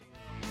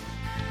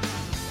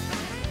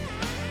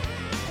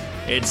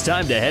It's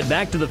time to head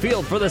back to the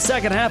field for the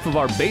second half of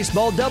our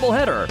baseball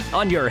doubleheader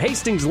on your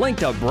Hastings link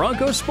to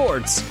Bronco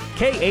Sports,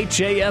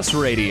 KHAS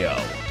Radio.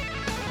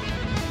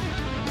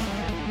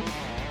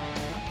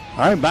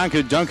 All right, back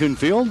at Duncan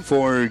Field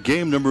for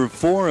game number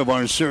 4 of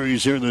our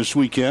series here this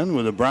weekend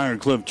with the Briar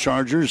Cliff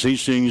Chargers.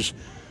 Hastings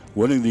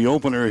winning the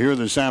opener here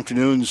this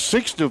afternoon,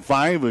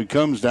 6-5. It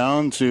comes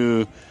down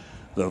to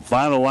the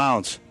final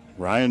out.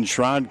 Ryan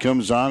Schrod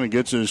comes on and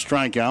gets his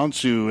strikeout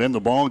to end the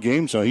ball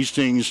game. So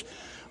Hastings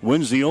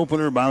wins the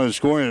opener by a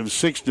score of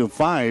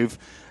 6-5.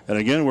 And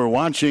again, we're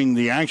watching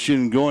the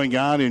action going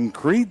on in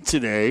Crete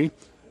today.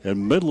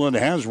 And Midland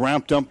has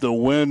wrapped up the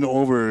win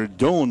over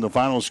Doane. The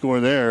final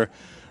score there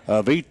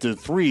of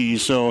 8-3.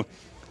 So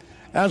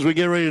as we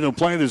get ready to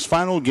play this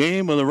final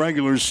game of the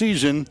regular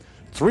season,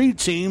 3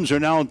 teams are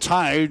now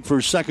tied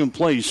for second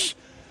place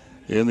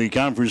in the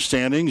conference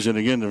standings. And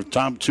again, the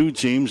top 2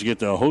 teams get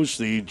to host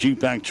the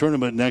GPAC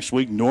tournament next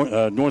week.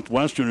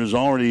 Northwestern has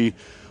already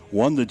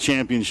won the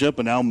championship,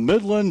 and now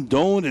Midland,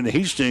 Doane, and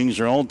Hastings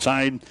are all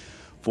tied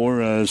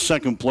for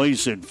second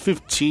place at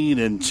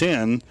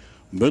 15-10.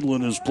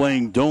 Midland is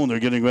playing Doane.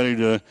 They're getting ready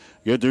to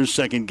get their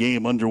second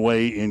game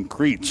underway in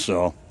Crete.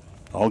 So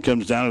all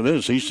comes down to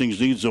this. Hastings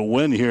needs a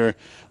win here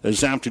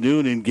this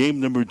afternoon in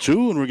game number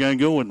 2, and we're going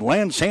to go with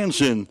Lance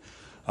Hansen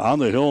on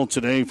the hill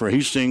today for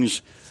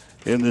Hastings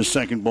in this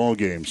second ball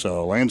game.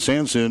 So Lance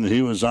Hansen,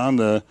 he was on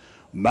the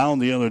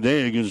mound the other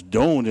day against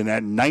Doane in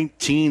that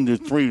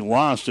 19-3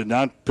 loss, did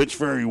not pitch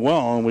very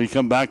well, and we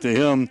come back to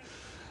him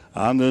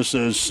on this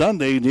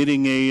Sunday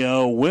needing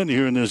a win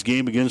here in this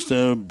game against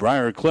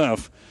Briar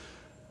Cliff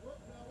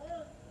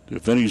to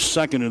finish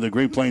second in the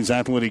Great Plains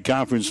Athletic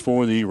Conference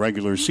for the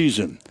regular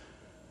season.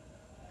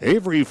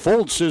 Avery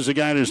Foltz is the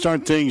guy to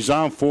start things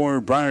off for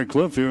Briar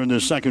Cliff here in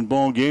the second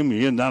ball game.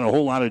 Again, not a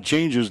whole lot of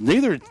changes.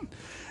 Neither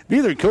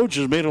coach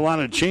has made a lot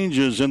of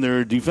changes in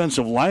their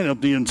defensive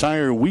lineup the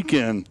entire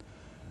weekend.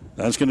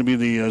 That's going to be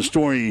the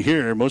story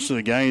here. Most of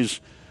the guys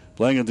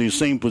playing at the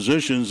same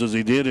positions as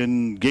they did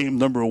in game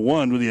number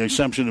 1, with the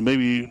exception of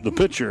maybe the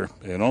pitcher.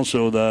 And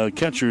also the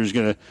catcher is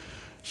going to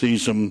see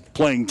some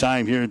playing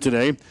time here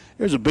today.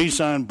 There's a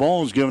base on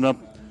balls given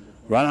up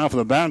right off of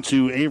the bat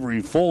to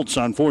Avery Foltz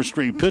on 4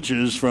 straight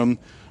pitches from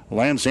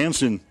Lance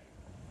Hansen.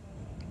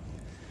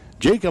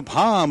 Jacob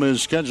Hom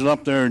is scheduled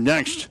up there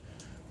next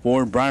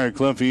for Briar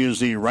Cliff. He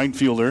is the right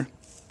fielder.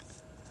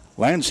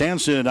 Lance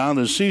Hansen on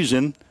the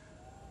season,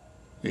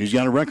 he's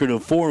got a record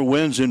of 4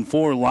 wins and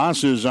 4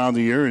 losses on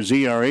the year. His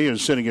ERA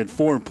is sitting at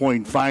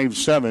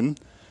 4.57.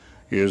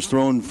 He has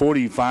thrown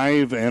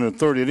 45 and a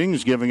third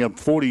innings, giving up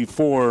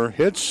 44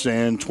 hits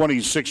and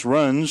 26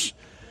 runs.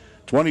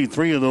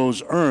 23 of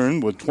those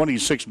earned with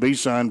 26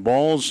 base on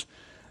balls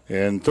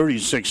and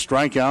 36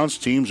 strikeouts.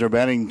 Teams are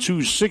batting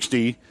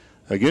 .260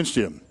 against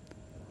him.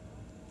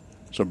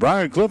 So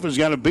Briar Cliff has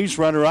got a base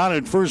runner out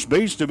at first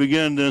base to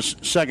begin this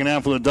second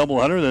half of the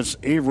doubleheader. That's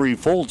Avery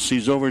Foltz.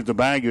 He's over at the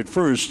bag at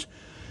first.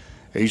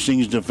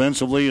 Hastings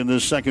defensively in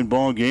this second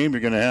ball game,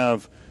 you're going to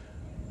have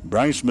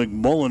Bryce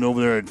McMullen over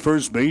there at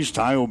first base.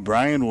 Ty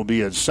O'Brien will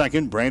be at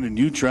second. Brandon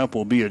Utrepp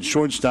will be at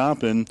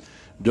shortstop. And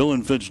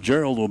Dylan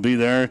Fitzgerald will be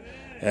there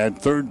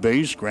at third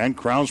base. Grant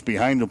Krause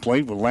behind the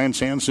plate with Lance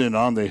Hansen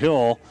on the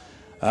hill.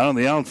 Out on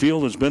the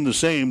outfield, it's been the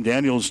same.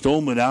 Daniel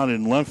Stolman out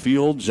in left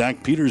field.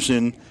 Zach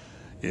Peterson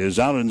is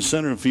out in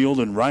center field.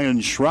 And Ryan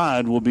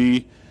Schrod will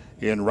be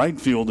in right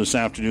field this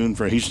afternoon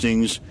for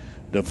Hastings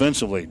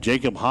defensively.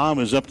 Jacob Hom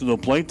is up to the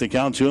plate. The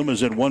count to him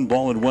is at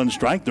 1-1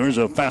 strike. There's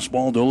a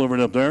fastball delivered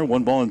up there.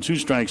 1-2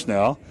 strikes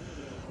now.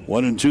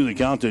 1-2 the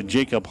count to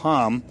Jacob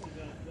Hom.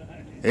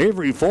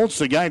 Avery Foltz,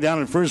 the guy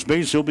down at first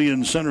base, he'll be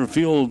in center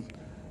field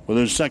for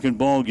his second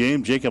ball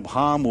game. Jacob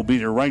Hom will be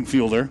the right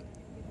fielder.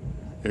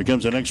 Here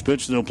comes the next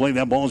pitch to the plate.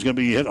 That ball is going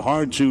to be hit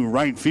hard to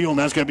right field.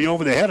 That's going to be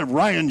over the head of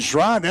Ryan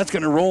Schrod. That's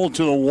going to roll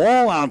to the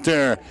wall out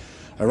there.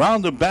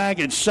 Around the bag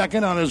at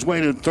second, on his way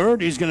to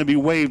third. He's going to be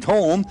waved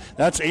home.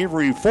 That's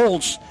Avery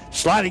Foltz.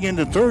 Sliding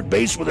into third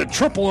base with a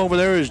triple over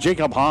there is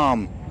Jacob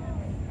Hom.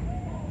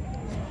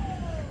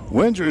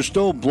 Winds are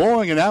still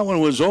blowing, and that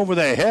one was over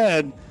the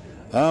head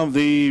of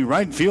the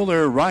right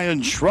fielder,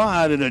 Ryan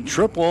Schrod, and a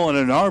triple and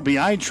an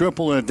RBI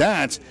triple at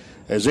that,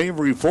 as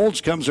Avery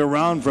Foltz comes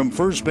around from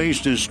first base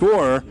to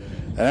score.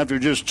 And after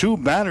just 2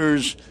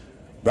 batters,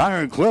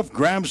 Briar Cliff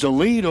grabs the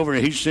lead over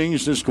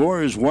Hastings. The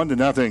score is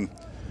 1-0.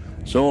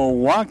 So a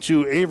walk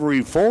to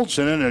Avery Foltz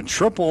and then a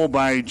triple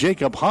by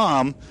Jacob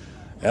Hom.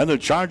 And the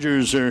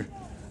Chargers are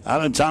out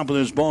on top of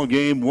this ball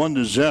game,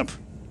 1-0.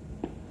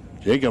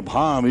 Jacob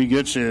Hom, he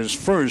gets his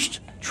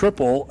first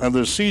triple of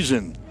the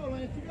season.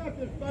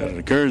 And it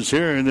occurs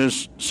here in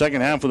this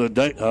second half of the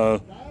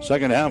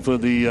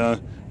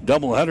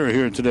doubleheader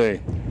here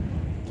today.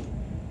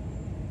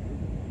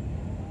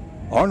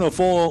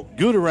 Arnulfo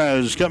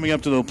Gutierrez coming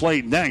up to the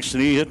plate next,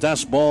 and he hit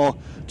that ball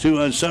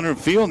to center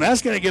field, and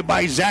that's going to get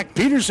by Zach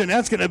Peterson.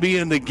 That's going to be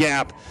in the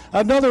gap.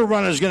 Another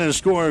run is going to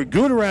score.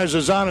 Gutierrez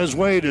is on his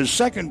way to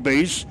second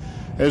base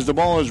as the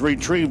ball is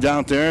retrieved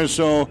out there.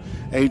 So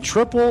a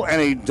triple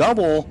and a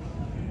double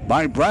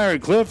by Briar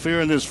Cliff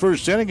here in this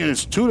first inning, and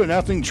it's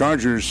 2-0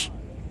 Chargers.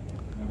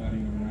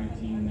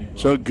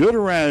 So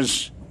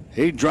Gutierrez,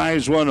 he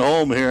drives one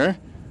home here.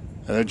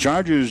 The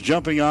Chargers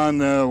jumping on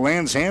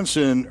Lance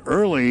Hansen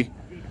early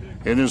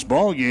in this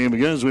ball game.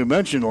 Again, as we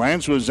mentioned,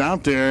 Lance was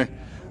out there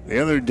the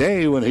other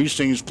day when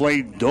Hastings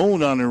played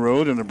Doane on the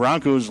road, and the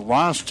Broncos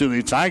lost to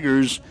the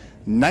Tigers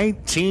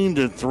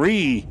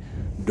 19-3.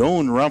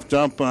 Doane roughed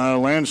up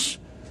Lance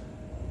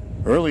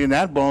early in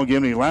that ball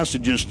game. He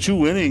lasted just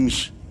 2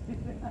 innings.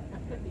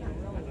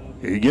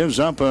 He gives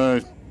up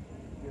a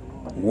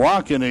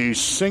walk and a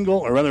single,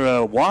 or rather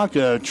a walk,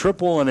 a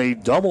triple, and a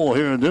double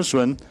here in this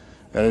one.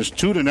 And it's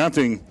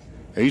 2-0.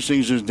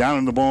 Hastings is down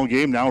in the ball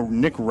game. Now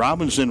Nick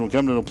Robinson will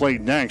come to the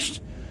plate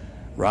next.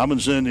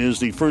 Robinson is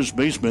the first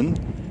baseman.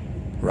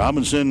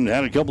 Robinson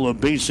had a couple of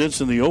base hits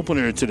in the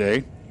opener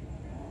today.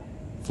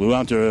 Flew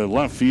out to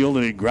left field,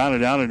 and he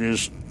grounded out at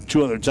his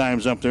 2 other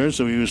times up there,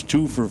 so he was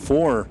 2 for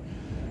 4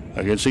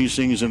 against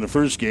Hastings in the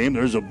first game.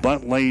 There's a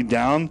bunt laid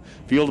down,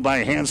 fielded by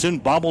Hansen,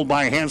 bobbled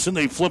by Hansen.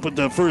 They flip it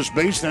to first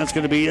base. That's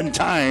going to be in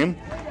time,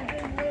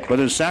 but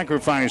his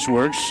sacrifice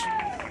works.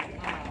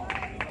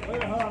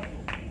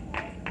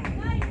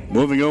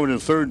 Moving over to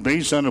third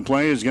base on the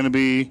play is going to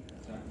be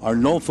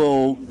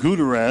Arnolfo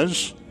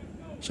Gutierrez.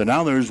 So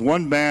now there's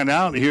one man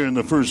out here in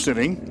the first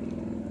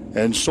inning,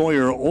 and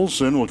Sawyer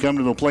Olson will come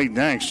to the plate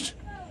next.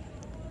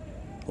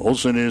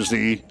 Olson is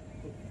the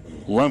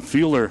left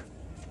fielder.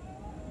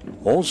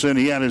 Olson,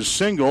 he had his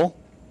single,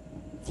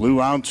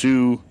 flew out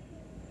to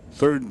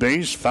third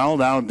base,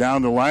 fouled out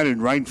down the line in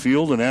right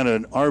field, and had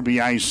an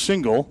RBI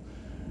single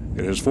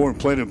in his 4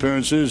 plate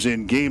appearances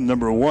in game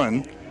number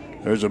 1.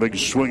 There's a big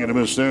swing and a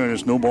miss there, and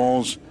it's no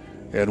balls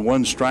and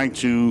 1 strike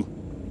to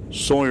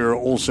Sawyer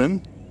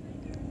Olson.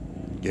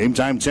 Game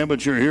time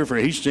temperature here for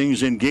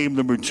Hastings in game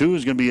number 2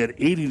 is going to be at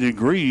 80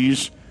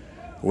 degrees.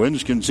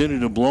 Winds continue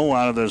to blow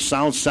out of the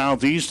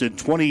south-southeast at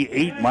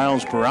 28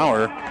 miles per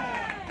hour.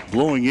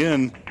 Blowing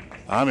in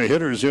on the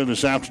hitters here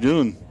this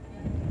afternoon.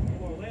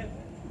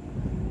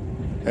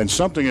 And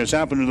something has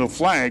happened to the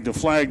flag. The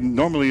flag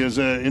normally is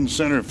in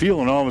center field,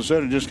 and all of a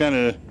sudden it just kind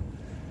of,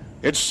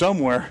 it's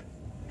somewhere.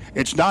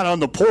 It's not on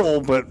the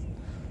pole, but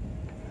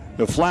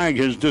the flag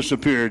has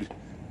disappeared.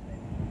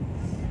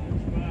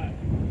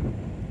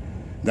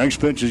 Next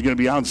pitch is going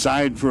to be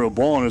outside for a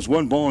ball, and it's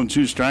 1 ball and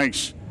 2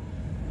 strikes.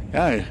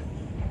 Yeah,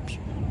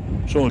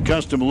 so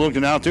accustomed to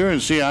looking out there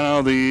and see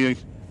how the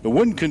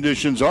wind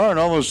conditions are, and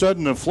all of a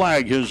sudden the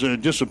flag has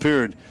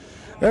disappeared.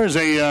 There's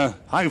a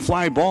high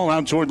fly ball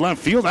out toward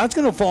left field. That's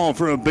going to fall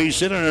for a base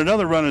hit, and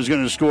another run is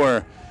going to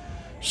score.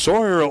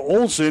 Sawyer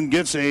Olson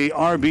gets a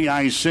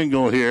RBI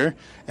single here,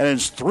 and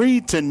it's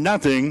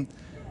 3-0.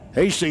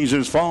 Hastings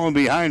has fallen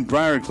behind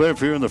Briar Cliff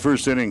here in the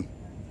first inning.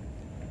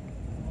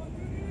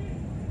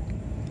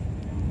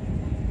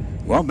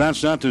 Well,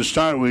 that's not the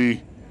start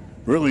we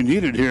really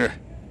needed here.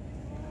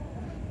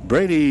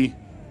 Brady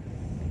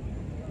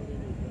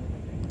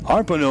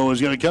Harpino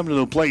is going to come to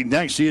the plate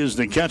next. He is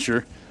the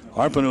catcher.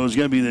 Harpino is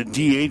going to be the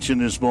DH in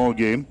this ball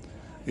game.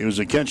 He was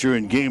a catcher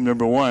in game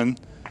number 1.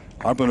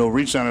 Harpino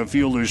reached on a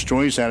fielder's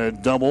choice, had a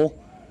double,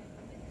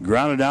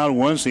 grounded out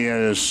once. He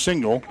had a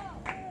single,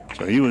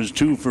 so he was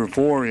 2 for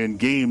 4 in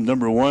game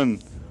number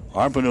 1.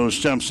 Harpino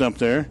steps up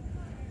there.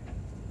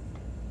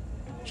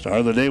 Start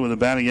of the day with a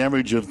batting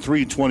average of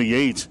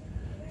 .328.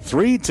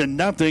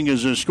 3-0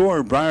 is the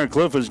score. Briar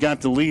Cliff has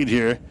got the lead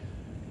here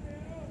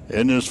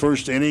in this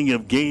first inning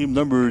of game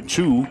number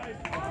 2.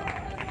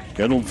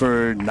 Scheduled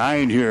for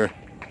 9 here.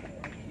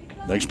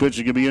 Next pitch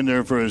is going to be in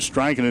there for a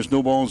strike, and it's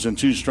no balls and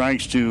 2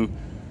 strikes to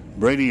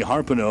Brady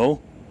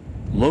Harpino.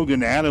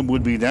 Logan Adam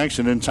would be next,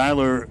 and then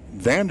Tyler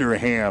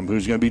Vanderham,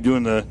 who's going to be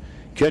doing the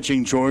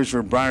catching chores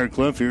for Briar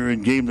Cliff here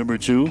in game number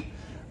 2.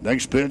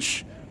 Next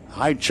pitch,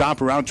 high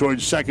chopper out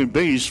towards second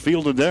base,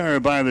 fielded there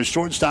by the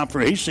shortstop for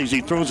Hastings.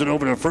 He throws it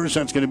over to first.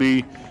 That's going to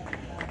be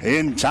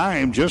in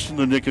time, just in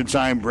the nick of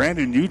time.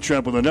 Brandon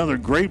Utrep with another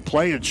great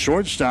play at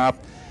shortstop,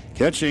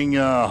 catching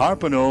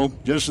Harpino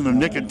just in the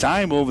nick of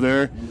time over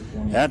there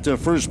at the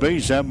first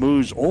base. That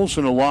moves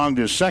Olson along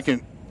to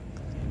second.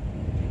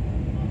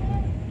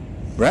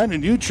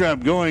 Brandon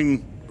Utrep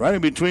going right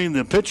in between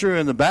the pitcher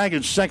and the bag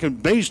at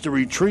second base to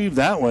retrieve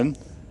that one.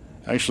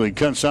 Actually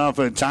cuts off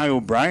Ty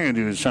O'Brien,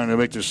 who is trying to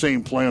make the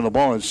same play on the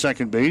ball at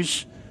second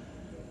base.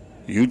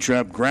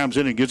 Utrep grabs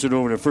it and gets it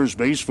over to first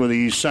base for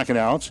the second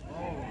out.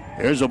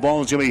 There's a ball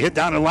that's going to be hit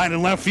down the line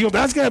in left field.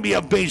 That's going to be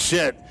a base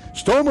hit.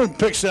 Stolman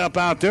picks it up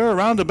out there.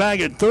 Around the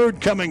bag at third,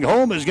 coming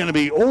home is going to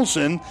be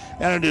Olson,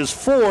 and it is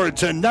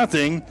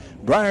 4-0.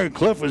 Briar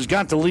Cliff has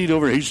got the lead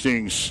over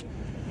Hastings.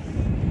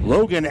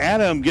 Logan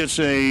Adam gets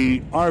a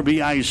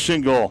RBI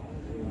single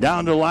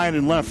down the line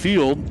in left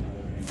field.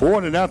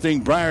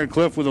 4-0, Briar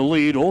Cliff with a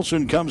lead.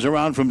 Olson comes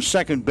around from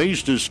second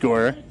base to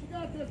score.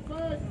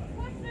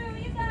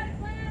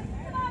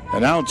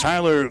 And now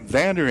Tyler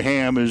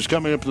Vanderham is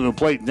coming up to the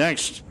plate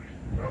next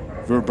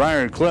for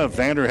Briar Cliff.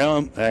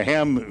 Vanderham,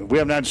 we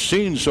have not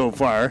seen so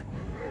far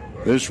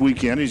this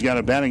weekend. He's got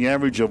a batting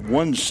average of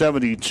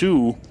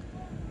 172.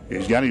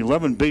 He's got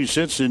 11 base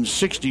hits and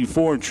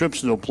 64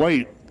 trips to the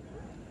plate.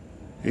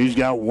 He's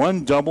got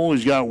 1 double,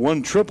 he's got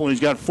 1 triple,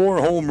 he's got 4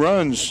 home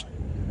runs.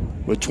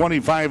 with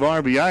 25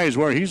 RBIs,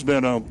 where he's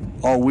been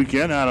all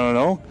weekend. I don't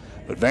know.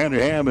 But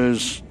Vanderham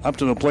is up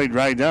to the plate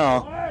right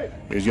now.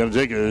 He's going to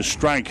take a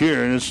strike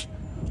here, and it's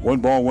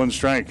 1-1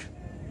 strike.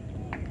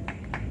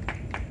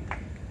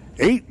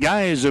 8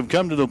 guys have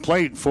come to the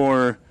plate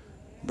for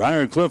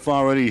Briar Cliff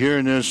already here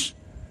in this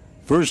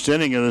first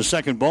inning of the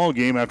second ball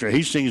game after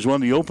Hastings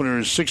won the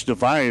opener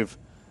 6-5.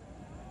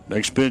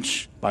 Next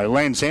pitch by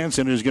Lance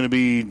Hansen is going to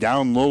be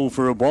down low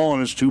for a ball,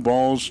 and it's 2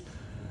 balls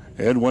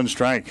and 1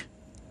 strike.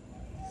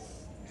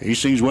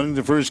 Hastings winning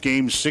the first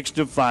game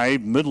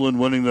 6-5. Midland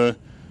winning the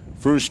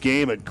first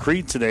game at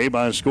Crete today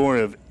by a score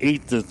of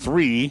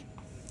 8-3.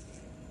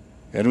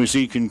 And we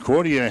see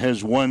Concordia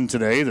has won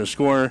today. The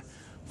score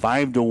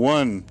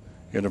 5-1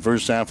 in the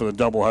first half of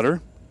the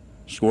doubleheader.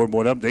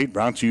 Scoreboard update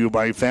brought to you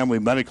by Family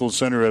Medical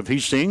Center of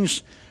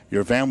Hastings.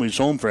 Your family's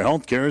home for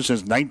health care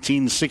since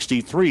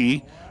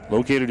 1963.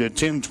 Located at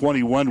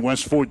 1021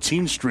 West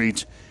 14th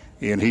Street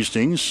in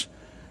Hastings.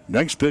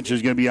 Next pitch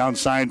is going to be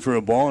outside for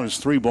a ball, and it's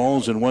 3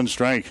 balls and 1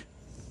 strike.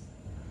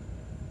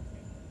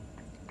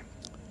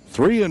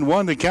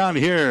 3-1 to count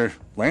here.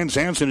 Lance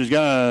Hansen has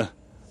got to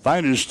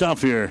find his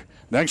stuff here.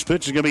 Next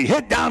pitch is going to be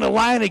hit down the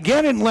line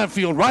again in left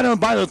field, right on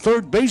by the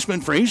third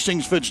baseman for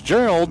Hastings,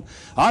 Fitzgerald.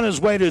 On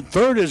his way to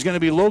third is going to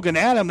be Logan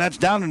Adam. That's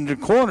down in the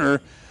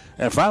corner,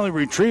 and finally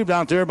retrieved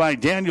out there by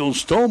Daniel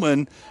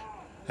Stolman.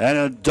 And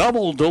a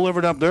double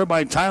delivered up there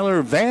by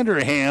Tyler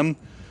Vanderham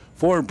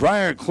for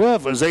Briar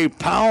Cliff as they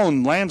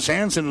pound Lance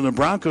Hansen and the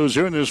Broncos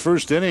here in this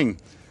first inning.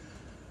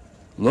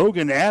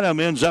 Logan Adam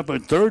ends up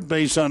at third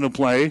base on the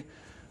play.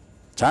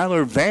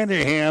 Tyler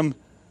Vanderham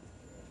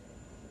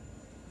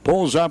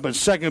pulls up at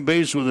second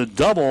base with a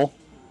double.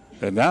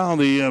 And now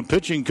the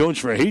pitching coach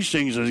for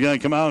Hastings is going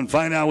to come out and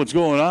find out what's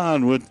going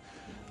on with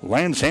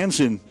Lance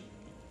Hansen.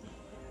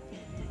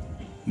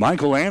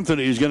 Michael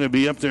Anthony is going to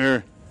be up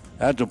there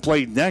at the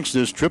plate next.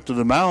 This trip to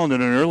the mound,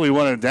 and an early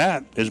one at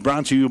that, is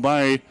brought to you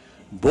by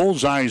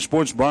Bullseye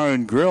Sports Bar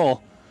and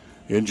Grill.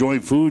 Enjoy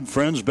food,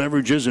 friends,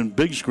 beverages, and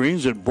big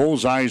screens at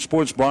Bullseye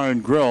Sports Bar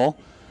and Grill,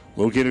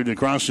 located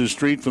across the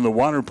street from the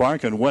water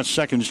park on West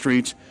 2nd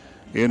Street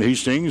in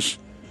Hastings.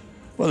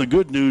 Well, the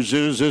good news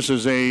is this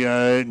is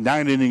a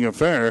 9-inning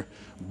affair.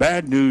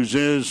 Bad news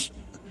is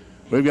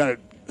we've got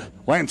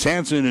Lance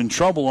Hansen in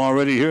trouble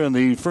already here in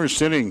the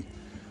first inning.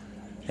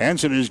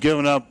 Hansen has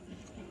given up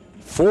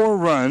 4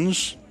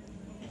 runs,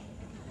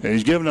 and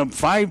he's given up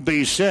 5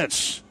 base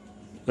hits.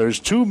 There's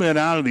 2 men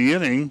out of the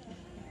inning.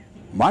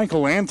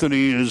 Michael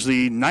Anthony is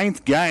the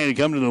 9th guy to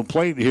come to the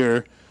plate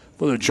here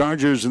for the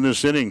Chargers in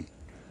this inning.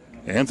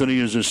 Anthony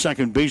is a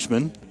second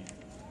baseman.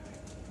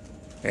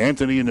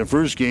 Anthony in the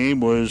first game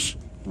was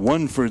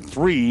 1 for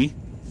 3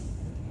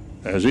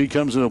 as he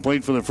comes to the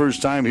plate for the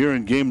first time here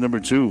in game number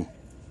 2.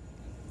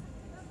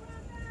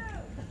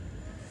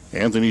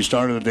 Anthony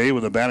started the day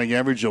with a batting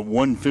average of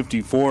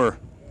 154.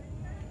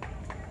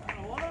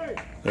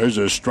 There's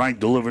a strike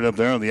delivered up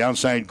there on the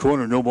outside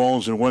corner. No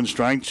balls and 1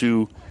 strike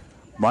to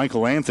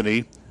Michael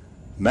Anthony.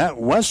 Matt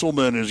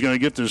Wesselman is going to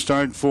get the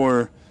start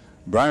for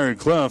Briar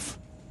Cliff.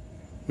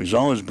 We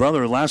saw his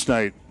brother last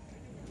night.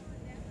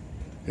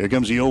 Here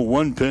comes the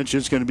 0-1 pitch.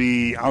 It's going to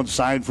be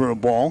outside for a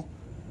ball.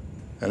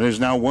 And there's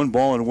now 1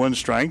 ball and 1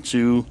 strike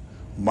to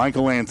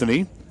Michael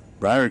Anthony.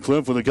 Briar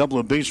Cliff with a couple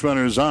of base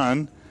runners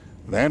on.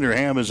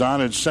 Vanderham is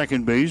on at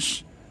second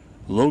base.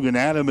 Logan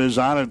Adam is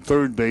on at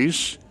third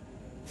base.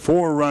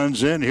 4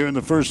 runs in here in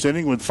the first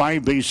inning with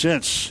 5 base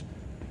hits.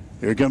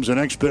 Here comes the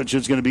next pitch.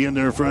 It's going to be in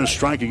there for a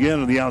strike again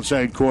on the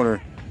outside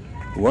corner.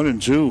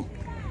 1-2.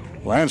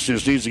 Lance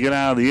just needs to get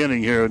out of the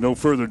inning here. No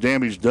further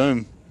damage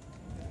done.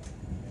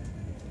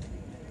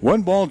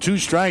 1 ball, 2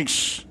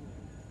 strikes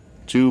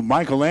to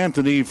Michael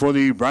Anthony for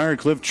the Briar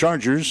Cliff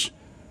Chargers.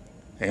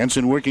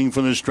 Hansen working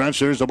for the stretch.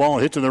 There's the ball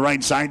hit to the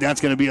right side.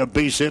 That's going to be a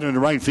base hit in the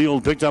right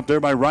field. Picked up there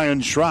by Ryan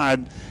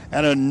Schrod.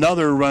 And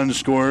another run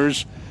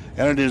scores.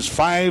 And it is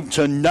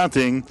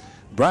 5-0.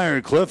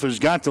 Briar Cliff has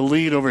got the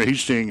lead over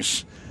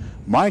Hastings.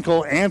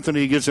 Michael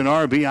Anthony gets an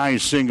RBI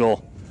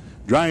single.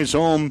 Drives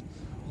home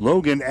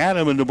Logan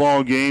Adam in the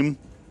ball game.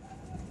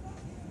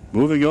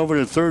 Moving over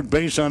to third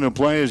base on the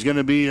play is going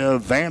to be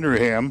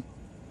Vanderham.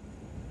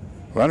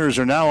 Runners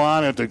are now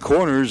on at the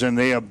corners, and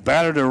they have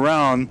batted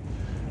around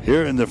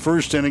here in the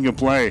first inning of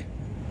play.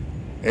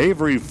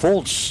 Avery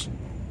Foltz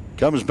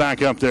comes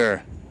back up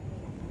there.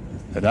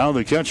 And now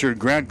the catcher,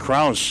 Grant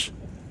Krause,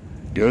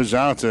 goes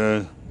out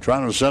to try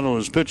to settle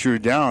his pitcher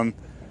down.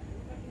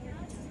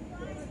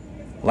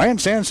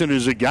 Lance Hansen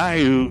is a guy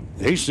who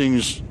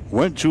Hastings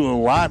went to a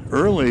lot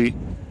early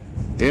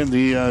in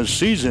the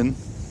season.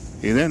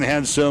 He then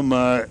had some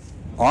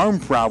arm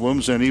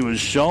problems, and he was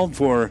shelved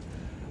for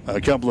a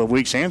couple of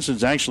weeks.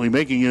 Hansen's actually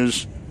making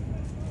his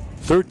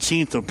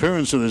 13th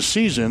appearance of the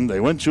season. They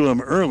went to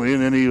him early,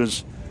 and then he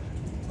was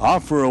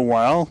off for a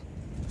while.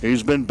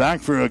 He's been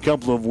back for a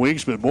couple of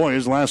weeks, but boy,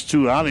 his last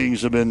 2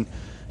 outings have been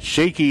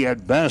shaky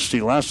at best.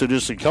 He lasted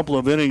just a couple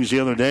of innings the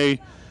other day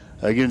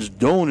against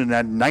Doane in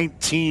that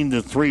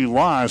 19-3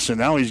 loss, and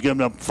now he's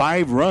given up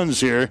 5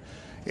 runs here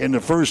in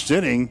the first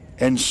inning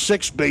and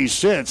 6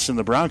 base hits, and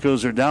the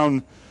Broncos are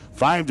down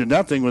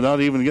 5-0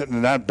 without even getting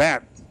to that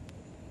bat.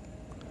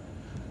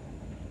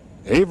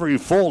 Avery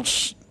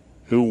Foltz,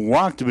 who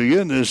walked to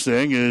begin this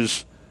thing,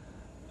 is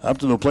up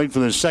to the plate for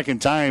the second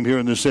time here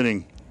in this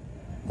inning.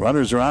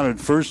 Runners are out at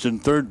first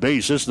and third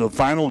base. This is the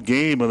final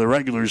game of the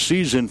regular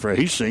season for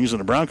Hastings, and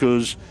the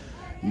Broncos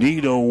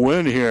need a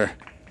win here.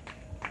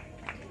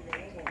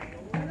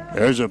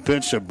 There's a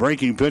pitch, a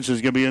breaking pitch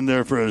is going to be in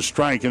there for a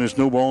strike, and it's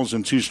no balls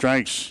and 2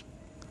 strikes.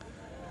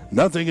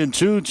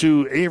 0-2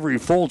 to Avery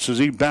Foltz as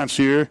he bats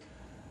here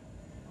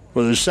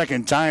for the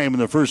second time in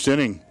the first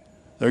inning.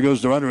 There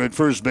goes the runner at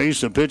first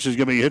base. The pitch is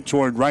going to be hit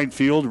toward right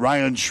field.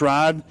 Ryan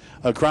Schrod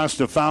across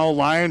the foul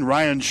line.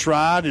 Ryan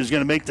Schrod is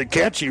going to make the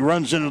catch. He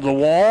runs into the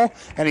wall,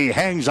 and he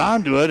hangs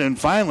on to it. And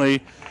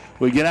finally,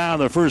 we get out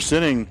of the first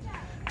inning.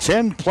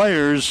 10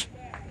 players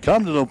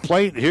come to the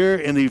plate here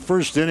in the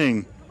first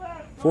inning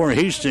for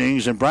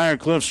Hastings, and Briar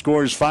Cliff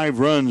scores 5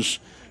 runs.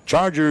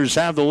 Chargers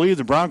have the lead.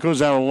 The Broncos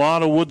have a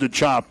lot of wood to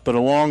chop, but a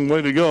long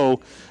way to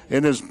go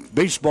in this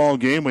baseball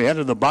game. We head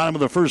to the bottom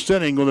of the first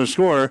inning with a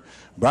score.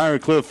 Briar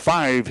Cliff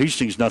 5,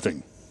 Hastings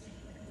 0.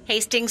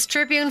 Hastings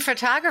Tribune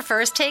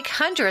photographers take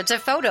hundreds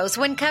of photos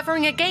when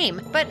covering a game,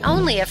 but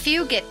only a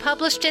few get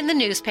published in the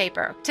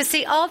newspaper. To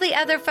see all the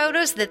other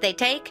photos that they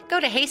take,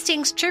 go to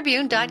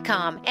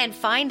hastingstribune.com and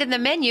find in the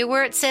menu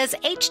where it says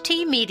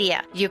HT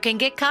Media. You can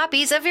get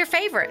copies of your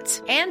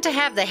favorites. And to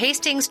have the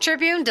Hastings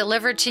Tribune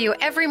delivered to you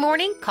every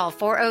morning, call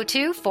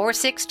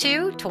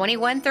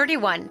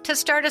 402-462-2131 to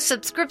start a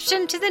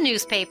subscription to the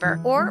newspaper,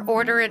 or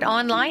order it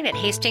online at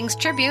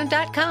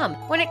hastingstribune.com.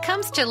 When it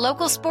comes to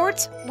local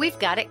sports, we've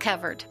got it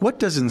covered. What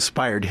does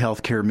inspired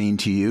healthcare mean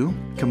to you?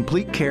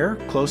 Complete care,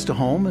 close to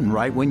home, and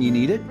right when you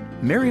need it?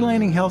 Mary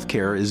Lanning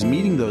Healthcare is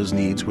meeting those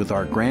needs with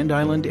our Grand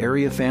Island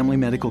area family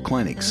medical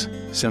clinics.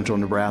 Central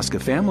Nebraska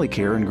Family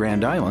Care in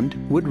Grand Island,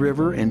 Wood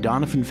River, and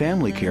Doniphan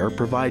Family Care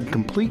provide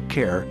complete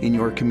care in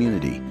your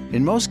community.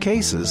 In most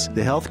cases,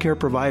 the healthcare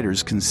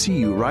providers can see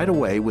you right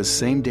away with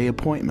same-day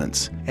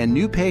appointments, and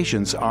new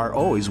patients are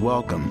always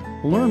welcome.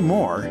 Learn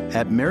more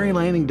at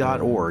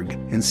marylanning.org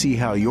and see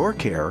how your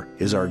care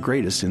is our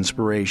greatest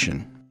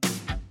inspiration.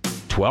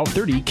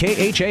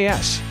 1230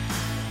 KHAS.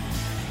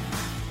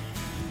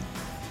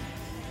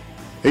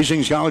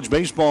 Hastings College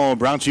Baseball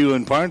brought to you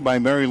in part by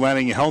Mary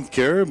Lanning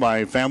Healthcare,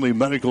 by Family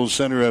Medical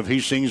Center of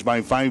Hastings,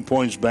 by 5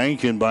 Points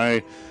Bank, and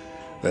by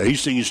the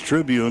Hastings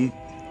Tribune.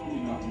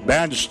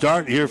 Bad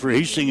start here for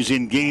Hastings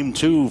in Game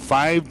 2,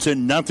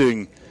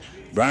 5-0.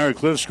 Briar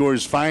Cliff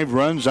scores 5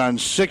 runs on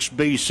 6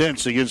 base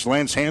hits against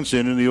Lance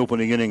Hansen in the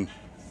opening inning.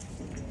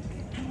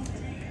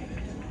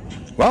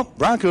 Well,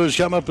 Broncos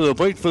come up to the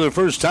plate for the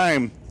first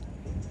time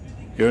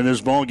here in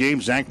this ball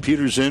game. Zach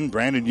Peterson,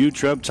 Brandon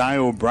Utrecht, Ty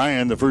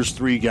O'Brien, the first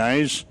 3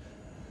 guys.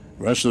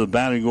 The rest of the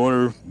batting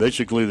order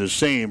basically the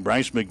same.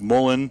 Bryce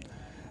McMullen,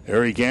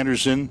 Eric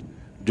Anderson,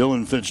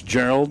 Dylan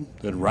Fitzgerald,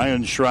 then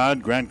Ryan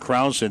Schrod, Grant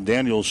Krause, and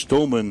Daniel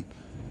Stolman.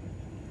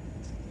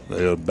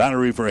 The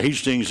battery for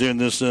Hastings in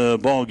this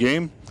ball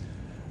game.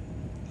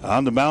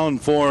 On the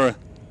mound for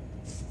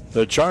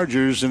the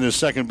Chargers in this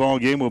second ball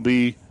game will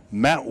be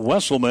Matt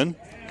Wesselman.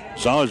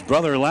 Saw his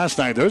brother last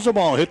night. There's a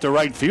ball hit to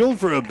right field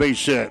for a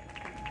base hit.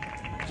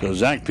 So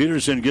Zach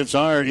Peterson gets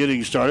our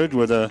inning started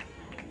with a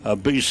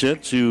base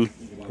hit to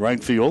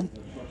right field.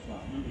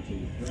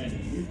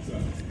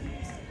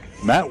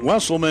 Matt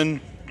Wesselman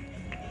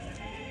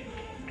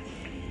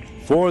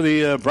for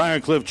the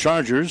Briar Cliff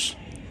Chargers.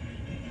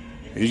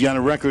 He's got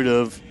a record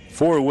of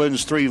 4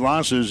 wins, 3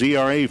 losses,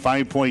 ERA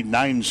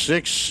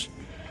 5.96.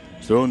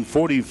 Thrown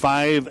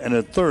 45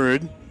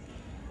 1/3.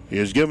 He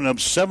has given up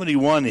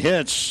 71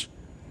 hits,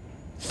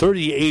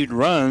 38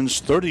 runs,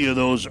 30 of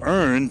those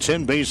earned,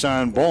 10 base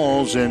on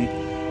balls, and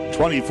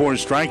 24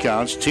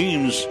 strikeouts.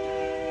 Teams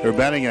are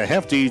batting a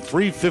hefty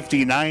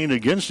 .359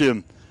 against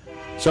him.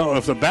 So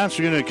if the bats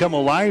are going to come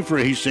alive for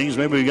Hastings,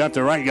 maybe we got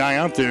the right guy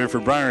out there for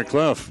Briar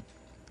Cliff.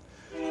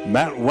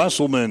 Matt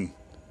Wesselman.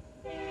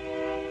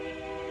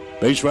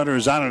 Base runner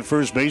is out at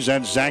first base.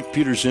 That's Zach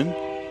Peterson.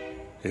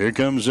 Here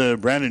comes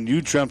Brandon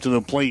Utrecht to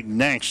the plate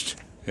next,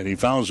 and he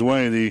fouls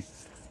away the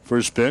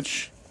first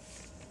pitch.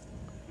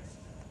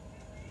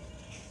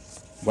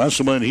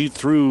 Wesselman, he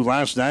threw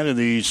last night in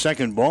the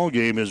second ball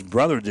game. His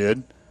brother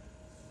did,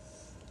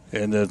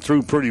 and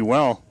threw pretty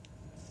well.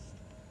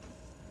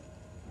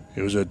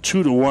 It was a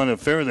 2-1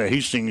 affair that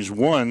Hastings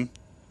won.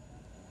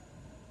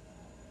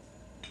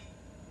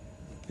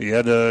 He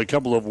had a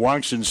couple of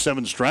walks and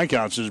 7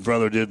 strikeouts, his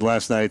brother did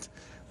last night.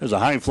 There's a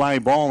high fly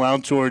ball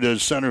out toward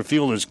center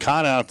field. Is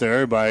caught out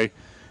there by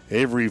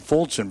Avery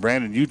Foltz, and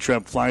Brandon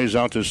Utrecht flies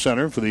out to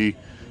center for the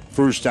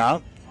first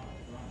out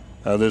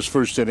of this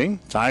first inning.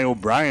 Ty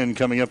O'Brien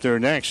coming up there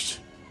next.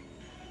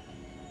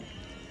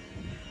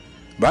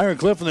 Briar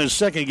Cliff in this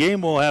second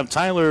game will have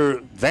Tyler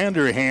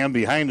Vanderham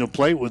behind the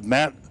plate with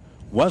Matt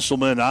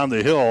Wesselman on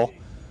the hill.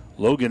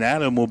 Logan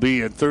Adam will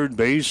be at third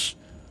base.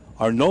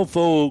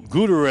 Arnolfo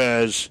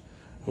Gutierrez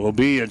will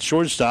be at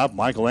shortstop.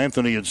 Michael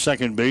Anthony at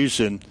second base,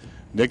 and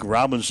Nick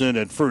Robinson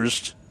at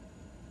first.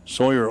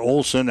 Sawyer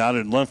Olson out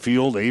in left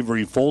field.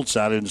 Avery Foltz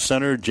out in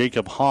center.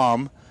 Jacob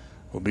Hamm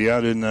will be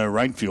out in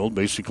right field.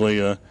 Basically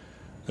the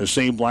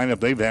same lineup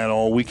they've had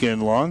all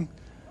weekend long.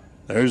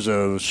 There's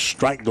a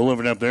strike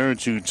delivered up there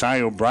to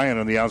Ty O'Brien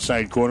on the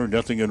outside corner.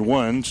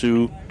 0-1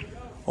 to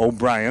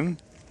O'Brien.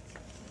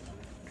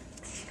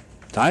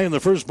 Ty in the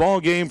first ball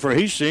game for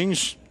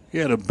Hastings. He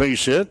had a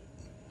base hit.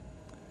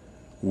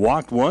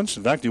 Walked once.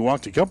 In fact, he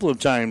walked a couple of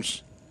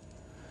times.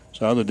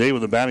 So the day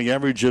with a batting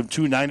average of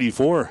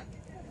 .294.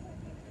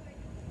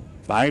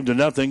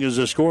 5-0 is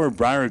the score.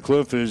 Briar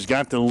Cliff has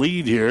got the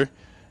lead here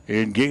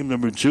in game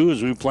number 2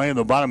 as we play in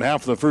the bottom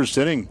half of the first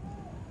inning.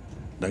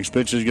 Next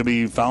pitch is going to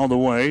be fouled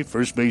away.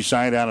 First base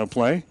side out of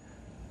play.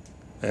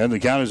 And the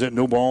count is at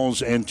 0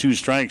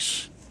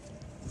 strikes.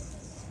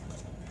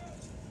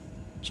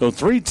 So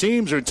 3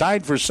 teams are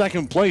tied for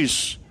second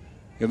place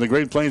in the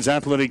Great Plains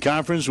Athletic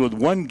Conference with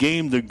 1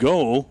 game to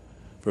go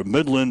for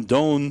Midland,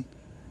 Doane,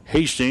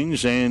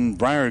 Hastings, and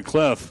Briar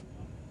Cliff.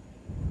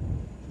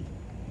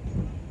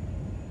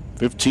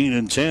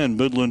 15-10,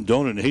 Midland,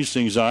 Doane, and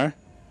Hastings are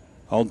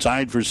all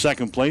tied for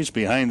second place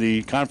behind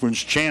the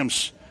conference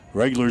champs,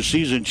 regular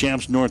season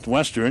champs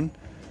Northwestern,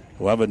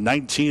 who have a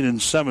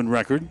 19-7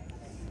 record.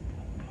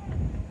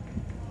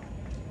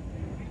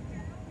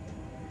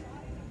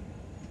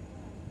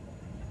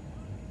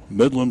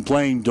 Midland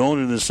playing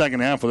Doane in the second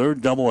half of their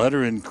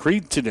doubleheader in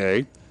Crete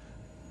today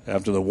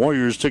after the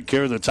Warriors took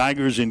care of the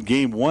Tigers in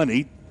game 1,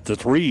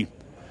 8-3.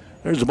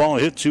 There's the ball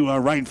hit to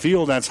right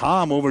field. That's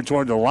Hom over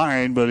toward the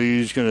line, but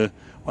he's going to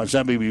watch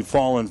that maybe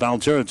fall in foul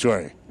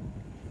territory.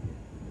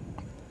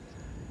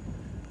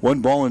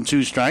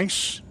 1-2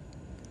 strikes.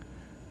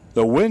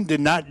 The wind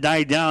did not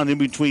die down in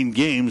between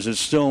games. It's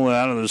still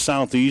out of the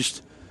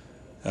southeast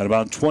at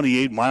about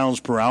 28 miles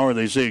per hour.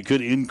 They say it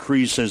could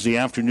increase as the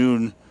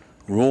afternoon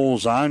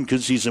rolls on.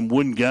 Could see some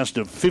wind gusts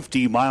of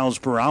 50 miles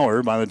per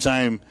hour by the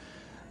time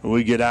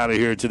we get out of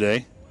here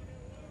today.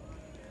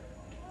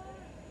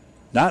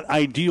 Not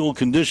ideal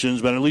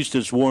conditions, but at least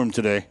it's warm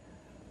today.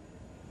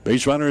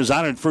 Base runner is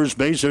out at first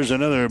base. There's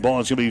another ball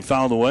that's going to be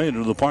fouled away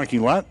into the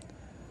parking lot.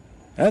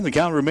 And the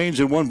count remains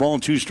at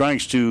 1-2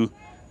 strikes to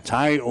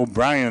Ty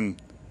O'Brien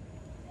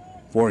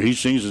for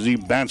Hastings as he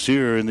bats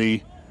here in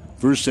the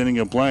first inning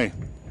of play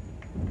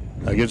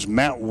against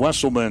Matt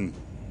Wesselman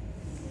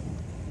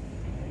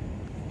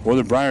for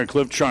the Briar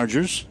Cliff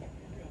Chargers.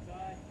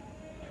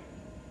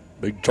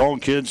 Big tall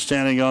kid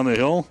standing on the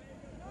hill.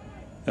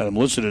 Got him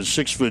listed as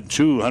 6'2",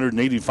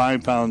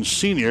 185-pound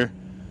senior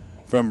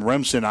from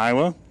Remsen,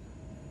 Iowa.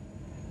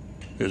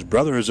 His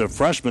brother is a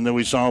freshman that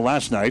we saw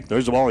last night.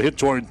 There's the ball hit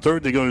toward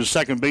third. They go to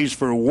second base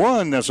for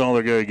 1. That's all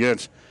they're going to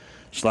get.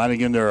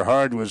 Sliding in there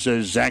hard was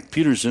Zach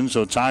Peterson,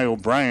 so Ty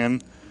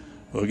O'Brien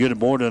will get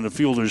aboard on the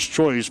fielder's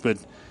choice, but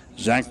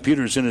Zach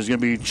Peterson is going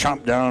to be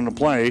chopped down on the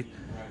play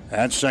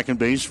at second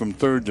base from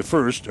third to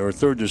first, or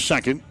third to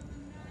second.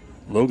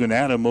 Logan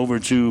Adam over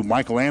to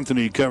Michael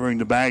Anthony covering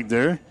the bag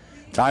there.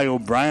 Ty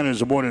O'Brien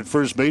is aboard at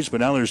first base,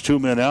 but now there's 2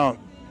 men out.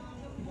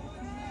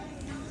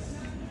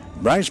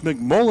 Bryce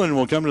McMullen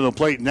will come to the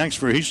plate next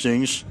for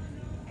Hastings.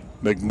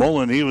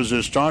 McMullen, he was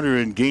a starter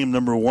in game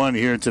number 1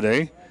 here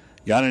today.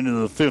 Got into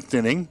the 5th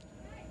inning.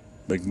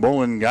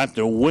 McMullen got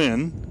the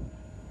win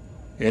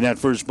in that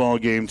first ball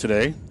game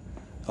today.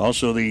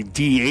 Also the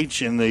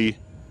DH in the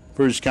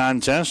first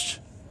contest.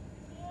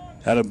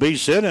 Had a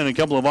base hit and a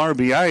couple of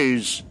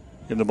RBIs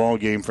in the ball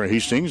game for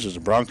Hastings as the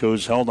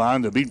Broncos held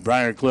on to beat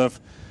Briar Cliff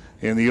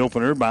in the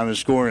opener by the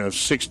score of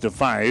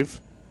 6-5.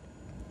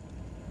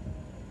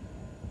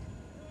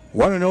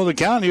 Want to know the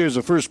count here as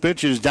the first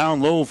pitch is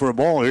down low for a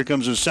ball. Here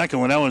comes the second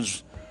one. That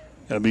one's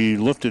going to be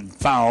lifted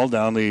foul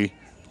down the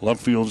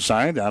left field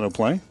side, out of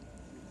play.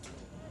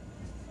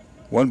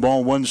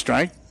 1-1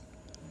 strike.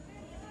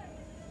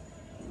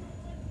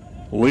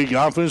 League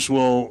office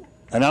will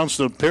announce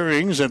the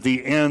pairings at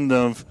the end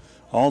of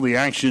all the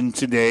action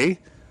today.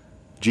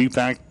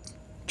 GPAC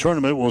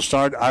tournament will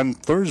start on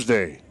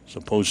Thursday, so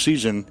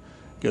postseason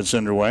gets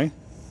underway.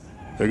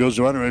 There goes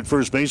the runner at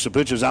first base. The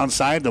pitch is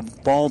outside. The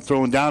ball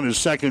thrown down to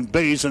second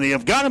base, and they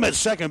have got him at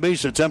second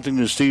base attempting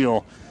to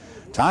steal.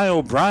 Ty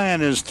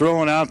O'Brien is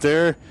thrown out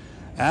there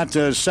at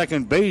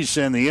second base,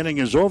 and the inning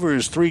is over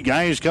as 3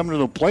 guys coming to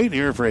the plate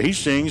here for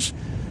Hastings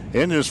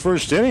in this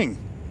first inning.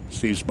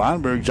 Steve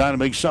Sponberg trying to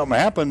make something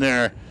happen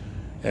there.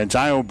 And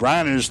Ty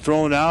O'Brien is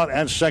thrown out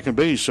at second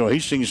base, so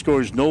Hastings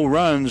scores no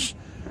runs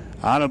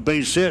on a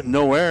base hit,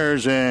 no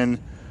errors, and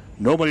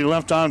nobody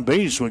left on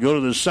base. We go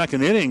to the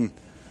second inning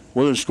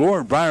with a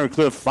score: Briar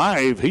Cliff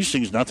 5,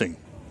 Hastings nothing.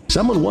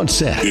 Someone once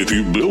said, "If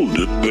you build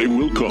it, they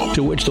will come."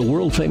 To which the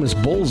world-famous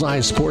Bullseye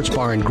Sports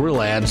Bar and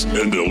Grill adds,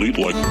 "And they'll eat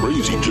like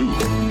crazy, too."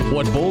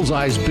 What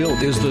Bullseye's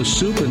built is the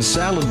soup and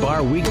salad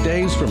bar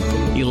weekdays from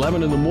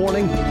 11 in the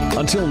morning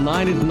until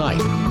 9 at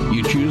night.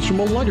 You choose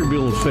from a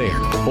Lutterbill fare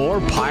or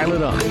pile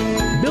it on.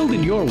 Build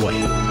it your way.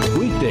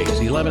 Weekdays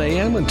 11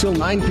 a.m. until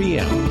 9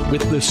 p.m.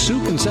 with the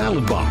soup and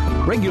salad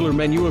bar. Regular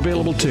menu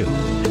available too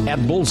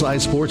at Bullseye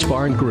Sports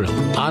Bar and Grill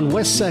on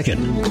West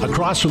 2nd,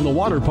 across from the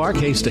Water Park,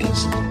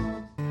 Hastings.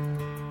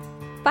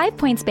 5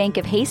 Points Bank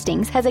of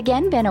Hastings has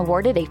again been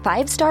awarded a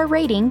 5-star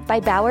rating by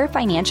Bauer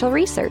Financial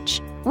Research.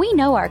 We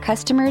know our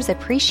customers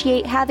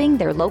appreciate having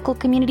their local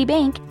community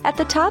bank at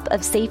the top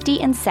of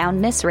safety and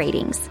soundness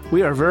ratings.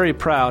 We are very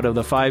proud of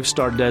the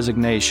 5-star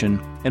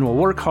designation and will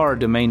work hard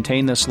to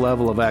maintain this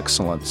level of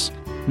excellence.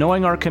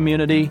 Knowing our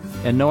community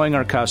and knowing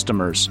our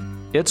customers,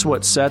 it's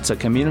what sets a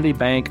community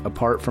bank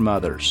apart from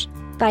others.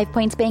 5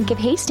 Points Bank of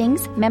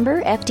Hastings,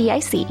 member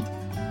FDIC.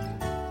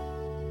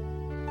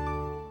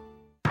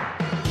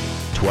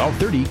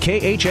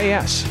 1230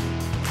 KHAS.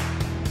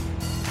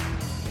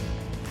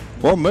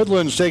 Well,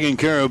 Midland's taking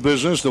care of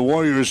business. The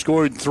Warriors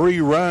scored 3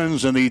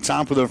 runs in the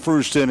top of the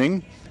first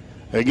inning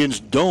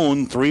against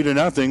Doane,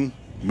 3-0.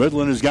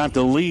 Midland has got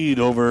the lead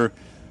over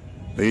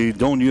the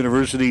Doane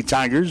University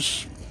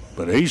Tigers,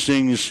 but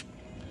Hastings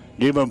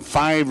gave up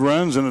 5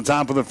 runs in the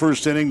top of the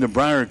first inning to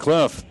Briar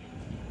Cliff.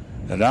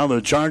 And now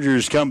the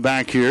Chargers come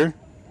back here.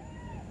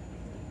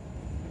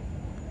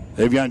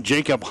 They've got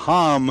Jacob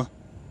Hom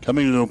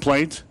coming to the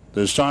plate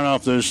to start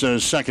off this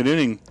second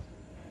inning.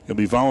 He'll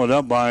be followed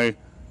up by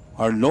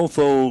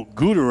Arnolfo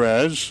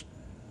Gutierrez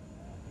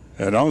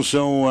and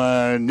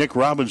also Nick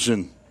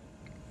Robinson.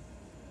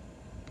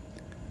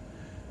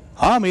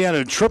 Hom, he had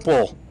a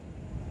triple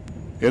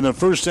in the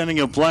first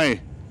inning of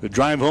play to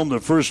drive home the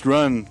first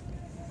run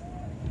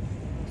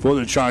for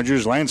the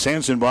Chargers. Lance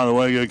Hansen, by the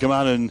way, going to come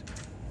out and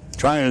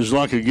try his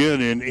luck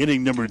again in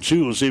inning number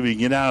 2. We'll see if he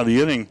can get out of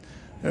the inning.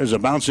 There's a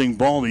bouncing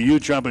ball to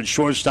Utrop at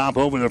shortstop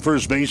over the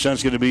first base.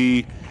 That's going to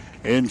be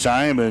in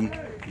time, and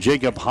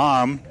Jacob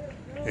Hom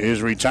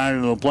is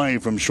retired to the play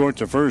from short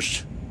to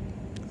first.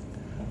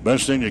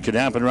 Best thing that could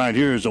happen right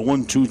here is a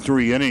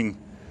 1-2-3 inning.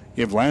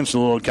 Give Lance a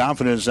little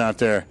confidence out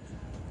there.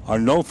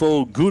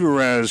 Arnolfo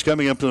Gutierrez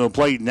coming up to the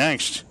plate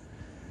next.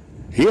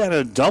 He had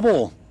a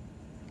double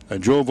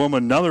that drove home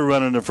another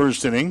run in the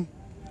first inning.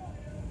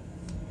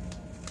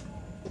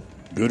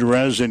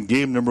 Gutierrez in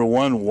game number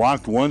 1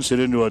 walked once, hit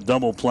into a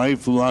double play,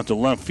 flew out to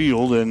left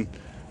field, and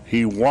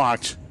he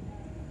walked.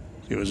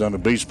 He was on the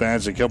base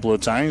paths a couple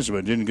of times,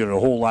 but didn't get a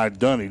whole lot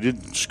done. He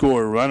did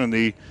score a run in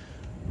the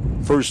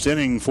first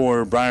inning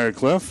for Briar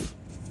Cliff.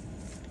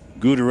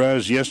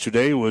 Gutierrez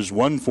yesterday was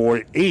 1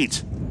 for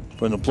 8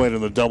 from the plate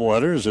of the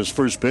doubleheaders. His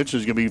first pitch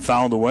is going to be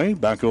fouled away,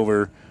 back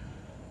over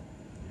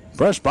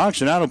press box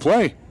and out of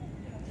play.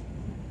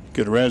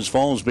 Gutierrez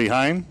falls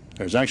behind.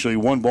 There's actually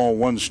 1 ball,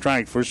 1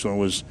 strike. First one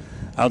was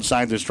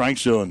outside the strike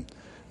zone.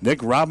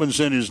 Nick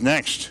Robinson is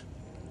next.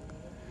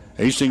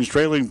 Hastings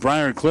trailing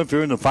Briar Cliff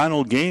here in the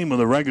final game of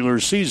the regular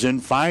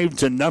season,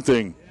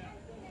 5-0.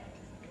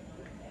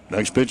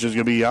 Next pitch is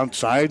going to be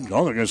outside.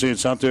 Oh, they're going to say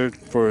it's out there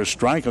for a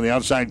strike on the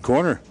outside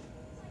corner.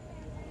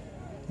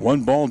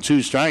 1 ball,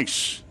 2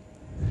 strikes.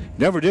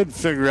 Never did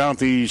figure out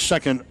the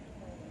second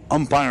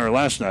umpire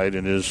last night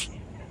in his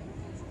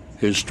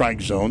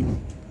strike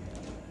zone.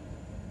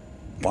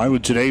 Why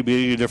would today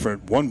be any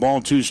different? 1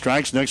 ball, 2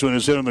 strikes. Next one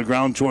is hit on the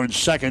ground towards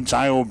second.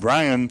 Ty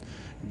O'Brien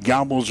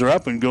gobbles her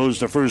up and goes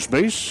to first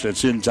base.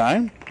 It's in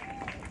time.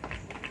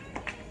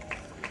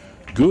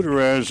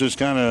 Gutierrez just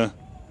kind of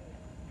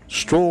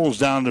strolls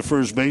down to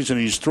first base, and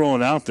he's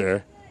throwing out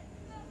there.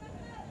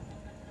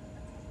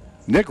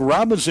 Nick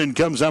Robinson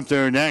comes up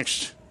there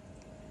next.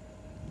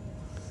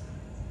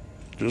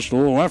 Just a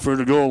little effort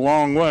to go a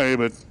long way,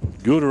 but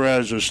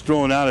Gutierrez is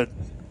throwing out at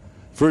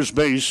first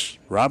base.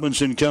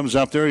 Robinson comes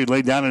up there. He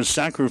laid down his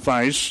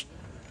sacrifice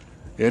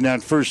in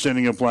that first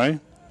inning of play.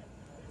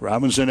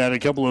 Robinson had a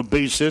couple of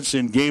base hits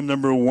in game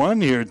number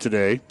 1 here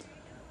today.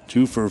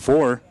 2 for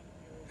 4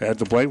 at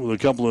the plate with a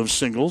couple of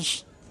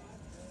singles.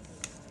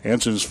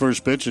 Hansen's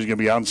first pitch is going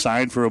to be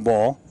outside for a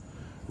ball.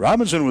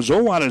 Robinson was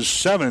 0 out of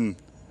 7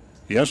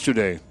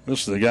 yesterday.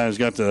 This is the guy who's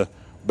got the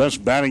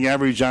best batting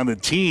average on the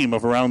team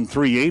of around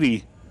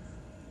 380.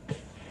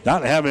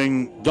 Not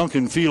having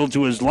Duncan Field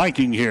to his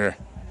liking here.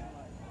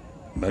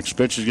 Next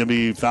pitch is going to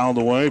be fouled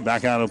away,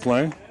 back out of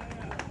play.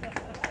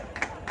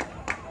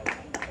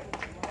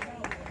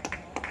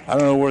 I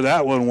don't know where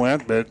that one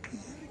went, but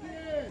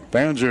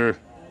fans are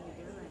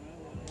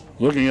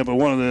looking up at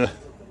one of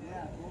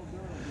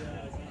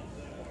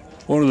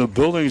the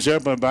buildings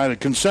there by the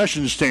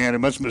concession stand. It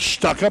must have been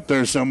stuck up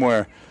there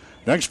somewhere.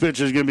 Next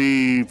pitch is going to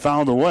be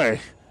fouled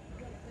away.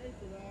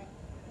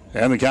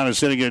 And the count is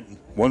sitting at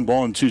 1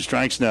 ball and 2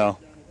 strikes now.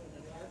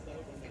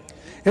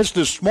 It's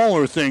the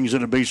smaller things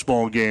in a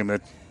baseball game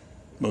that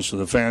most of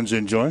the fans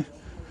enjoy.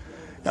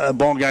 That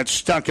ball got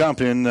stuck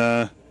up in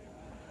the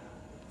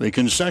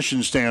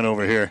concession stand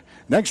over here.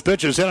 Next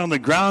pitch is hit on the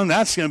ground.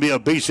 That's going to be a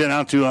base hit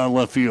out to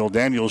left field.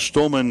 Daniel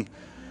Stolman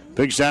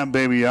picks that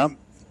baby up.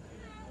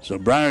 So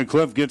Briar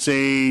Cliff gets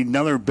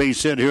another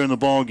base hit here in the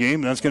ball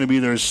game. That's going to be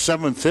their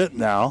 7th hit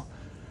now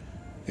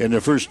in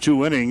the first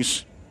 2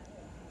 innings.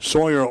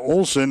 Sawyer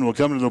Olson will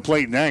come to the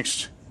plate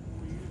next.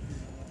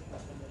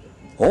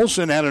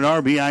 Olson had an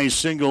RBI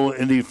single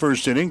in the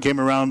first inning, came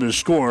around to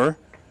score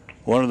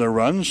one of the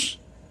runs.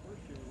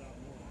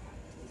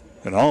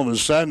 And all of a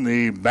sudden,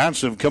 the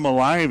bats have come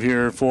alive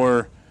here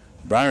for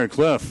Briar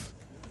Cliff.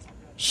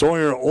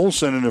 Sawyer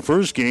Olson in the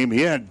first game,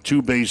 he had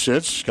 2 base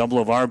hits, a couple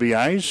of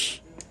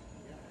RBIs.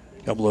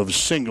 A couple of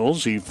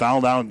singles. He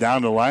fouled out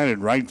down the line at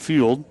right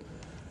field.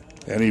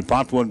 And he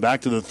popped one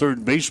back to the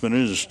third baseman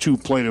in his 2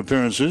 plate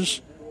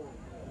appearances.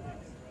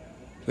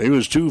 He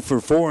was 2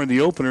 for 4 in the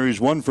opener. He's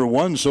 1 for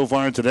 1 so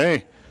far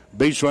today.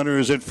 Base runner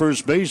is at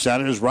first base.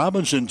 That is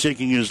Robinson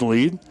taking his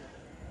lead.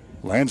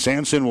 Lance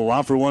Hansen will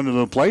offer one to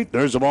the plate.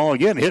 There's the ball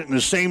again, hit in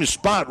the same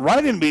spot,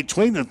 right in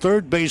between the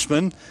third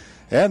baseman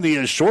and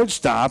the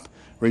shortstop.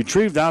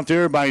 Retrieved out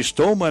there by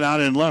Stolman out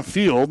in left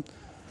field.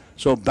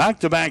 So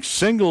back-to-back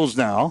singles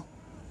now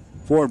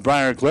for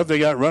Briar Cliff. They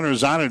got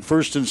runners on at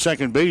first and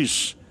second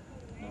base.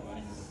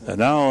 And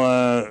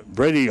now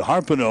Brady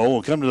Harpino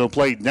will come to the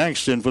plate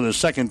next. And for the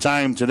second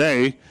time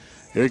today,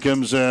 here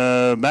comes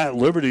Matt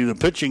Liberty, the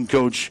pitching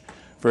coach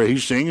for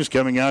Hastings,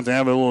 coming out to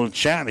have a little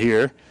chat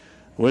here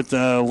with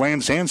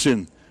Lance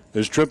Hansen.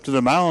 This trip to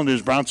the mound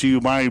is brought to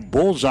you by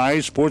Bullseye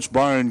Sports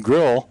Bar and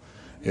Grill.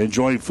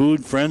 Enjoy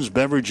food, friends,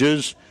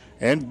 beverages,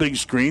 and big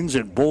screens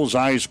at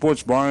Bullseye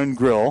Sports Bar and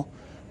Grill,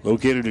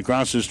 located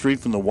across the street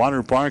from the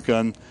water park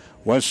on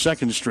West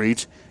 2nd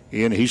Street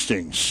in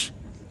Hastings.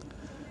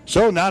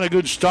 So not a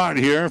good start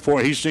here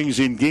for Hastings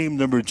in game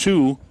number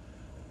 2.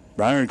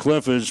 Briar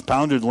Cliff has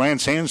pounded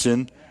Lance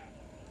Hansen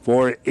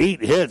for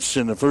 8 hits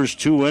in the first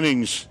 2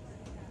 innings.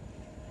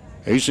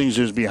 Hastings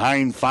is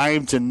behind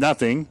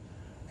 5-0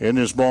 in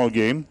this ball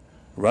game.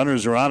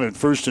 Runners are out at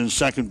first and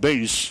second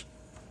base.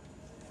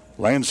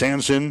 Lance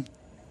Hansen,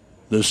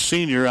 the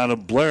senior out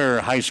of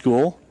Blair High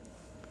School.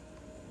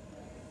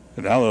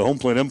 And now the home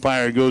plate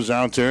umpire goes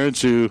out there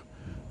to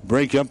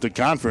break up the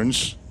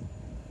conference.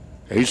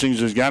 Hastings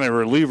has got a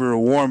reliever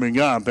warming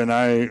up, and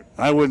I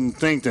wouldn't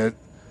think that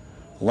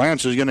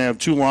Lance is going to have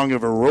too long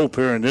of a rope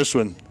here in this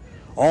one.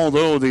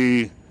 Although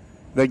the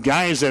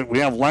guys that we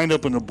have lined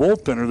up in the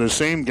bullpen are the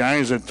same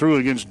guys that threw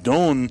against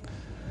Doane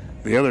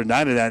the other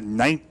night of that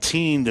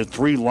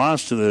 19-3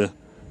 loss to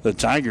the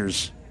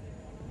Tigers.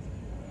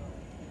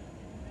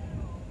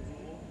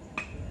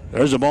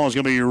 There's the ball. It's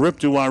going to be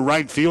ripped to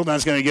right field.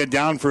 That's going to get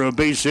down for a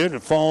base hit.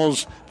 It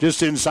falls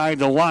just inside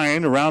the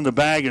line, around the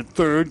bag at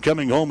third.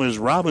 Coming home is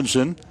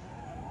Robinson.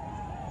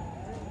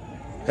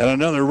 And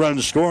another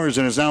run scores,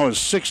 and it's now a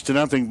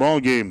 6-0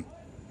 ball game.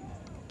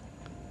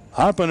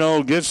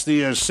 Harpino gets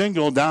the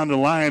single down the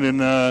line in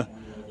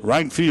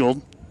right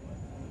field.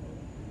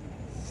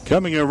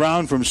 Coming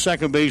around from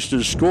second base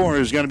to score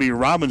is going to be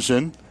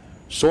Robinson.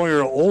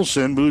 Sawyer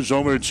Olson moves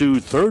over to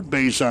third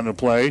base on the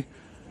play.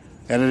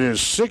 And it is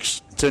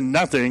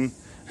 6-0.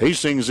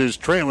 Hastings is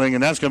trailing,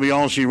 and that's going to be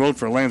all she wrote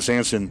for Lance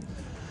Hansen.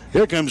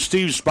 Here comes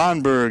Steve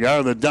Sponberg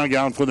out of the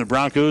dugout for the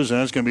Broncos, and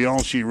that's going to be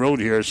all she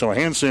wrote here. So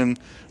Hansen,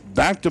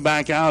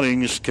 back-to-back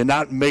outings,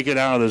 cannot make it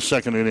out of the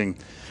second inning.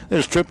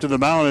 This trip to the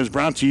mound is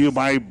brought to you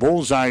by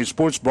Bullseye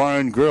Sports Bar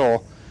and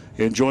Grill.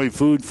 Enjoy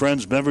food,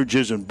 friends,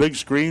 beverages, and big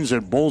screens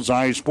at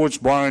Bullseye Sports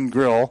Bar and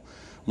Grill,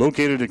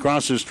 located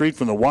across the street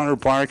from the water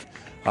park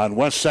on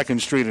West 2nd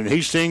Street in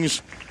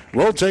Hastings.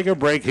 We'll take a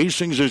break.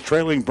 Hastings is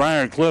trailing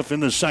Briar Cliff in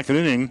the second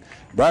inning.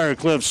 Briar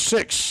Cliff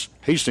 6,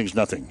 Hastings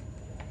nothing.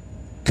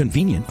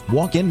 Convenient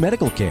walk-in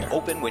medical care.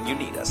 Open when you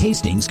need us.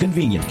 Hastings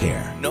Convenient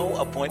Care. No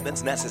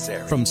appointments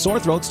necessary. From sore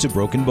throats to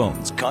broken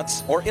bones,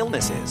 cuts, or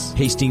illnesses.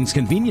 Hastings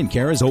Convenient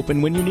Care is open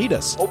when you need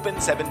us.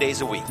 Open 7 days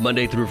a week.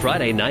 Monday through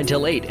Friday, 9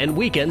 till 8, and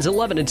weekends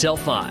 11 until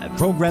 5.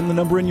 Program the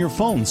number in your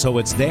phone so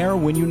it's there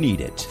when you need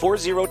it.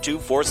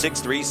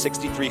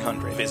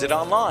 402-463-6300. Visit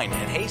online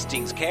at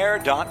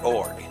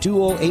hastingscare.org.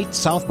 208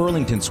 South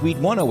Burlington, Suite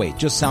 108,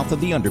 just south of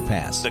the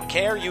underpass. The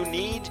care you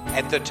need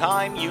at the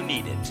time you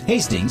need it.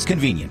 Hastings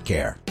Convenient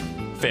Care.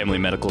 Family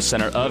Medical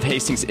Center of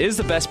Hastings is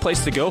the best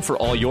place to go for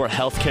all your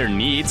healthcare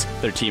needs.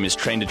 Their team is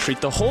trained to treat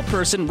the whole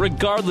person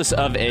regardless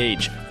of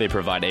age. They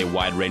provide a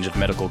wide range of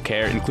medical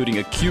care, including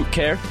acute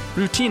care,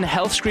 routine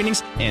health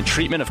screenings, and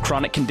treatment of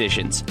chronic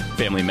conditions.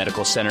 Family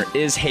Medical Center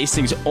is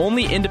Hastings'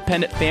 only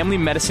independent family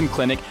medicine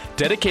clinic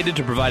dedicated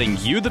to providing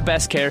you the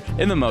best care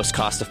in the most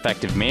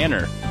cost-effective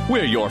manner.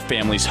 We're your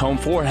family's home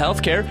for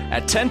healthcare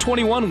at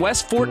 1021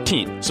 West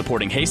 14th,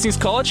 supporting Hastings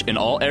College and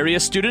all area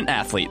student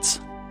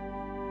athletes.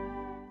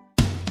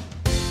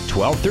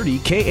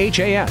 1230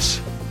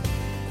 KHAS.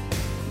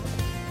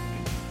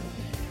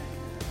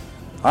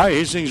 Hi,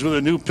 Hastings with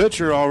a new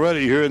pitcher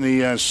already here in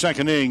the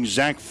second inning.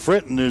 Zach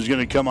Fritton is going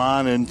to come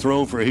on and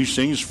throw for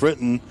Hastings.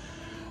 Fritton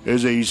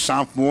is a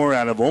sophomore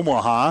out of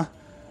Omaha.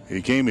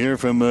 He came here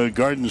from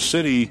Garden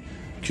City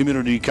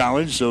Community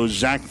College, so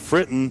Zach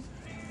Fritton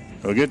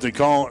will get the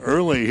call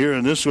early here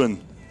in this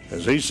one,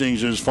 as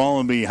Hastings has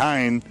fallen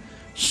behind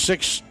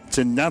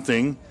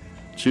 6-0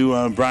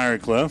 to Briar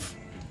Cliff.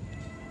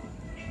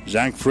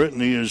 Zach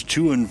Fritton, he is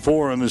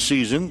 2-4 on the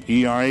season,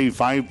 ERA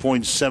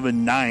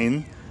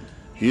 5.79.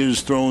 He has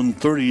thrown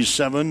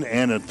 37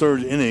 and a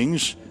third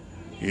innings.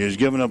 He has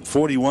given up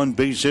 41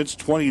 base hits,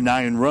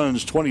 29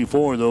 runs,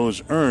 24 of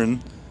those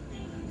earned,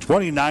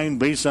 29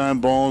 base on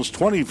balls,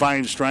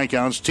 25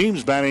 strikeouts.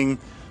 Team's batting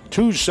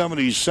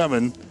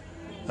 .277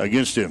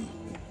 against him.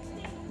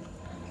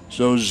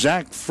 So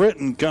Zach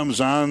Fritton comes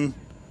on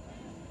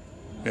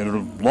in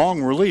a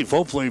long relief,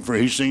 hopefully for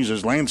Hastings,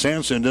 as Lance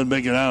Hansen doesn't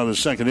make it out of the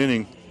second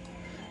inning.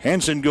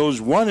 Hansen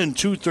goes 1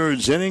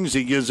 2/3 innings.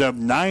 He gives up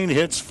 9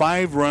 hits,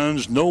 5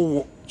 runs,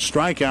 no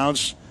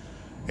strikeouts,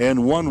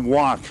 and 1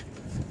 walk.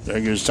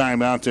 Taking his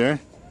time out there.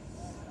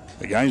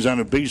 The guys on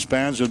the base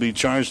paths will be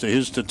charged to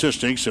his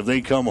statistics if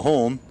they come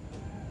home.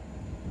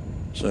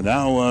 So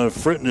now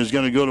Fritton is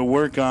going to go to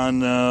work on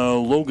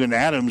Logan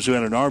Adams, who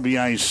had an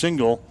RBI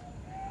single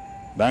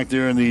back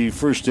there in the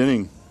first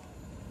inning.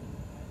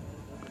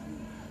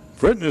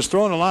 Fritton has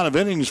thrown a lot of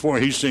innings for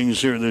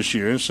Hastings here this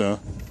year, so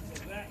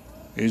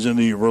he's in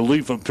the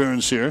relief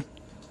appearance here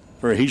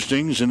for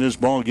Hastings in this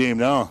ball game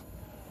now.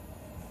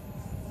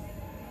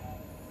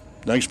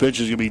 Next pitch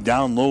is going to be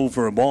down low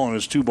for a ball, and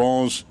it's 2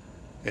 balls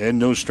and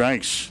no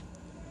strikes.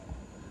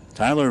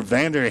 Tyler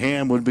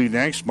Vanderham would be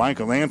next.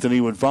 Michael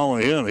Anthony would follow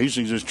him.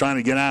 Hastings is trying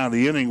to get out of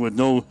the inning with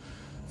no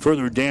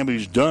further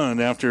damage done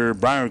after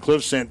Briar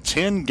Cliff sent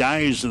 10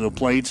 guys to the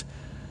plate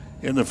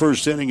in the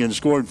first inning and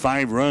scored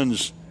 5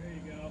 runs.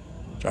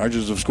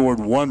 Chargers have scored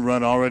 1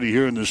 run already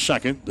here in the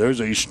second.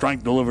 There's a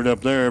strike delivered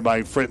up there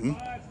by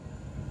Fritton.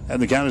 And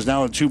the count is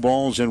now at 2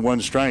 balls and 1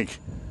 strike.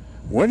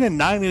 We're in a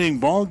 9-inning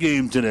ball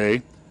game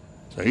today.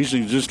 So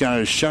Hastings just got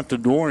to shut the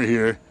door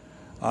here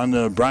on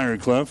the Briar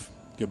Cliff.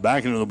 Get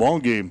back into the ball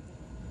game.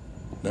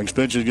 Next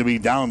pitch is going to be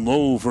down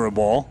low for a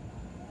ball.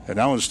 And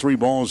now it's 3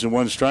 balls and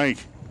 1 strike.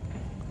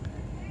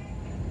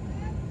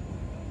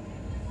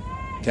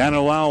 Can't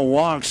allow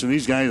walks, and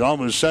these guys all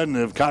of a sudden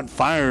have caught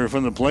fire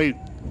from the plate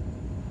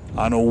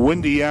on a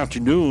windy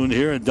afternoon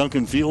here at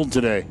Duncan Field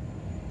today.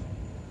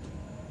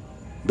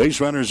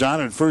 Base runners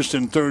on at first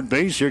and third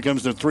base. Here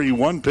comes the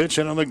 3-1 pitch,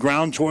 and on the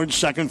ground towards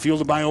second,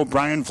 fielded by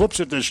O'Brien. Flips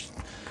it to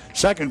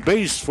second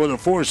base for the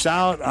force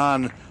out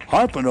on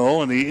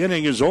Harpino, and the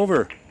inning is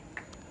over.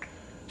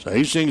 So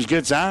Hastings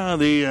gets out of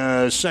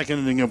the second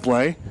inning of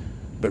play,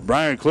 but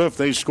Briar Cliff,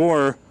 they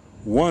score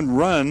 1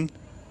 run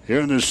here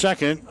in the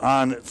second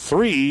on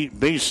 3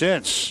 base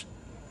hits.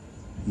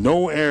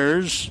 No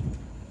errors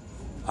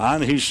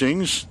on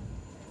Hastings,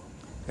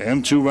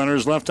 and 2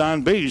 runners left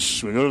on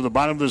base. We go to the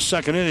bottom of the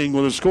second inning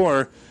with a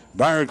score: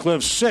 Briar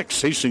Cliff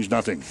 6, Hastings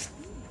nothing.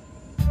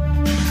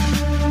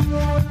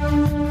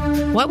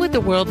 What would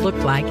the world look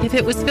like if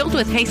it was filled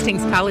with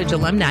Hastings College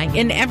alumni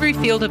in every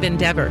field of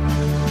endeavor?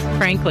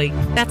 Frankly,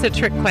 that's a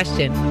trick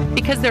question,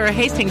 because there are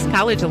Hastings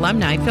College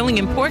alumni filling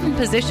important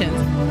positions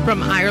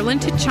from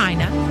Ireland to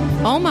China,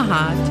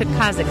 Omaha to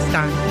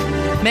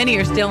Kazakhstan. Many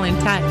are still in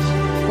touch.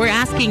 We're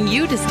asking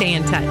you to stay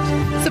in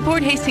touch.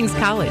 Support Hastings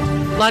College.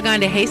 Log on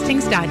to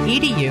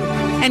hastings.edu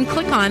and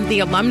click on the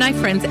Alumni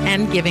Friends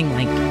and Giving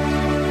link.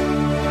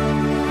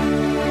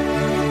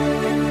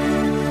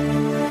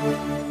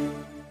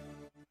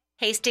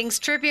 Hastings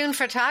Tribune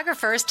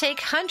photographers take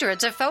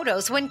hundreds of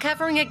photos when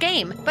covering a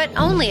game, but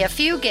only a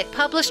few get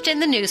published in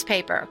the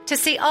newspaper. To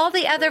see all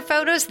the other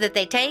photos that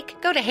they take,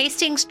 go to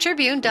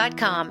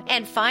hastingstribune.com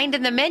and find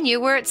in the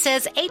menu where it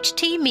says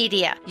HT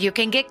Media. You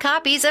can get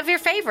copies of your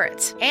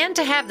favorites. And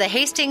to have the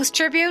Hastings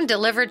Tribune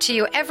delivered to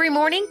you every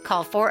morning,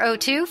 call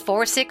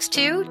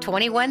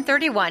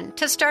 402-462-2131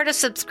 to start a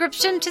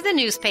subscription to the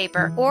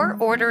newspaper, or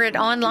order it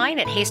online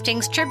at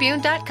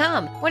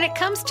hastingstribune.com. When it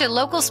comes to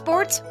local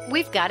sports,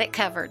 we've got it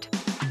covered.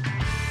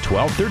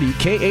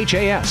 1230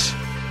 KHAS.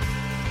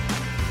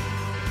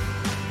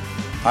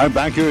 All right,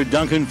 back here at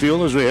Duncan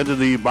Field as we head to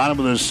the bottom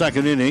of the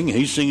second inning.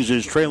 Hastings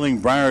is trailing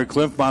Briar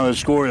Cliff by a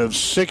score of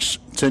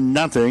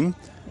 6-0.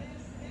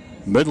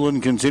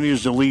 Midland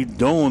continues to lead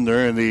Doane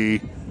there in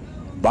the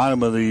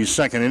bottom of the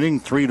second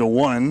inning,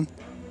 3-1.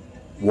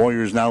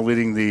 Warriors now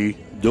leading the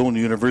Doane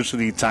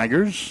University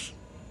Tigers.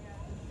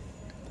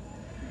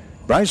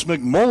 Bryce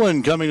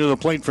McMullen coming to the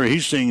plate for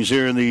Hastings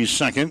here in the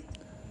second.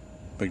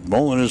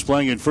 McMullen is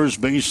playing at first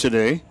base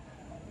today.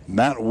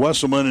 Matt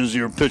Wesselman is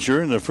your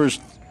pitcher, and the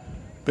first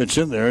pitch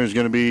in there is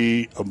going to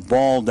be a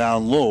ball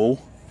down low.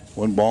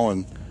 1 ball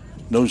and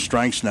no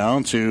strikes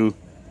now to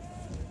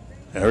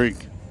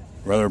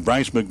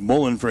Bryce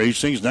McMullen for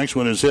Hastings. Next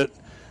one is hit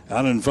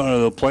out in front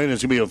of the plate.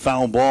 It's going to be a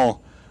foul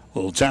ball. A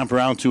little tapper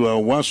out to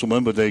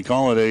Wesselman, but they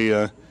call it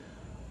a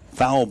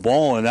foul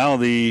ball. And now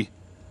the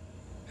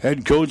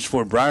head coach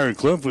for Briar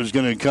Cliff is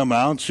going to come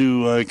out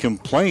to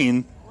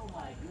complain.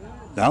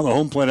 Now the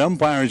home plate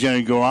umpire is going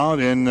to go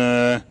out and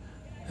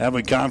have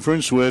a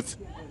conference with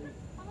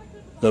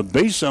the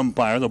base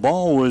umpire. The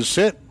ball was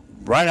hit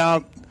right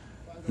out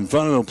in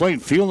front of the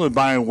plate, fielded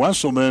by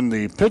Wesselman,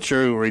 the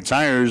pitcher, who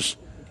retires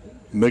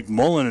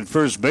McMullen at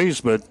first base,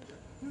 but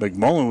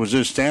McMullen was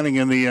just standing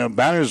in the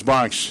batter's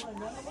box.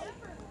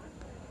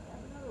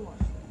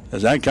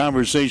 As that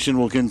conversation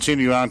will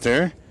continue out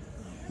there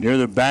near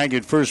the bag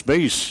at first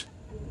base.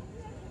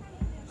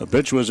 The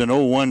pitch was an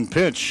 0-1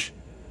 pitch.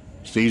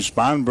 Steve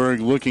Sponberg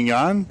looking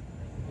on,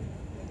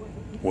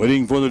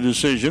 waiting for the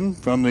decision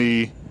from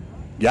the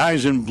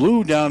guys in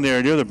blue down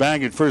there near the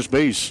bag at first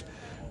base.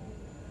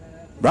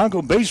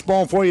 Bronco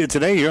baseball for you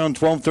today here on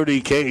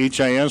 1230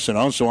 KHIS and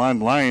also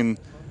online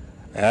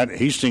at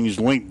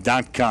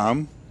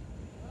hastingslink.com.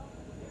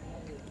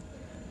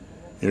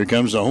 Here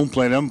comes the home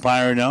plate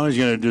umpire now. He's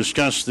going to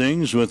discuss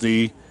things with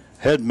the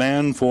head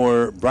man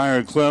for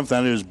Briar Cliff.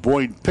 That is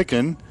Boyd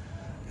Pickin.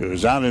 It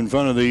was out in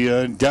front of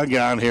the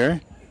dugout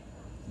here.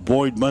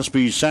 Boyd must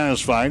be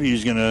satisfied.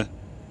 He's going to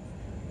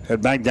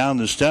head back down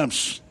the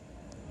steps.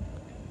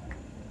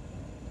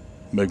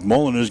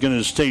 McMullen is going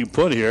to stay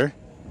put here.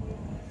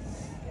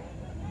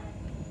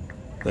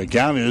 The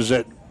count is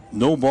at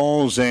no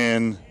balls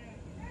and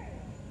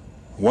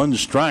 1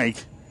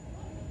 strike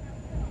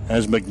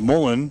as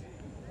McMullen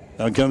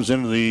now comes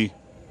into the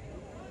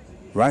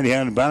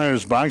right-handed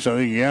batter's box. I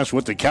think he asked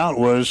what the count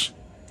was.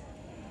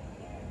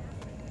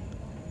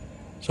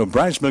 So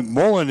Bryce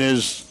McMullen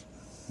is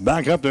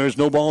back up there. There's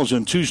no balls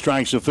and 2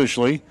 strikes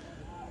officially.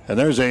 And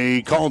there's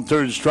a called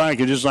third strike,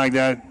 and just like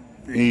that,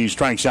 he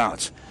strikes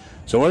out.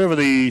 So whatever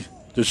the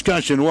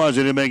discussion was,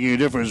 it didn't make any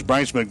difference.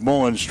 Bryce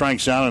McMullen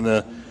strikes out on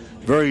the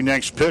very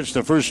next pitch,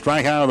 the first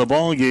strikeout of the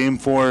ball game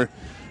for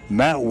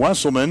Matt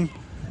Wesselman.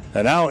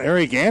 And now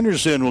Eric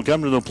Anderson will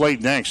come to the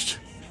plate next.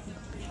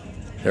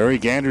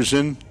 Eric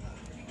Anderson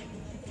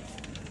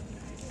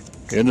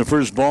in the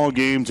first ball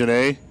game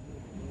today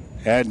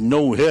had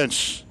no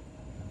hits.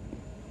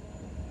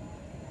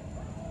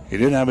 He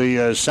didn't have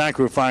a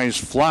sacrifice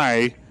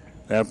fly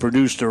that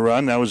produced a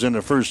run. That was in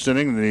the first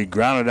inning. And he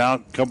grounded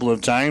out a couple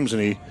of times,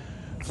 and he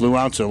flew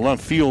out to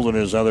left field in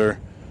his other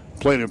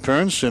plate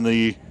appearance in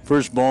the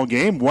first ball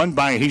game. Won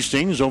by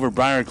Hastings over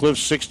Briar Cliff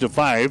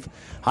 6-5.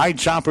 High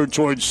chopper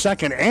towards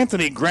second.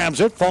 Anthony grabs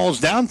it,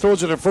 falls down,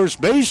 throws it at first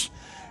base.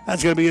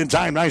 That's going to be in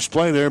time. Nice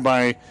play there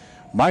by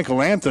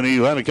Michael Anthony,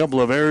 who had a couple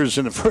of errors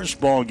in the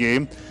first ball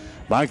game.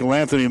 Michael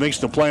Anthony makes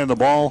the play on the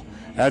ball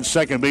at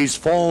second base,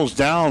 falls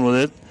down with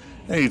it,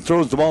 and he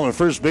throws the ball at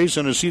first base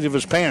on the seat of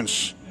his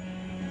pants.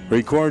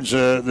 Records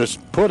this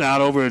put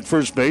out over at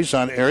first base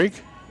on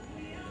Eric.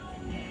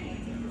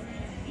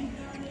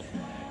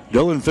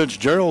 Dylan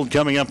Fitzgerald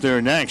coming up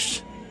there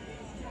next.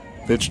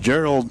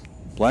 Fitzgerald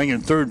playing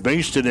at third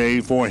base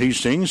today for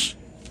Hastings.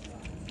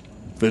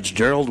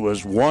 Fitzgerald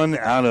was 1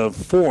 out of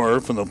 4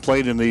 from the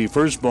plate in the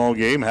first ball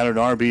game, had an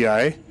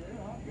RBI.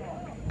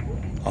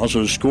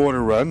 Also scored a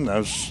run. That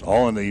was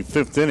all in the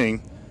 5th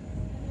inning.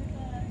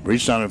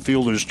 Reached on a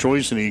fielder's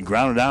choice, and he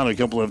grounded out a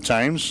couple of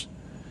times.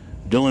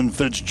 Dylan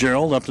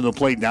Fitzgerald up to the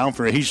plate now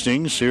for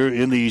Hastings here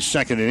in the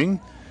second inning.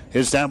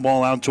 Hits that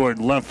ball out toward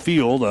left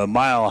field, a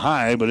mile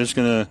high, but it's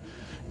going to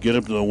get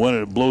up to the one.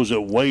 It blows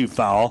it way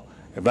foul.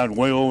 About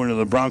way over into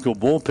the Bronco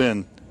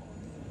bullpen.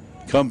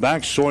 Come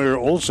back, Sawyer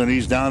Olson.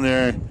 He's down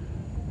there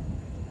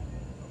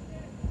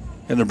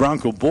in the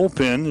Bronco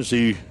bullpen as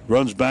he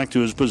runs back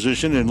to his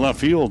position in left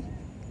field.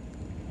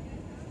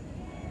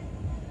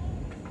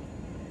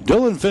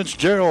 Dylan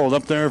Fitzgerald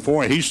up there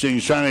for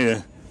Hastings, trying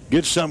to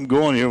get something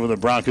going here with the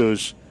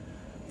Broncos.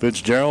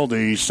 Fitzgerald,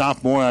 the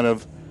sophomore out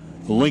of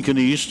Lincoln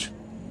East,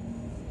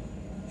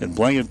 and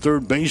playing at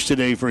third base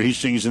today for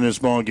Hastings in this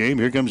ball game.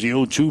 Here comes the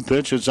 0-2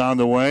 pitch. It's on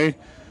the way.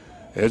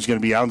 It's going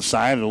to be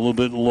outside and a little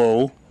bit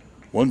low.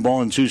 1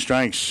 ball and 2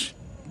 strikes.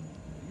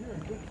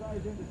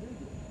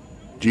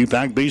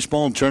 GPAC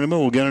baseball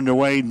tournament will get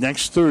underway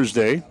next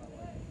Thursday.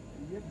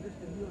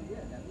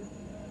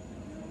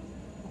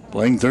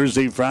 Playing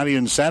Thursday, Friday,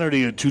 and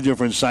Saturday at 2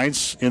 different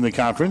sites in the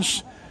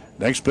conference.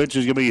 Next pitch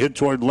is going to be hit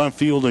toward left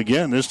field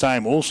again. This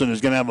time Olson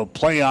is going to have a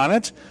play on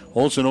it.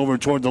 Olson over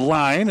toward the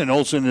line, and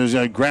Olson is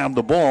going to grab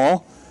the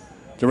ball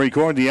to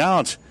record the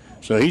out.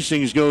 So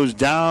Hastings goes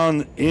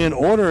down in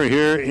order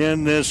here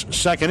in this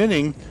second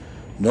inning.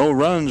 No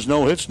runs,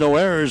 no hits, no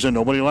errors, and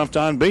nobody left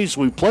on base.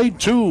 We played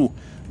 2.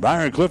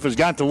 Briar Cliff has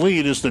got the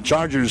lead. It's the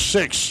Chargers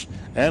 6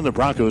 and the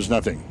Broncos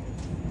nothing.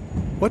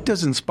 What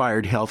does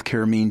Inspired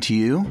Healthcare mean to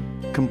you?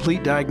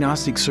 Complete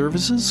diagnostic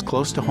services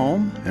close to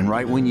home and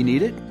right when you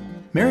need it?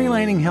 Mary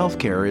Lanning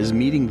Healthcare is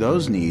meeting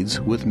those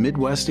needs with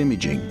Midwest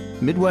Imaging.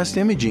 Midwest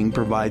Imaging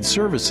provides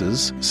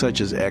services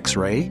such as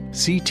X-ray,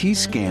 CT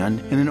scan,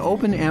 and an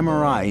open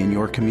MRI in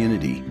your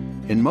community.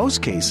 In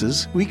most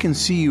cases, we can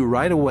see you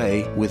right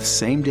away with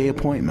same-day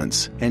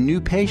appointments, and new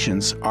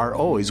patients are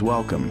always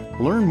welcome.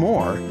 Learn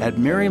more at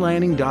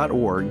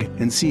marylanning.org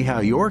and see how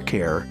your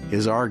care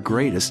is our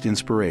greatest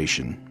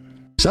inspiration.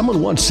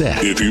 Someone once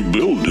said, if you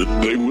build it,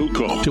 they will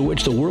come. To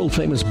which the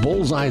world-famous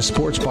Bullseye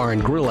Sports Bar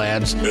and Grill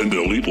adds, and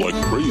they'll eat like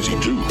crazy,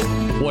 too.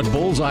 What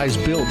Bullseye's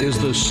built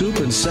is the soup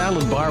and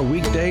salad bar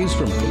weekdays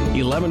from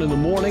 11 in the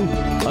morning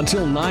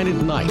until 9 at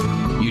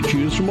night. You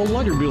choose from a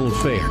Luggerbill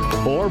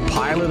fare or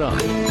pile it on.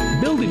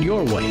 Build it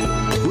your way.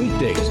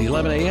 Weekdays,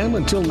 11 a.m.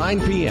 until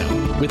 9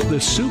 p.m. with the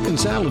soup and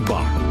salad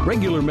bar.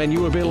 Regular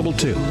menu available,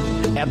 too.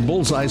 At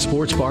Bullseye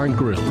Sports Bar and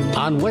Grill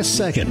on West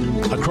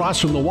 2nd, across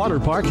from the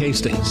Water Park,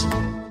 Hastings.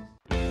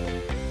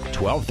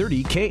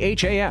 1230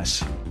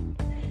 KHAS.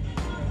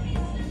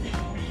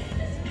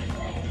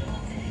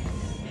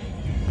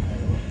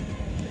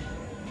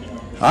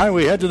 All right,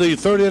 we head to the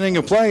third inning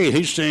of play.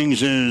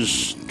 Hastings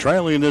is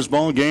trailing this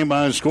ball game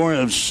by a score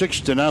of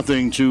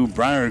 6-0 to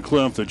Briar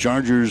Cliff. The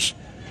Chargers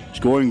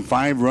scoring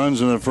 5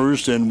 runs in the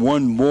first and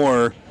 1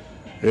 more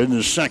in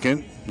the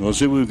second. We'll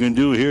see what we can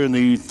do here in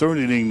the third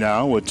inning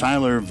now with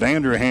Tyler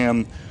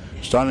Vanderham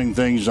starting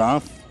things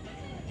off.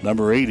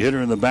 Number 8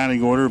 hitter in the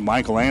batting order.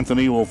 Michael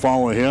Anthony will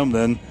follow him.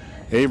 Then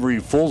Avery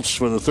Fultz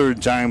for the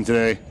third time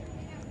today.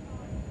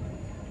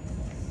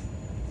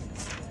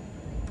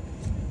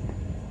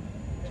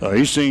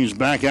 Hastings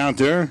back out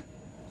there.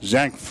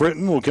 Zach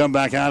Fritton will come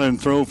back out and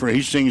throw for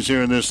Hastings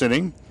here in this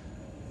inning.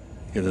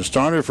 And the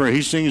starter for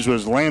Hastings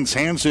was Lance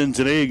Hansen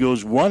today. He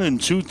goes 1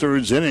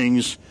 2/3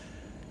 innings.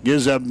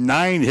 Gives up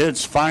 9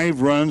 hits,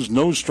 5 runs,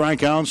 no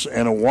strikeouts,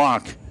 and a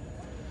walk.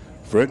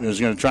 Fritton is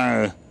going to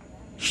try to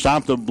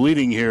stop the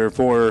bleeding here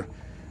for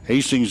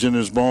Hastings in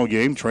this ball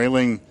game,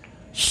 trailing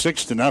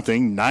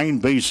 6-0. 9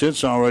 base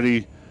hits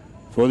already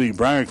for the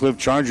Briar Cliff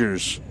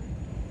Chargers.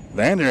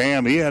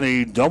 Vanderham, he had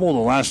a double the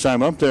last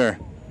time up there.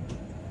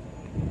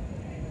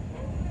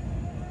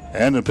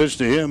 And the pitch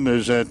to him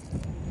is at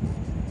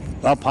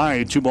up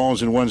high, 2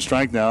 balls and 1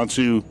 strike now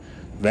to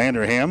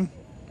Vanderham.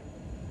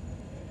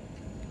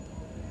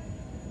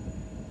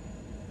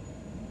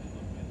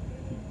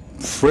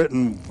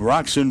 Fritton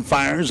rocks and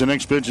fires. The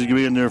next pitch is going to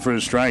be in there for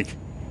a strike.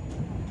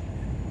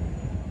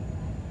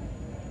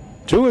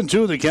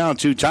 2-2 the count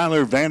to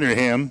Tyler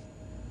Vanderham.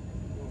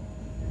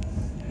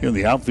 In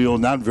the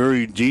outfield, not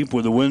very deep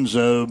with the winds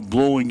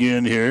blowing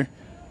in here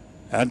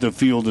at the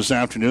field this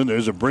afternoon.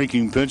 There's a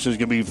breaking pitch that's going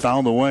to be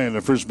fouled away on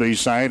the first base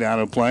side, out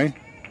of play.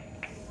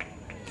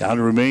 Count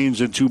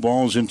remains at 2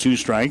 balls and 2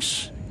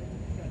 strikes.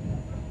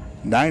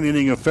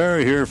 9-inning affair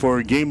here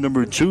for game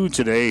number 2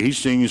 today.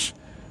 Hastings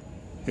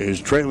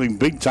is trailing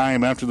big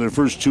time after their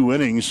first 2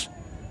 innings,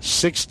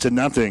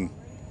 6-0.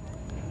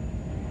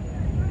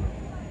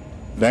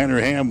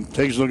 Vanderham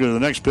takes a look at the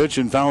next pitch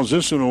and fouls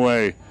this one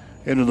away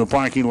into the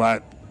parking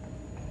lot.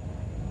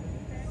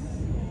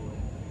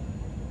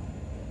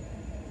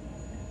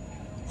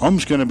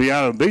 Hump's going to be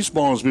out of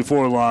baseballs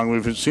before long.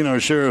 We've seen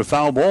our share of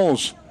foul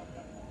balls.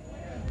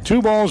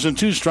 2 balls and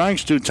 2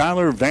 strikes to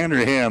Tyler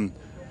Vanderham,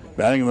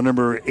 batting in the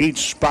number 8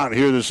 spot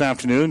here this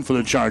afternoon for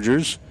the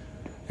Chargers.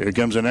 Here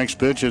comes the next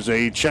pitch as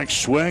a check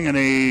swing and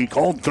a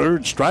called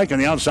third strike on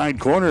the outside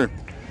corner.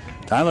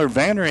 Tyler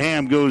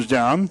Vanderham goes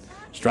down.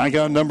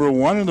 Strikeout number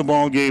 1 in the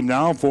ball game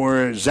now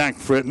for Zach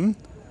Fritton.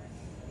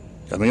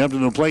 Coming up to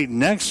the plate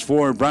next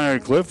for Briar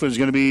Cliff is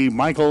going to be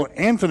Michael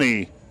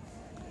Anthony.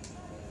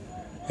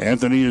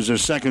 Anthony is a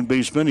second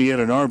baseman. He had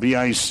an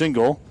RBI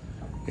single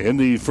in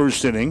the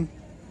first inning.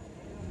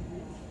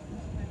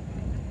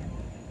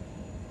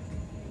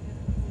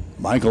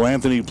 Michael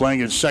Anthony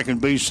playing at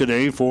second base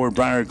today for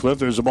Briar Cliff.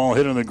 There's a ball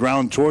hit on the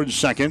ground towards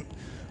second.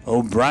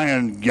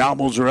 O'Brien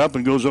gobbles her up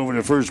and goes over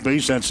to first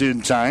base. That's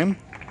in time.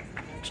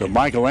 So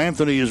Michael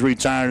Anthony is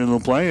retired in the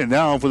play. And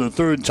now for the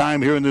 3rd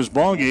time here in this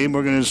ball game,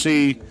 we're going to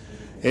see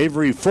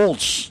Avery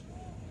Fultz.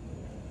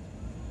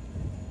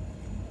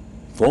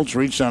 Fultz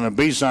reached on a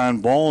base on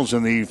balls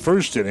in the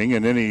first inning,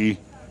 and then he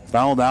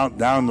fouled out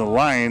down the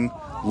line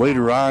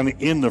later on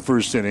in the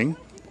first inning.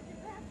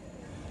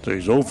 So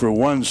he's 0 for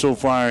 1 so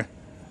far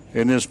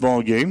in this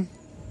ball game.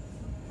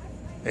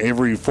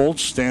 Avery Fultz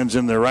stands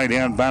in the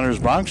right-hand batter's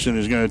box and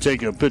is going to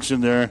take a pitch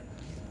in there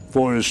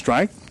for a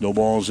strike. No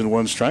balls and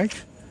 1 strike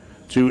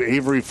to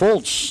Avery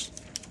Fultz.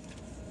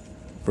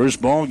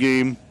 First ball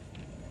game,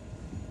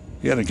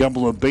 he had a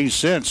couple of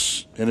base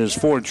hits in his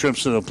 4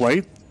 trips to the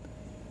plate.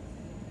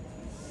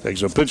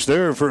 Takes a pitch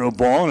there for a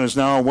ball, and it's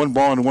now 1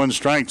 ball and 1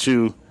 strike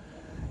to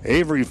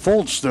Avery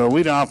Fultz, the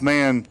leadoff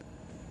man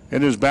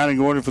in his batting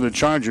order for the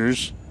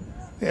Chargers.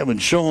 They haven't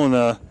shown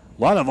a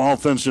lot of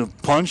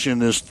offensive punch in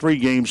this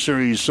 3-game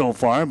series so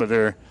far, but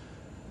they're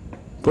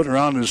putting her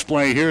on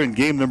display here in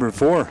game number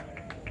 4.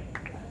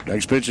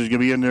 Next pitch is going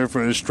to be in there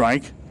for a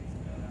strike.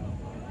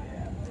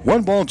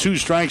 1 ball, 2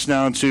 strikes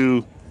now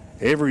to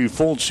Avery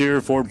Fultz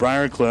here for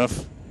Briar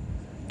Cliff.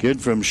 Kid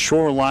from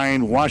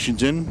Shoreline,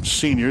 Washington,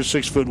 senior,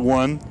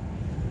 6'1",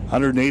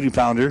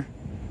 180-pounder.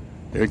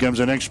 Here comes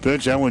the next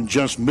pitch. That one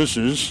just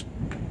misses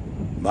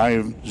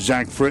by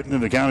Zach Fritton,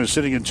 and the count is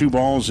sitting at 2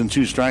 balls and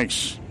 2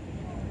 strikes.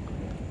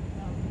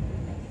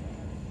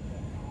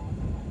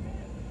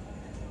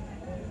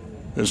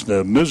 It's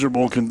the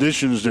miserable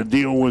conditions to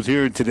deal with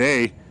here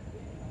today.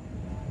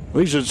 At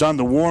least it's on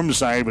the warm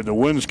side, but the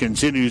winds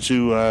continue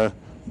to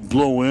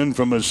blow in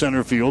from the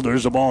center field.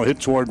 There's a ball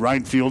hit toward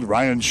right field.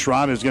 Ryan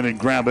Schrott is going to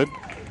grab it.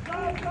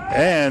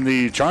 And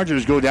the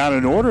Chargers go down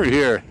in order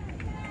here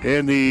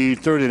in the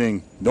 3rd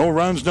inning. No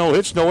runs, no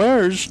hits, no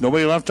errors.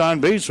 Nobody left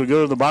on base. We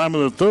go to the bottom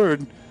of the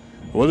 3rd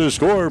with a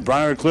score.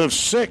 Briar Cliff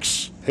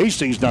 6,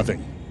 Hastings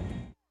nothing.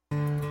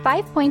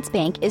 5 Points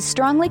Bank is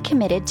strongly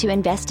committed to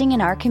investing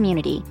in our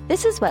community.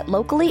 This is what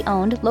locally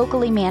owned,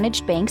 locally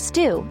managed banks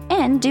do,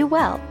 and do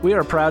well. We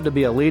are proud to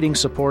be a leading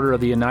supporter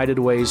of the United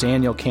Way's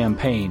annual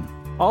campaign.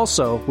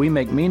 Also, we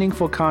make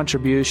meaningful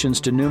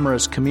contributions to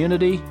numerous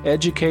community,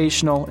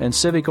 educational, and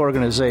civic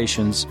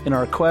organizations in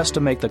our quest to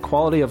make the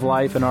quality of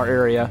life in our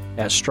area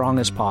as strong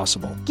as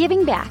possible.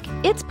 Giving back.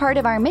 It's part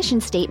of our mission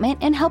statement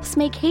and helps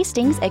make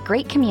Hastings a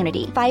great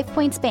community. 5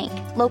 Points Bank.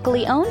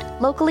 Locally owned,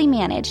 locally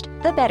managed.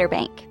 The better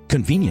bank.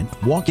 Convenient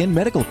walk-in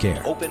medical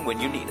care. Open when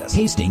you need us.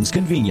 Hastings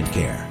Convenient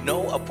Care.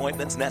 No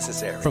appointments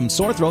necessary. From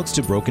sore throats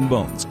to broken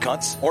bones,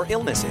 cuts, or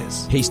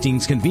illnesses.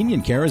 Hastings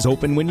Convenient Care is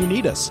open when you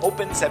need us.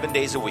 Open 7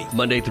 days a week.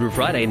 Monday through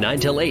Friday, 9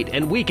 till 8,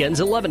 and weekends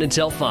 11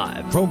 until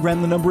 5.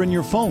 Program the number in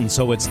your phone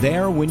so it's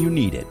there when you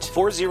need it.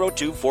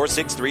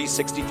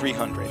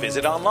 402-463-6300.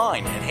 Visit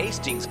online at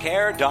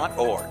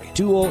hastingscare.org.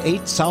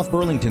 208 South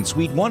Burlington,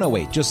 Suite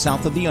 108, just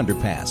south of the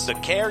underpass. The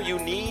care you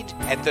need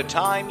at the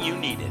time you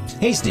need it.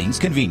 Hastings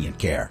Convenient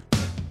Care.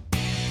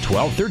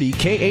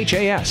 1230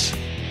 KHAS.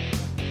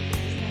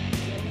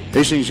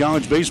 Hastings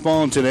College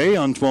baseball today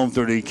on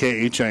 1230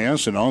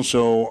 KHIS and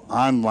also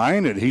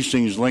online at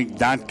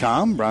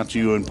hastingslink.com. Brought to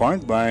you in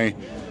part by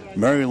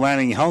Mary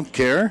Lanning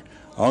Healthcare,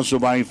 also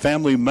by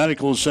Family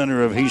Medical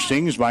Center of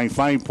Hastings, by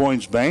 5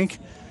 Points Bank,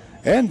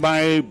 and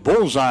by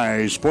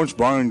Bullseye Sports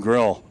Bar and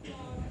Grill.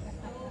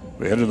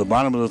 We head to the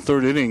bottom of the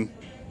third inning.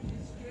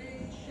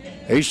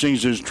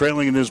 Hastings is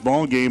trailing in this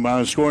ball game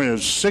by a score of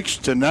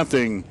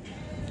 6-0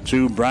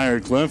 to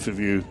Briar Cliff. If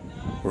you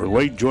were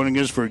late joining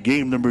us for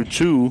game number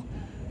 2,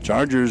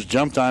 Chargers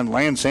jumped on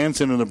Lance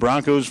Hansen and the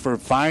Broncos for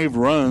 5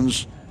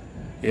 runs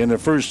in the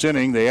first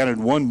inning. They added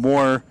one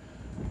more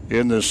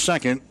in the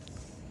second.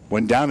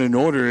 Went down in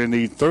order in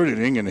the third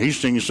inning, and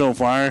Hastings so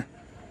far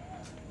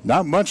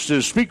not much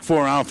to speak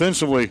for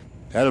offensively.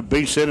 Had a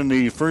base hit in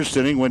the first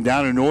inning, went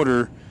down in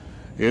order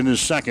in the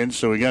second.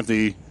 So we got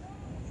the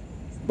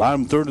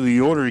bottom third of the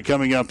order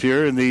coming up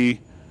here in the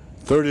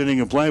third inning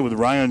of play with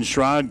Ryan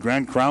Schrod,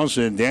 Grant Krause,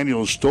 and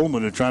Daniel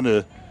Stolman are trying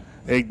to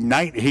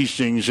ignite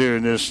Hastings here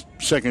in this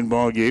second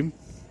ball game.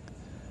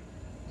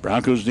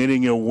 Broncos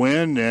needing a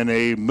win and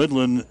a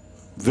Midland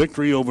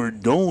victory over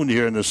Doane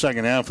here in the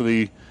second half of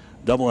the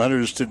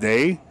doubleheaders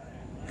today.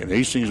 And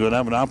Hastings would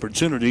have an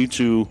opportunity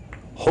to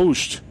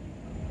host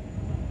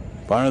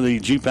part of the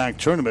GPAC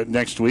tournament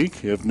next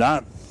week. If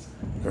not,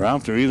 they're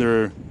out to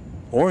either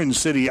Orange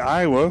City,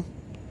 Iowa,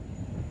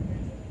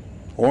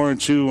 or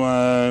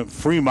to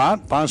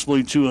Fremont,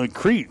 possibly to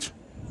Crete.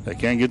 They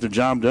can't get the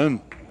job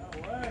done.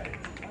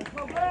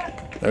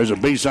 There's a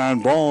base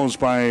on balls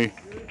by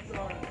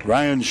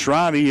Ryan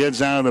Schrod. He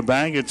heads out of the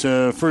bag at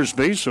first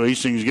base, so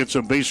Hastings gets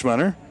a base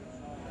runner.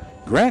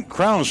 Grant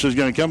Krause is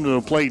going to come to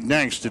the plate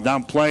next. Did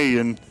not play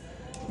in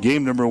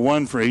game number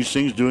 1 for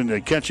Hastings, doing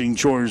the catching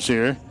chores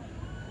here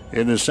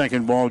in the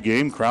second ball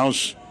game.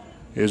 Krause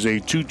is a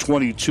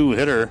 .222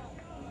 hitter,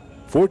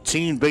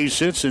 14 base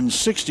hits and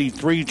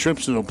 63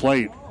 trips to the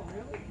plate.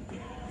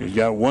 He's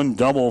got 1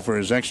 double for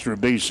his extra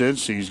base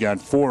hits. He's got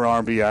 4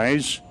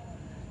 RBIs.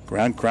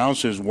 Grant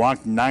Krause has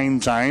walked 9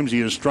 times. He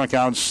has struck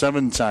out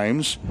 7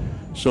 times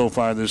so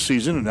far this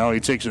season. And now he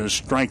takes a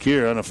strike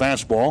here on a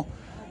fastball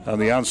on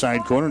the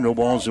outside corner. No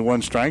balls and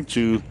 1 strike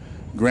to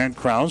Grant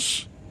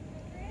Krause.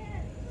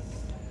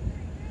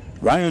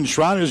 Ryan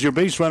Schrod is your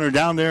base runner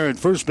down there at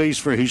first base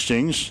for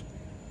Hastings.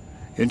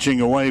 Inching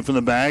away from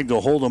the bag to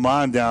hold him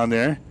on down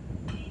there.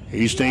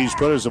 He stays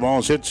put as the ball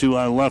is hit to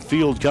left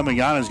field. Coming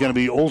on is going to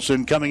be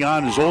Olsen. Coming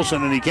on is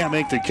Olsen, and he can't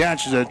make the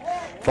catch as it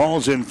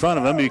falls in front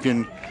of him. You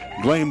can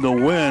blame the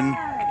wind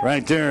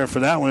right there for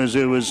that one as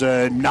it was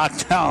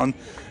knocked down,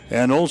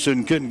 and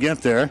Olsen couldn't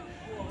get there.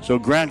 So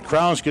Grant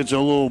Krause gets a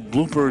little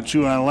blooper or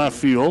 2 on left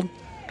field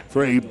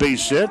for a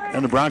base hit,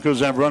 and the Broncos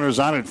have runners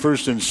on at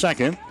first and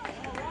second.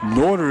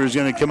 Norder is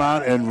going to come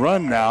out and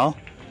run now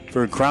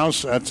for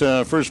Krause at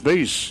first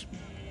base.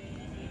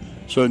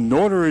 So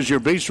Norder is your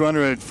base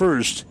runner at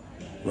first.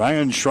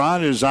 Ryan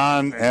Schrod is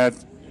on at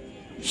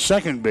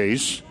second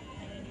base.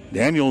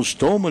 Daniel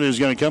Stolman is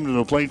going to come to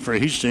the plate for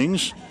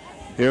Hastings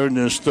here in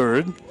this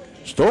third.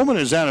 Stolman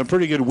has had a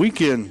pretty good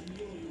weekend.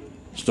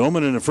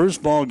 Stolman in the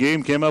first ball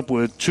game came up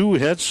with 2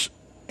 hits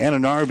and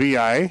an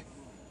RBI.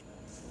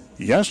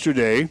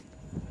 Yesterday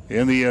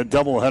in the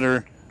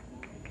doubleheader,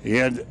 he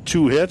had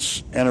 2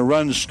 hits and a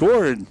run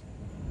scored,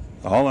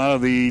 all out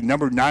of the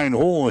number 9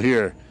 hole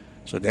here.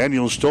 So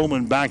Daniel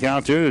Stolman back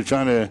out there to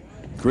try to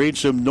create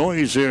some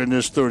noise here in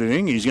this third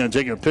inning. He's going to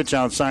take a pitch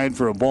outside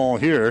for a ball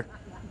here.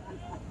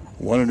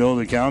 1-0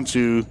 the count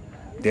to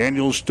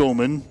Daniel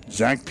Stolman.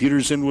 Zach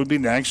Peterson would be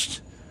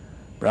next.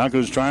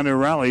 Broncos trying to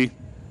rally.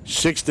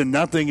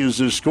 6-0 is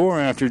the score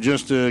after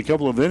just a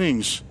couple of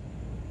innings.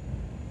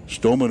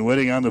 Stolman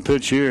waiting on the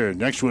pitch here.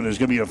 Next one is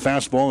going to be a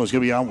fastball. It's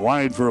going to be out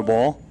wide for a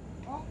ball.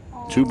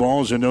 2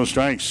 balls and no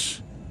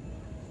strikes.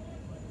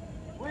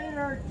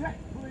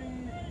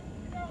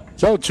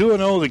 So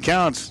 2-0 the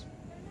count.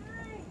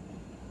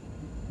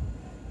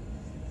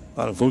 A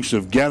lot of folks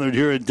have gathered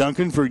here at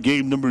Duncan for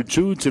game number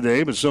 2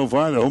 today, but so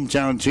far the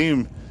hometown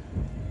team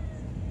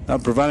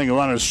not providing a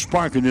lot of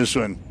spark in this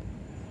one.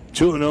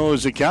 2-0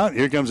 is the count.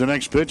 Here comes the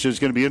next pitch. It's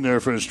going to be in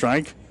there for a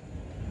strike.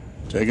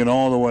 Taken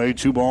all the way.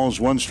 2 balls,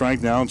 1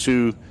 strike now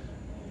to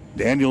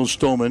Daniel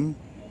Stolman.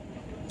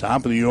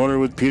 Top of the order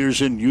with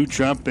Peterson,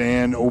 Utrup,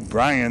 and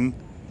O'Brien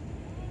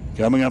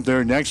coming up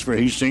there next for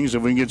Hastings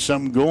if we can get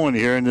something going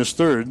here in this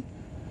third.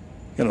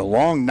 Got a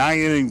long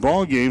 9-inning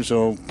ball game,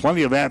 so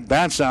plenty of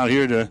at-bats out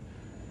here to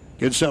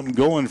get something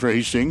going for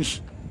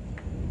Hastings.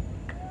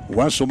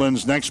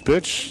 Wesselman's next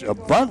pitch. A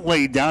bunt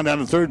laid down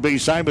the third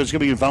base side, but it's going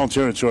to be in foul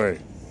territory.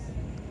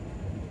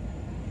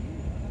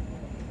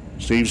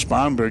 Steve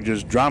Sponberg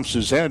just drops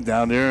his head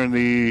down there in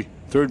the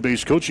third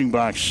base coaching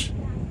box.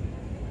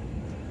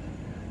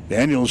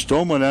 Daniel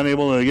Stolman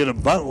unable to get a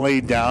bunt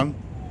laid down.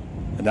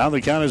 And now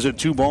the count is at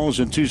 2 balls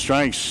and 2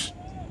 strikes.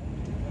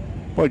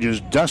 Boy,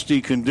 just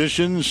dusty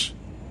conditions.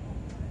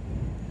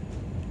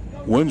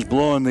 Wind's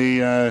blowing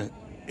the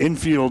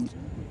infield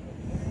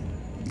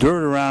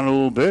dirt around a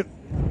little bit.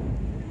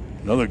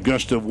 Another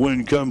gust of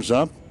wind comes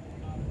up.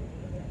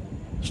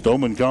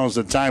 Stolman calls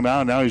the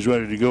timeout. Now he's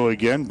ready to go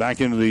again.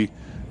 Back into the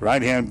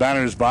right-hand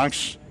batter's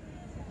box.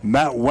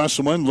 Matt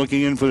Wesselman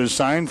looking in for the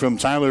sign from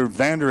Tyler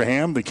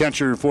Vanderham, the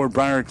catcher for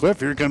Briar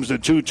Cliff. Here comes the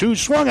 2-2.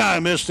 Swung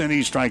on, missed, and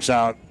he strikes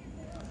out.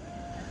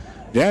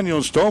 Daniel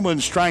Stolman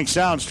strikes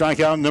out.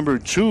 Strikeout number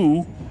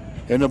 2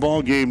 in the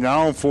ball game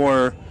now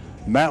for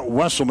Matt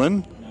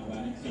Wesselman.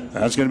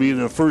 That's going to be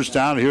the first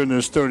out here in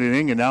this third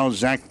inning. And now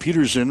Zach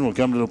Peterson will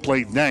come to the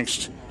plate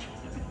next.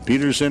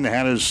 Peterson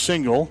had his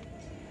single,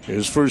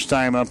 his first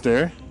time up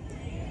there.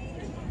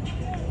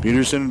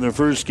 Peterson in the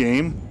first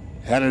game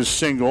had his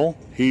single.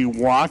 He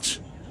walked,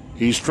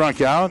 he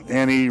struck out,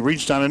 and he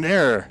reached on an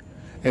error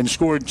and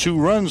scored 2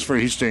 runs for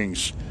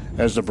Hastings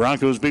as the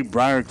Broncos beat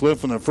Briar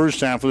Cliff in the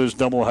first half of this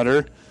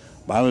doubleheader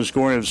by the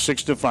score of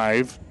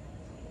 6-5.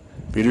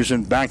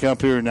 Peterson back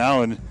up here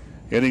now in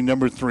inning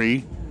number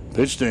 3.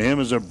 Pitch to him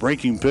is a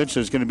breaking pitch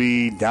that's going to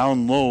be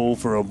down low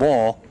for a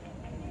ball.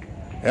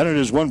 And it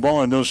is 1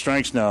 ball and no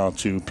strikes now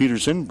to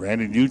Peterson.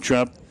 Brandon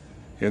Utrup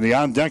in the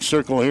on-deck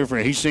circle here for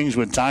Hastings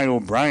with Ty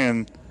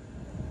O'Brien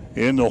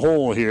in the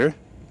hole here.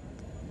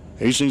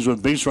 Hastings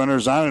with base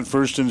runners on at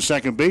first and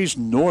second base.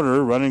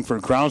 Norder running for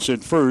Krause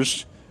at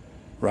first.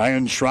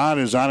 Ryan Schrott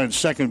is on at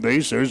second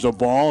base. There's the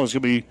ball. It's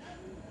going to be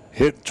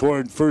hit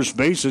toward first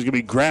base. It's going to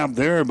be grabbed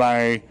there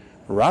by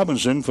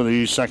Robinson for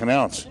the second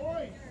out.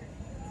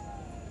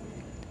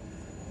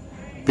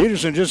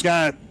 Peterson just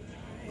got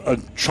a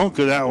chunk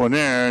of that one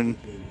there, and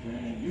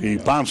he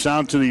pops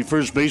out to the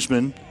first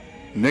baseman,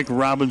 Nick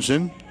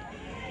Robinson.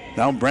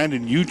 Now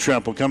Brandon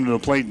Utrup will come to the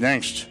plate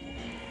next.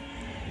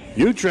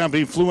 Utrup,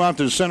 he flew out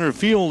to center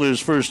field his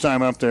first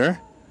time up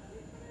there.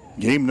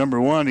 Game number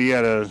 1, he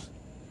had a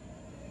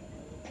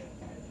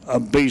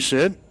base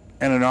hit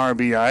and an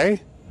RBI.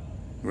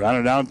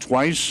 Grounded out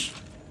twice,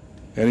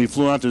 and he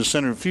flew out to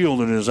center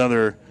field in his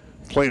other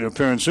plate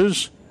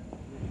appearances.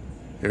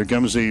 Here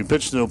comes the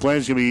pitch to the plate.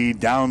 It's going to be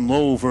down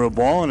low for a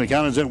ball, and the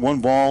count is at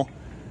 1 ball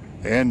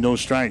and no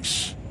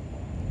strikes.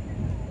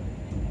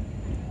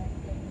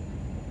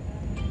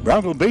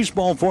 Bronco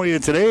baseball for you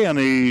today on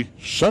a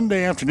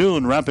Sunday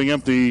afternoon, wrapping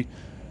up the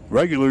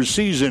regular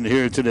season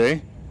here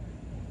today.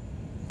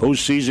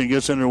 Postseason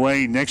gets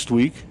underway next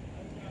week.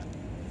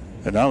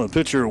 And now the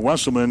pitcher,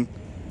 Wesselman,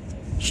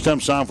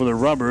 steps off with the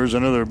rubbers.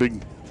 Another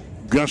big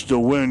gust of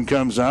wind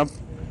comes up.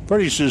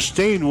 Pretty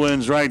sustained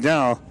winds right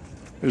now.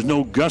 There's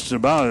no gust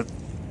about it.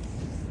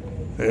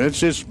 It's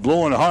just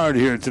blowing hard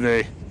here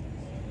today.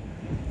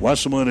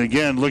 Wesselman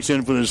again looks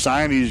in for the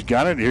sign. He's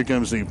got it. Here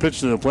comes the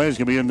pitch to the plate. It's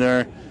going to be in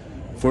there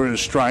for a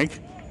strike.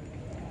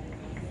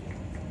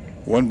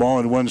 1 ball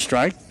and 1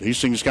 strike.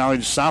 Hastings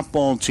College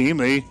softball team,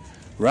 they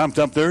wrapped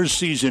up their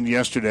season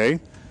yesterday,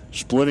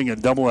 splitting a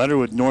doubleheader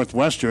with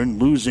Northwestern,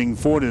 losing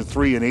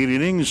 4-3 in 8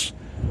 innings,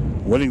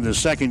 winning the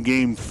second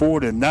game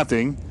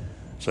 4-0.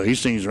 So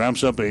Hastings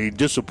wraps up a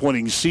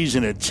disappointing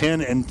season at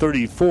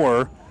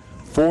 10-34,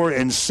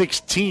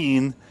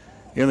 4-16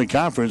 in the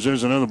conference.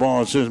 There's another ball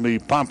that's going to be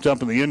popped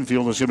up in the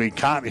infield. It's going to be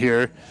caught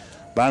here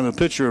by the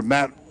pitcher,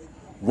 Matt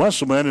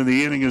Wesselman, and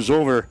the inning is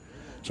over.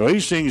 So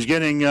Hastings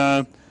getting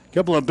a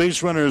couple of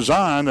base runners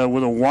on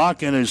with a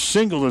walk and a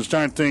single to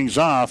start things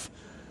off.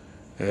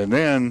 And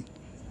then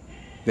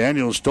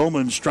Daniel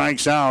Stolman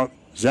strikes out.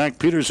 Zach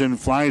Peterson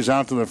flies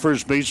out to the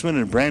first baseman,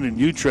 and Brandon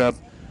Utrup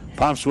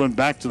pops one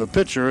back to the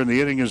pitcher, and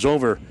the inning is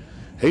over.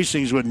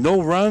 Hastings with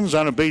no runs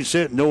on a base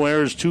hit, no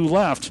errors, 2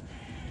 left.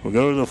 We'll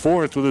go to the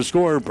 4th with a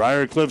score.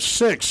 Briar Cliff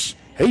 6,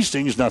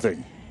 Hastings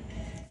nothing.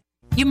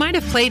 You might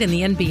have played in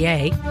the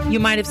NBA.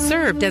 You might have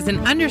served as an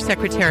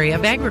Undersecretary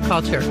of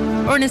Agriculture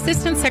or an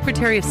Assistant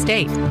Secretary of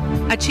State,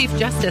 a Chief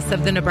Justice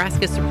of the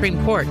Nebraska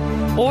Supreme Court,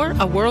 or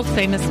a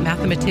world-famous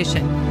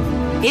mathematician.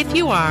 If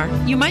you are,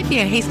 you might be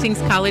a Hastings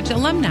College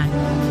alumni.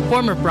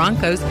 Former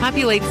Broncos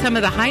populate some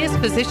of the highest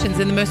positions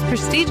in the most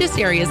prestigious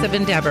areas of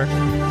endeavor.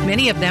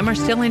 Many of them are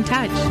still in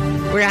touch.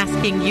 We're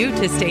asking you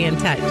to stay in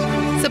touch.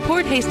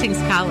 Support Hastings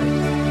College.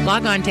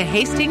 Log on to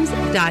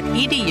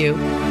hastings.edu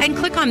and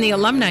click on the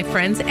Alumni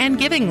Friends and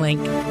Giving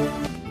link.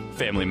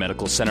 Family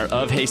Medical Center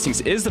of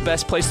Hastings is the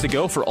best place to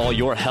go for all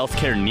your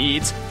healthcare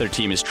needs. Their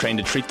team is trained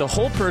to treat the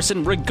whole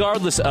person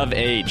regardless of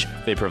age.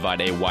 They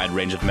provide a wide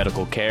range of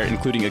medical care,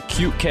 including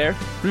acute care,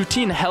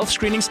 routine health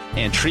screenings,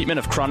 and treatment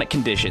of chronic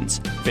conditions.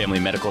 Family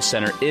Medical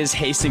Center is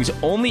Hastings'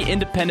 only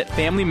independent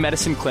family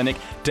medicine clinic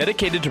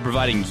dedicated to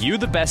providing you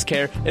the best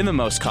care in the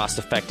most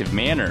cost-effective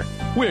manner.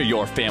 We're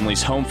your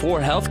family's home for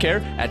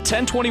healthcare at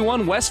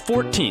 1021 West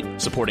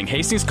 14th, supporting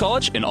Hastings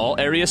College and all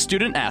area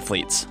student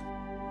athletes.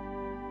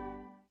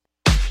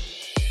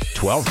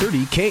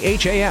 1230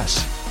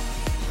 KHAS.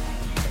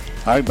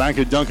 All right, back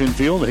at Duncan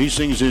Field.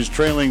 Hastings is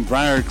trailing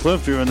Briar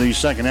Cliff here in the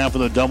second half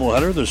of the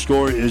doubleheader. The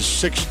score is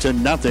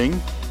 6-0.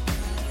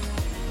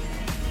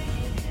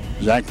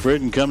 Zach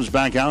Fritton comes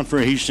back out for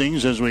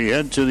Hastings as we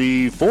head to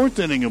the fourth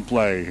inning of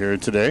play here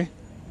today.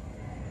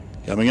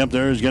 Coming up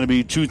there is going to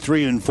be 2,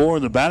 3, and 4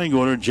 in the batting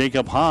order.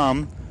 Jacob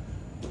Hom,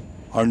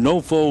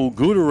 Arnolfo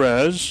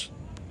Gutierrez,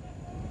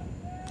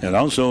 and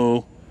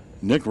also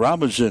Nick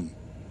Robinson.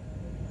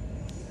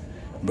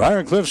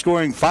 Briar Cliff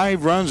scoring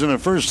 5 runs in the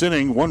first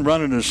inning, 1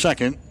 run in the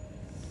second.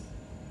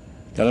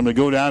 Got him to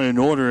go down in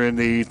order in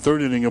the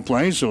third inning of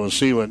play, so we'll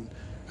see what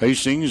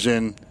Hastings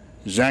and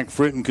Zach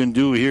Fritton can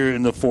do here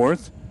in the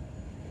fourth.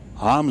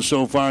 Hom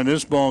so far in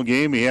this ball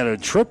game, he had a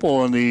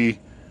triple in the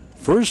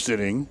first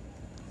inning,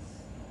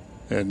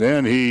 and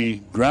then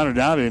he grounded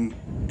out in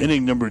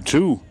inning number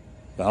 2.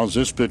 Fouls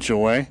this pitch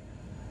away,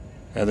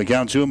 and the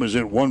count to him is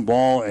at 1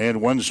 ball and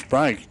 1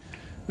 strike.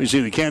 We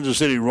see the Kansas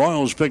City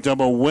Royals picked up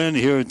a win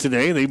here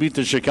today. They beat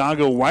the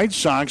Chicago White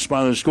Sox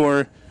by the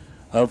score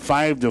of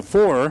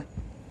 5-4.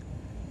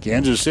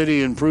 Kansas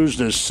City improves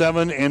to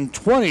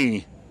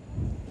 7-20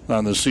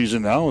 on the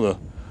season now with a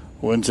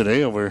win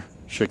today over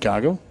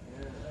Chicago.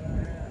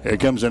 Here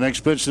comes the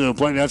next pitch to the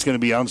plate. That's going to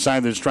be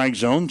outside the strike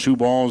zone. 2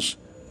 balls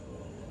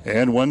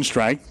and 1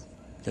 strike.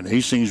 And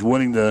Hastings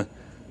winning the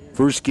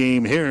first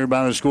game here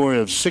by the score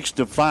of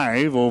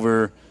 6-5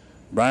 over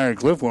Briar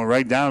Cliff. Went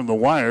right down to the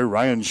wire.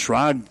 Ryan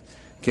Schrod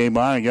came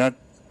by and got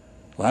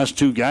last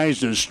 2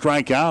 guys to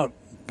strike out,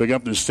 pick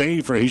up the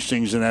save for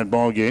Hastings in that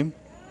ball game.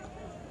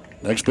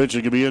 Next pitch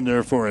could be in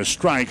there for a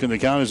strike, and the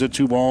count is at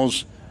 2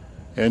 balls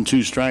and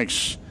 2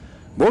 strikes.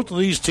 Both of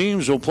these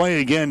teams will play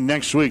again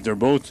next week. They're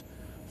both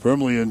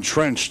firmly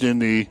entrenched in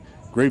the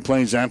Great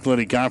Plains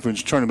Athletic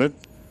Conference tournament.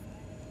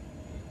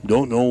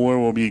 Don't know where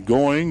we'll be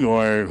going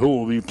or who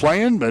will be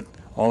playing, but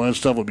all that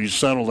stuff will be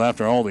settled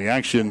after all the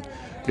action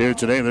here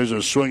today. There's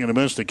a swing and a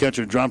miss. The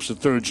catcher drops the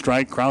third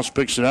strike. Krause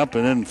picks it up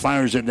and then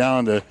fires it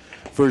down to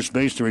first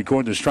base to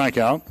record the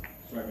strikeout.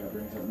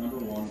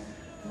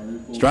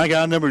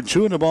 Strikeout number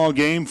 2 in the ball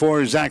game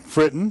for Zach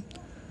Fritton.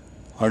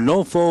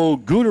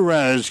 Arnolfo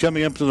Gutierrez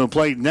coming up to the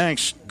plate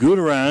next.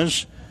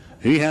 Gutierrez,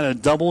 he had a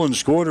double and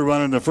scored a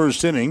run in the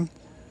first inning,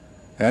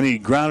 and he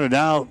grounded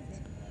out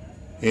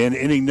in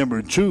inning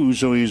number 2,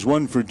 so he's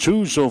 1 for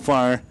 2 so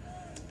far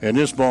in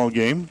this ball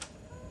game.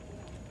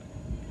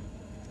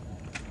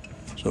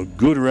 So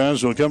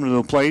Gutierrez will come to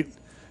the plate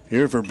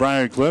here for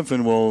Briar Cliff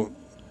and will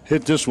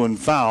hit this one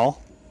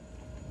foul.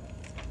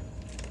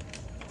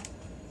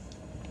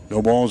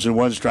 No balls and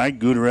 1 strike.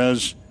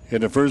 Gutierrez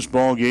in the first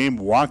ball game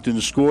walked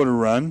and scored a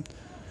run.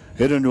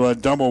 Hit into a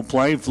double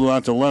play, flew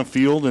out to left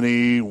field, and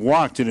he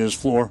walked in his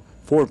 4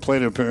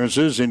 plate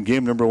appearances in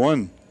game number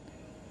 1.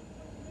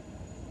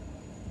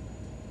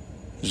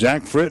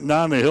 Zach Fritton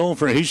on the hill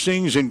for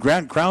Hastings, and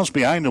Grant Krause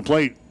behind the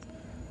plate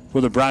for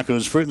the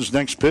Broncos. Fritton's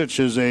next pitch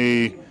is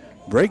a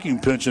breaking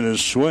pitch in his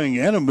swing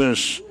and a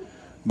miss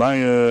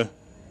by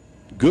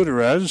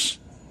Gutierrez.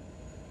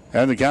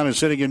 And the count is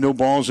sitting at no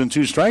balls and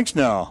 2 strikes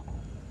now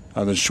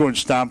on the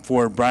shortstop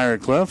for Briar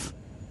Cliff.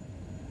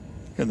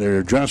 And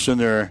they're dressed in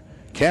their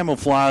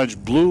camouflage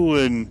blue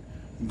and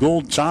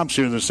gold tops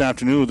here this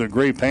afternoon with their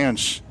gray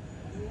pants.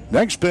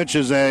 Next pitch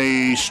is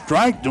a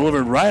strike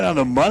delivered right on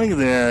the money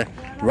there,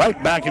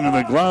 right back into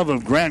the glove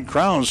of Grant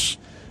Krause.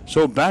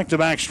 So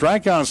back-to-back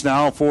strikeouts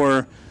now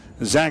for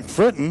Zach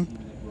Fritton.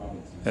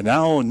 And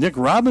now Nick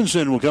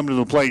Robinson will come to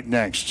the plate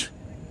next.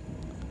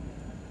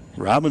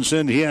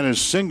 Robinson, he had a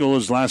single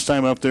his last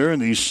time up there in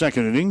the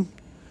second inning.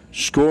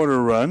 Scored a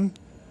run.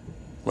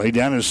 Laid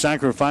down his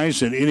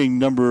sacrifice in inning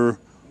number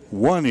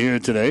 1 here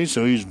today.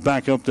 So he's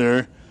back up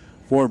there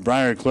for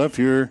Briar Cliff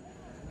here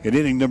in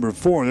inning number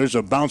 4. There's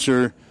a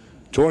bouncer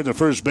toward the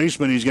first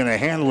baseman. He's going to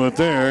handle it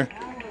there.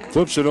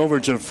 Flips it over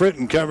to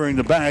Fritton covering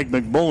the bag.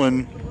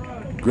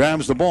 McMullen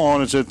grabs the ball,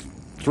 and it's a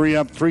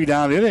 3-up,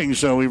 3-down inning.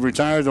 So we've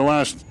retired the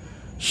last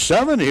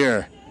 7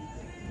 here.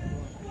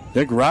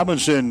 Nick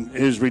Robinson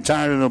is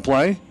retired in the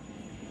play.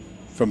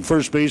 From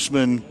first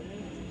baseman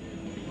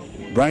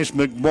Bryce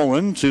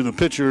McMullen to the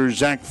pitcher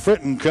Zach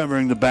Fritton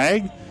covering the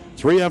bag.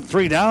 3-up,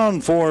 3-down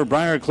for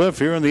Briar Cliff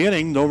here in the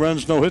inning. No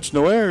runs, no hits,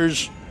 no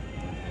errors.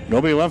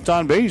 Nobody left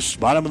on base.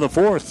 Bottom of the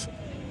 4th.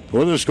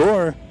 For the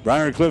score,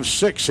 Briar Cliff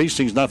 6,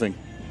 Hastings nothing.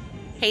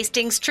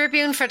 Hastings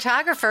Tribune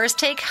photographers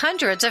take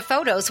hundreds of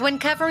photos when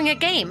covering a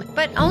game,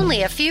 but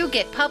only a few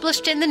get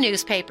published in the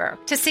newspaper.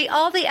 To see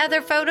all the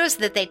other photos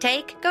that they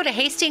take, go to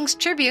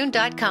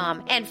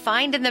hastingstribune.com and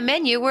find in the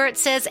menu where it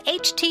says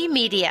HT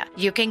Media.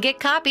 You can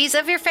get copies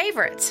of your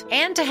favorites.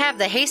 And to have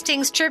the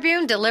Hastings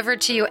Tribune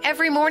delivered to you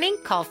every morning,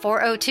 call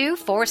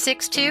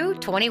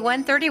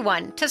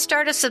 402-462-2131 to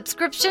start a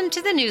subscription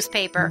to the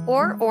newspaper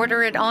or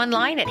order it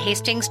online at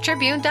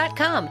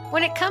hastingstribune.com.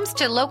 When it comes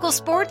to local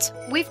sports,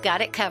 we've got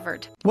it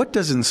covered. What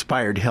does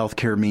inspired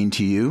healthcare mean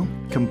to you?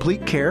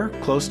 Complete care,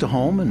 close to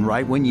home, and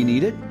right when you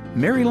need it?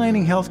 Mary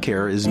Lanning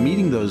Healthcare is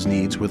meeting those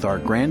needs with our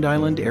Grand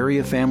Island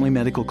area family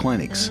medical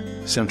clinics.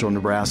 Central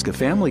Nebraska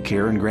Family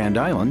Care in Grand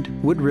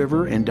Island, Wood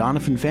River, and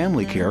Doniphan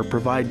Family Care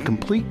provide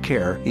complete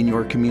care in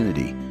your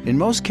community. In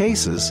most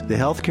cases, the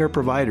healthcare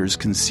providers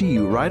can see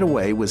you right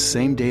away with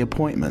same-day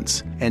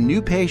appointments, and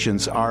new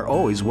patients are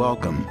always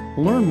welcome.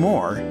 Learn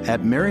more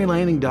at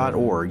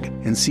marylanning.org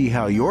and see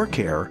how your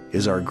care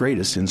is our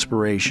greatest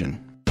inspiration.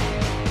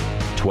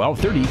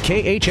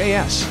 1230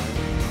 KHAS.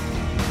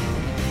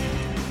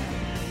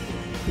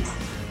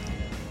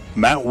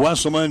 Matt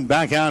Wesselman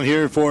back out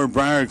here for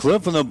Briar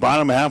Cliff in the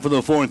bottom half of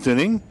the fourth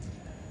inning.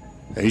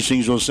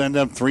 Hastings will send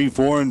up 3,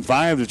 4, and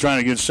 5 to try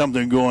to get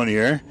something going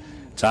here.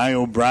 Ty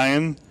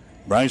O'Brien,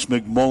 Bryce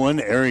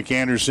McMullen, Eric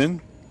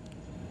Anderson.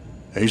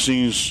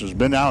 Hastings has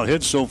been out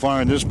hit so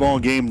far in this ball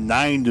game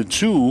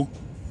 9-2.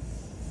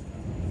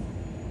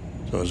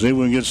 So as they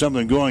will get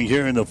something going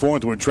here in the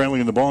fourth, we're trailing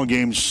in the ball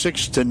game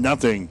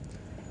 6-0.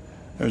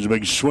 There's a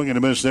big swing and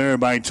a miss there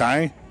by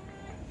Ty.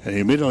 And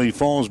he immediately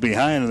falls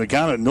behind in the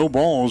count at no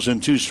balls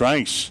and 2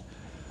 strikes.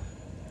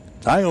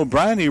 Ty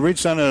O'Brien, he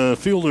reached on a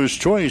fielder's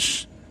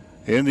choice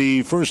in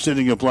the first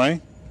inning of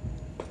play.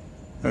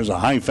 There's a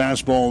high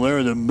fastball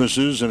there that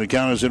misses, and the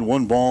count is at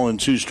 1 ball and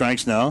 2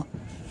 strikes now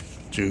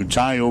to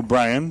Ty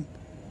O'Brien.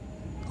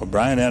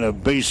 O'Brien had a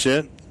base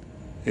hit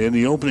in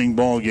the opening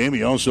ball game.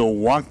 He also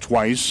walked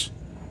twice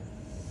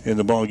in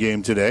the ball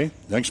game today.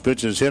 Next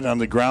pitch is hit on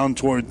the ground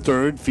toward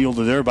third,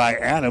 fielded there by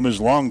Adam. His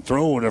long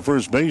throw to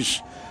first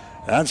base.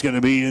 That's going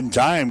to be in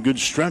time. Good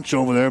stretch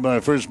over there by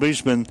first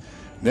baseman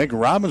Nick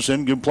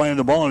Robinson. Good play on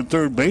the ball at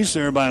third base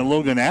there by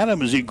Logan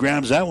Adam as he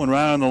grabs that one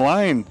right on the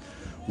line.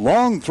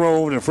 Long throw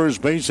over to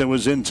first base that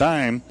was in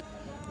time.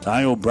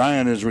 Ty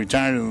O'Brien is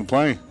retired in the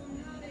play.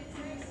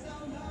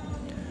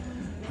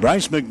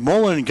 Bryce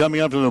McMullen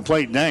coming up to the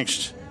plate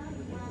next.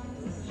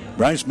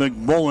 Bryce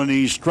McMullen,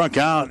 he struck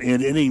out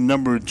in inning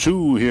number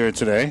 2 here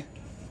today.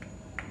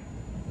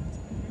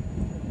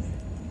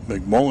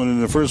 McMullen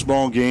in the first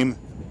ball game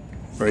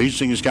for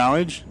Hastings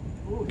College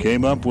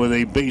came up with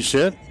a base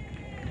hit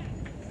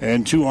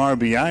and 2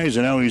 RBIs,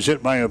 and now he's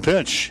hit by a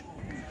pitch.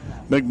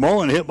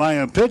 McMullen hit by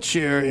a pitch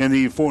here in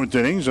the fourth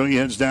inning, so he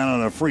heads down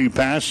on a free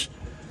pass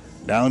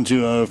down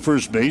to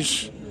first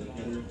base.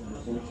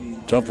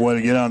 Tough way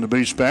to get on the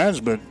base paths,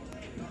 but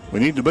we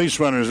need the base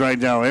runners right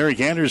now. Eric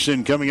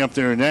Anderson coming up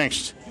there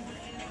next.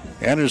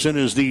 Anderson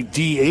is the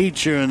DH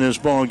here in this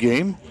ball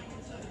game.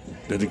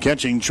 Did the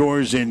catching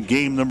chores in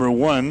game number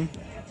 1.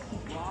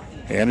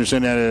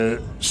 Anderson had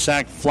a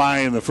sac fly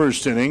in the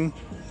first inning,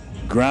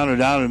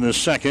 grounded out in the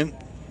second,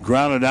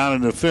 grounded out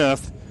in the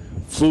fifth,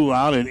 flew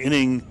out in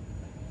inning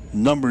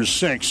number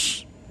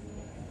 6.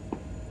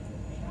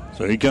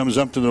 So he comes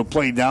up to the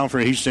plate now for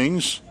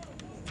Hastings.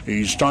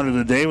 He started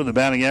the day with a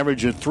batting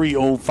average of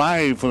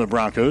 .305 for the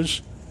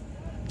Broncos.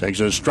 Takes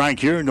a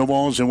strike here, no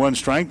balls and 1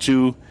 strike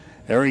to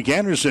Eric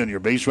Anderson. Your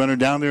base runner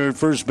down there at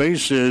first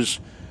base is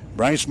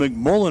Bryce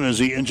McMullen as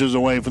he inches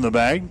away from the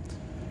bag.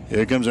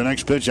 Here comes the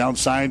next pitch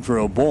outside for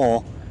a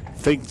ball.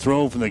 Fake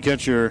throw from the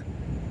catcher,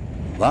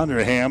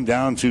 Launderham,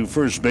 down to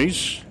first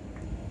base.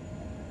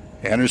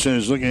 Anderson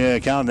is looking at a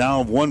count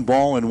now of 1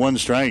 ball and 1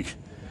 strike.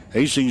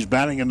 Hastings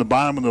batting in the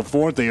bottom of the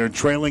fourth. They are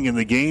trailing in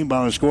the game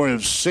by a score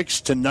of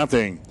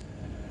 6-0.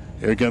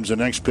 Here comes the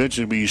next pitch.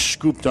 It'll be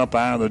scooped up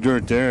out of the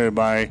dirt there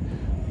by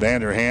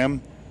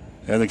Vanderham.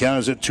 And the count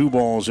is at 2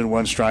 balls and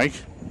 1 strike.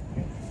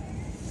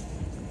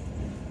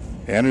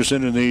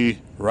 Anderson in the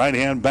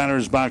right-hand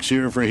batter's box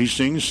here for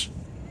Hastings.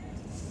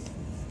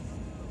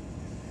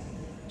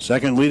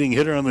 Second leading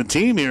hitter on the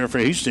team here for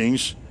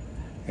Hastings.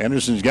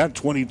 Anderson's got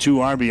 22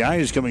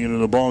 RBIs coming into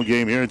the ball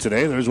game here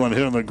today. There's one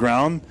hit on the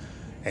ground.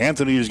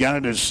 Anthony has got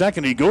it at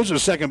second. He goes to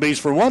second base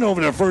for 1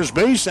 over to first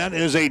base. That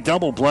is a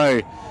double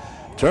play.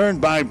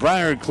 Turned by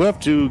Briar Cliff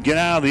to get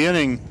out of the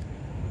inning.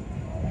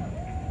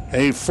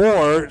 A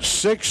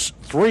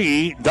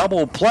 4-6-3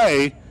 double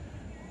play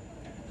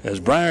as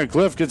Briar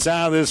Cliff gets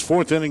out of this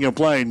fourth inning of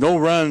play. No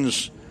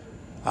runs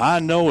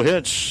on no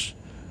hits,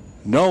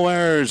 no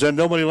errors, and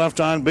nobody left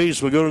on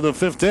base. We'll go to the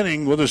 5th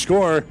inning with a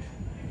score.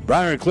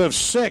 Briar Cliff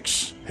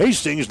 6,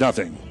 Hastings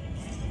nothing.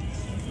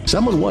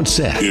 Someone once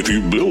said, if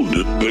you build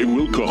it, they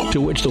will come.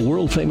 To which the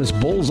world-famous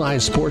Bullseye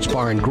Sports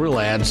Bar and Grill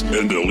adds,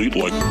 and they'll eat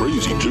like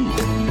crazy, too.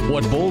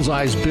 What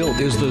Bullseye's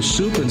built is the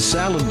soup and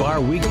salad bar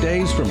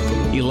weekdays from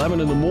 11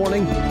 in the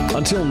morning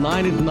until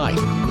 9 at night.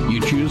 You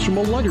choose from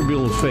a Lunger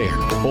Bill fare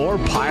or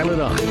pile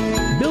it on.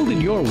 Build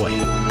it your way.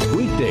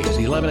 Weekdays,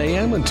 11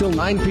 a.m. until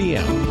 9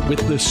 p.m. with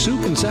the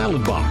soup and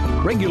salad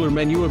bar. Regular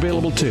menu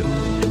available, too.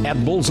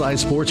 At Bullseye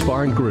Sports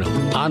Bar and Grill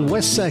on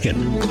West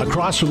 2nd,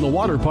 across from the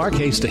Water Park,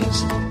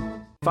 Hastings.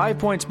 5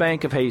 Points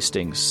Bank of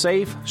Hastings,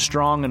 safe,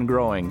 strong, and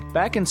growing.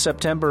 Back in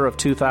September of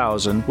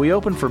 2000, we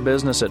opened for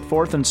business at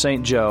 4th and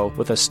St. Joe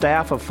with a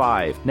staff of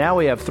 5. Now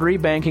we have 3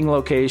 banking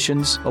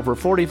locations, over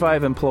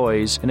 45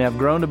 employees, and have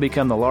grown to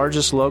become the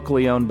largest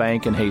locally owned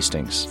bank in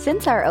Hastings.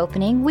 Since our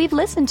opening, we've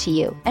listened to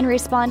you and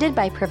responded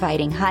by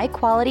providing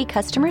high-quality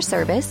customer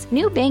service,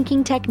 new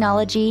banking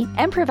technology,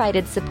 and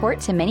provided support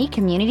to many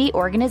community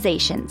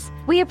organizations.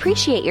 We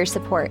appreciate your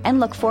support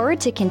and look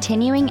forward to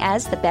continuing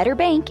as the better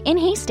bank in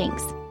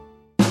Hastings.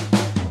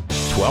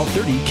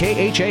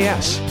 1230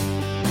 KHAS.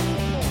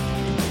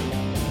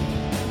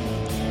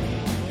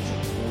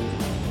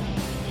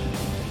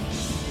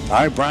 All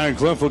right, Briar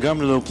Cliff will come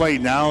to the plate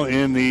now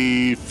in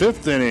the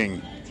 5th inning.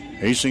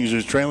 Hastings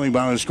is trailing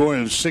by a score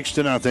of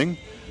 6-0.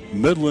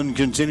 Midland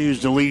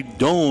continues to lead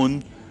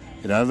Doane.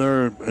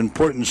 Another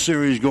important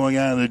series going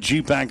on in the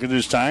GPAC at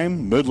this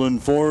time.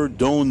 Midland 4,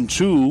 Doane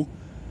 2.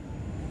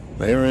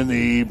 They're in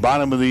the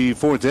bottom of the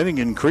 4th inning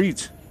in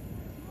Crete.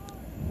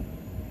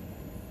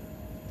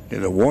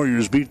 And the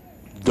Warriors beat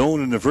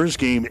Doane in the first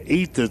game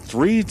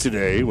 8-3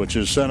 today, which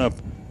has set up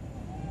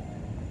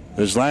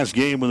this last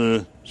game of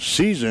the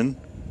season.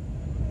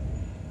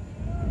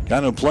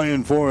 Kind of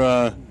playing for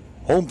a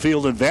home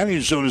field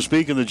advantage, so to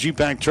speak, in the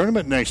GPAC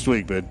tournament next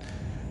week. But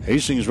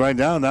Hastings right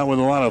now with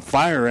a lot of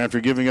fire after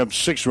giving up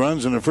 6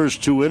 runs in the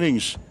first 2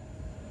 innings.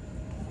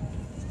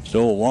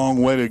 Still a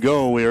long way to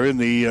go. We are in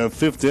the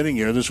 5th inning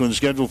here. This one's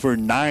scheduled for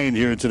 9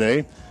 here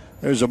today.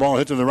 There's a ball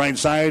hit to the right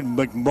side.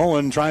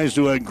 McMullen tries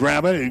to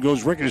grab it. It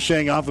goes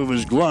ricocheting off of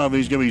his glove.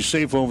 He's going to be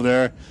safe over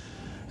there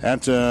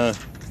at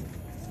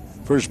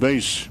first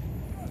base.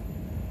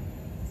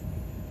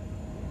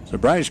 So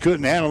Bryce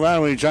couldn't handle that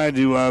when he tried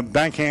to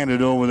backhand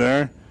it over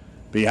there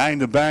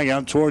behind the bag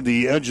out toward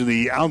the edge of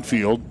the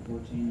outfield.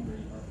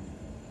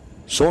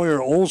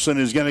 Sawyer Olson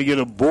is going to get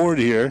a board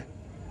here.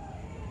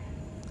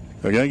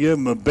 They're going to give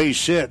him a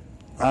base hit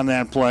on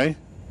that play.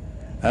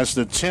 That's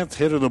the 10th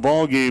hit of the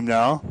ball game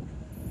now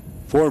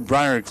for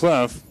Briar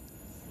Cliff.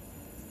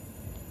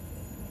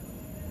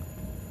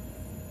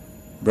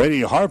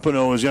 Brady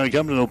Harpino is going to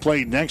come to the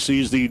plate next.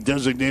 He's the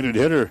designated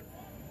hitter.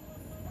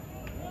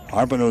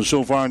 Harpino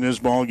so far in this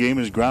ball game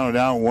has grounded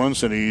out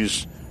once, and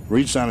he's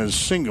reached on his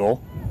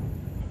single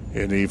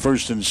in the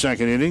first and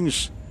second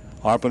innings.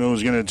 Harpino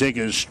is going to take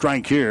his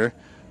strike here.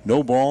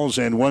 No balls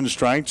and 1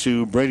 strike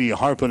to Brady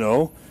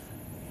Harpino.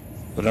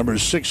 The number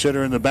 6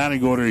 hitter in the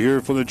batting order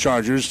here for the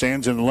Chargers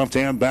stands in the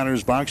left-hand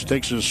batter's box,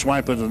 takes a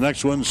swipe at the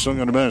next one,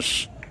 swing and a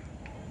miss.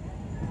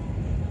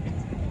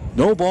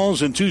 No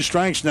balls and 2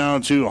 strikes now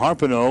to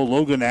Harpino.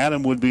 Logan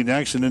Adam would be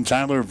next, and then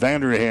Tyler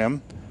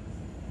Vanderham.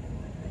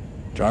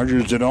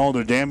 Chargers did all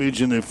the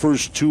damage in the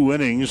first 2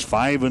 innings,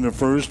 5 in the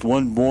first,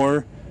 1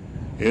 more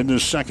in the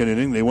second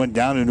inning. They went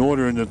down in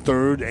order in the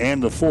 3rd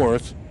and the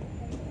 4th.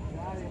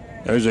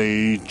 There's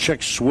a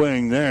check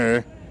swing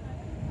there.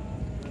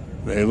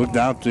 They looked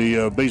out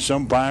the base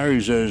umpire.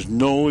 He says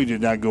no, he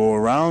did not go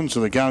around. So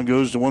the count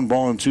goes to 1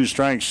 ball and 2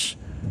 strikes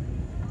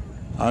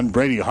on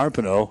Brady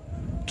Harpino.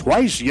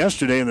 Twice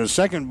yesterday in the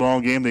second ball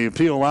game, they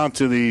appeal out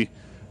to the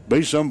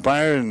base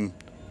umpire, and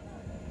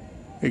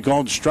he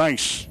called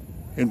strikes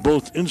in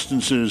both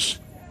instances.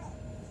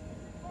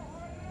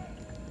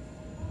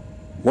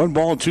 1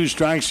 ball, 2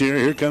 strikes here.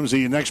 Here comes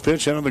the next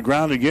pitch, hit on the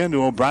ground again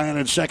to O'Brien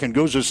at second.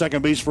 Goes to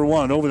second base for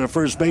 1. Over to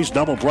first base,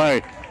 double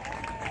play.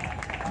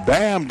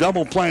 Bam,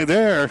 double play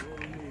there.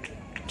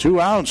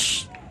 2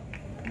 outs.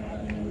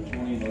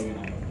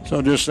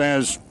 So just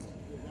as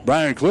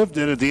Briar Cliff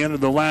did at the end of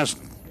the last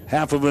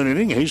half of an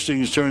inning,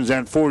 Hastings turns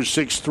that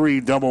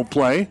 4-6-3 double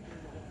play.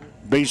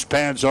 Base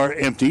pads are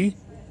empty.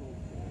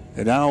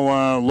 And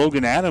now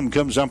Logan Adam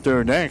comes up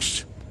there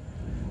next.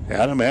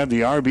 Adam had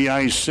the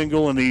RBI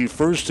single in the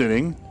first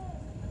inning.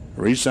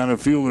 Reached on a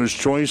fielder's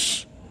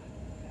choice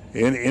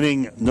in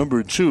inning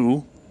number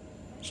 2.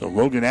 So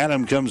Logan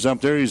Adam comes up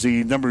there. He's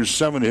the number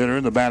 7 hitter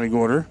in the batting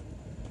order.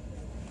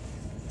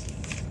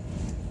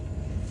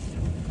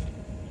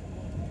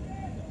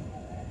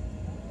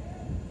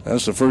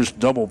 That's the first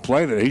double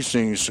play that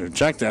Hastings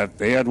checked that.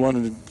 They had one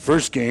in the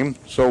first game.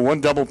 So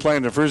 1 double play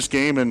in the first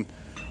game and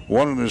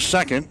 1 in the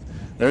second.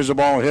 There's a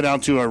ball hit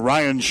out to a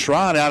Ryan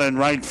Schrott out in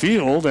right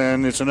field,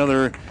 and it's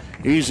another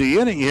easy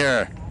inning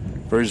here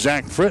for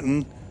Zach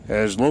Fritton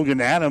as Logan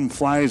Adam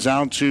flies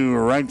out to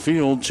right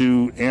field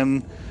to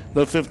end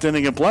the 5th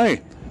inning of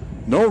play.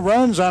 No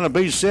runs on a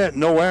base hit,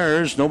 no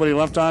errors, nobody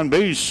left on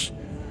base.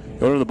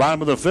 Go to the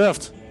bottom of the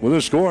 5th with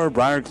a score: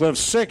 Briar Cliff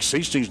 6,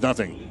 Hastings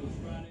nothing.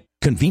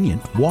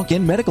 Convenient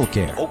walk-in medical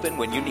care. Open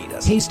when you need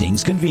us.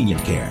 Hastings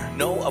Convenient Care.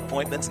 No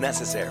appointments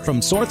necessary.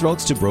 From sore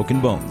throats to broken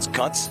bones,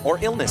 cuts, or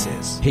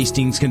illnesses.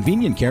 Hastings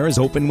Convenient Care is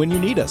open when you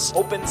need us.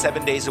 Open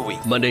 7 days a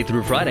week. Monday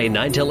through Friday,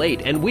 9 till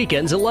 8, and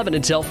weekends 11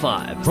 until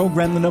 5.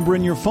 Program the number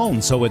in your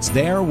phone so it's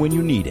there when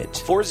you need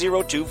it.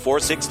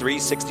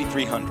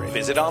 402-463-6300.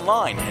 Visit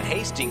online at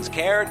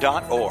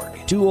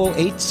hastingscare.org.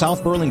 208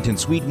 South Burlington,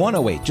 Suite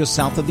 108, just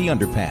south of the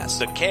underpass.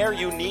 The care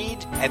you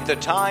need at the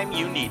time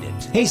you need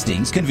it.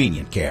 Hastings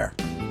Convenient Care.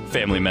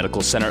 Family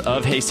Medical Center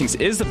of Hastings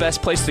is the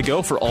best place to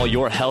go for all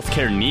your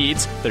healthcare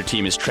needs. Their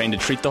team is trained to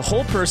treat the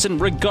whole person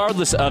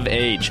regardless of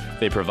age.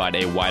 They provide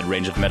a wide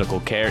range of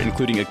medical care,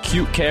 including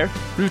acute care,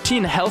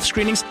 routine health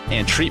screenings,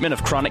 and treatment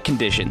of chronic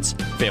conditions.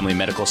 Family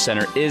Medical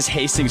Center is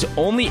Hastings'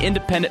 only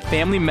independent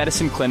family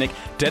medicine clinic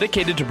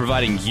dedicated to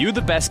providing you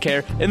the best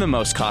care in the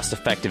most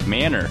cost-effective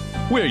manner.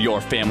 We're your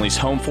family's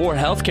home for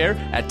healthcare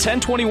at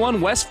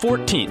 1021 West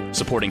 14th,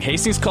 supporting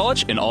Hastings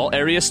College and all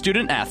area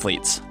student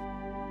athletes.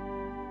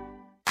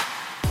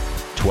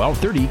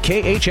 1230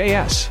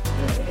 KHAS.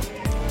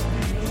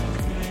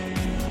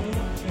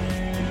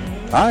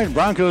 All right,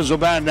 Broncos will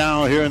bat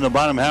now here in the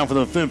bottom half of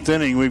the fifth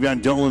inning. We've got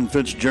Dylan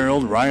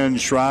Fitzgerald, Ryan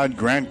Schrod,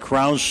 Grant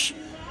Krause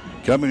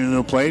coming to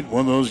the plate. One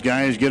of those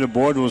guys get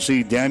aboard. We'll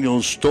see Daniel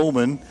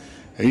Stolman.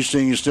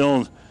 Hastings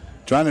still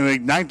trying to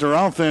ignite their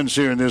offense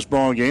here in this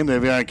ball game.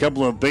 They've got a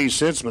couple of base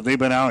hits, but they've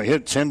been out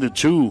hit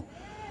 10-2.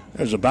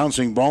 There's a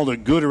bouncing ball to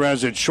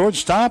Gutierrez at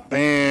shortstop,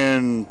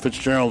 and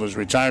Fitzgerald is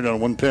retired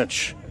on one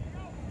pitch.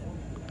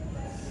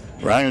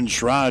 Ryan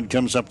Schrod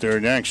comes up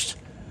there next.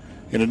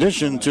 In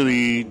addition to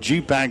the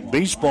GPAC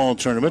baseball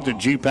tournament, the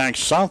GPAC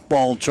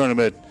softball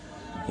tournament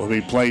will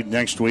be played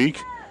next week.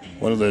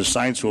 One of the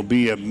sites will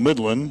be at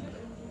Midland.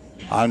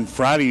 On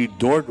Friday,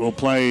 Dort will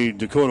play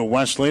Dakota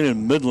Wesleyan,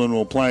 and Midland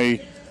will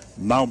play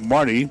Mount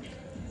Marty.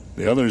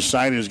 The other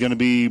site is going to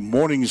be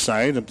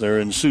Morningside up there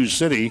in Sioux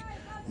City.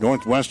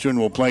 Northwestern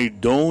will play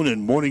Doane,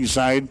 and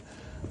Morningside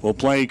will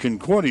play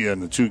Concordia in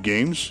the two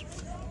games.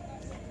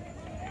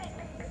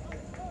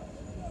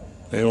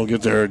 They will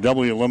get their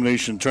double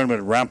elimination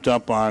tournament wrapped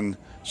up on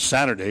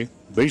Saturday.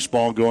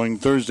 Baseball going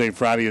Thursday,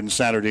 Friday, and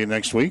Saturday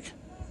next week.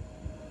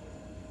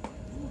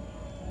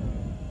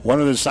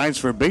 One of the sites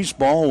for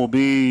baseball will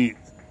be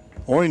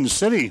Orange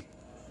City.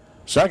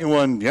 Second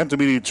one yet to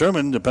be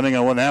determined, depending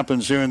on what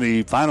happens here in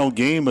the final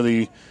game of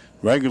the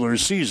regular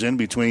season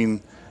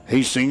between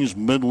Hastings,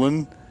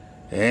 Midland,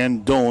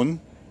 and Doane.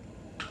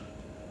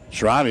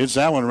 Schrod hits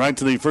that one right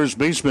to the first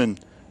baseman.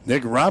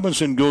 Nick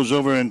Robinson goes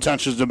over and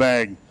touches the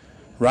bag.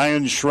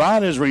 Ryan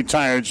Schrod is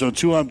retired, so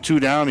 2 up,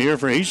 2 down here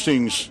for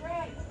Hastings.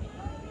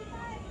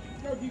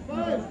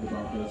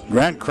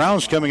 Grant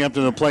Krause coming up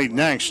to the plate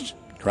next.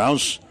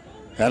 Krause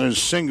had his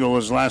single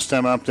his last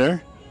time up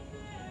there.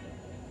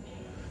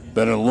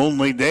 Been a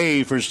lonely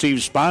day for Steve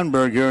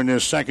Sponberg here in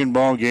this second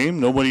ball game.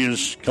 Nobody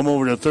has come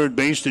over to third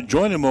base to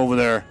join him over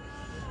there.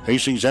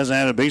 Hastings hasn't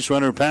had a base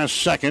runner past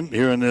second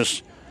here in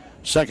this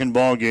second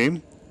ball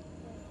game.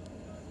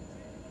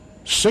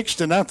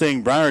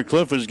 6-0. Briar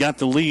Cliff has got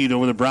the lead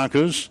over the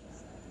Broncos.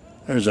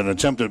 There's an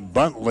attempted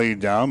bunt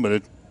laid down, but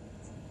it's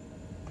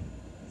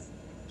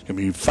going to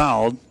be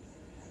fouled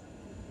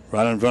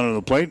right in front of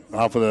the plate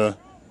off of the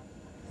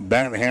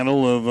bat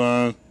handle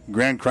of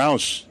Grant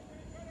Krause.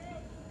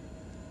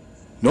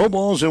 No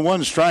balls and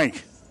one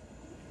strike.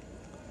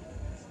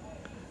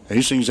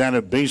 Hastings had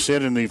a base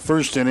hit in the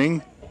first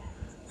inning.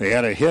 They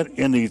had a hit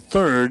in the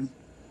third.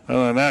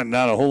 Other than that,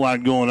 not a whole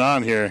lot going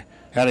on here.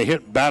 Had a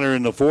hit batter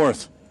in the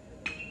fourth.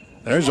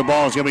 There's a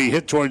ball. It's going to be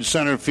hit towards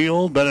center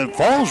field, but it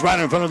falls right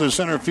in front of the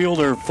center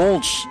fielder,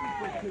 Foltz.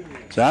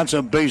 So that's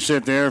a base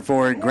hit there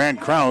for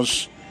Grant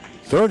Krause.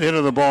 Third hit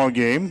of the ball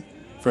game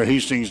for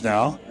Hastings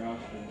now.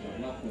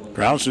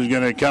 Krause is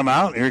going to come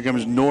out. Here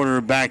comes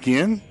Norder back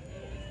in,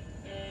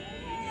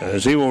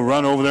 as he will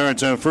run over there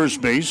at first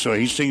base. So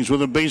Hastings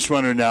with a base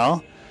runner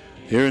now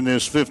here in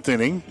this fifth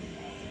inning.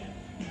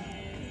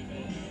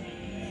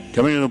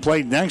 Coming to the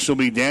plate next will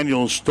be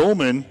Daniel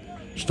Stolman.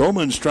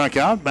 Stolman struck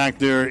out back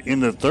there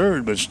in the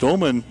third, but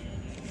Stolman,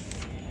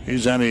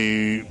 he's on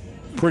a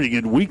pretty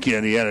good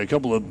weekend. He had a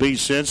couple of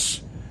base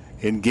hits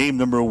in game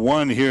number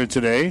 1 here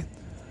today.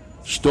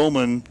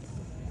 Stolman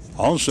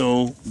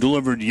also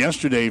delivered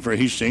yesterday for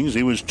Hastings.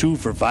 He was 2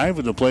 for 5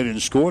 at the plate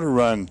and scored a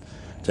run.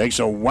 Takes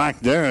a whack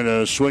there and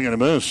a swing and a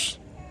miss.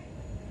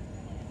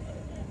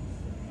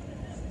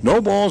 No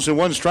balls and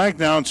one strike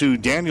now to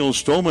Daniel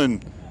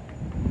Stolman.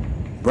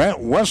 Matt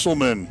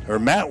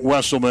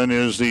Wesselman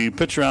is the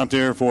pitcher out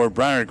there for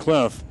Briar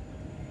Cliff.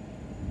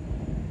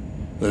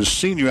 The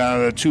senior out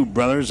of the two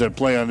brothers that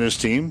play on this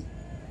team.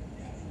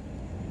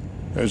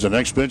 There's the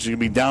next pitch. It's going to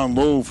be down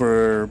low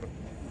for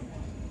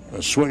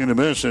a swing and a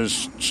miss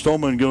as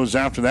Stolman goes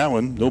after that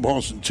one. No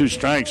balls and 2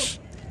 strikes.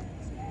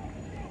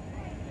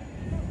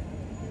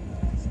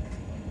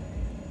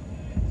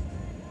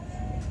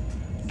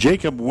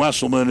 Jacob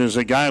Wesselman is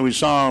a guy we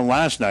saw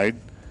last night.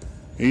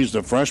 He's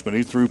the freshman.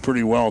 He threw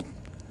pretty well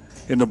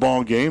in the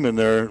ball game, and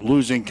they're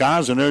losing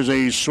cause, and there's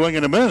a swing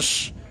and a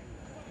miss.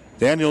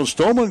 Daniel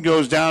Stolman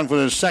goes down for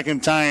the second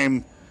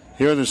time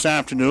here this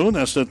afternoon.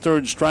 That's the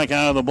third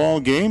strikeout of the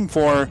ball game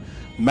for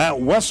Matt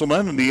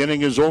Wesselman, and the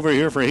inning is over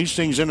here for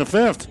Hastings in the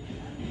fifth.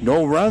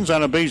 No runs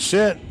on a base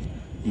hit,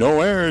 no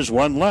errors,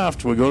 1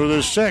 left. We go to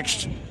the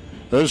sixth.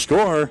 The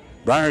score,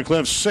 Briar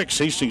Cliff 6,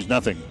 Hastings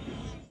nothing.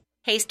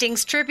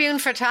 Hastings Tribune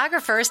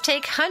photographers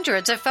take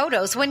hundreds of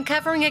photos when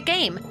covering a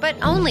game, but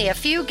only a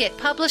few get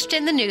published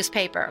in the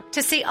newspaper.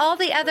 To see all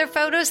the other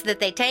photos that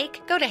they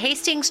take, go to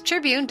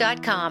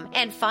hastingstribune.com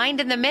and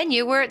find in the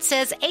menu where it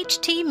says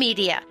HT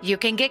Media. You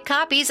can get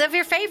copies of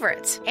your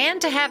favorites.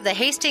 And to have the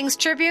Hastings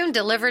Tribune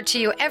delivered to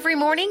you every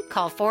morning,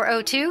 call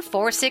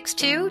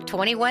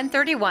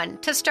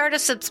 402-462-2131 to start a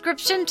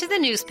subscription to the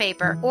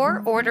newspaper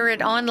or order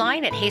it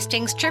online at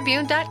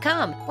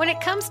hastingstribune.com. When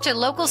it comes to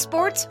local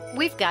sports,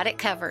 we've got it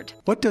covered.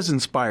 What does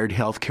inspired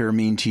healthcare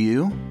mean to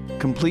you?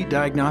 Complete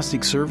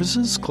diagnostic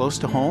services close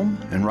to home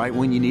and right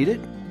when you need it?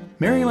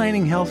 Mary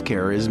Lanning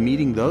Healthcare is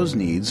meeting those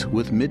needs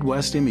with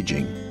Midwest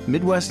Imaging.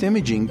 Midwest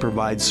Imaging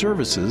provides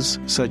services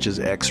such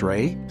as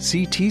X-ray,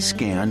 CT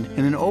scan,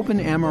 and an open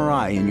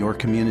MRI in your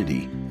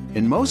community.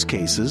 In most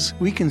cases,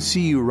 we can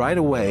see you right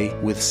away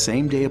with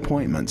same-day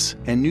appointments,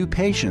 and new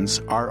patients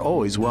are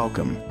always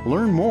welcome.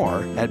 Learn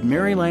more at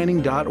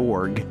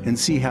marylanning.org and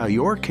see how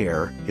your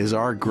care is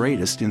our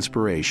greatest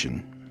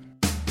inspiration.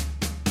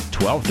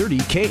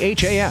 1230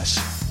 KHAS.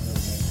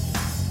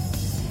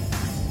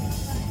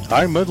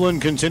 High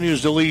Midland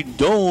continues to lead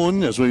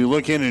Doane as we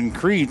look in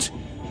Crete.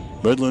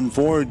 Midland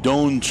 4,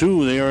 Doane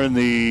 2. They are in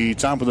the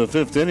top of the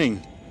 5th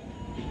inning.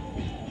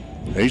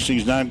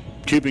 Hastings not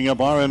keeping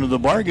up our end of the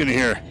bargain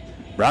here.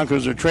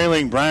 Broncos are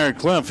trailing Briar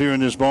Cliff here in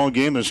this ball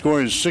game. The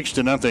score is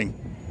 6-0.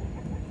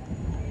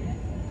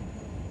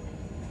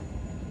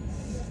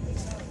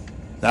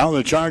 Now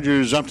the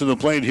Chargers up to the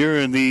plate here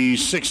in the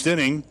 6th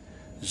inning.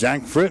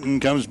 Zach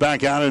Fritton comes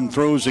back out and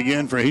throws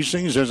again for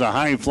Hastings. There's a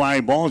high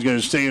fly ball. It's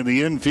going to stay in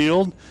the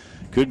infield.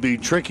 Could be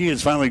tricky.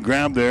 It's finally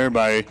grabbed there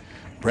by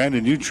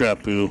Brandon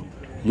Utrep, who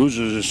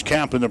loses his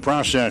cap in the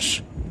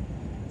process.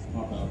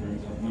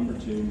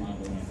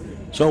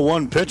 So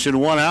one pitch and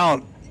one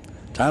out.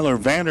 Tyler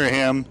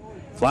Vanderham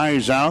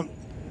flies out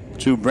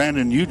to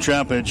Brandon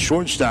Utrep at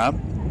shortstop.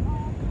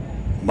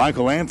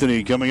 Michael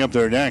Anthony coming up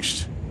there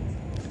next.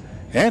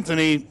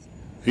 Anthony,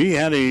 he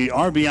had a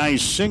RBI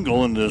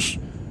single in this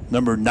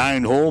number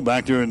 9 hole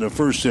back there in the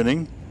 1st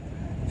inning.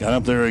 Got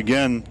up there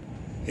again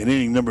in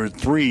inning number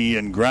 3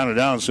 and grounded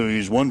out, so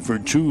he's 1 for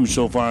 2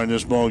 so far in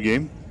this ball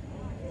game.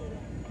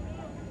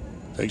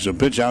 Takes a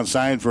pitch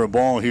outside for a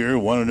ball here,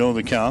 1-0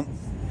 the count.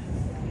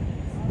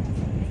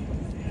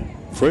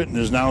 Fritton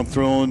has now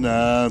thrown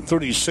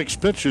 36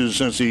 pitches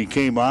since he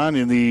came on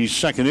in the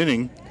 2nd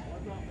inning.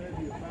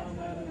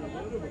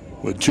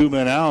 With 2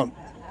 men out.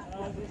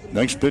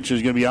 Next pitch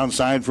is going to be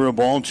outside for a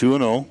ball,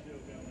 2-0.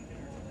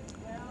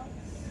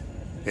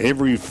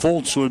 Avery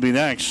Foltz would be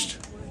next.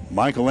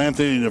 Michael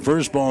Anthony in the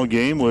first ball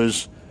game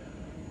was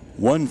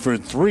 1 for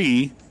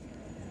 3.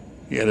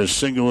 He had a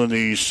single in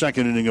the 2nd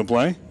inning of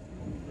play.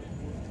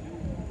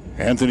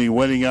 Anthony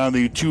waiting on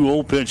the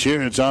 2-0 pitch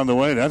here. It's on the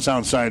way. That's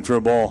outside for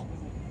a ball.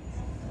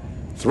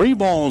 3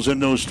 balls and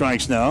no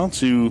strikes now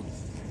to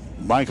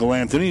Michael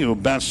Anthony, who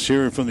bats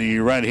here from the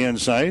right-hand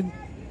side.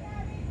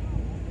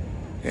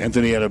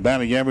 Anthony had a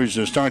batting average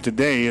to start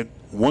today at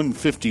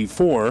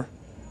 154.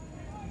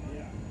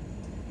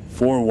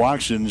 4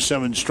 walks and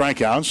 7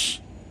 strikeouts.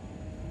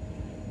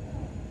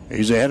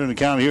 He's ahead in the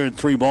count here at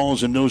 3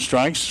 balls and no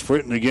strikes.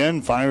 Fritton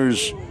again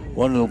fires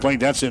one to the plate.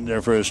 That's in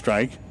there for a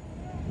strike.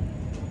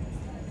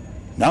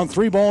 Now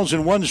 3 balls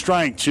and 1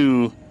 strike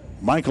to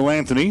Michael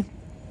Anthony.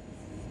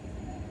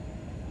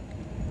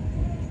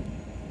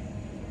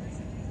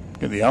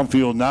 In the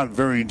outfield, not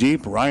very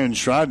deep. Ryan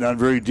Stroud not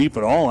very deep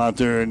at all out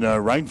there in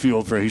right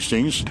field for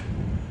Hastings.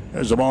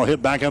 As the ball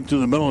hit back up to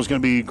the middle, it's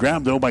going to be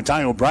grabbed, though, by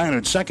Ty O'Brien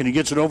at second. He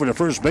gets it over to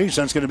first base.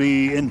 That's going to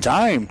be in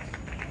time.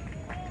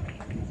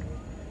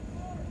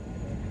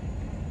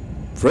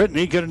 Fritton,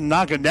 he couldn't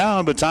knock it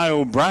down, but Ty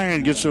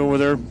O'Brien gets over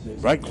there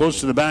right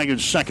close to the bag at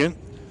second.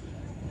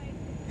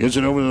 Gets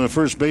it over to the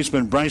first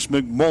baseman, Bryce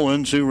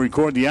McMullen, to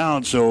record the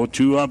out. So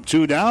 2 up,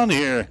 2 down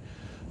here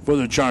for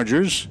the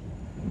Chargers.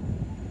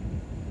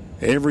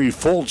 Avery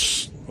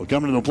Foltz will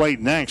come to the plate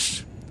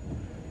next.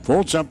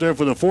 Foltz up there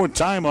for the 4th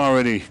time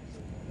already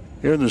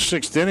here in the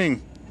 6th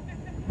inning.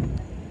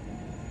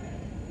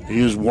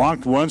 He has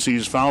walked once.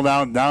 He's fouled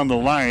out down the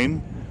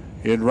line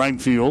in right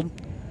field.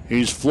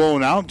 He's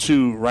flown out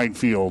to right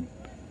field.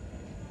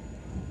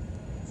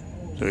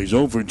 So he's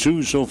 0 for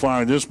 2 so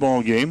far in this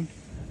ball game.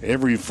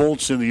 Avery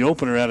Foltz in the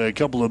opener had a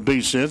couple of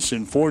base hits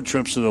and 4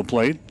 trips to the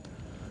plate.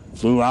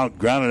 Flew out,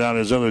 grounded out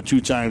his other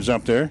 2 times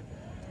up there.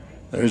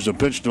 There's a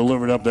pitch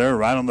delivered up there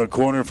right on the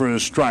corner for a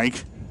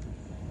strike.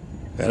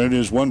 And it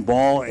is 1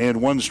 ball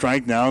and 1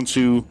 strike now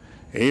to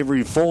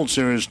Avery Foltz.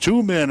 There is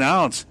 2 men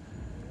out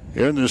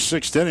here in the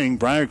 6th inning.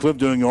 Briar Cliff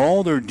doing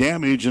all their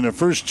damage in the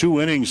first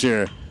 2 innings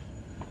here.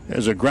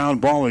 There's a ground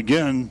ball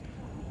again.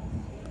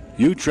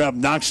 Utrep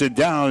knocks it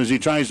down as he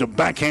tries to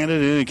backhand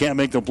it, and he can't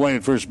make the play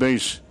at first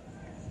base.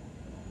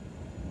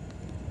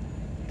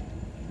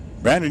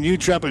 Brandon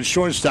Utrep at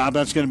shortstop.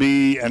 That's going to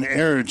be an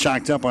error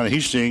chalked up on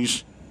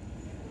Hastings.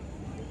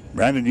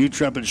 Brandon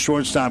Utrep at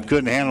shortstop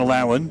couldn't handle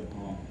that one.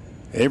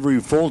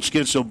 Avery Foltz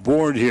gets a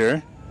board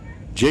here.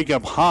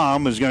 Jacob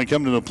Hom is going to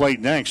come to the plate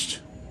next.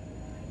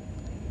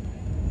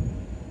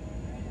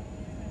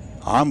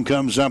 Hom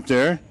comes up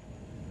there.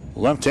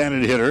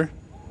 Left-handed hitter.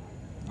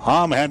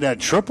 Hom had that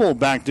triple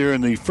back there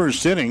in the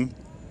first inning.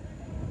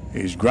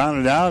 He's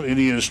grounded out, and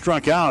he has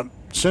struck out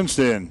since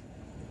then.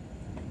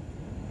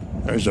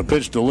 There's a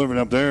pitch delivered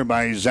up there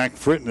by Zach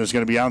Fritton that's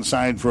going to be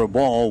outside for a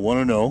ball,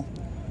 1-0.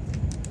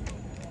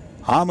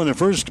 Hom in the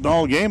first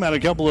ball game had a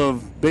couple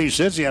of base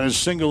hits. He had a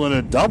single and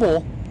a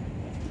double.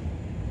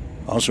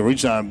 Also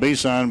reached on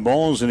base on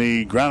balls, and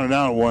he grounded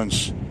out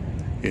once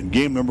in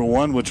game number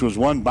 1, which was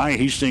won by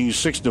Hastings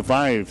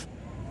 6-5.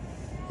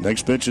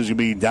 Next pitch is going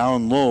to be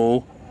down low,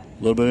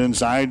 a little bit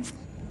inside,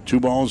 2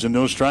 balls and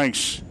no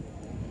strikes.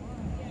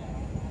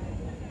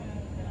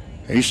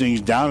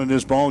 Hastings down in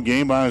this ball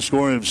game by a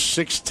score of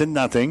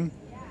 6-0.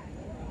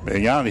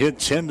 They got hit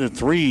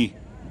 10-3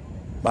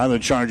 by the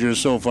Chargers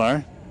so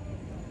far.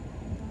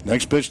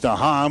 Next pitch to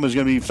Hom is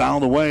going to be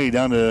fouled away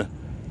down the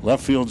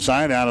left field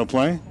side, out of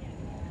play.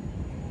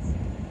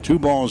 2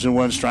 balls and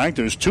 1 strike.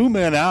 There's 2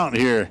 men out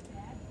here.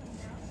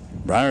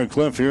 Briar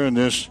Cliff here in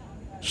this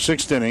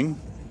 6th inning.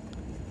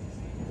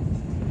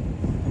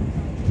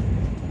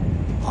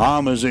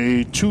 Hom is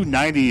a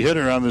 .290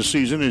 hitter on the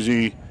season as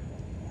he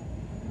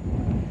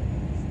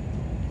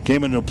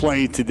came into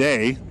play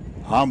today.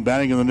 Hom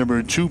batting in the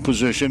number 2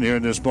 position here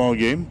in this ball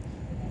game.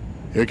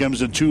 Here comes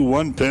the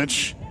 2-1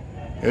 pitch.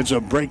 It's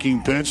a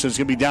breaking pitch. It's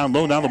going to be down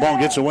low. Now the ball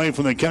gets away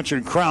from the catcher,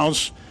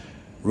 Krause.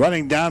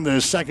 Running down to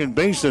second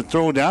base. The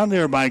throw down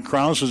there by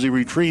Krause as he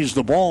retrieves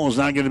the ball is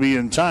not going to be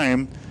in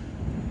time.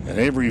 And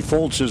Avery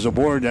Foltz is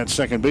aboard at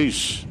second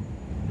base.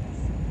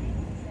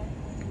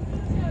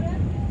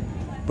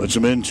 Puts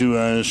him into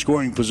a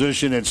scoring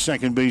position at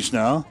second base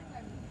now.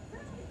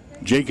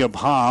 Jacob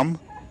Hom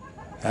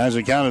has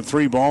a count of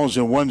 3 balls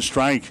and 1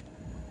 strike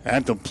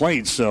at the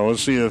plate. So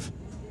let's see if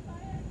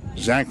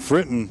Zach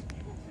Fritton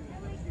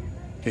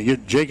can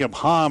get Jacob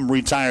Hom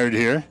retired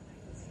here.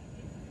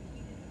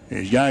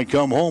 He's got to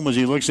come home as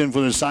he looks in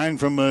for the sign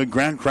from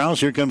Grant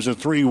Krause. Here comes a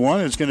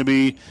 3-1. It's going to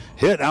be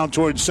hit out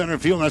towards center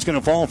field. That's going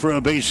to fall for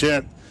a base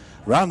hit.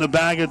 Round the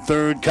bag at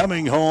third.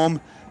 Coming home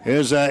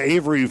is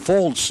Avery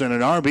Foltz, and an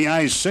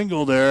RBI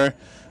single there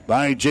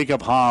by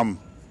Jacob Hom.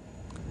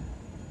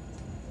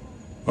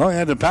 Well, he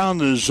had to pound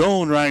the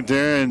zone right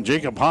there, and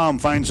Jacob Hom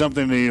finds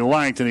something that he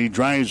liked, and he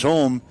drives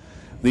home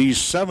the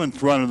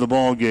 7th run of the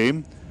ball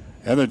game.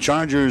 And the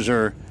Chargers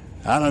are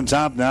out on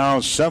top now,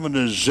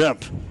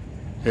 7-0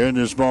 here in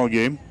this ball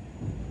game.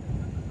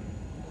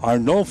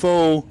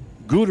 Arnolfo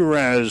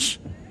Gutierrez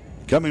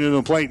coming to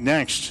the plate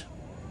next.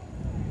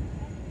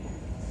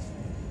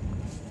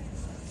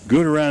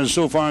 Gutierrez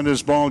so far in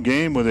this ball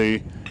game with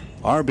a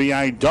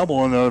RBI double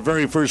on the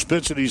very first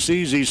pitch that he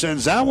sees. He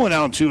sends that one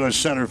out to a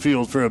center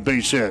field for a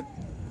base hit.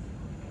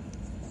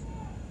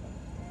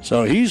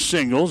 So he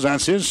singles.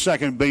 That's his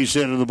second base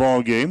hit of the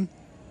ball game.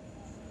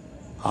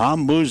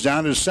 Hom moves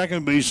down to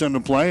second base on the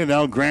play, and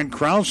now Grant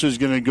Krause is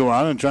going to go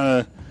out and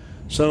try to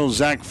settle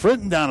Zach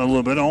Fritton down a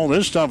little bit. All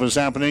this stuff is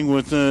happening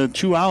with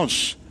 2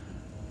 outs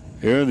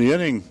here in the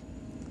inning.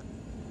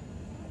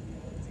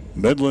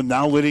 Midland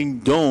now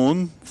leading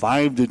Doane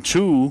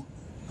 5-2.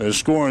 The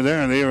score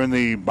there. They are in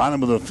the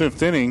bottom of the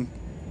 5th inning.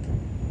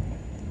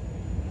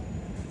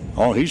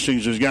 All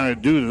Hastings has got to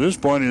do to this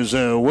point is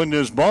win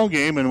this ball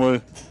game, and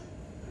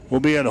we'll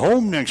be at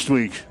home next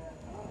week.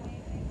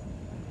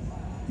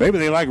 Maybe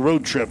they like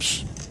road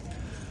trips.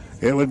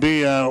 It would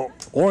be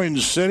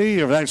Orange City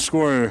if that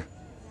score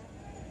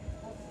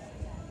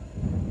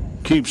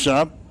keeps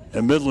up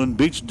and Midland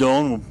beats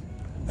Doane.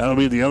 That'll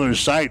be the other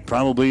site,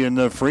 probably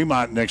in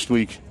Fremont next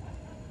week.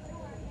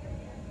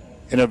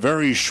 In a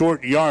very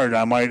short yard,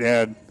 I might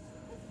add.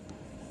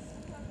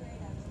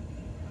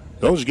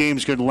 Those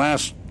games could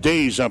last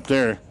days up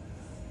there.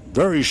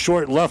 Very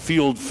short left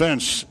field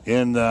fence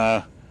in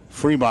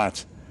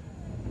Fremont.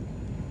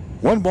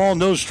 1 ball,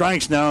 no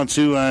strikes now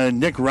to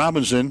Nick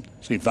Robinson.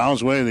 So he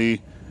fouls away the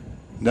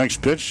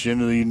next pitch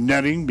into the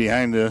netting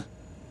behind the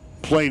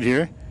plate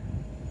here.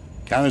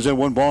 Count is at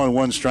 1 ball and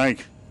 1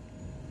 strike.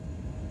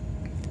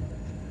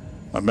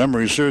 My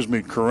memory serves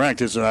me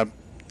correct. It's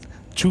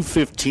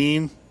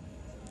 215,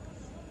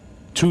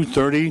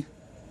 230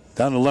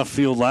 down the left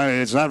field line.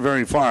 It's not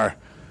very far.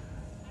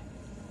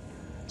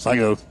 It's like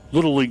a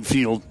little league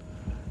field.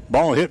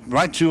 Ball hit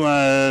right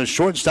to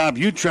shortstop.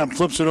 Utrep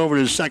flips it over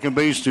to second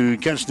base to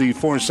catch the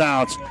force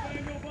out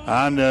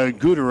on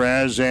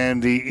Gutierrez,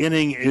 and the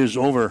inning is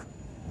over.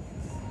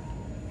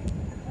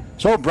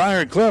 So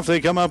Briar Cliff, they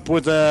come up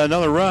with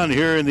another run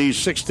here in the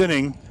 6th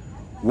inning.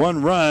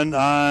 1 run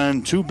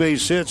on 2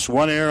 base hits,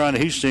 1 error on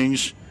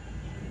Hastings.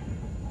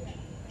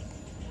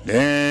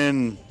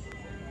 And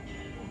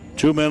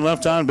 2 men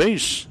left on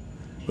base.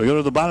 We go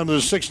to the bottom of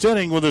the 6th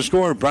inning with a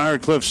score: Briar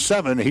Cliff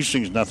 7,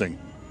 Hastings nothing.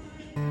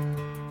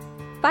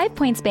 5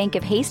 Points Bank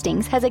of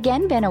Hastings has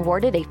again been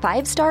awarded a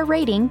 5-star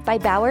rating by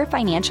Bauer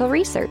Financial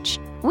Research.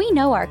 We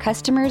know our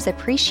customers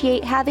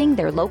appreciate having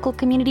their local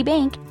community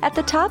bank at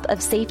the top of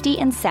safety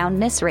and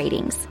soundness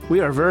ratings.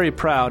 We are very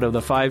proud of the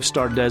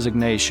 5-star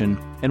designation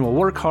and will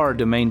work hard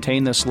to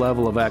maintain this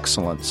level of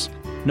excellence.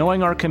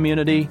 Knowing our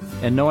community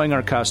and knowing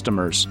our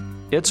customers,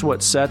 It's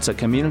what sets a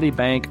community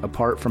bank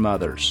apart from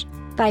others.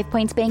 5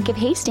 Points Bank of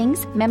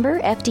Hastings, member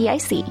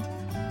FDIC.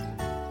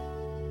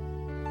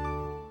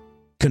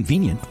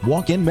 Convenient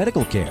walk-in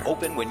medical care.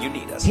 Open when you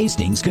need us.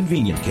 Hastings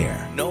Convenient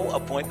Care. No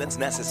appointments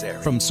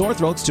necessary. From sore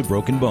throats to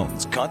broken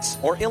bones, cuts,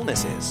 or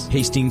illnesses.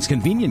 Hastings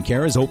Convenient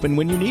Care is open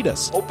when you need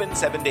us. Open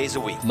 7 days a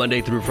week.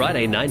 Monday through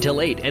Friday, 9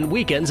 till 8, and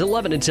weekends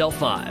 11 until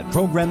 5.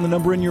 Program the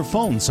number in your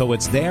phone so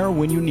it's there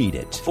when you need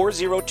it.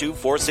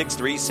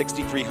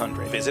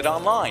 402-463-6300. Visit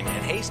online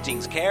at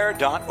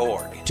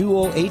hastingscare.org.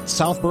 208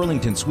 South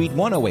Burlington, Suite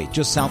 108,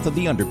 just south of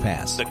the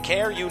underpass. The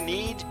care you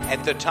need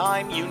at the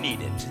time you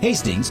need it.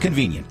 Hastings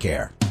Convenient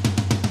Care.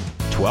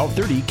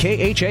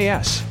 1230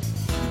 KHAS.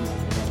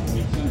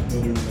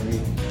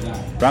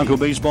 Bronco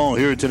baseball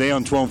here today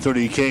on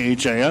 1230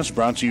 KHAS,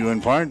 brought to you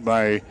in part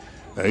by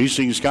the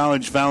Hastings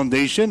College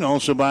Foundation,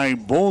 also by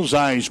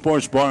Bullseye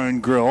Sports Bar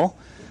and Grill,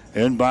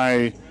 and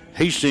by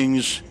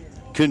Hastings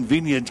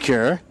Convenient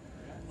Care.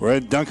 We're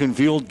at Duncan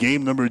Field,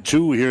 game number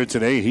 2 here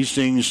today.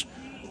 Hastings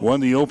won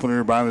the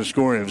opener by the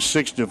score of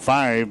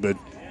 6-5, but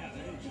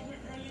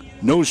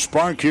no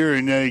spark here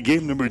in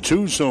game number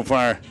 2 so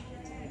far.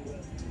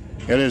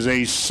 It is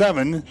a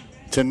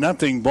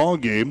 7-0 ball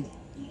game.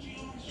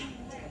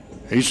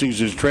 Hastings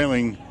is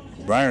trailing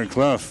Briar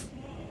Cliff.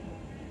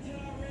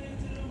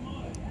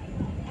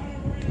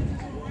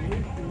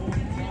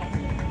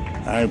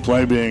 High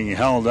play being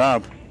held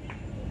up.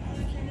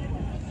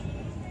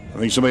 I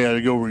think somebody had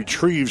to go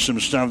retrieve some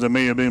stuff that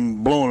may have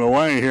been blown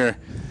away here.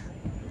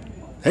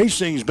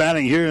 Hastings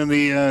batting here in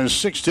the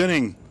 6th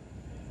inning.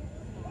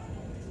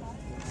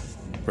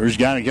 First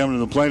guy to come to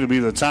the plate to be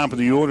the top of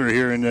the order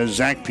here in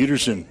Zach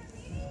Peterson.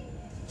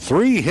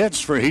 3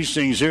 hits for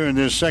Hastings here in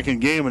this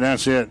second game, and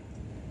that's it.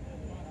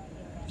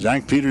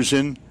 Zach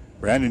Peterson,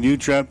 Brandon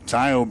Utrep,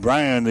 Ty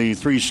O'Brien, the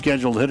 3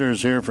 scheduled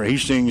hitters here for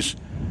Hastings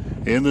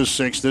in the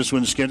 6th. This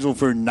one's scheduled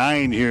for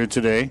 9 here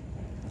today.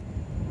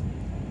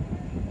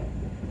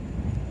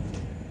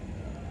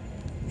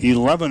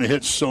 11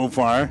 hits so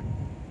far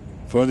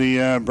for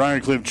the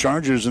Briar Cliff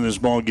Chargers in this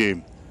ball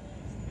game.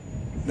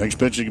 Next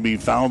pitch can be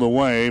fouled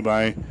away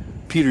by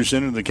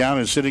Peterson, and the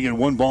count is sitting at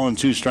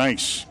 1-2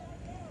 strikes.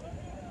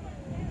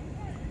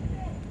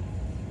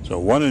 So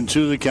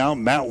 1-2 the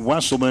count. Matt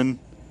Wesselman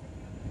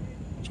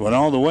has went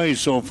all the way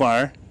so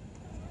far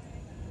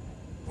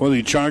for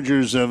the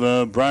Chargers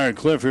of Briar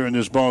Cliff here in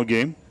this ball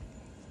game.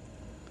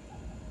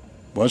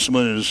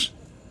 Wesselman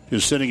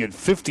is sitting at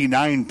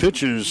 59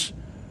 pitches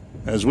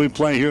as we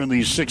play here in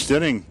the 6th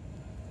inning.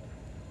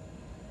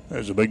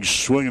 There's a big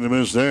swing and a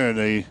miss there,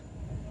 and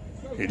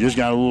he just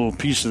got a little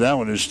piece of that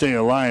one to stay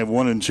alive.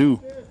 1-2.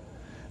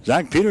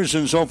 Zach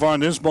Peterson so far in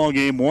this ball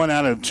game, 1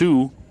 out of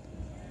 2.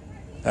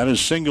 Had a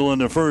single in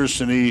the first,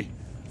 and he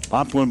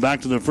popped one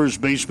back to the first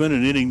baseman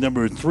in inning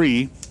number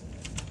 3.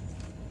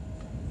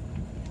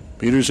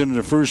 Peterson in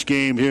the first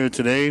game here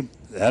today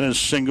had a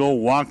single,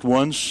 walked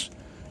once,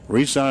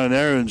 reached out in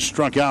there and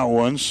struck out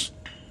once.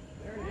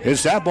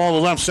 Hits that ball to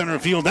left center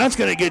field. That's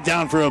going to get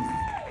down for a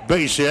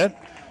base hit.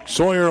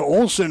 Sawyer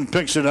Olson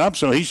picks it up,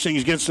 so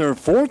Hastings gets their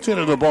 4th hit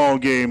of the ball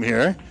game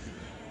here.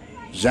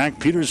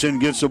 Zach Peterson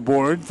gets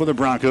aboard for the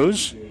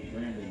Broncos.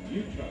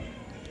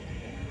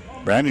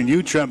 Brandon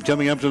Utrep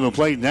coming up to the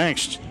plate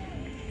next.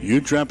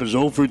 Utrep is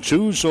 0 for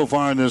 2 so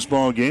far in this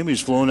ball game.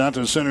 He's flown out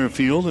to center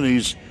field, and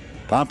he's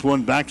popped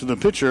one back to the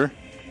pitcher.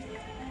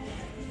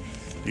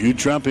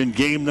 Utrep in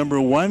game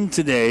number 1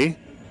 today.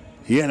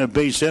 He had a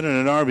base hit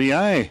and an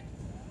RBI.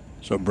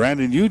 So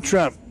Brandon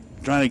Utrep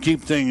trying to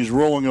keep things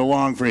rolling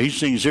along for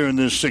Hastings here in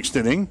this 6th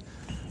inning.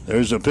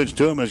 There's a pitch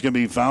to him that's going to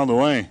be fouled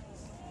away.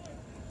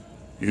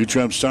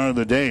 Utrep started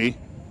the day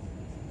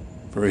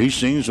for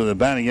Hastings with a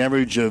batting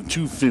average of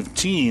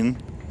 .215.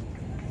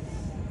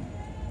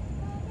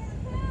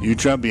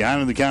 Utrep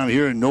behind in the count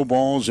here, no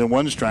balls and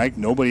 1 strike.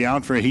 Nobody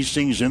out for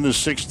Hastings in the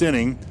 6th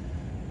inning.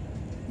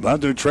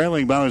 But they're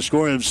trailing by a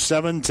score of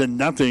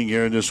 7-0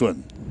 here in this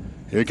one.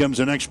 Here comes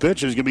the next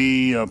pitch. It's going to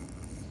be a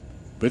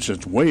pitch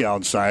that's way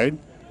outside.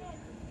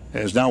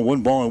 It's now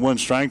 1 ball and 1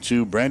 strike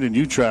to Brandon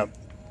Utrep.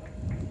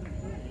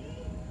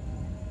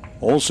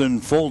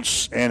 Olson,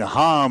 Fultz, and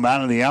Hom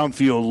out of the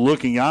outfield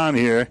looking on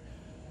here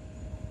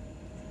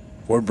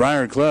for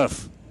Briar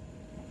Cliff.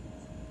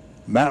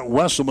 Matt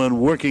Wesselman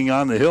working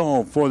on the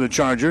hill for the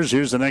Chargers.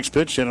 Here's the next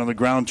pitch, hit on the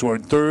ground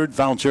toward third,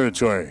 foul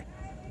territory.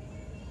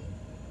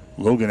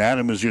 Logan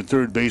Adam is your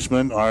third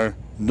baseman.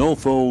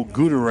 Arnolfo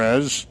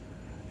Gutierrez,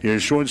 your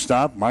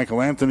shortstop.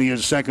 Michael Anthony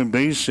is second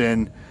base,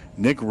 and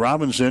Nick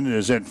Robinson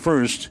is at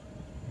first.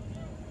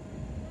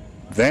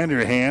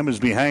 Vanderham is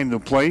behind the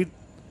plate.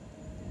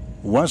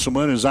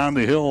 Wesselman is on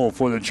the hill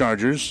for the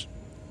Chargers.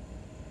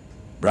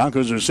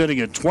 Broncos are sitting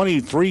at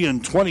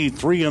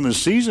 23-23 in the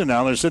season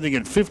now. They're sitting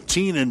at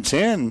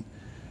 15-10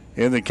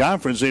 in the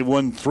conference. They've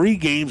won 3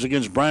 games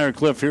against Briar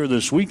Cliff here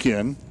this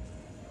weekend.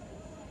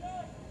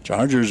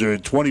 Chargers are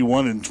at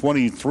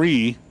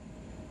 21-23.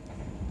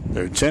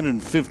 They're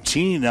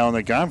 10-15 now in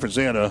the conference.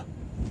 They had a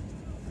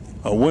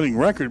winning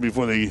record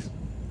before they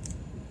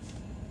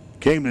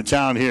came to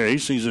town here.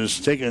 Hastings has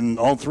taken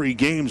all 3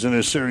 games in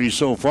this series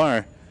so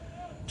far.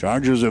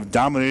 Chargers have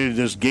dominated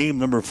this game,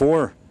 number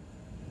 4,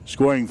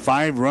 scoring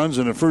 5 runs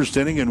in the first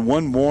inning and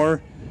 1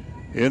 more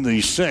in the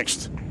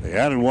 6th. They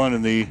added 1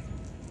 in the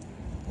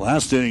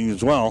last inning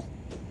as well.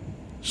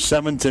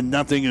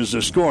 7-0 is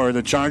the score.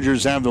 The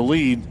Chargers have the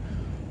lead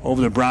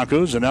over the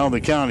Broncos, and now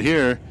the count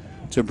here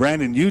to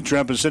Brandon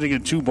Utrep is sitting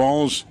at 2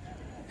 balls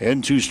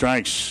and 2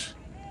 strikes.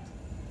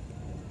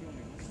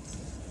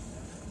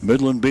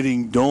 Midland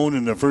beating Doane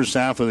in the first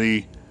half of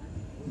the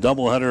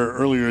doubleheader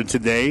earlier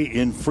today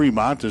in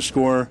Fremont. The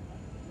score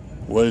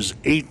was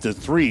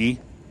 8-3.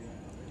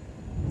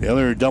 The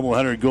other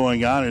doubleheader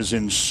going on is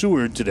in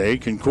Seward today.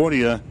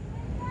 Concordia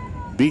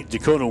beat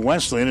Dakota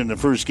Wesleyan in the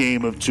first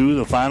game of 2,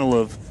 the final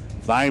of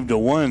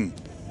 5-1.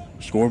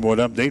 Scoreboard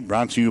update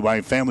brought to you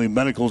by Family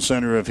Medical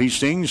Center of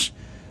Hastings.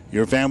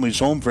 Your family's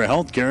home for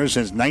health care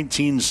since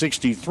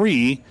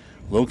 1963.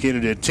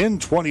 Located at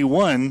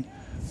 1021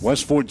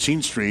 West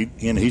 14th Street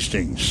in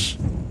Hastings.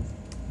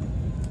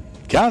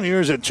 Count here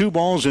is at 2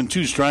 balls and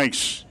 2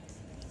 strikes.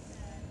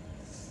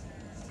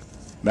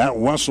 Matt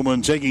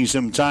Wesselman taking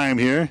some time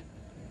here.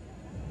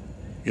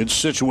 Gets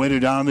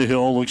situated on the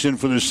hill. Looks in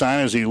for the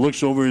sign as he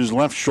looks over his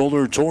left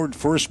shoulder toward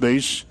first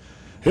base.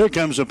 Here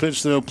comes a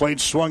pitch to the plate.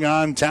 Swung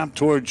on, tapped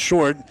toward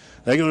short.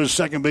 They go to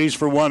second base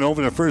for 1.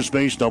 Over to first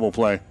base, double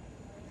play.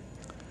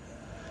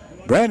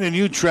 Brandon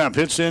Utrep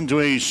hits into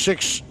a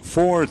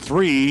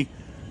 6-4-3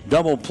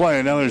 double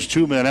play. Now there's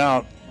 2 men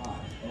out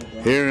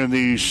here in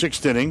the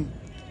 6th inning.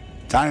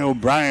 Ty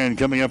O'Brien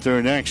coming up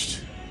there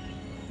next.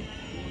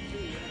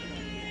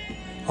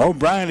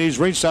 O'Brien, he's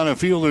reached on a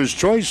fielder's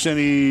choice, and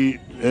he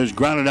has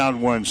grounded out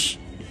once.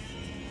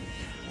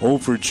 0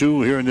 for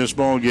 2 here in this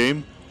ball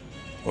game.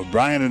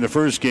 O'Brien in the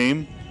first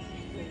game,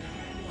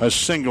 a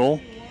single,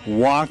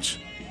 walked,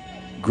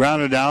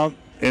 grounded out,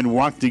 and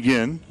walked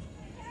again.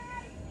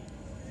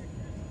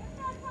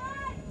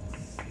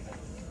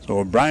 So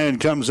O'Brien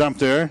comes up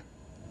there.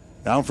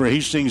 Now for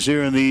Hastings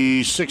here in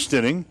the 6th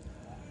inning.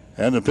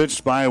 And the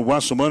pitch by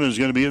Wesselman is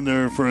going to be in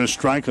there for a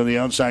strike on the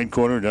outside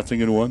corner.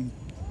 0-1.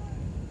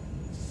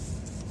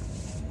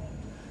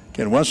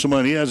 Ken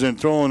Wesselman, he hasn't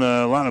thrown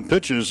a lot of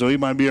pitches, so he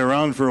might be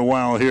around for a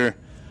while here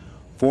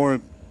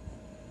for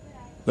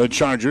the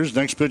Chargers.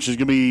 Next pitch is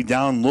going to be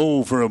down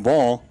low for a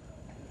ball.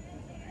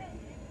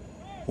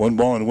 1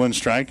 ball and 1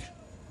 strike.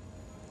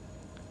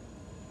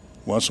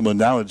 Wesselman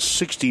now at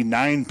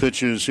 69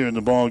 pitches here in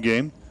the ball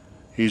game.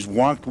 He's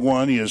walked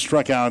 1. He has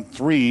struck out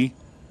 3.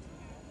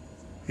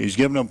 He's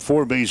given up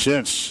 4 base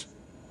hits.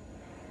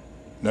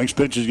 Next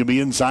pitch is going to be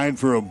inside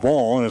for a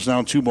ball, and it's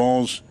now 2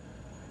 balls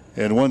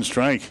and 1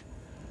 strike.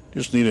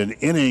 Just need an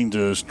inning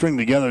to string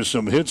together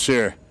some hits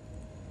here.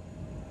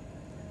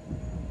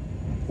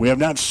 We have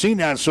not seen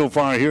that so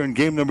far here in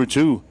game number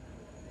 2.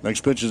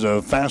 Next pitch is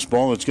a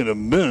fastball. It's going to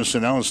miss,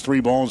 and now it's 3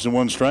 balls and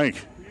 1 strike.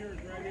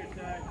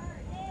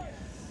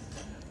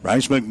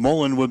 Bryce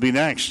McMullen would be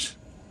next.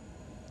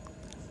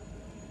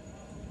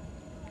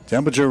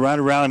 Temperature right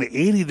around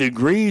 80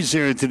 degrees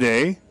here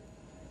today.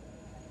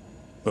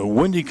 But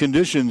windy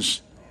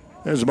conditions.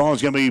 As the ball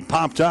is going to be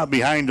popped up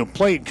behind the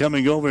plate.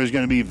 Coming over is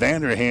going to be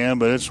Vanderham,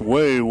 but it's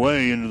way,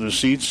 way into the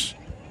seats.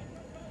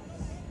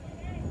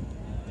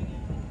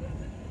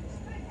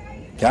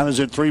 Count is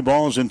at 3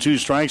 balls and 2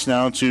 strikes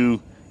now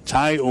to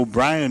Ty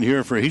O'Brien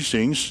here for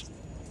Hastings.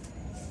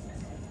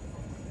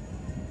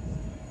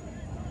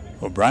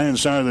 O'Brien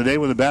started the day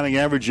with a batting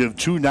average of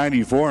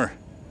 .294.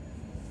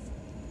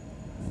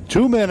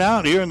 2 men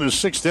out here in the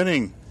 6th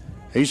inning.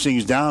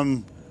 Hastings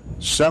down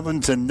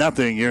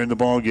 7-0 here in the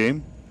ball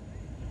game.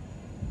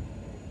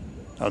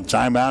 A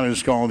timeout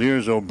is called here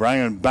as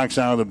O'Brien backs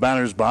out of the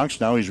batter's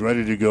box. Now he's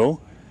ready to go.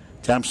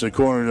 Taps the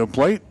corner of the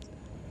plate.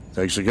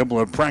 Takes a couple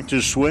of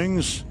practice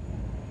swings.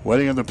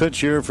 Waiting on the pitch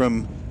here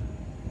from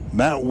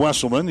Matt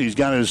Wesselman. He's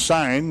got his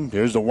sign.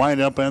 There's the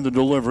windup and the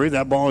delivery.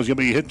 That ball is going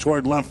to be hit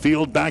toward left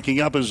field. Backing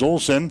up is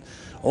Olsen.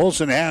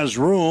 Olsen has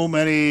room,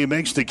 and he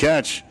makes the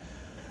catch.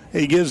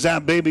 He gives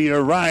that baby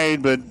a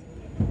ride, but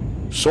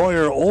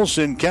Sawyer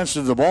Olsen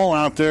catches the ball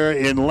out there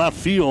in left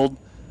field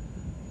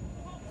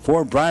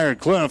for Briar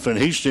Cliff, and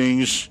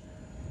Hastings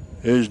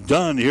is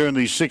done here in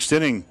the 6th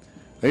inning.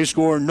 They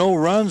score no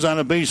runs on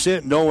a base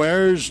hit, no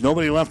errors,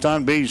 nobody left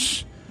on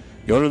base.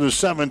 Go to the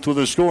 7th with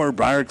a score.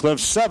 Briar Cliff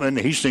 7,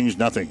 Hastings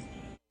nothing.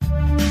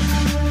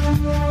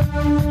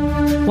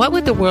 What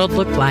would the world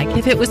look like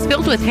if it was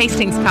filled with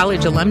Hastings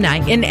College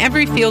alumni in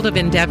every field of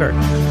endeavor?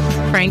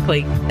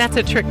 Frankly, that's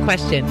a trick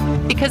question,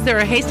 because there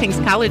are Hastings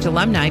College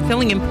alumni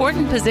filling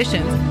important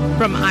positions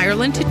from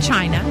Ireland to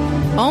China,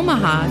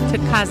 Omaha to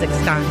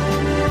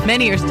Kazakhstan.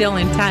 Many are still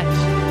in touch.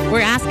 We're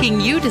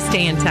asking you to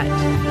stay in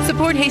touch.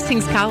 Support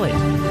Hastings College.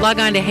 Log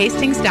on to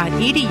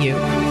hastings.edu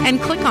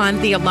and click on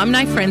the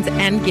Alumni Friends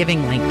and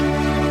Giving link.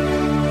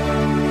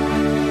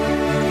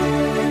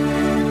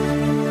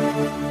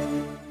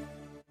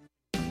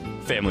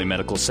 Family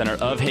Medical Center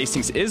of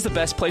Hastings is the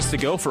best place to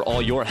go for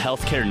all your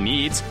healthcare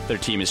needs. Their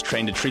team is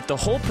trained to treat the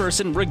whole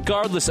person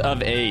regardless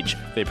of age.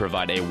 They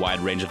provide a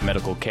wide range of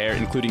medical care,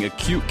 including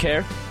acute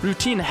care,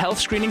 routine health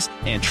screenings,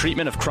 and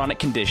treatment of chronic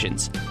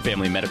conditions.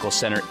 Family Medical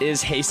Center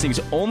is Hastings'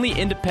 only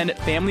independent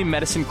family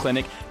medicine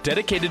clinic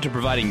dedicated to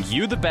providing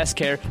you the best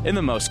care in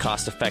the most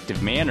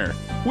cost-effective manner.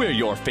 We're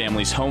your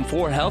family's home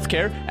for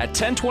healthcare at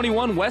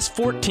 1021 West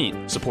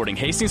 14th, supporting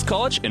Hastings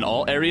College and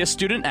all area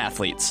student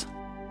athletes.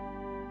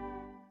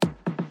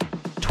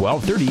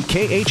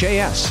 1230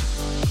 KHAS.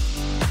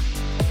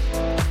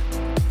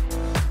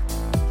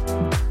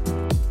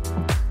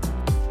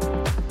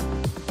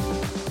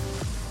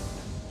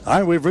 All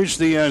right, we've reached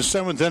the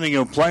seventh inning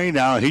of play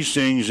now.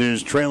 Hastings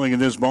is trailing in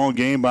this ball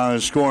game by a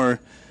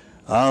score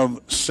of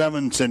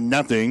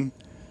 7-0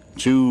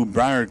 to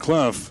Briar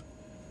Cliff.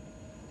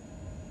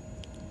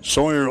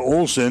 Sawyer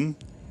Olson,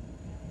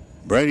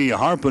 Brady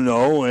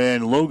Harpino,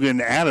 and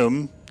Logan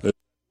Adam. The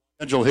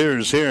schedule here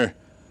is here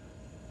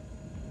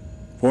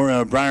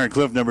for Briar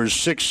Cliff, numbers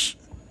 6,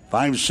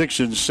 5, 6,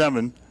 and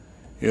 7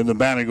 in the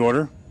batting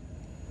order.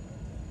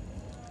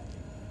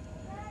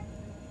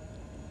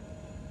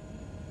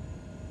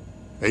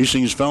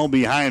 Hastings fell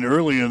behind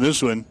early in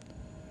this one.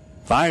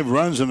 5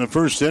 runs in the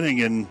first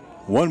inning and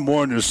 1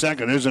 more in the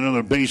second. There's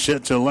another base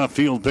hit to left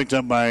field picked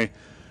up by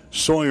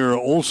Sawyer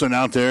Olson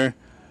out there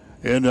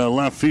in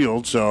left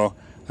field. So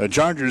the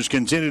Chargers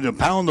continue to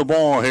pound the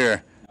ball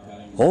here.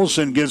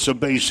 Olson gets a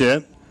base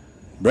hit.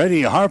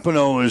 Brady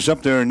Harpino is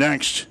up there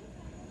next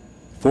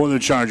for the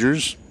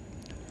Chargers.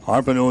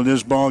 Harpino in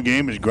this ball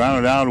game has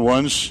grounded out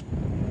once.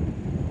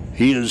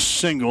 He is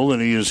single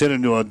and he is hit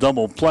into a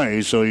double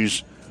play, so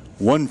he's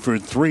 1 for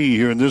 3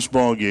 here in this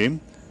ball game.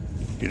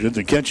 He did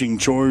the catching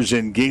chores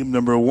in game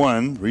number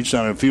 1. Reached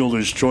on a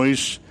fielder's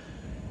choice.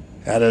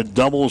 Had a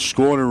double,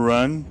 scored a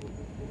run.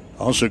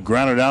 Also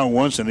grounded out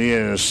once, and he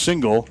had a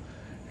single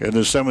in the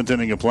 7th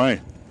inning of play.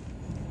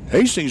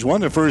 Hastings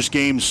won the first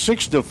game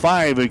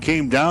 6-5. It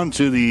came down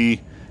to the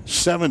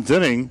 7th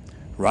inning.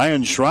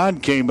 Ryan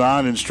Schrod came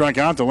on and struck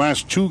out the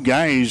last 2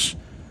 guys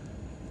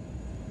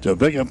to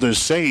pick up the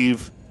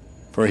save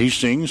for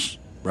Hastings.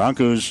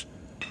 Broncos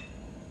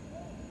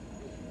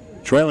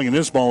trailing in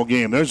this ball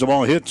game. There's the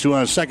ball hit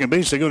to second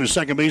base. They go to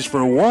second base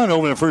for 1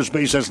 over to first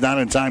base. That's not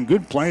in time.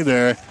 Good play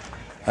there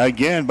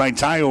again by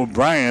Ty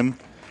O'Brien.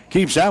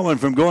 Keeps that one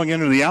from going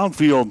into the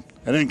outfield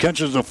and then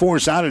catches the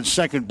force out at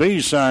second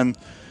base on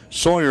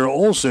Sawyer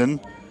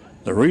Olson.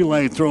 The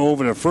relay throw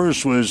over to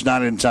first was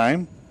not in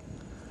time.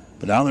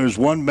 But now there's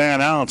 1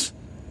 man out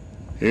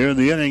here in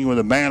the inning with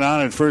a man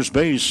on at first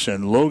base,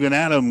 and Logan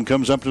Adam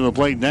comes up to the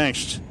plate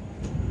next.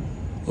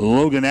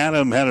 Logan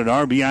Adam had an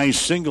RBI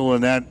single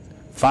in that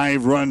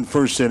 5-run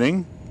first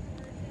inning.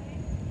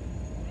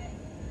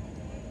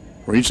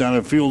 Reached on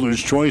a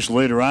fielder's choice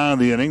later on in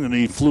the inning, and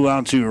he flew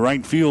out to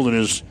right field in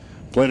his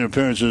plate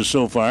appearances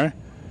so far.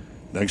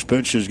 Next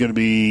pitch is going to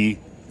be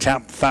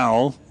tapped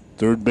foul,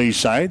 third base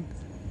side.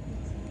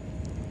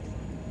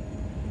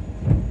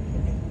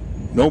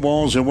 No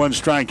balls and 1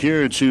 strike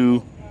here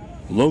to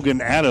Logan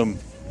Adam.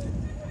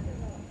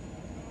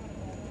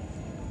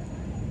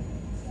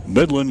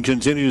 Midland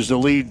continues to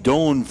lead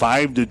Doane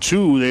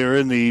 5-2. They are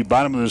in the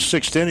bottom of the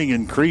 6th inning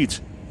in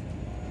Crete.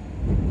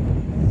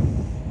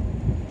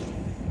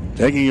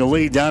 Taking a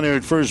lead down there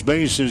at first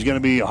base is going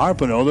to be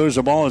Harpino. There's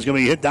a ball that's going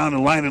to be hit down the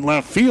line in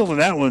left field, and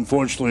that one,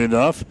 fortunately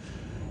enough,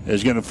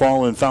 is going to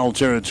fall in foul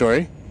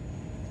territory.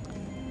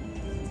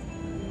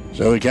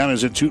 So the count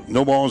is at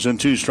no balls and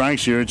 2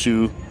 strikes here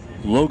to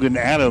Logan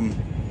Adam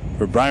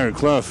for Briar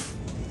Cliff.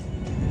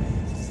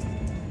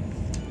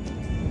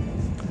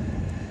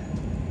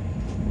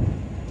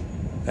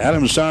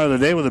 Adams star of the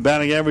day with a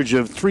batting average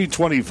of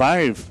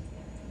 .325.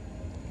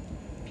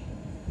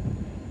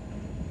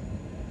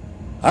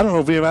 I don't know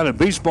if we have had a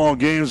baseball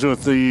games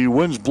with the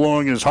winds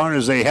blowing as hard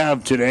as they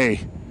have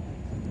today.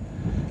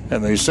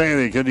 And they say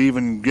they could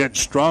even get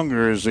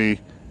stronger as the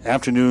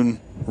afternoon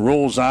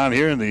rolls on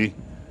here and the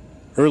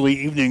early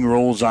evening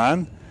rolls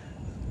on.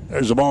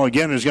 There's the ball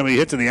again. It's going to be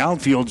hit to the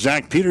outfield.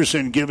 Zach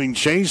Peterson giving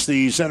chase,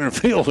 the center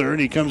fielder, and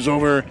he comes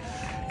over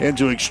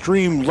into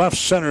extreme left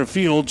center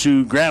field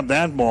to grab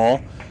that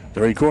ball to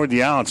record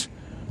the out.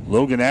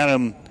 Logan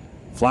Adam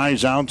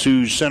flies out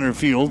to center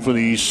field for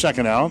the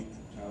second out.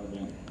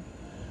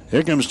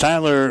 Here comes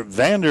Tyler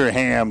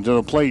Vanderham to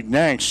the plate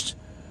next.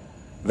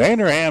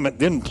 Vanderham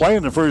didn't play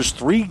in the first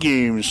 3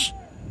 games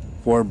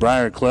for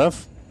Briar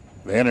Cliff.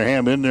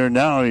 Vanderham in there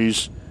now.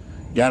 He's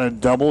got a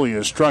double. He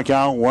has struck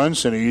out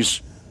once, and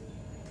he's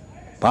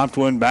popped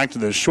one back to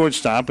the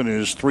shortstop in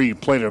his 3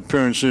 plate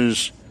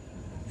appearances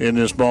in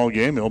this ball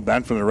game. He'll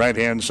bat from the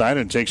right-hand side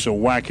and takes a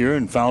whack here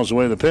and fouls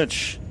away the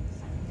pitch.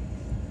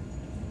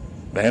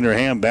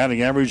 Vanderham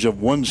batting average of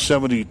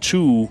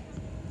 .172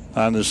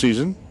 on the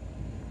season.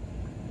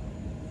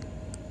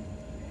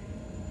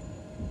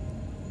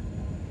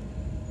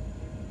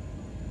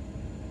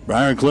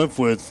 Briar Cliff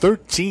with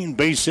 13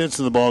 base hits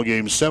in the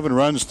ballgame, 7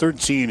 runs,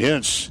 13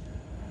 hits,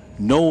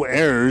 no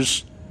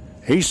errors.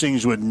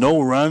 Hastings with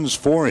no runs,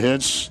 4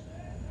 hits.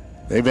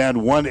 They've had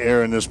one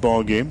error in this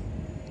ball game.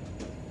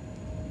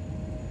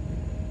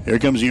 Here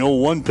comes the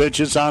 0-1 pitch.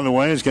 It's on the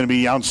way. It's going to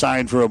be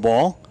outside for a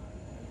ball.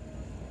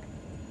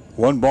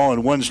 1 ball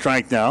and 1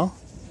 strike now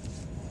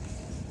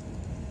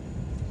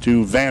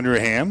to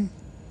Vanderham.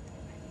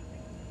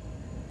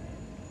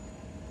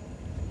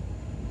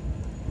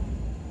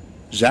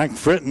 Zach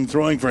Fritton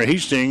throwing for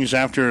Hastings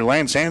after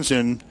Lance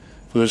Hansen,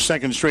 for the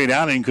second straight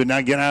outing, could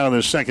not get out of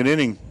the second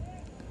inning.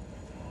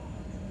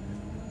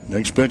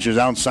 Next pitch is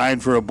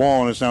outside for a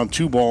ball, and it's now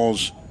 2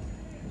 balls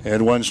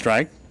and 1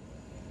 strike.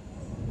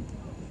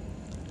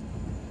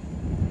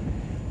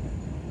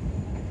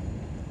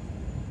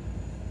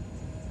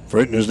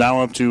 Fritton is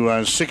now up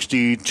to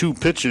 62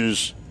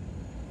 pitches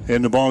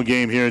in the ball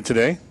game here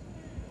today.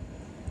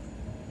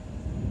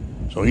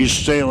 So he's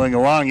sailing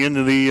along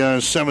into the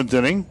 7th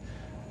inning.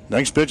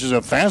 Next pitch is a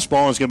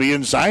fastball. It's going to be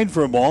inside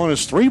for a ball, and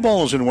it's 3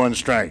 balls and 1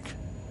 strike.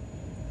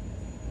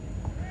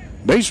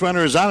 Base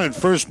runner is out at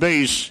first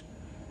base.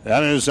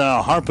 That is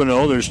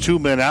Harpino. There's 2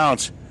 men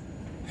out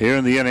here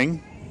in the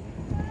inning.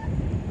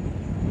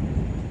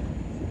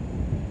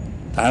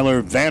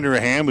 Tyler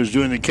Vanderham is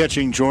doing the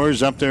catching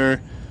chores up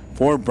there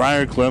for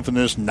Briar Cliff in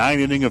this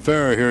 9-inning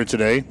affair here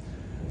today.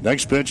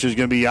 Next pitch is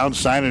going to be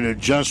outside, and it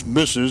just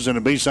misses, and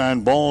a base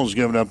on ball is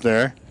given up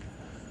there.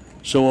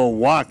 So a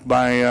walk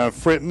by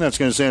Fritton. That's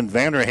going to send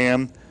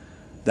Vanderham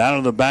down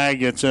to the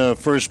bag at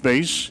first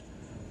base.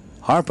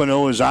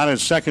 Harpino is on at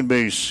second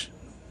base.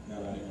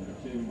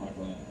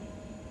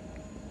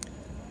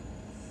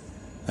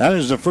 That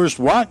is the first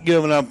walk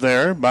given up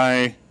there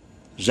by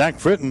Zach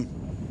Fritton.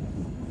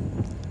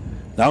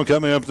 Now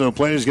coming up to the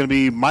plate is going to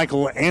be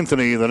Michael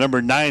Anthony, the number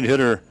 9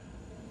 hitter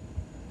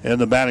in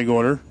the batting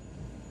order.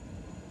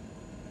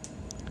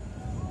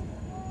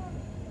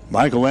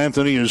 Michael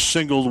Anthony has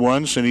singled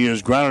once, and he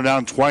has grounded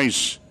out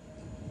twice.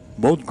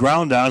 Both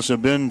ground outs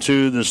have been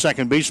to the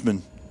second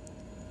baseman.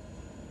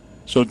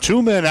 So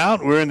 2 men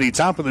out. We're in the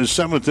top of the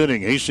 7th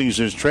inning. Hastings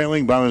is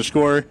trailing by the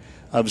score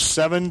of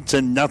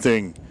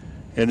 7-0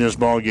 in this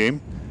ball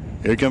game.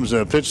 Here comes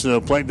a pitch to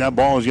the plate. That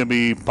ball is going to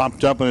be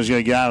popped up and is going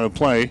to get out of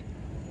play.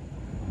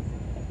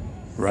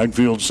 Right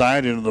field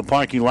side into the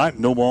parking lot.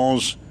 No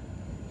balls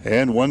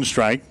and 1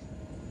 strike.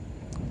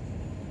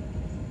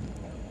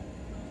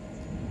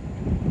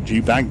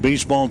 GPAC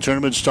baseball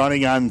tournament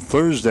starting on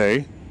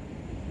Thursday.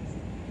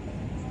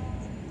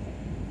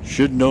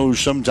 Should know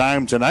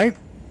sometime tonight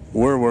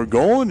where we're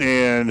going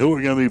and who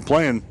we're going to be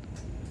playing.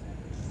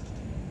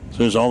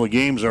 Since all the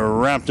games are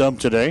wrapped up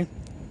today.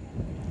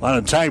 A lot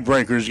of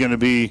tiebreakers going to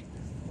be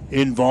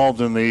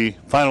involved in the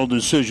final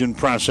decision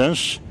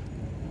process.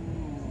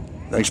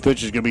 Next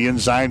pitch is going to be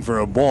inside for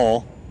a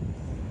ball.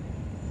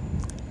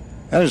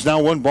 That is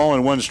now 1 ball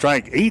and 1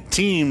 strike. 8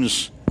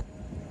 teams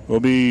will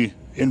be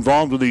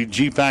involved with the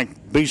GPAC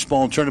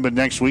baseball tournament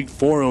next week.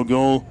 4 will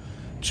go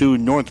to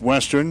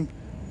Northwestern.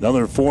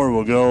 Another 4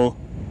 will go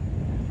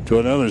to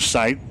another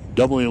site.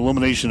 Double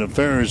elimination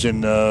affairs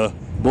in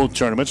both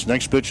tournaments.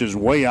 Next pitch is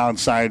way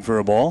outside for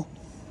a ball.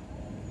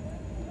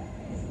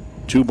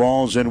 2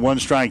 balls and 1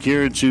 strike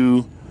here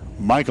to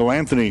Michael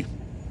Anthony.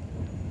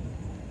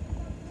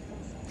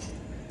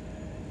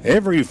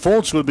 Avery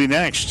Foltz would be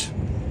next.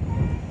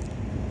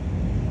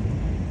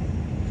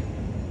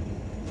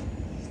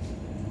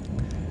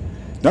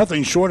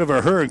 Nothing short of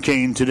a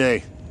hurricane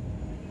today.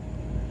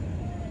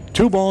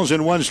 2 balls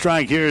and 1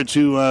 strike here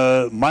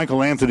to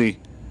Michael Anthony.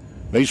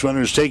 Base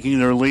runners taking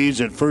their leads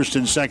at first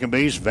and second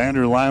base.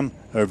 Vanderham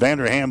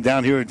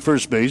down here at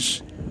first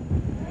base.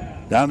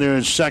 Down there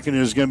at second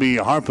is going to be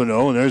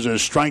Harpino. There's a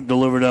strike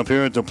delivered up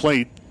here at the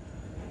plate.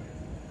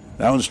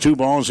 That one's 2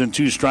 balls and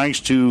 2 strikes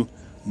to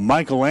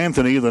Michael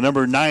Anthony, the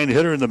number 9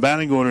 hitter in the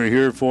batting order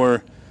here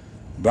for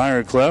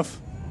Briar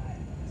Cliff.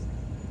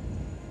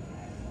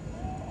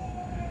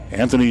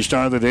 Anthony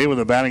started the day with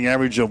a batting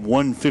average of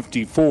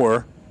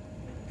 154.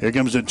 Here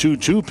comes the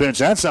 2-2 pitch.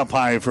 That's up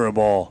high for a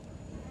ball.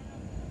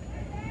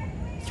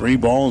 3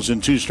 balls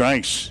and 2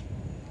 strikes.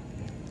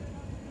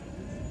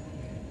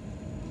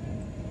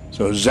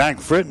 So Zach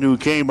Fritton, who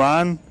came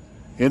on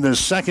in the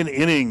 2nd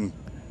inning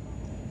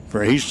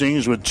for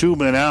Hastings with 2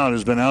 men out,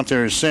 has been out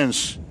there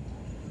since.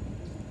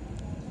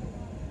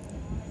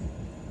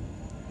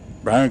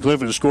 Briar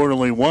Cliff has scored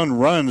only 1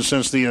 run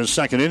since the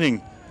 2nd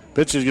inning.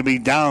 Pitch is going to be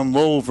down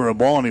low for a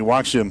ball, and he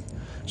walks him.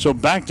 So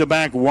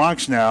back-to-back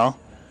walks now.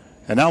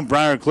 And now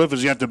Briar Cliff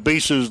has got the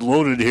bases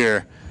loaded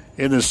here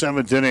in the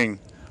 7th inning.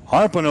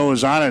 Harpino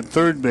is on at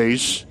third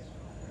base.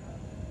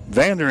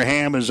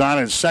 Vanderham is on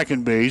at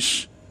second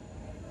base.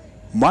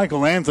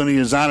 Michael Anthony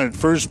is on at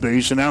first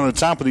base. And now the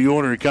top of the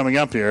order coming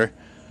up here.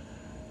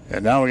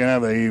 And now we're going to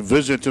have a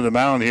visit to the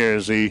mound here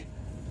as the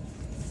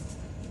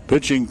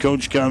pitching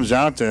coach comes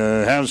out to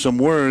have some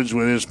words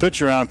with his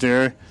pitcher out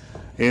there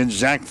in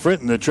Zach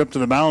Fritton. The trip to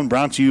the mound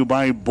brought to you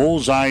by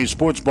Bullseye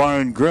Sports Bar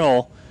and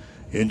Grill.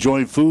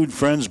 Enjoy food,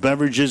 friends,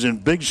 beverages,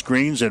 and big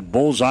screens at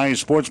Bullseye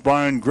Sports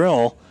Bar and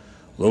Grill,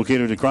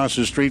 located across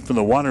the street from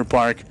the water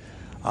park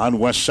on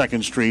West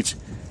 2nd Street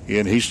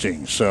in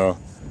Hastings. So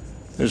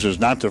this is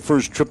not the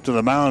first trip to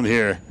the mound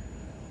here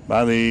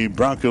by the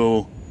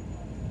Bronco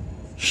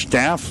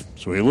staff.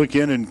 So we look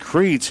in and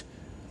Crete.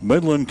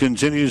 Midland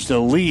continues to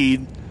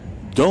lead.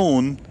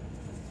 Doane,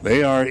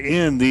 they are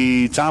in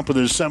the top of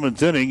the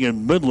 7th inning,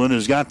 and Midland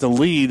has got the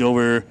lead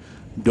over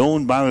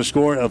Doane by the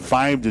score of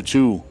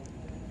 5-2.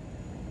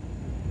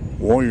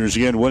 Warriors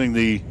again winning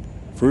the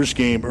first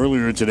game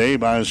earlier today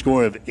by a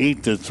score of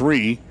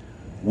 8-3.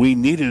 We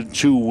needed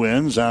 2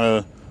 wins out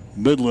of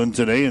Midland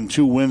today and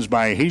 2 wins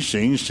by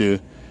Hastings to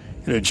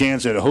get a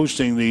chance at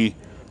hosting the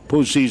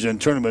postseason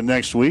tournament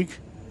next week.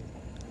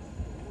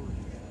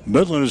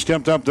 Midland has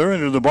kept up their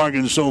end of the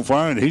bargain so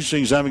far, and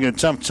Hastings having a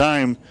tough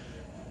time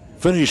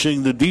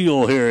finishing the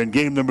deal here in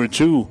game number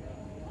 2.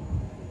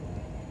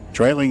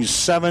 Trailing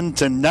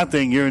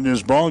 7-0 here in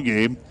this ball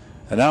game.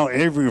 And now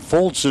Avery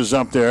Foltz is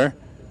up there,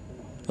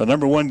 the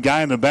number 1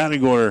 guy in the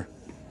batting order.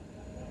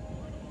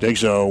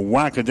 Takes a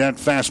whack at that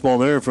fastball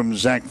there from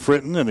Zach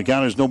Fritton, and the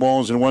count is no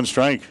balls and 1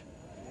 strike.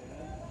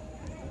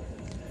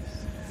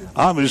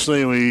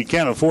 Obviously, we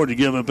can't afford to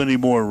give up any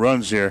more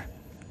runs here.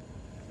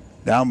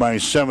 Down by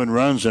 7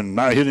 runs and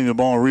not hitting the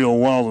ball real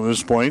well at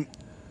this point.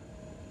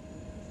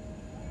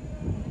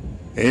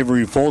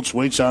 Avery Foltz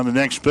waits on the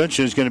next pitch.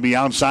 Is going to be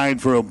outside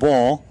for a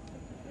ball.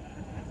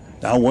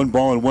 Now 1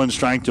 ball and 1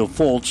 strike to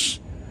Foltz.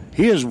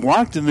 He has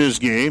walked in this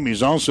game.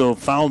 He's also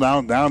fouled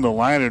out down the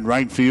line in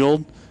right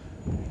field.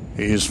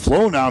 He has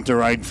flown out to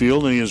right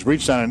field, and he has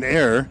reached on an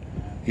error.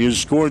 He has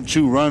scored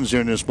 2 runs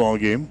here in this ball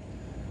game.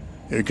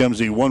 Here comes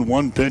the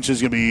 1-1 pitch.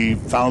 It's going to be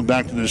fouled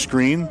back to the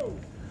screen.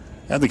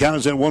 And the count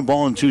is at 1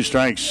 ball and 2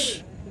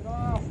 strikes.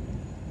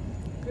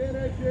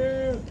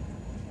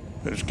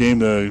 This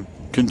game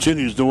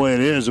continues the way it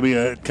is. It'll be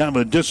a kind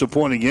of a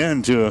disappointing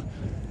end to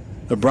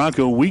the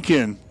Bronco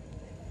weekend.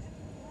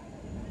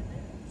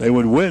 They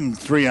would win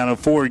 3 out of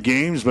 4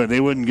 games, but they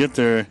wouldn't get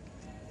their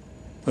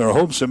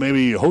hopes of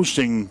maybe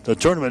hosting the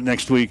tournament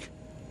next week.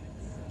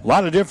 A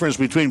lot of difference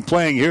between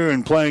playing here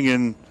and playing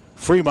in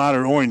Fremont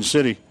or Orange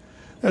City.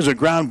 There's a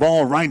ground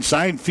ball right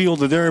side,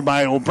 fielded there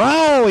by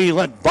O'Brien. He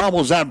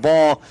bobbles that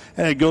ball,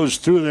 and it goes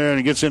through there and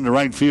it gets into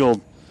right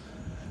field.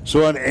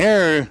 So an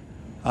error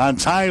on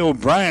Ty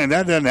O'Brien.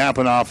 That doesn't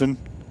happen often.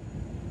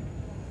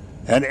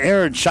 An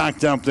error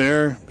chalked up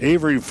there.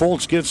 Avery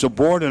Foltz gets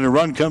aboard, and a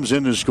run comes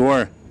in to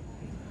score.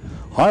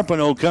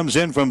 Harpino comes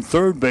in from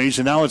third base,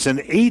 and now it's an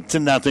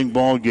 8-0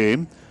 ball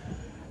game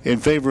in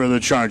favor of the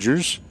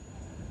Chargers.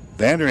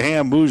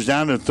 Vanderham moves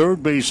down to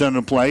third base on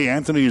the play.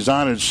 Anthony is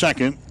on at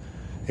second.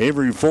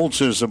 Avery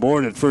Foltz is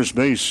aboard at first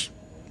base.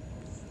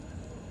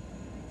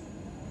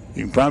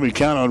 You can probably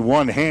count on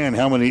one hand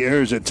how many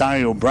errors that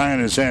Ty O'Brien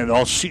has had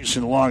all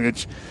season long.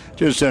 It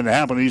just doesn't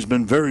happen. He's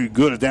been very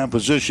good at that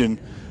position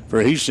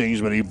for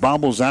Hastings, but he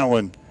bobbles that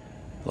one.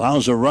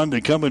 Allows a run to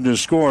come in to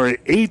score.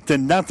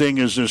 8-0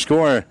 is the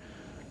score.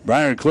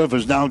 Briar Cliff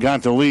has now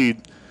got the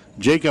lead.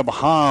 Jacob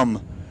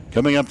Hom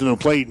coming up to the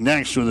plate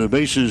next with the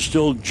bases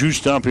still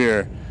juiced up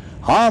here.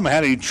 Hom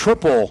had a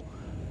triple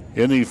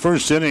in the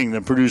first inning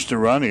that produced a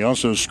run. He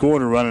also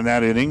scored a run in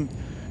that inning.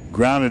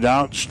 Grounded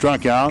out,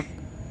 struck out.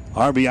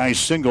 RBI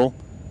single.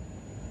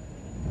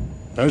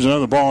 There's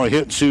another ball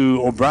hit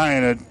to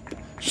O'Brien at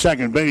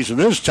second base. And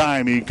this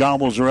time he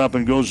gobbles her up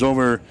and goes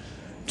over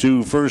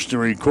to first to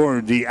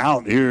record the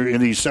out here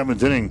in the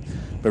 7th inning.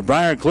 But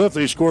Briar Cliff,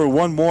 they score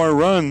 1 more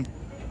run.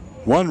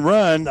 1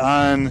 run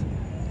on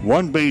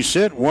 1 base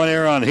hit, 1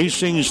 error on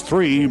Hastings,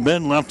 3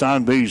 men left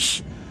on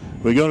base.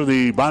 We go to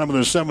the bottom of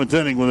the 7th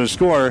inning with a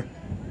score.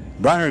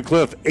 Briar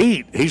Cliff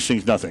 8,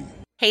 Hastings nothing.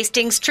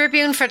 Hastings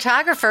Tribune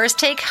photographers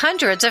take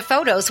hundreds of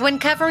photos when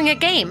covering a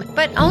game,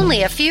 but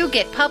only a few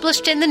get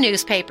published in the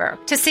newspaper.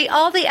 To see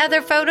all the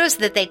other photos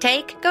that they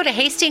take, go to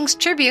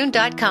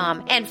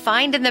hastingstribune.com and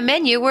find in the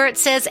menu where it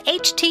says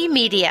HT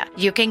Media.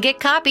 You can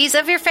get copies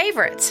of your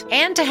favorites.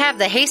 And to have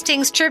the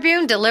Hastings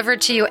Tribune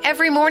delivered to you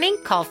every morning,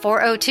 call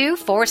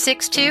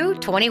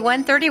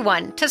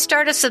 402-462-2131 to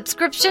start a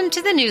subscription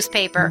to the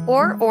newspaper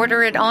or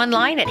order it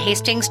online at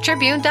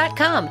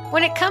hastingstribune.com.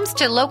 When it comes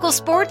to local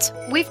sports,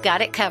 we've got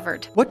it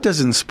covered. What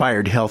does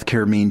inspired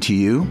healthcare mean to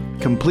you?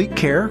 Complete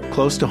care,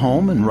 close to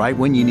home, and right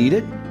when you need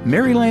it?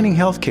 Mary Lanning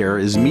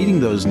Healthcare is meeting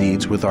those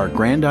needs with our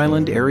Grand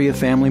Island area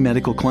family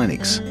medical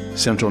clinics.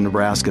 Central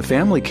Nebraska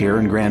Family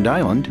Care in Grand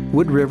Island,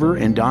 Wood River,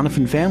 and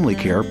Doniphan Family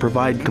Care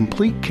provide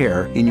complete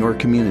care in your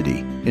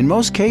community. In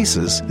most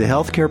cases, the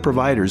healthcare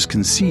providers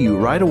can see you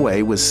right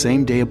away with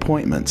same-day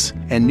appointments,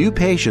 and new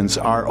patients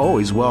are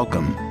always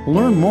welcome.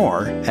 Learn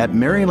more at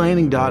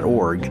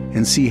marylanning.org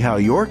and see how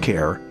your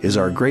care is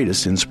our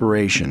greatest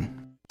inspiration.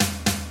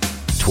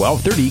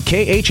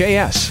 1230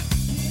 KHAS.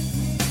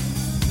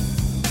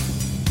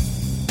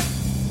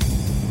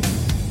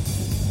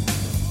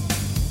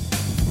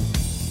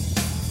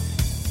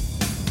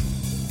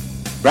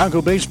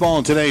 Bronco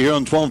baseball today here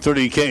on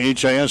 1230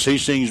 KHIS.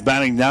 Hastings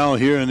batting now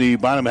here in the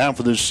bottom half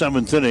of the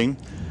 7th inning.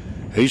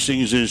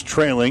 Hastings is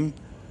trailing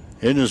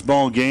in this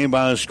ball game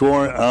by a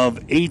score of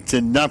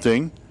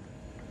 8-0.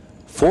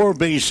 4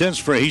 base hits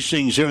for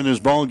Hastings here in this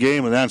ball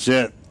game, and that's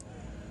it.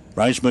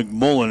 Bryce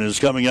McMullen is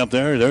coming up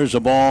there. There's a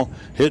ball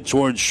hit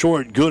towards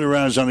short.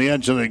 Gutierrez on the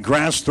edge of the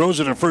grass. Throws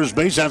it at first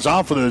base. That's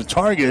off of the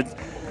target.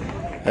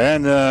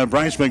 And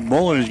Bryce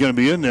McMullen is going to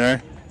be in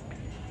there.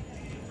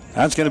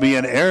 That's going to be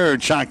an error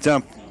chalked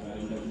up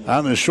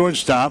on the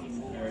shortstop.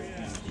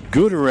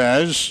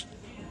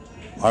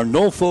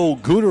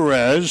 Arnolfo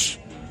Gutierrez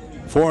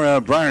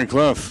for Briar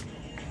Cliff.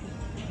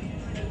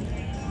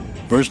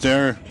 First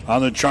error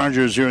on the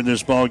Chargers here in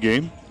this ball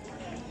game.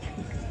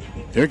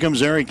 Here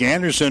comes Eric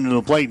Anderson to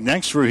the plate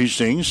next for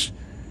Hastings.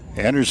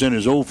 Anderson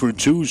is 0 for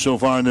 2 so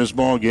far in this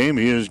ball game.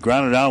 He has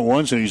grounded out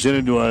once and he's hit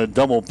into a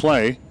double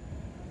play.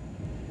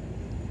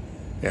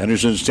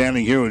 Anderson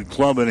standing here with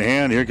club in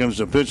hand. Here comes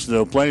the pitch to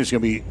the plate. It's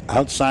going to be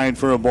outside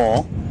for a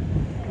ball.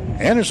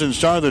 Anderson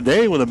started the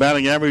day with a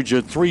batting average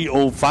of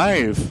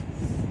 .305.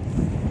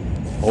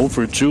 0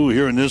 for 2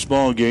 here in this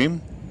ball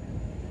game.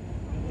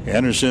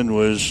 Anderson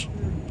was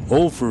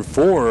 0 for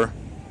 4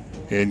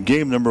 in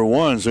game number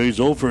 1, so he's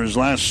 0 for his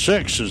last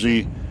 6 as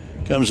he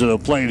comes to the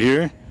plate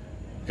here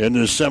in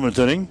the 7th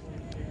inning.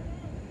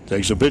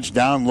 Takes a pitch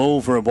down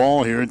low for a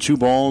ball here. 2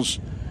 balls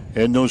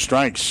and no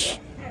strikes.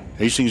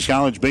 Hastings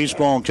College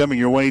baseball coming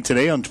your way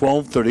today on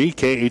 1230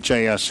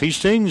 KHAS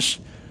Hastings.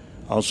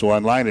 Also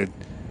online at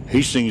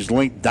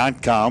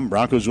hastingslink.com.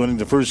 Broncos winning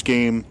the first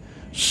game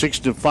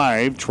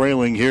 6-5,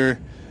 trailing here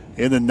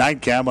in the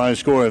nightcap by a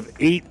score of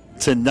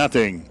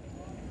 8-0.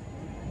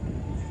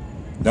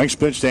 Next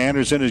pitch to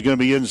Anderson is going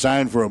to be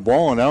inside for a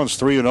ball, and now it's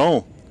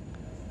 3-0.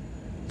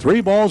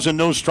 3 balls and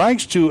no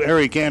strikes to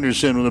Eric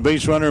Anderson with a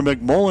base runner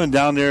McMullen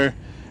down there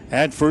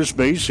at first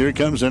base. Here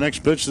comes the next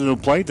pitch to the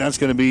plate. That's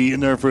going to be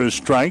in there for a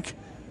strike.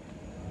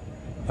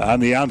 On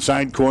the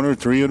outside corner,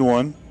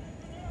 3-1.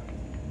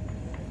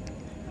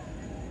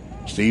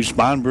 Steve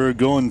Sponberg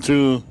going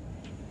through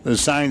the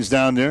signs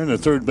down there in the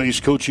third base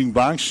coaching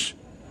box.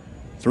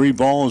 3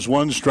 balls,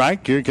 1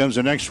 strike. Here comes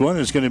the next one.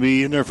 It's going to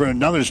be in there for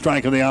another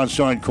strike on the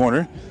outside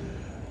corner.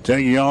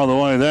 Taking you all the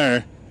way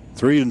there,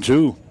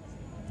 3-2.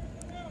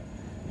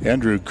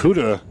 Andrew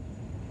Kuda,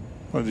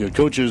 one of the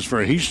coaches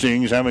for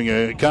Hastings, having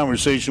a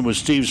conversation with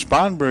Steve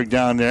Sponberg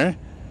down there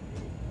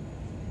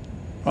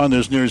on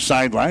this near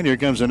sideline. Here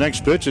comes the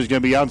next pitch. It's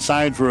going to be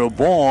outside for a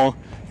ball.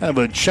 Kind of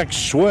a check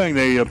swing.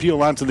 They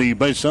appeal out to the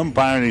base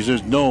umpire, and he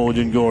says no,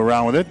 didn't go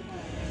around with it.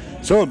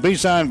 So a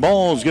base on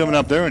ball is given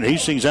up there, and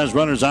Hastings has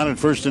runners on at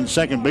first and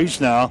second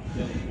base now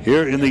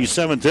here in the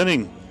 7th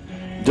inning.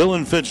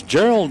 Dylan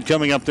Fitzgerald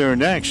coming up there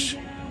next.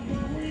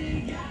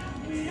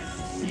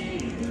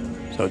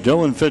 So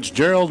Dylan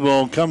Fitzgerald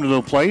will come to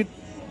the plate.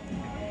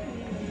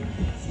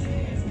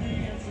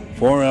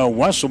 For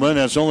Wesselman,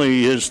 that's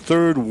only his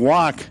 3rd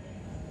walk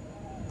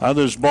of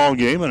this ball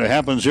game, and it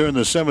happens here in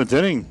the 7th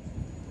inning.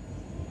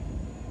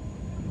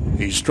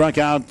 He struck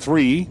out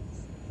 3.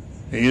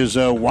 He has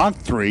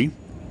walked 3.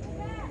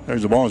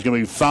 There's the ball. It's going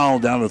to be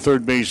fouled down the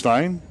third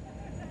baseline.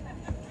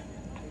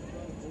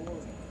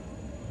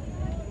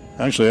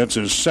 Actually, that's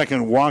his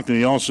 2nd walk, and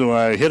he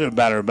also hit a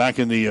batter back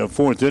in the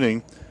 4th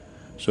inning.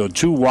 So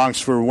 2 walks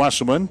for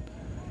Wesselman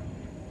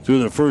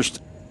through the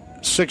first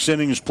 6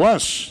 innings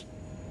plus.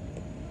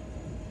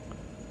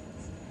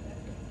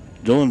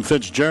 Dylan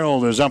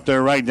Fitzgerald is up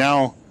there right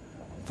now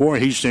for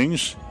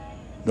Hastings.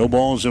 No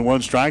balls and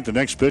 1 strike. The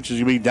next pitch is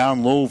going to be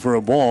down low for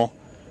a ball.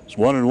 It's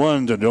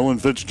 1-1 to Dylan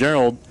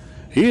Fitzgerald.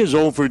 He is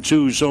 0 for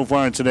 2 so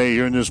far today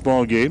here in this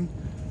ball game.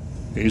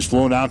 He's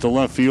flown out to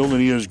left field, and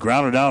he has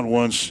grounded out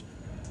once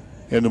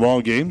in the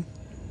ball game.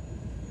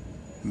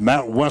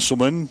 Matt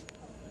Wesselman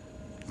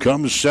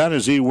comes set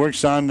as he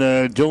works on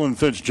Dylan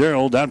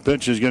Fitzgerald. That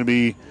pitch is going to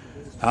be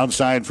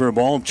outside for a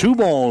ball. 2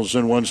 balls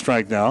and 1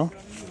 strike now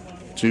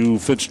to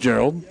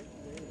Fitzgerald.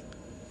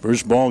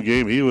 First ball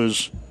game, he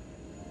was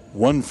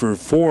 1 for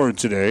 4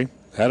 today.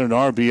 Had an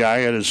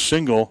RBI, had a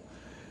single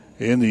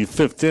in the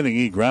 5th inning.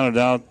 He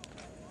grounded out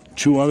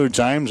 2 other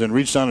times and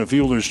reached on a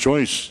fielder's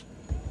choice.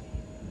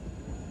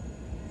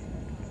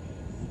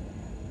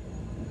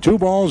 2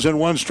 balls and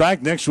 1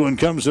 strike. Next one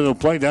comes to the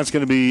plate. That's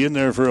going to be in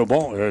there for a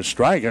ball or a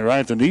strike right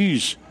at the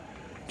knees.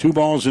 2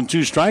 balls and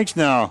 2 strikes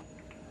now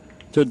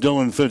to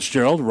Dylan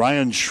Fitzgerald.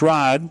 Ryan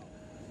Schrod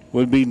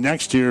would be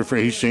next here for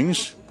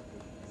Hastings.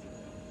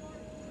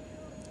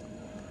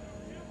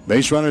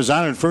 Base runners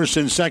on at first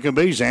and second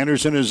base.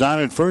 Anderson is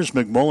on at first.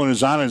 McMullen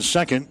is on at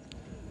second.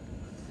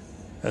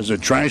 As the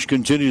trash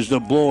continues to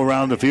blow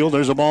around the field,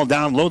 there's a ball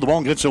down low. The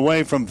ball gets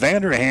away from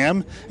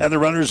Vanderham, and the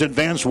runners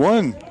advance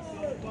 1.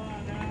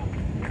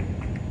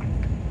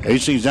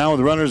 Hastings down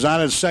with runners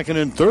on at second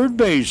and third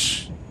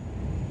base.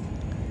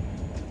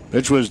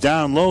 Pitch was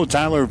down low.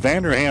 Tyler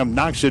Vanderham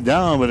knocks it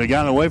down, but it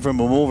got away from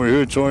him over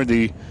here toward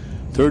the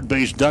third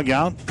base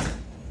dugout.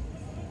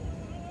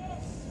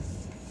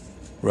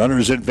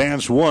 Runners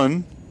advance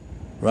 1.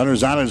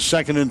 Runners on at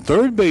second and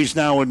third base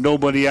now with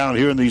nobody out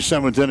here in the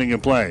 7th inning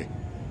of play.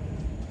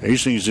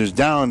 Hastings is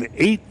down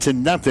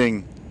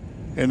 8-0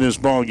 in this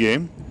ball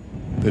game.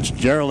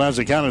 Fitzgerald has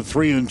a count of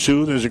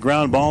 3-2. There's a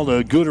ground ball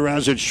to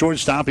Gutierrez at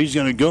shortstop. He's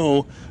going to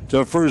go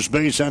to first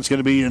base. That's going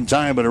to be in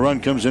time, but a run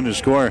comes in to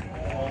score.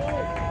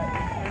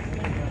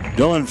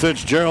 Dylan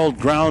Fitzgerald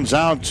grounds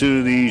out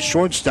to the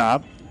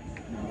shortstop.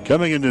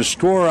 Coming in to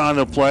score on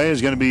the play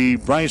is going to be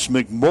Bryce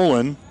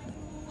McMullen.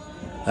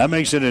 That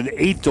makes it an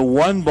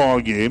 8-1 ball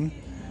game.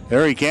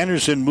 Eric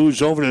Anderson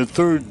moves over to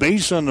third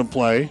base on the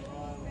play.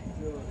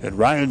 And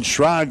Ryan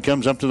Schrod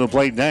comes up to the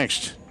plate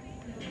next.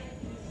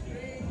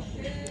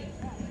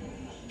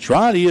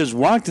 Schrod, he has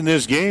walked in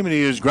this game, and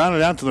he has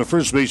grounded out to the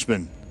first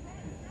baseman.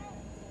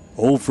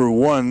 0 for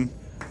 1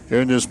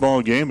 here in this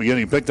ball game. Again,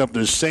 he picked up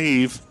the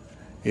save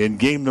in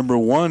game number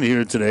 1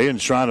 here today. And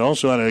Schrod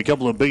also had a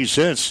couple of base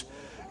hits.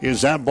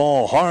 Is that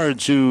ball hard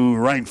to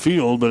right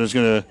field, but it's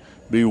going to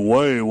be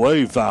way,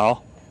 way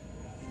foul.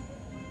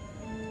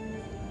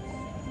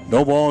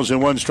 No balls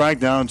and 1 strike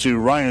down to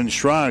Ryan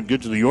Schrod.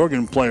 Good to the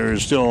Oregon player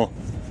is still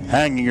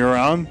hanging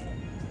around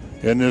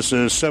in this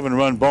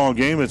 7-run ball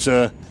game. It's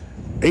a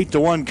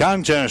 8-1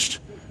 contest.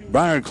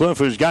 Briar Cliff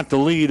has got the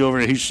lead over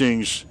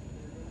Hastings.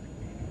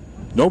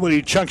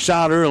 Nobody chucks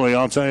out early,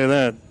 I'll tell you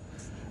that.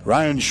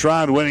 Ryan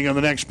Schrod waiting on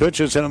the next pitch.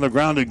 It's hit on the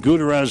ground to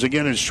Gutierrez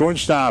again at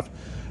shortstop.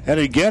 And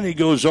again he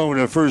goes over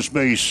to first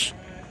base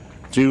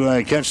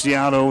to catch the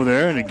out over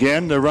there. And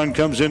again the run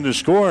comes in to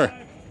score.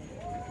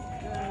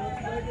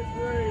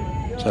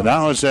 So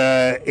now it's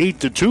a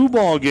 8-2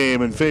 ball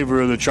game in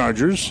favor of the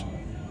Chargers.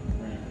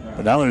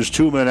 But now there's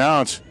 2 men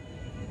out.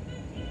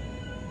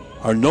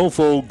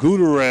 Arnolfo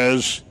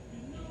Gutierrez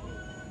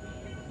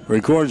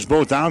records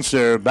both outs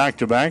there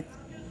back-to-back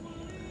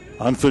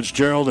on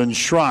Fitzgerald and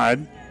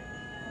Schrod.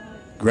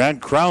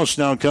 Grant Krause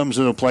now comes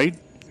to the plate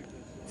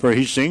for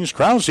Hastings.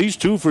 Krause, he's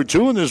 2 for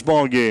 2 in this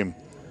ball game.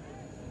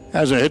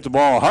 Hasn't hit the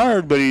ball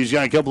hard, but he's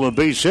got a couple of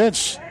base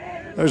hits.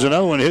 There's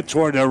another one hit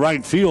toward the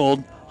right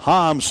field.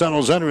 Hom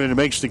settles under it and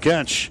makes the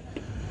catch.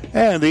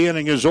 And the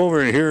inning is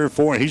over here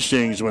for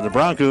Hastings, where the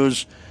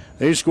Broncos,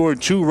 they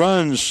scored 2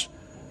 runs.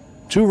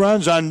 2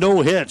 runs on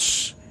no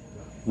hits.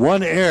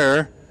 1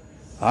 error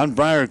on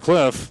Briar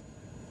Cliff.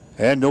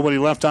 And nobody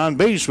left on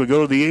base. We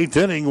go to the 8th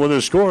inning with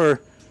a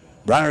score.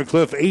 Briar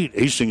Cliff 8,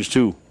 Hastings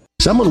 2.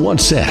 Someone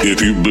once said, if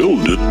you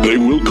build it, they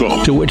will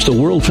come. To which the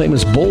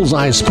world-famous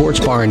Bullseye Sports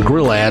Bar and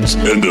Grill adds,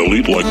 and they'll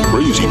eat like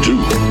crazy, too.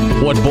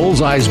 What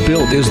Bullseye's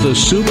built is the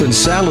soup and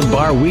salad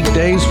bar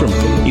weekdays from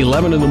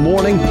 11 in the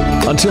morning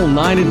until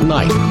 9 at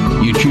night.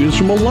 You choose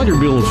from a lunch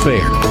bill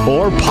fare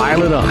or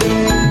pile it on.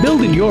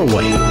 Build it your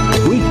way.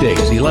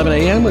 Weekdays, 11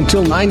 a.m.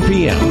 until 9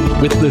 p.m.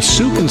 with the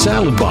soup and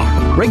salad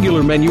bar.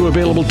 Regular menu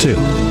available, too,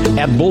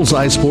 at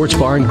Bullseye Sports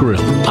Bar and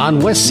Grill on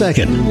West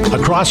 2nd,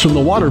 across from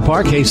the Water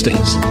Park,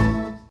 Hastings.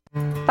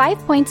 5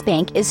 Points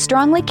Bank is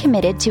strongly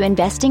committed to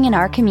investing in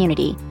our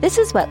community. This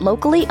is what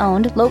locally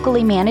owned,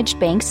 locally managed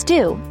banks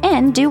do,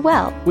 and do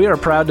well. We are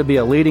proud to be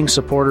a leading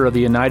supporter of the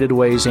United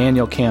Way's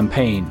annual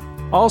campaign.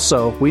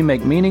 Also, we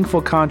make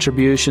meaningful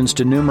contributions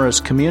to numerous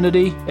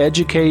community,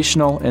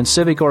 educational, and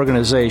civic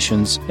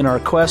organizations in our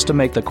quest to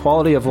make the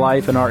quality of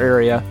life in our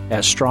area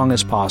as strong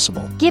as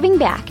possible. Giving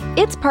back.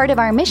 It's part of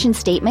our mission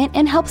statement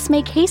and helps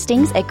make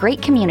Hastings a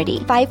great community.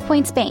 5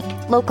 Points Bank.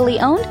 Locally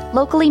owned,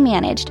 locally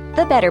managed.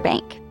 The better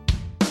bank.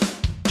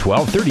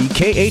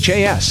 1230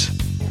 KHAS.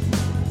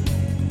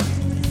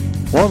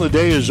 Well, the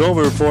day is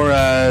over for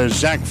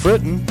Zach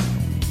Fritton.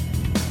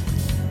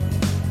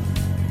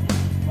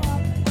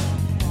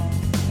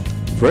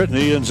 Fritton,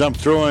 he ends up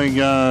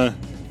throwing a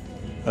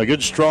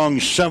good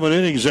strong 7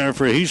 innings there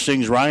for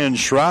Hastings. Ryan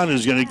Schrod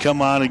is going to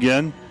come on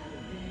again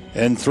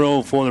and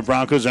throw for the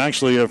Broncos.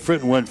 Actually,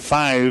 Fritton went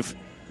 5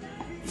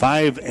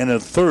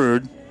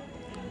 1/3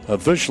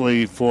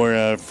 officially for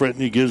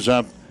Fritton. He gives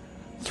up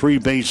 3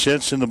 base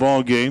hits in the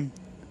ball game.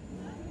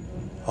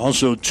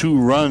 Also 2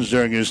 runs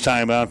during his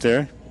time out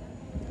there.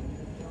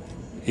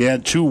 He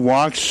had 2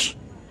 walks,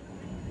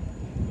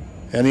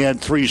 and he had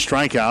 3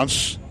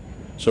 strikeouts.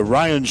 So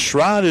Ryan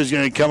Schrod is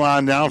going to come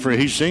on now for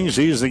Hastings.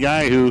 He's the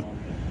guy who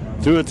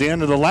threw at the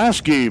end of the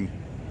last game.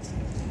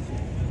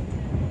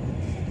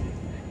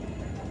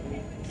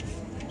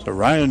 So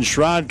Ryan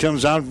Schrod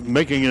comes out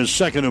making his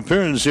second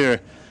appearance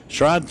here.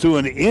 Schrod threw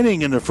an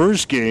inning in the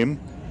first game,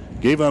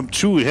 gave up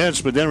 2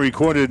 hits, but then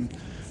recorded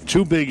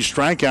 2 big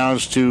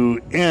strikeouts to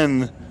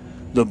end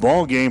the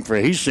ball game for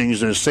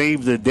Hastings to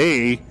save the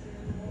day.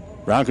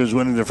 Broncos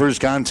winning the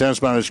first contest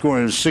by the score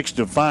of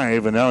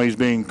 6-5, and now he's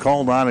being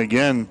called on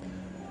again.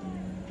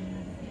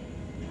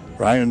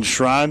 Ryan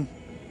Schrod,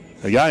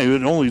 a guy who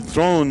had only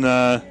thrown,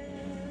 5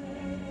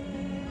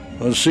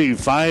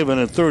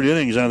 1/3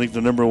 innings, I think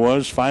the number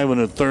was. 5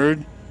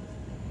 1/3.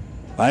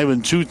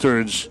 5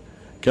 2/3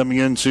 coming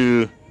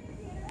into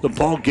the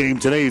ball game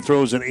today. He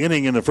throws an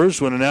inning in the first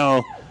one, and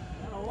now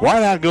why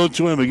not go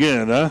to him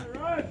again, huh?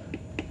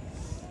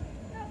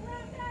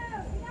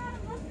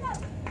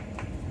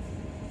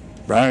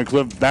 Briar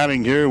Cliff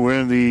batting here. We're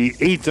in the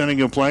 8th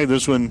inning of play.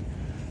 This one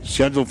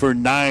scheduled for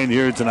 9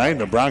 here tonight.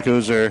 The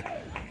Broncos are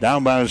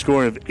down by a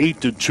score of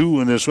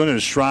 8-2 in this one,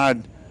 as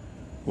Schrod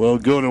will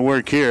go to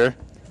work here.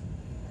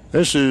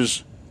 This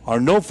is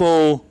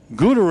Arnolfo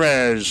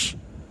Gutierrez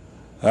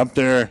up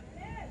there,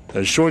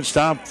 a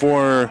shortstop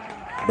for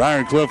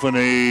Briar Cliff, and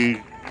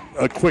a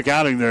quick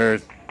outing there.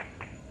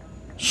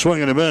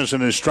 Swing and a miss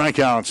and a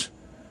strikeout.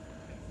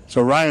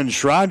 So Ryan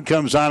Schrod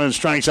comes on and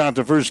strikes out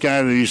the first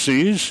guy that he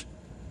sees.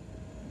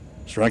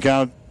 Struck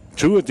out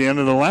 2 at the end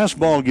of the last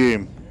ball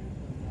game.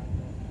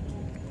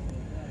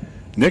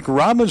 Nick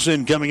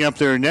Robinson coming up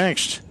there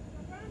next.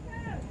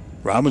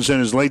 Robinson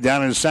has laid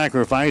down his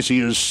sacrifice. He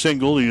has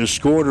singled. He has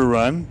scored a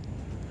run.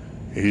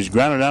 He's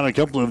grounded out a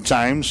couple of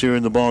times here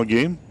in the ball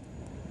game.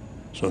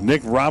 So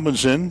Nick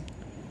Robinson,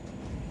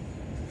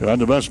 who had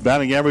the best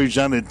batting average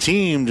on the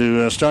team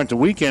to start the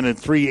weekend at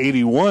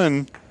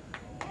 .381,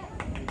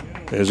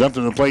 is up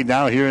to the plate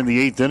now here in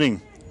the 8th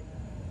inning.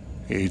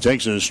 He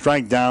takes a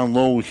strike down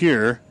low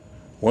here.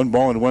 1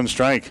 ball and 1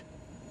 strike.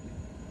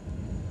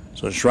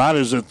 So Schrod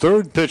is the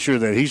third pitcher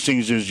that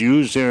Hastings has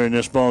used here in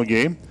this ball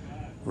game.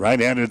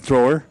 Right-handed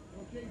thrower.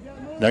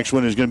 Next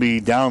one is going to be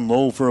down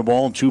low for a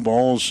ball. 2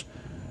 balls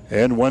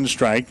and 1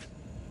 strike.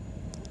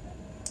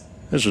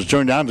 This has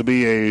turned out to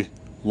be a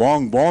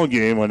long ball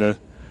game when the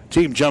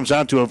team jumps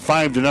out to a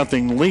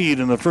 5-0 lead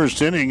in the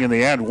first inning, and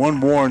they add 1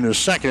 more in the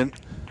second.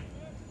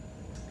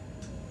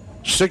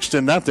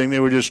 6-0. They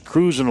were just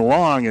cruising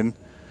along, and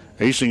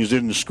Hastings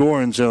didn't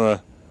score until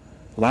the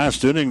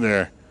last inning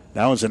there.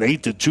 Now it's an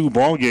 8-2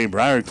 ball game.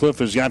 Briar Cliff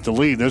has got the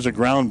lead. There's a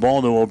ground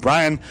ball to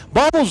O'Brien.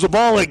 Bobbles the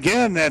ball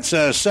again. That's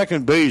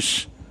second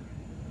base.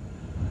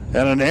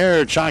 And an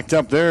error chalked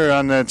up there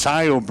on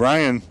Ty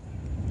O'Brien.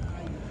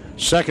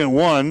 Second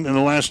one in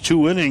the last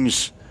 2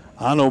 innings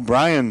on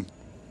O'Brien.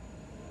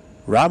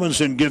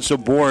 Robinson gets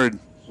aboard.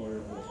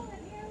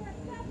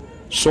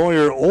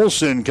 Sawyer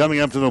Olson coming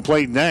up to the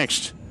plate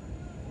next.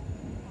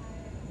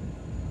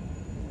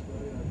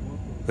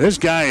 This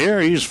guy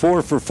here, he's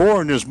 4 for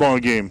 4 in this ball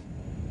game.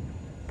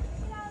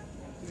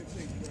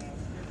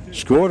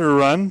 Scored a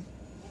run.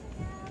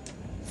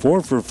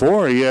 4 for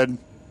 4. He had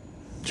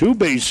 2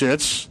 base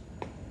hits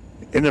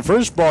in the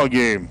first ball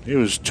game. He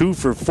was 2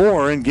 for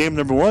 4 in game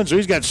number 1, so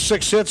he's got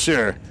 6 hits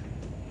here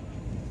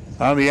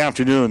on the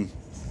afternoon.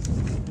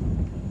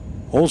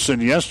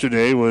 Olson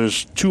yesterday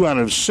was 2 out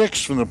of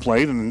 6 from the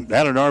plate and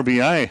had an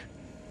RBI.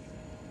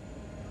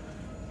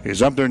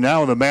 He's up there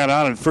now with a man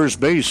out at first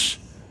base.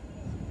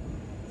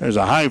 There's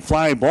a high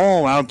fly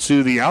ball out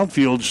to the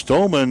outfield.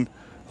 Stoneman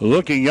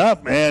looking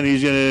up, and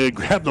he's going to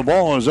grab the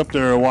ball. Is up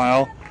there a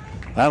while.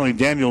 Finally,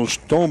 Daniel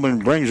Stoneman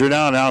brings her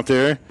down out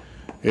there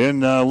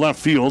in left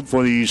field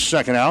for the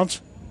second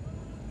out.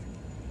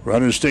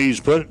 Runner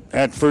stays put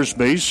at first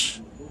base.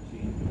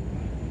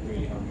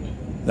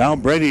 Now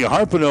Brady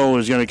Harpino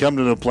is going to come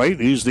to the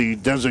plate. He's the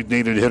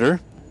designated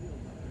hitter.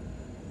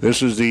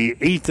 This is the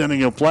 8th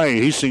inning of play.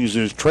 Hastings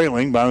is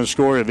trailing by a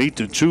score of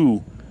 8-2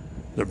 to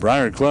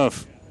Briar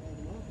Cliff.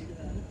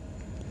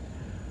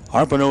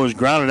 Harpino is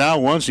grounded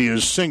out once. He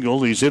is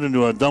singled. He's hit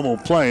into a double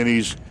play, and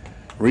he's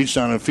reached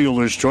on a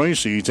fielder's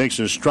choice. He takes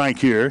a strike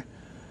here.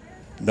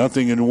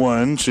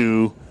 0-1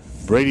 to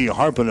Brady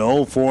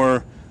Harpino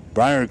for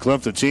Briar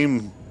Cliff, the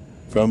team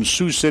from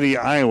Sioux City,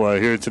 Iowa,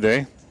 here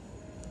today.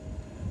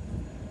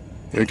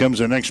 Here comes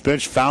the next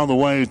pitch. Fouled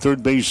away,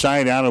 third base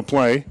side, out of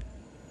play.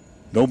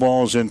 No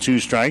balls and 2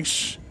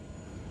 strikes.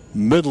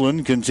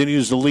 Midland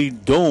continues to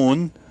lead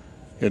Doane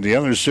in the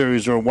other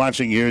series we're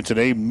watching here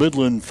today.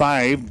 Midland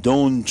 5,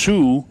 Doane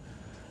 2.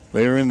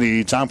 They're in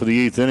the top of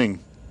the 8th inning.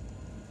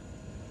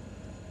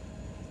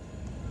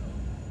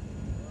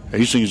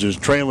 Hastings is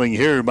trailing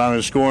here by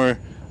a score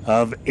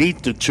of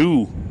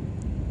 8-2.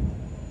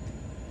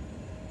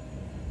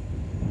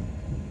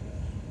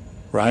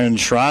 Ryan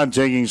Schrod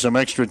taking some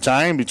extra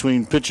time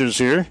between pitches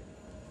here.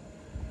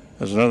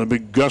 As another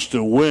big gust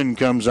of wind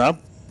comes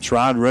up.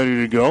 Schrod ready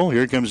to go.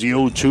 Here comes the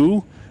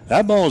 0-2.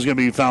 That ball is going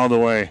to be fouled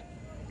away.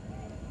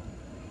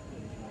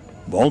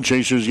 Ball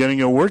chasers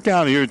getting a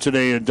workout here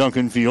today at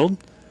Duncan Field.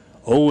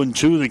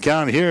 0-2 the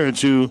count here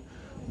to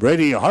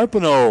Brady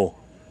Harpino.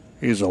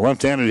 He's a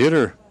left-handed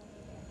hitter.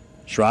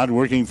 Schrod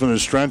working from the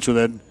stretch with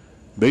that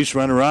base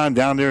runner on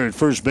down there at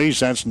first base.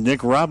 That's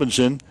Nick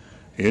Robinson.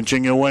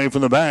 Inching away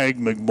from the bag.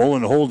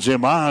 McMullen holds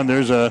him on.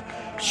 There's a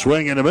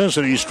swing and a miss,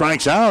 and he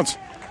strikes out.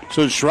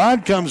 So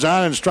Schrod comes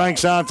on and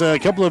strikes out a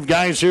couple of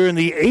guys here in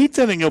the 8th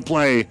inning of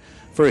play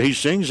for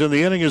Hastings, and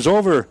the inning is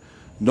over.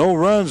 No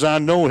runs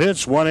on no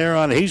hits. 1 error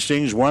on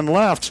Hastings, 1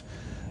 left.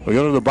 We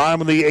go to the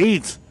bottom of the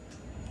 8th.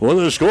 With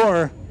the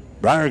score,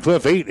 Briar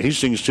Cliff 8,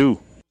 Hastings 2.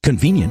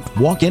 Convenient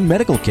walk-in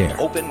medical care.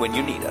 Open when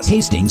you need us.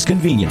 Hastings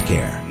Convenient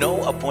Care.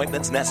 No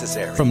appointments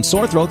necessary. From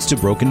sore throats to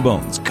broken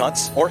bones,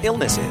 cuts, or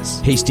illnesses.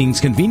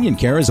 Hastings Convenient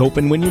Care is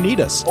open when you need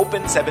us.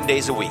 Open 7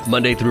 days a week.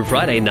 Monday through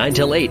Friday, 9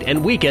 till 8,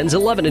 and weekends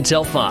 11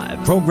 until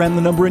 5. Program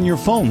the number in your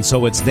phone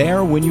so it's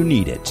there when you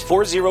need it.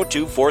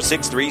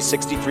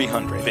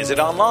 402-463-6300. Visit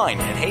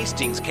online at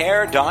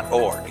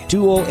hastingscare.org.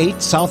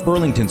 208 South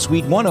Burlington,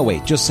 Suite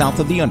 108, just south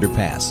of the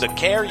underpass. The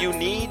care you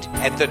need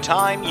at the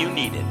time you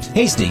need it.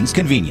 Hastings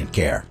Convenient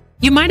Care.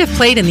 You might have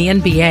played in the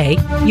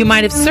NBA. You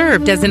might have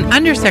served as an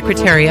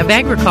Undersecretary of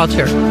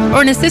Agriculture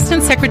or an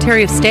Assistant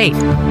Secretary of State,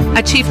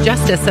 a Chief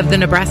Justice of the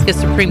Nebraska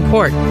Supreme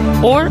Court,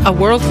 or a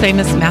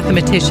world-famous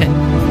mathematician.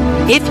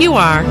 If you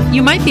are,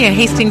 you might be a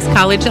Hastings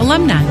College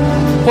alumni.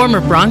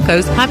 Former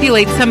Broncos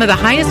populate some of the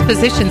highest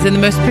positions in the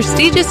most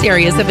prestigious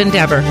areas of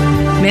Endeavor.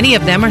 Many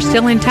of them are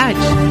still in touch.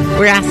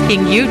 We're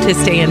asking you to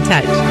stay in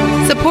touch.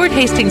 Support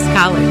Hastings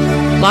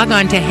College. Log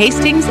on to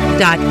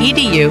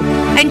hastings.edu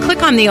and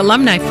click on the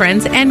Alumni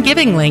Friends and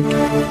Giving link.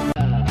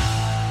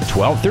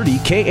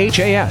 1230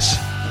 KHAS.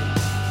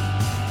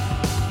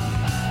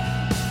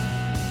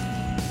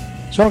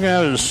 So we're going to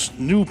have this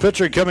new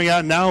pitcher coming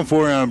out now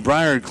for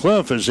Briar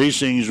Cliff as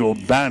Hastings will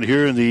bat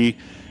here in the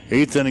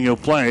 8th inning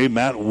of play.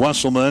 Matt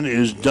Wesselman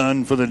is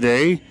done for the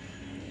day.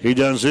 He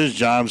does his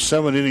job.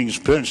 7 innings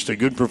pitched. A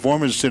good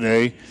performance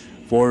today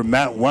for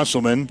Matt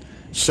Wesselman.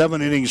 7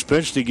 innings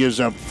pitched. He gives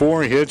up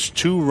 4 hits,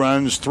 2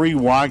 runs, 3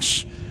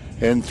 walks,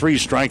 and 3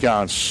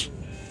 strikeouts.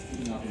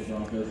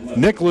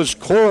 Nicholas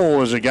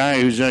Cole is a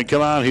guy who's going to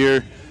come out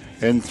here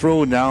and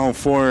throw now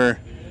for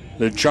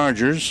the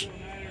Chargers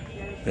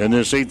in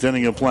this 8th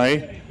inning of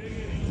play.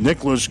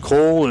 Nicholas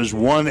Cole is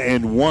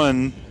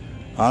 1-1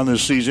 on the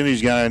season.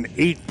 He's got an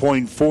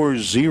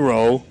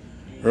 8.40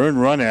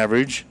 earned run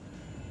average.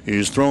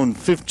 He's thrown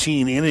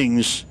 15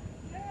 innings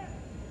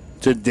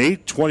to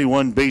date,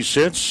 21 base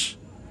hits,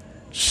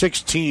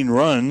 16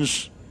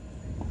 runs.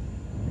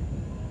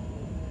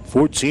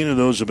 14 of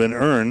those have been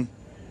earned.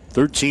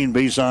 13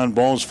 base on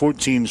balls,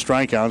 14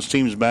 strikeouts.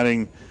 Team's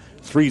batting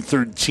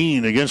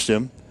 .313 against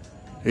him.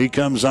 He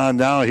comes on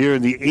now here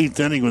in the 8th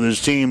inning with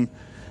his team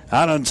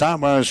out on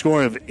top by a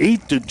score of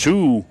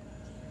 8-2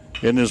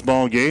 in this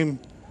ball game.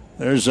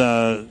 There's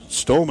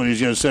Stolman.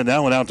 He's going to send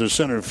that one out to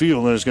center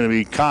field, and it's going to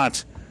be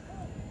caught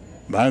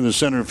by the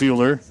center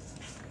fielder,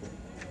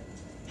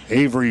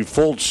 Avery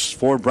Foltz,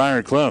 for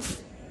Briar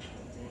Cliff.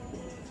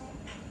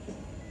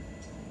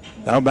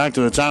 Now back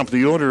to the top of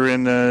the order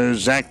in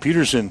Zach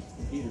Peterson.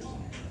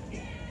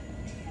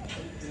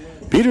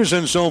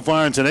 Peterson so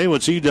far today,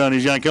 what's he done?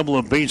 He's got a couple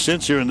of base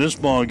hits here in this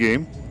ball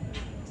game.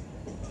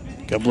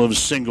 A couple of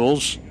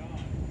singles.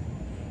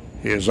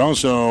 He has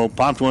also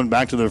popped one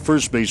back to the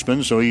first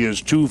baseman, so he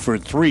is 2 for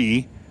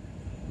 3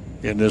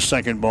 in this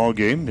second ball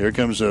game. Here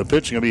comes the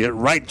pitch. Going to be hit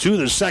right to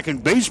the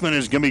second baseman.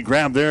 Is going to be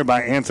grabbed there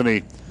by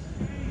Anthony.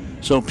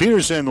 So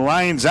Peterson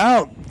lines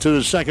out to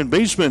the second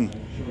baseman.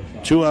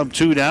 2 up,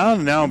 2 down.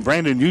 And now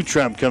Brandon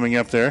Utrep coming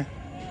up there.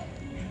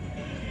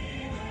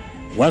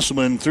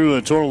 Wesselman threw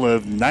a total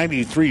of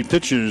 93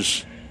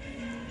 pitches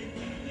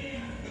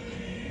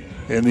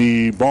in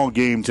the ball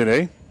game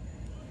today.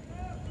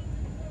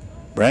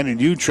 Brandon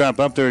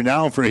Utrep up there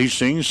now for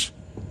Hastings.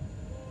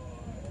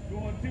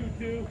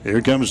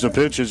 Here comes the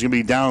pitch. It's going to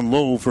be down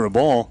low for a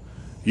ball.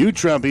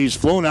 Utrep, he's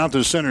flown out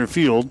to center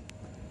field.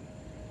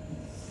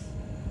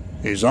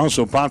 He's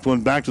also popped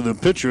one back to the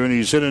pitcher, and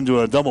he's hit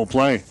into a double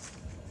play.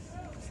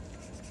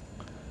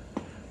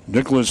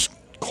 Nicholas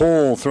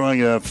Cole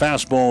throwing a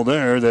fastball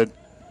there that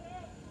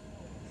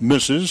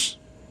misses.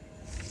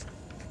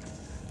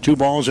 2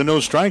 balls and no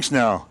strikes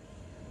now.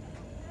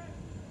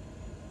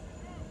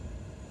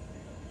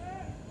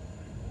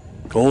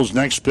 Cole's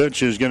next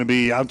pitch is going to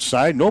be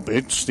outside. Nope,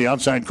 it's the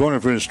outside corner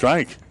for a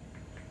strike.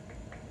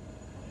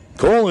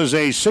 Cole is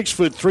a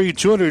 6'3",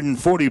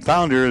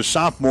 240-pounder, a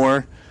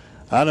sophomore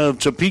out of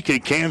Topeka,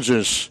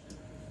 Kansas.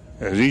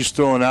 As he's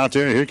throwing out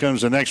there, here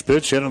comes the next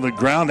pitch, hit on the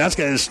ground. That's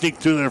going to sneak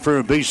through there for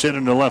a base hit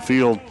into left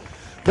field.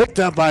 Picked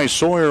up by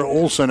Sawyer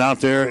Olson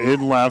out there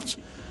in left.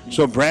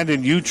 So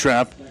Brandon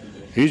Utrep,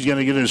 he's going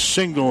to get a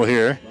single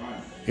here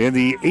in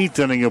the 8th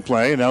inning of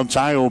play. Now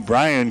Ty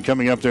O'Brien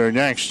coming up there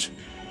next.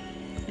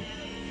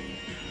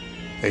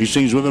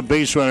 Hastings with a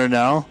base runner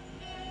now.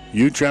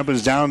 Utrep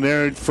is down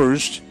there at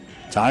first.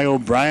 Ty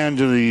O'Brien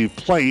to the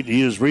plate.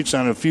 He has reached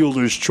on a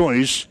fielder's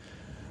choice.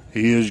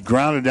 He is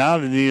grounded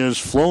out, and he has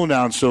flown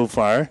out so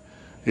far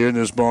here in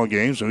this ball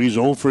game. So he's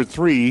 0 for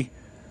 3.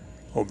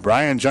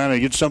 O'Brien trying to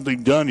get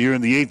something done here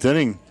in the 8th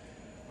inning.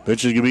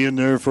 Pitch is going to be in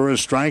there for a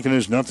strike, and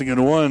it's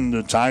 0-1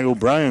 to Ty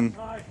O'Brien.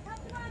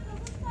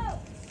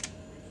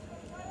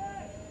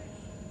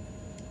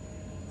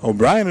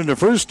 O'Brien in the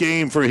first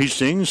game for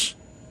Hastings.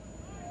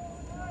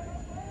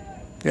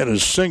 He had a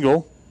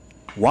single,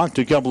 walked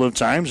a couple of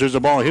times. There's a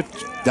ball hit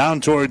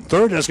down toward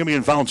third. That's going to be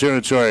in foul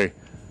territory.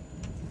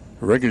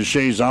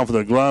 Ricochets off of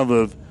the glove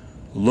of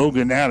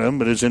Logan Adam,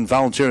 but it's in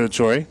foul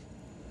territory.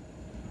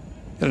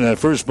 In that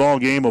first ball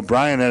game,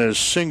 O'Brien had a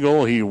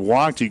single. He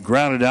walked, he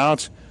grounded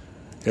out,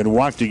 and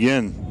walked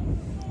again.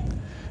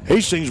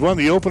 Hastings won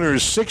the opener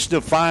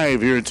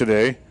 6-5 here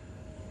today.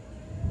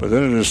 But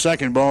then in the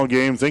second ball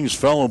game, things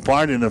fell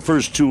apart in the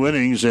first 2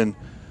 innings, and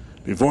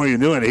before you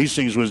knew it,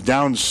 Hastings was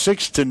down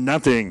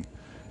 6-0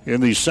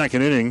 in the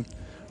second inning.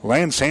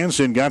 Lance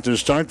Hansen got the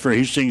start for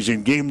Hastings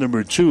in game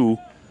number 2.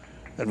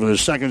 And for the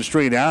second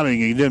straight outing,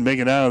 he didn't make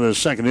it out of the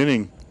second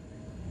inning.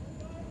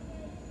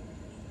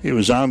 He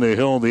was on the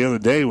hill the other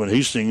day when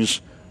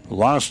Hastings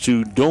lost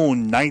to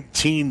Doane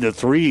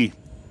 19-3.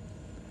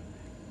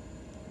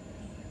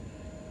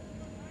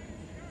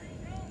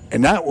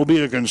 And that will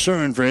be a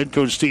concern for head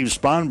coach Steve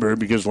Sponberg,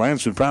 because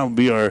Lance would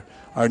probably be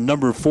our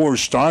number 4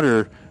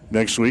 starter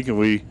next week if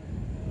we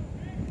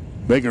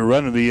make a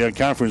run of the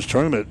conference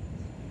tournament.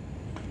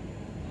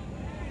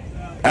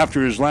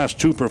 after his last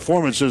two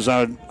performances,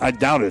 I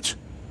doubt it.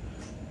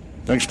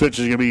 Next pitch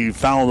is going to be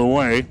fouled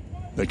away.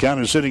 The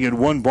count is sitting at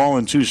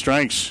 1-2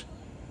 strikes.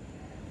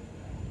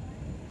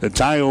 The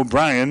Ty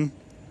O'Brien.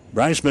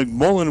 Bryce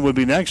McMullen would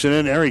be next, and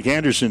then Eric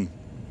Anderson.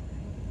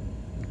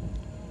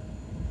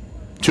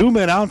 2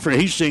 men out for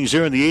Hastings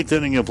here in the 8th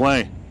inning of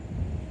play.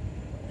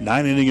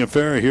 9-inning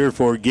affair here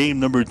for game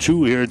number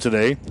 2 here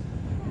today.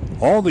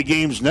 All the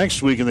games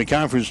next week in the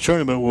conference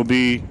tournament will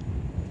be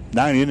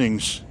 9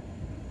 innings.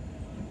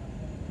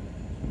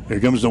 Here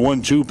comes the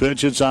 1-2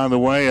 pitch. It's on the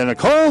way, and a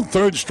cold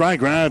third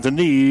strike right at the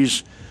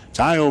knees.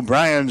 Ty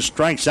O'Brien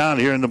strikes out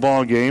here in the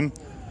ball game.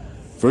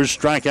 First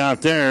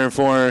strikeout there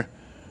for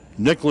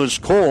Nicholas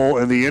Cole,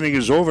 and the inning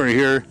is over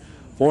here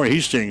for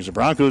Hastings. The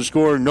Broncos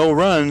score no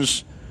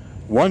runs,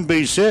 1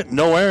 base hit,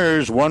 no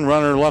errors, 1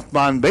 runner left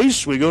on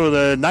base. We go to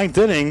the 9th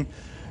inning.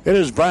 It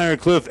is Briar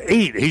Cliff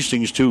 8,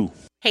 Hastings 2.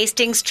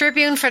 Hastings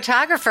Tribune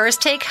photographers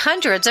take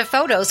hundreds of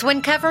photos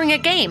when covering a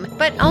game,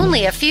 but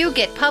only a few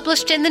get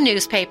published in the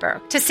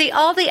newspaper. To see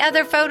all the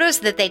other photos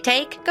that they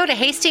take, go to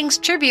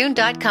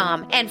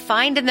hastingstribune.com and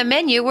find in the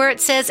menu where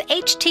it says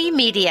HT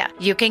Media.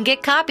 You can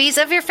get copies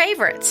of your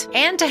favorites.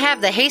 And to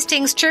have the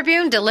Hastings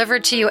Tribune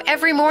delivered to you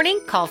every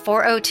morning, call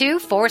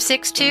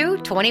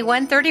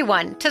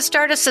 402-462-2131 to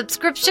start a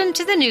subscription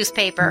to the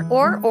newspaper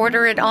or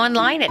order it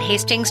online at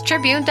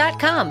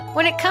hastingstribune.com.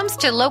 When it comes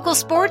to local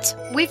sports,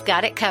 we've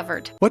got it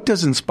covered. What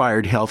does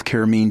Inspired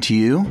Healthcare mean to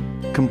you?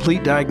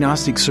 Complete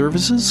diagnostic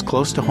services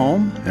close to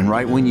home and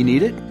right when you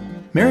need it?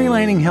 Mary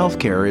Lanning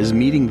Healthcare is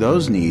meeting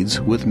those needs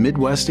with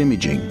Midwest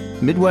Imaging.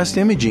 Midwest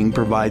Imaging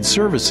provides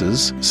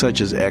services such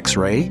as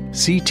X-ray,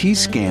 CT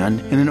scan,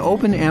 and an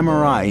open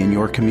MRI in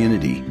your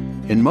community.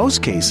 In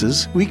most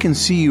cases, we can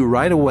see you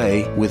right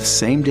away with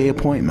same-day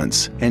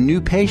appointments, and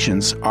new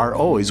patients are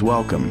always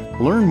welcome.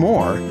 Learn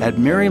more at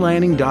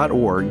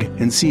marylanning.org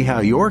and see how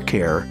your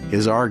care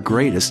is our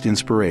greatest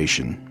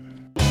inspiration.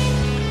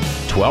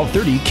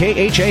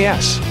 1230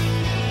 KHAS.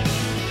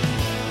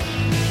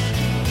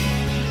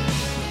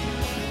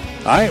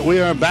 All right, we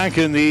are back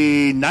in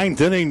the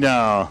 9th inning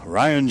now.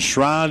 Ryan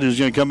Schrod is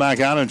going to come back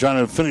out and try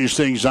to finish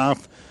things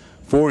off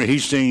for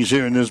Hastings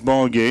here in this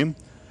ball game.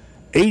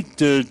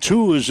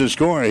 8-2 is the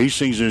score.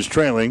 Hastings is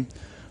trailing.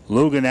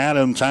 Logan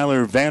Adam,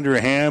 Tyler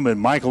Vanderham,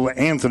 and Michael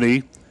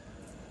Anthony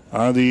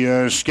are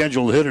the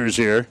scheduled hitters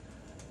here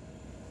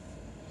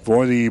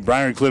for the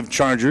Briar Cliff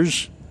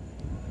Chargers.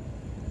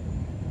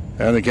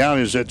 And the count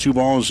is at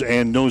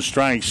 2-0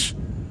 strikes.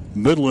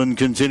 Midland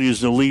continues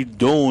to lead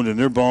Doane in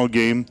their ball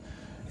game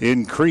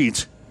in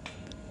Crete.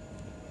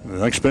 The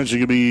next pitch is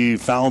going to be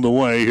fouled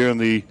away here on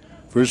the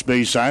first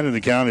base side, and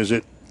the count is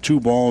at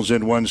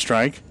 2-1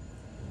 strike.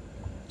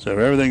 So if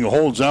everything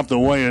holds up the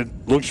way it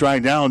looks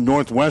right now,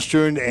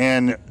 Northwestern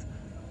and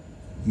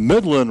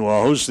Midland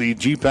will host the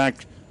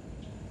GPAC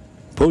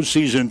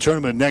postseason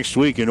tournament next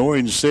week in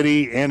Orange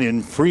City and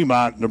in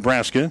Fremont,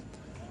 Nebraska.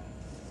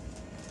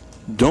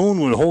 Doane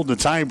would hold the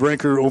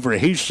tiebreaker over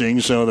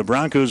Hastings, so the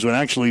Broncos would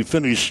actually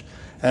finish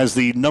as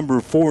the number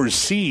 4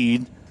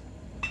 seed.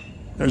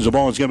 There's the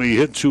ball that's going to be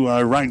hit to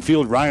right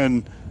field.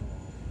 Ryan,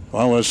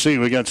 well, let's see.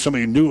 We got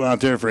somebody new out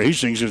there for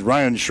Hastings as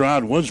Ryan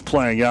Schrod was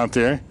playing out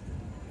there.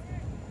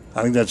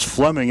 I think that's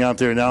Fleming out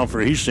there now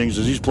for Hastings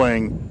as he's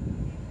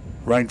playing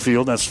right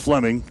field. That's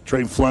Fleming,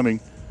 Trey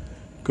Fleming.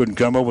 Couldn't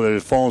come up with it.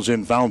 It falls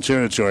in foul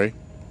territory.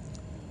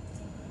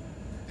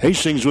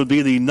 Hastings would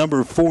be the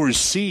number 4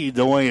 seed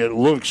the way it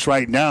looks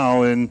right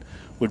now and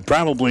would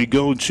probably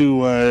go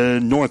to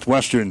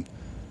Northwestern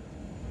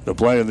to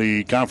play in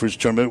the conference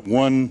tournament.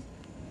 1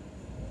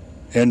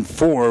 and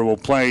 4 will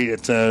play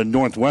at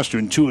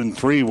Northwestern. 2 and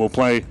 3 will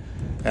play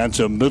at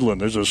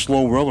Midland. There's a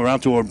slow roller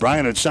out to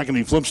O'Brien at second.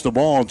 He flips the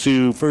ball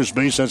to first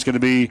base. That's going to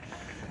be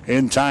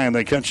in time.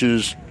 That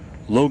catches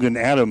Logan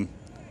Adam.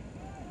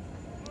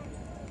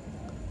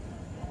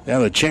 Yeah,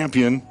 the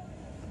champion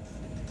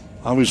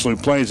obviously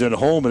plays at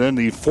home, and then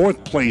the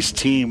 4th place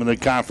team in the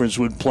conference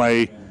would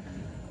play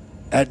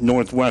at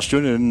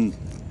Northwestern, and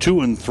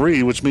 2 and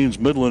 3, which means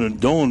Midland and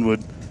Doane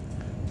would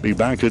be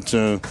back at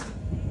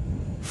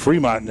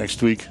Fremont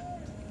next week.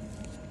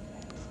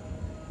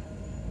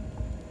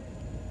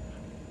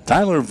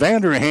 Tyler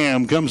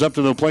Vanderham comes up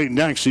to the plate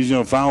next. He's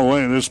going to foul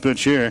away in this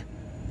pitch here.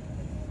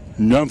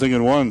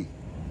 0-1.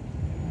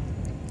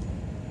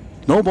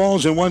 No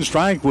balls and 1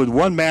 strike with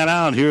 1 man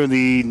out here in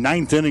the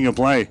 9th inning of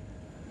play.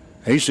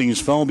 Hastings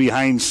fell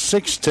behind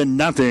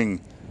 6-0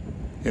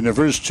 in the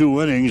first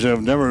 2 innings.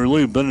 Have never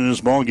really been in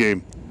this ball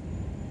game.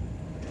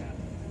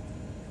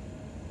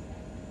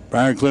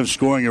 Briar Cliff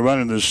scoring a run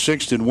in the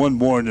 6th and 1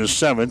 more in the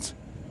 7th.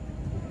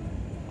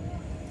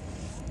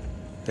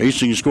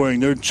 Hastings scoring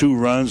their 2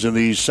 runs in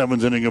the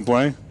 7th inning of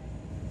play.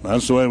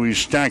 That's the way we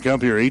stack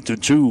up here,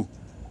 8-2.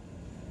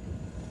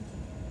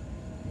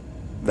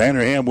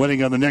 Vanderham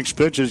winning on the next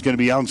pitch is going to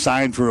be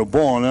outside for a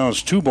ball. Now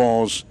it's 2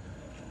 balls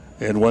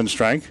and 1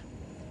 strike.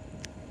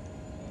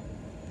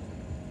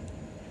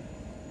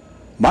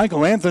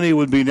 Michael Anthony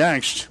would be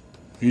next.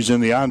 He's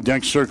in the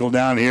on-deck circle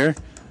down here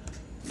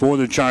for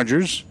the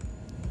Chargers.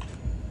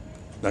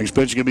 Next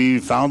pitch can be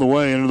fouled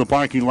away into the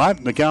parking lot.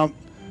 And the count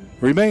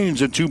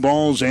remains at 2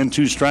 balls and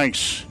 2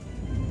 strikes.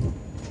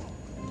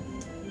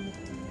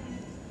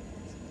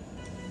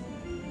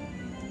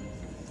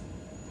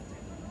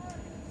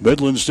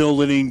 Midland still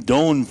leading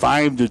Doane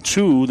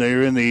 5-2.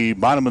 They're in the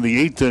bottom of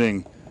the 8th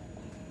inning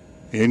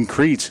in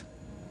Crete.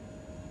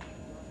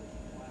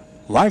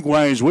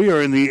 Likewise, we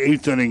are in the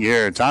 8th inning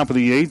here, top of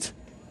the 8th.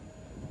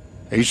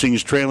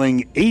 Hastings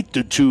trailing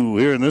 8-2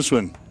 here in this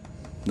one.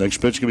 Next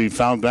pitch can be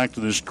fouled back to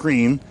the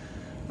screen.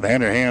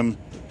 Vanderham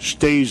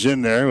stays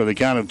in there with a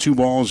count of 2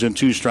 balls and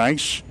 2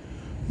 strikes.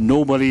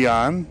 Nobody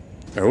on.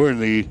 We're in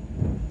the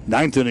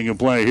 9th inning of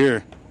play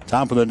here,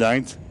 top of the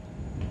 9th.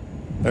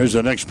 There's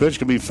the next pitch,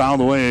 can be fouled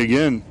away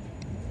again.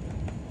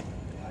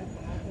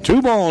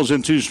 2 balls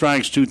and 2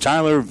 strikes to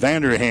Tyler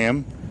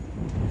Vanderham.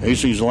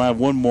 Hastings will have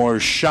one more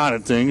shot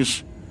at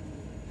things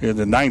in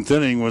the 9th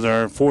inning with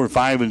our 4,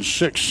 5, and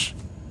 6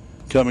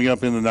 coming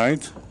up in the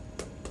 9th.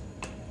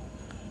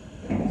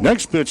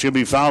 Next pitch can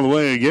be fouled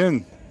away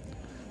again.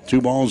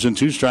 2 balls and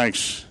 2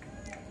 strikes.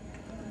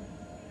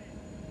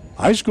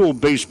 High school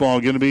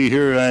baseball going to be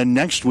here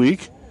next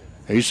week.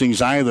 Hastings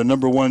High, the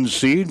number 1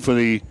 seed for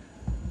the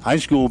high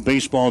school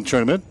baseball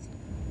tournament.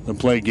 They'll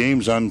play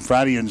games on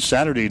Friday and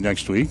Saturday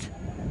next week.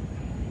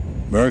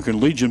 American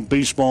Legion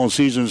baseball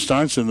season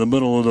starts in the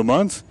middle of the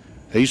month.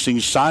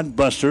 Hastings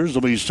Sodbusters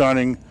will be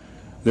starting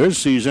their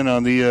season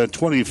on the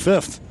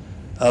 25th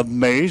of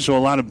May. So a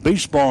lot of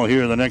baseball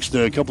here in the next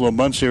couple of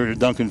months here at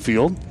Duncan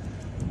Field.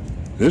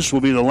 This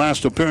will be the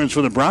last appearance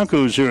for the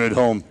Broncos here at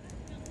home.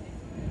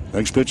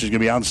 Next pitch is going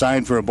to be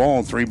outside for a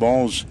ball. 3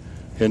 balls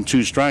and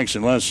 2 strikes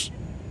unless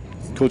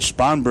Coach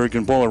Sponberg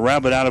can pull a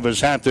rabbit out of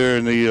his hat there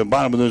in the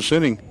bottom of this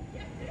inning.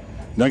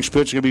 Next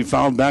pitch is going to be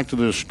fouled back to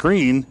the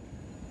screen.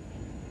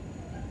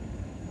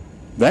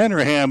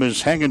 Vanderham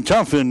is hanging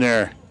tough in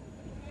there.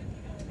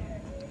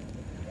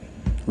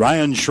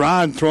 Ryan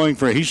Schrod throwing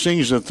for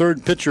Hastings, the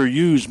 3rd pitcher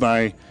used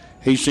by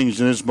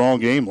Hastings in this ball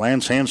game.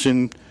 Lance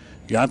Hansen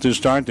got to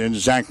start, then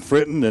Zach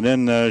Fritton, and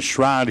then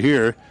Schrod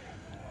here.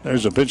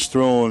 There's a pitch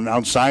thrown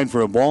outside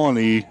for a ball, and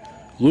he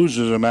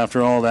loses him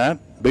after all that.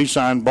 Base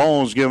on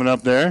ball is given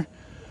up there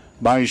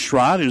by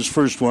Schrod, his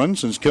first one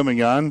since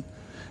coming on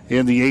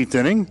in the 8th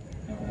inning.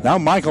 Now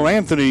Michael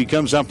Anthony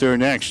comes up there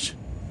next.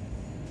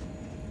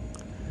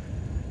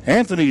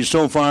 Anthony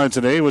so far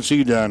today, what's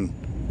he done?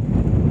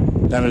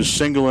 That is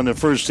single in the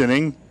 1st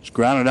inning. He's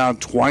grounded out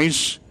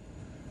twice.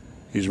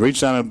 He's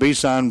reached on a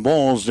base on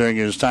balls during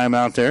his time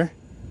out there.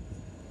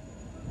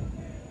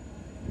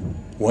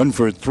 1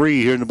 for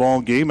 3 here in the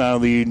ball game out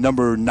of the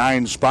number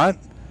 9 spot.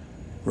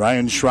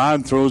 Ryan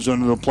Schrod throws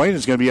under the plate.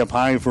 It's going to be up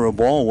high for a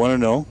ball,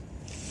 1-0.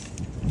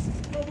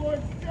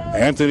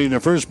 Anthony in the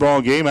first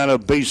ball game had a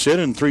base hit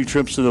and 3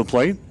 trips to the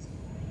plate.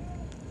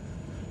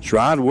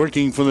 Schrod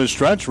working for the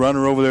stretch.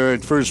 Runner over there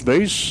at first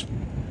base.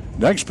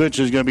 Next pitch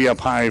is going to be up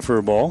high for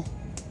a ball.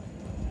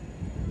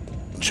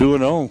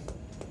 2-0.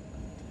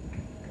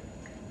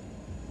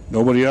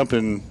 Nobody up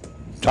and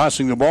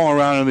tossing the ball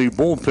around in the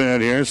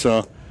bullpen here,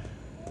 so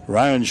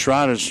Ryan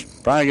Schrod is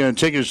probably going to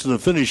take us to the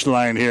finish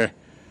line here.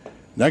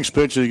 Next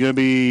pitch is going to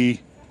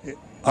be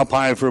up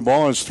high for a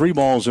ball. It's 3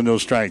 balls and no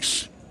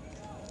strikes.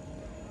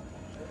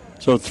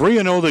 So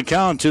 3-0 the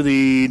count to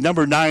the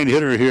number 9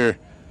 hitter here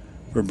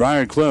for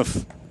Briar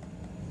Cliff.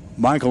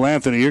 Michael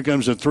Anthony. Here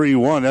comes the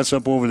 3-1. That's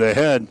up over the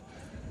head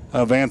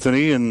of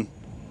Anthony and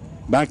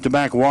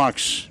back-to-back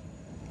walks.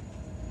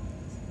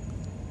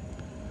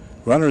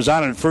 Runners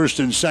out at first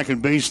and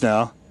second base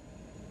now.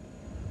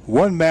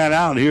 1 man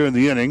out here in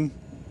the inning.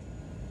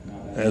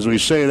 As we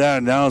say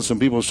that now, some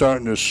people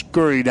starting to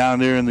scurry down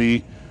there in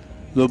the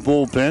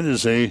bullpen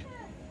as they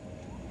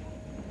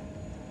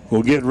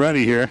will get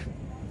ready here.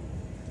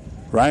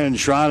 Ryan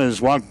Schrod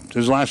has walked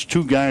his last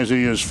 2 guys that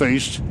he has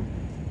faced.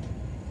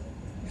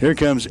 Here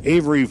comes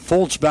Avery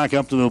Foltz back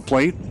up to the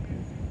plate.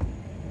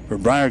 For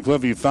Briar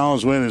Cliff, he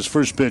fouls away his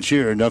first pitch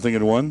here,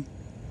 0-1.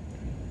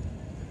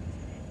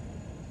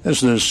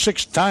 This is the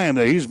 6th time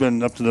that he's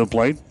been up to the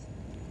plate.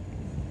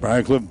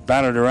 Briar Cliff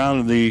battered around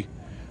in the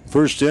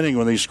first inning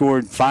when they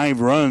scored 5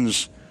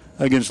 runs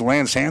against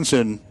Lance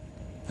Hansen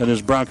and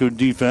his Bronco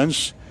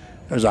defense.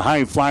 There's a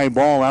high fly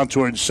ball out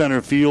towards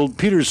center field.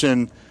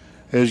 Peterson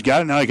has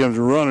got it. Now he comes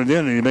running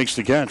in and he makes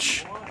the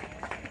catch.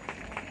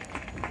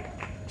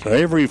 So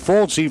Avery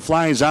Foltz, he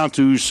flies out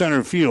to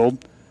center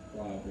field.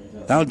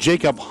 Now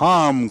Jacob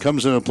Hom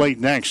comes to the plate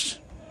next.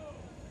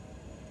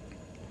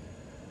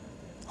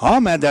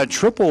 Hom had that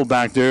triple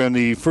back there in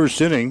the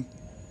first inning.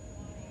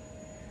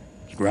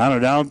 He's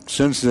grounded out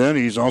since then.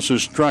 He's also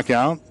struck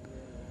out.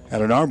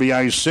 Had an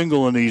RBI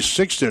single in the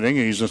 6th inning.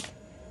 He's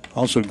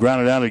also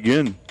grounded out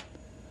again.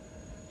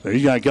 So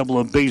he's got a couple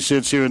of base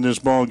hits here in this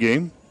ball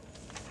game.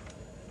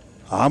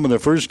 Hom in the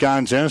first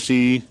contest,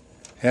 he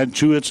had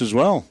 2 hits as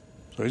well.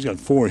 So he's got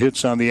 4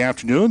 hits on the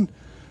afternoon.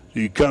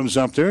 He comes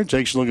up there,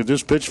 takes a look at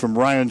this pitch from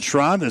Ryan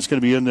Schrod. That's going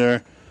to be in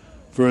there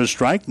for a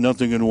strike,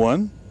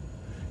 0-1.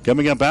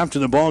 Coming up after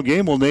the ball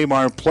game, we'll name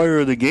our player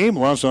of the game.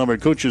 We'll also have our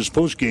coach's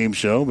post-game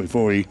show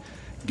before we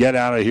get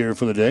out of here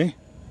for the day.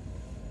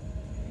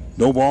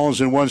 No balls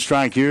and one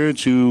strike here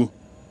to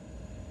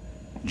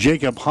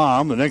Jacob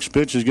Hom. The next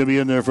pitch is going to be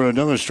in there for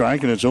another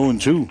strike, and it's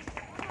 0-2.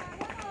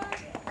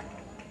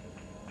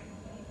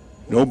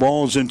 No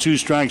balls and two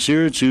strikes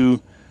here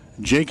to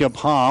Jacob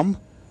Hom,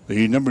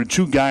 the number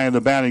 2 guy in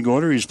the batting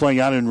order. He's playing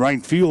out in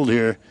right field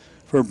here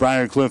for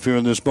Briar Cliff here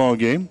in this ball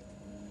game.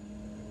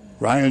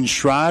 Ryan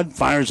Schrod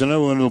fires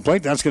another one to the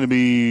plate. That's going to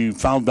be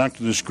fouled back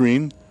to the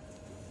screen.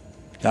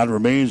 That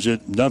remains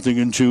at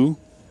 0-2.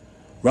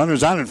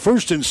 Runners on at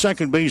first and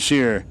second base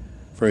here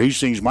for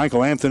Hastings.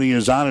 Michael Anthony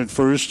is on at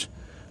first.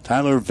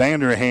 Tyler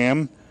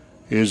Vanderham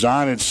is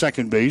on at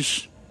second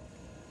base.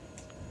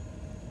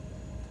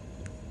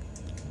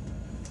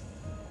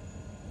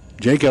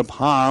 Jacob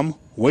Hom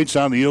waits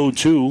on the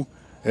 0-2.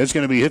 It's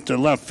going to be hit to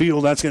left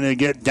field. That's going to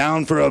get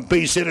down for a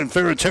base hit in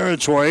fair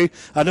territory.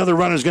 Another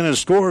runner is going to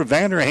score.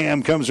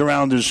 Vanderham comes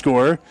around to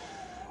score.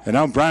 And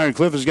now Briar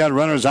Cliff has got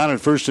runners on at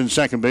first and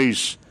second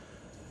base.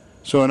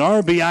 So an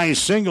RBI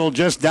single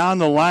just down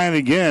the line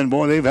again.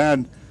 Boy, they've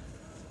had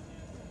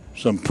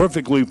some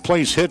perfectly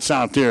placed hits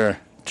out there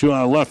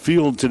to left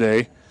field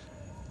today.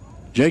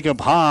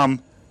 Jacob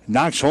Hom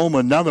knocks home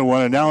another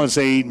one, and now it's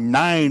a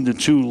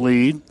 9-2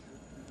 lead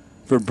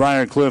for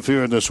Briar Cliff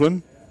here in this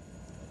one.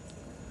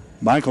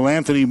 Michael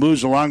Anthony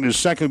moves along to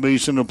second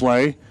base in the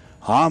play.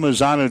 Hom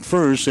is on at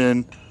first,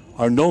 and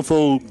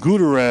Arnolfo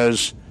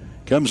Gutierrez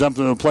comes up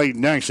to the plate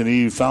next, and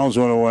he fouls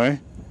one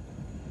away.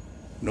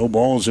 No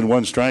balls and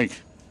one strike.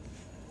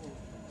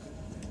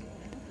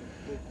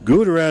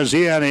 Gutierrez,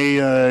 he had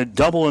a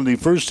double in the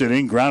first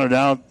inning, grounded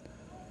out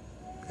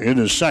in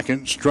the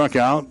second, struck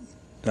out.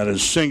 That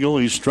is single.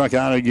 He struck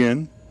out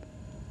again.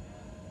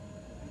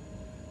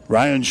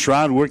 Ryan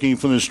Schrod working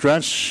from the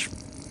stretch.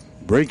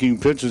 Breaking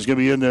pitch is going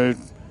to be in there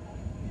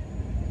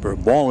for a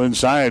ball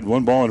inside.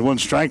 1 ball and 1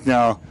 strike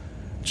now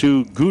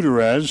to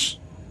Gutierrez.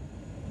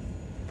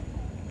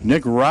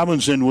 Nick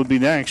Robinson would be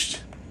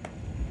next.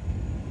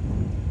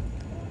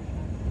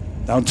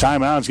 Now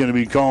timeout's going to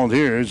be called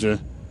here. As a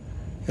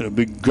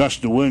big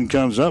gust of wind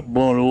comes up,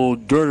 blowing a little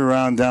dirt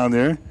around down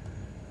there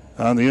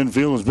on the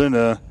infield. It's been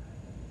a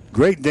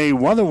great day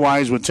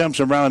weather-wise with temps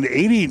around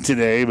 80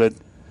 today, but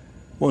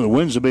the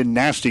winds have been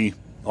nasty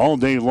all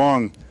day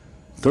long.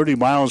 30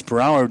 miles per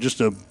hour, just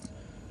a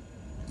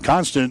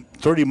constant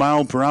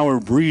 30-mile-per-hour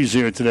breeze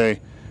here today.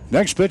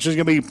 Next pitch is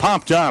going to be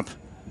popped up.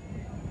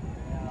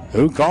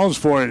 Who calls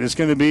for it? It's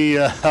going to be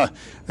a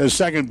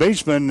second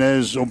baseman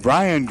as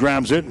O'Brien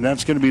grabs it, and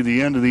that's going to be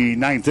the end of the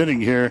 9th inning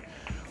here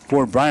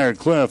for Briar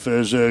Cliff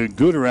as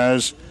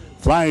Gutierrez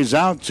flies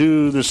out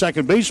to the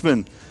second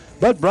baseman.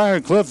 But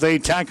Briar Cliff, they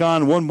tack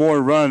on one more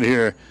run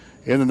here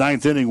in the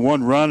 9th inning.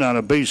 1 run on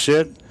a base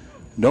hit.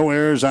 No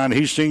errors on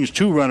Hastings.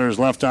 2 runners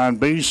left on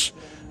base.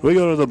 We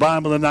go to the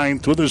bottom of the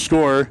 9th with the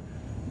score.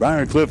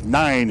 Briar Cliff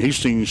 9,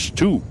 Hastings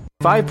 2.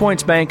 5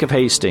 Points Bank of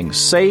Hastings,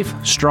 safe,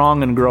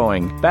 strong, and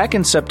growing. Back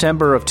in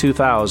September of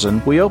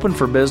 2000, we opened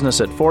for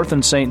business at 4th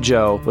and St.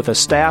 Joe with a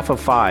staff of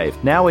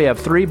 5. Now we have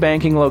 3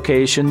 banking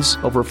locations,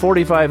 over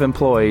 45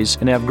 employees,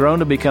 and have grown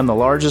to become the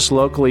largest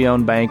locally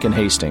owned bank in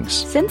Hastings.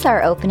 Since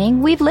our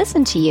opening, we've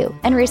listened to you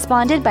and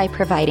responded by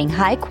providing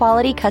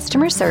high-quality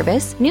customer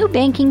service, new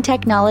banking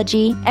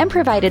technology, and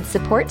provided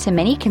support to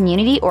many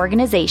community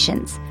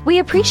organizations. We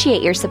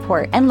appreciate your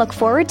support and look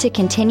forward to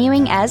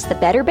continuing as the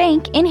better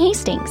bank in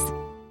Hastings.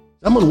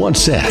 Someone once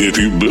said, if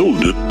you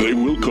build it, they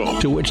will come.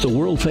 To which the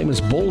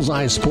world-famous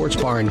Bullseye Sports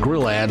Bar and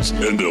Grill adds,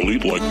 and they'll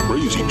eat like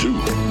crazy, too.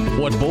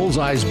 What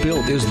Bullseye's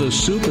built is the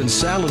soup and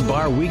salad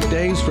bar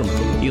weekdays from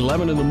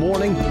 11 in the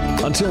morning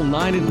until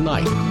 9 at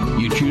night.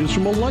 You choose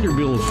from a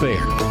Luggerbill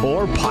affair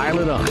or pile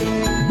it on.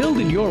 Build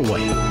it your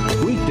way.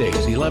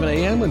 Weekdays, 11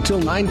 a.m. until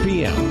 9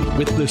 p.m.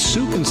 with the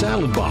soup and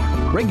salad bar.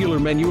 Regular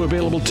menu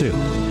available, too.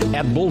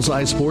 At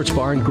Bullseye Sports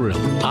Bar and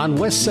Grill on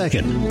West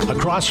 2nd,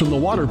 across from the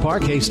Water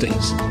Park,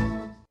 Hastings.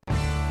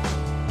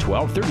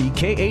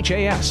 1230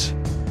 KHAS.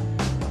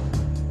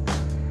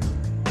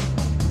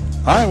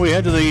 All right, we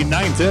head to the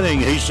 9th inning.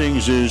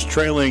 Hastings is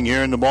trailing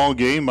here in the ball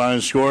game by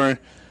a score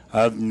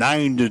of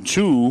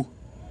 9-2.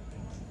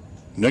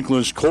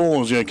 Nicholas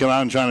Cole is going to come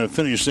out and try to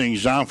finish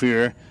things off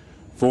here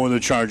for the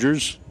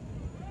Chargers.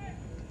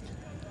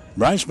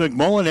 Bryce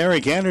McMullen,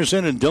 Eric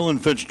Anderson, and Dylan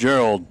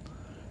Fitzgerald,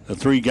 the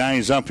 3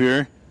 guys up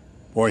here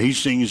for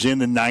Hastings in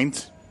the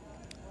 9th.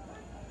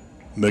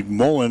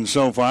 McMullen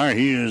so far,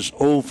 he is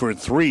 0 for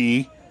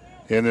 3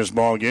 in this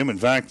ball game. In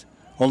fact,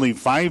 only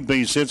 5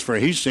 base hits for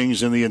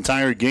Hastings in the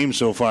entire game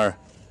so far.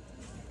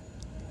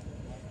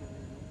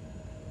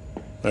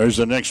 There's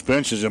the next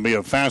pitch. It's going to be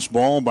a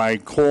fastball by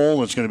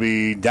Cole. It's going to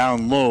be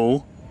down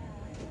low.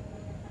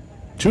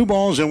 2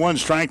 balls and 1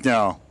 strike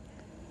now.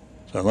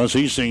 So unless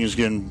Hastings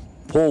can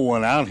pull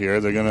one out here,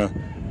 they're going to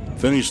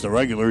finish the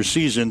regular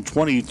season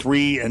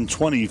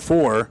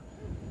 23-24,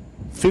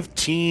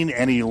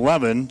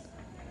 15-11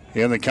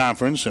 in the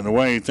conference. And the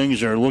way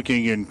things are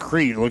looking in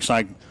Crete, it looks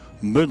like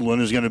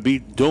Midland is going to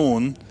beat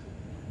Doane.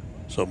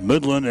 So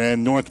Midland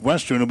and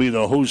Northwestern will be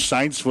the host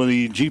sites for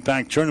the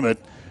GPAC tournament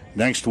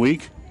next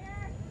week.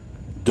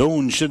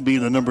 Doane should be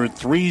the number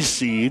 3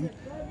 seed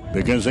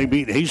because they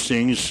beat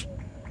Hastings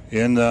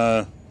in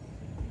their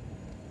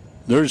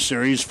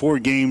series,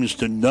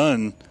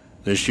 4-0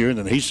 this year.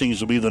 Then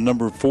Hastings will be the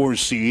number 4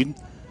 seed.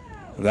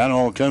 If that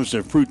all comes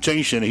to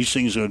fruition,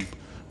 Hastings would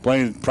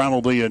play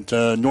probably at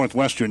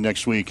Northwestern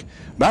next week.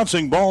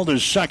 Bouncing ball to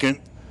second.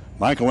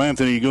 Michael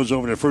Anthony goes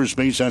over to first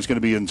base. That's going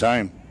to be in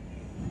time.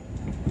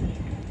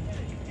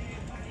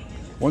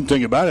 One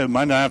thing about it,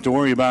 might not have to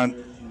worry about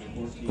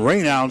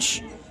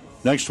rainouts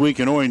next week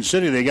in Orange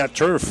City. They got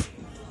turf.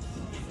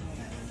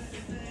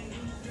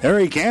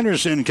 Eric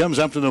Anderson comes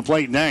up to the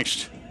plate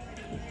next.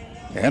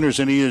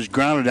 Anderson, he is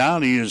grounded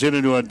out. He is hit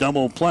into a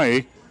double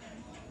play.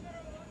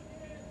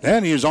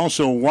 And he has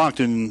also walked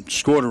and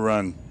scored a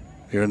run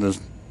here in the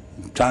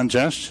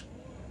contest.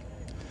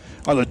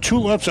 Are the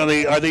tulips, are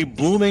they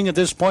blooming at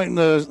this point in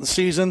the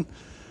season?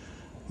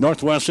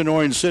 Northwestern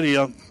Orange City,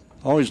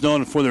 always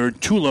known for their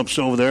tulips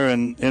over there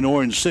in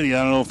Orange City.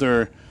 I don't know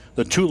if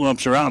the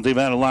tulips are out. They've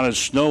had a lot of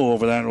snow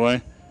over that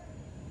way.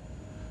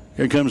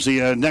 Here comes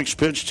the next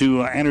pitch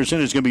to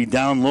Anderson. It's going to be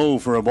down low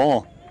for a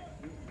ball.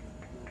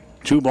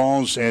 2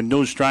 balls and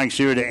no strikes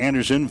here to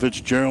Anderson.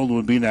 Fitzgerald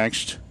would be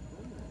next.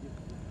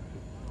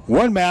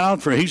 1 man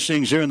out for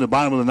Hastings here in the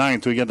bottom of the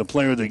 9th. We got the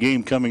player of the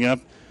game coming up.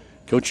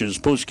 Coach's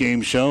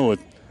post-game show with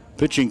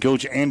pitching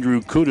coach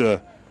Andrew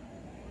Kuda.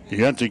 You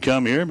got to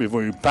come here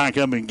before you pack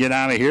up and get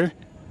out of here.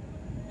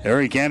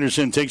 Eric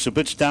Anderson takes a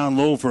pitch down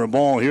low for a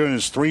ball here, and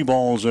it's 3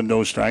 balls and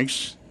no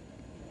strikes.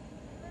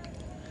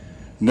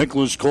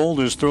 Nicholas Cole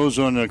just throws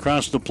one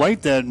across the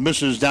plate that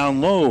misses down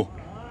low.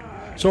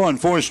 So on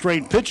 4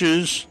 straight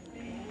pitches,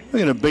 we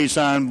get a base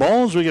on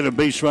balls. We get a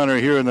base runner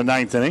here in the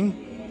 9th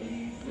inning.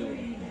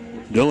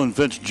 Dylan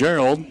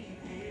Fitzgerald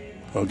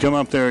will come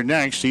up there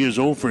next. He is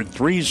 0 for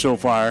 3 so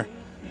far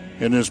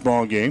in this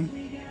ball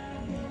game.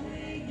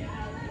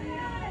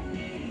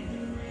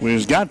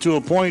 We've got to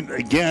a point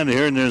again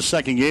here in this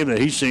second game that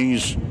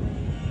Hastings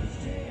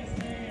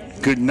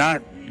could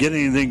not get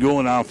anything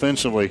going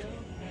offensively.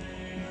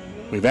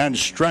 We've had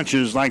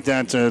stretches like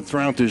that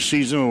throughout this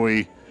season where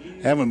we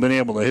haven't been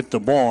able to hit the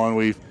ball,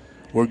 and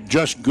we're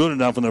just good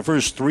enough in the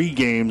first 3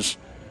 games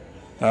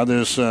of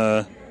this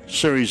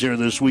series here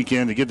this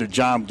weekend to get the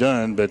job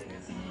done, but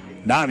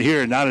not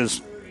here, not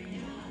as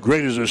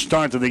great as a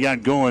start that they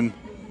got going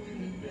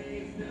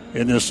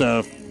in this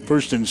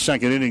first and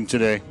second inning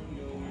today.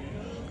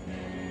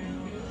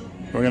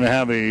 We're going to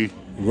have a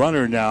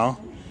runner now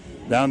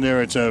down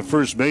there at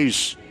first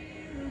base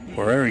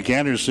for Eric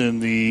Anderson,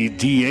 the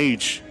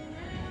DH.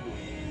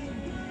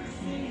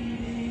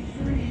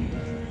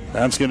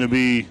 That's going to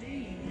be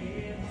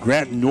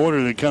Grant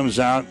Norder that comes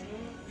out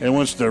and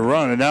wants to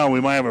run, and now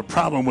we might have a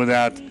problem with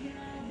that.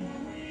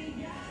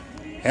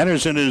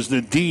 Anderson is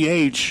the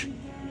DH,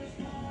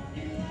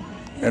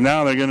 and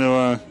now they're going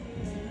to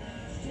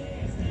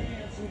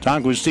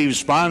talk with Steve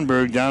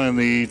Sponberg down in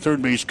the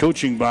third base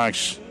coaching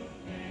box.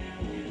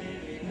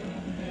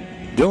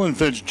 Dylan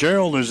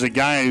Fitzgerald is the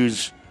guy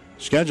who's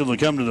scheduled to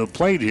come to the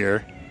plate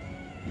here.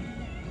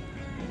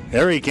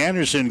 Eric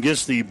Anderson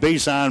gets the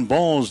base on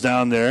balls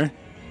down there.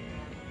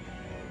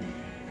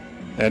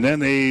 And then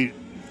they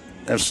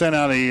have sent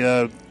out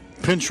a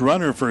pinch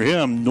runner for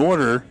him,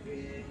 Norder.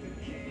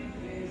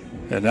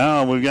 And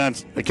now we've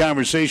got a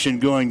conversation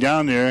going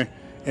down there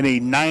in a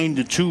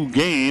 9-2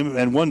 game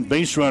and 1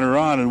 base runner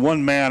on and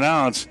 1 man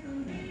out.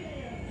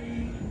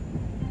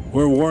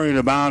 We're worried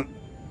about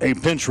a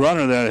pinch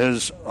runner that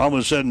has all of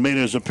a sudden made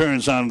his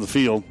appearance on the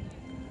field.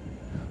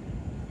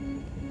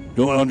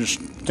 Don't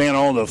understand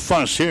all the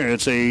fuss here.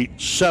 It's a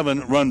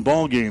 7-run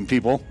ball game,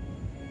 people.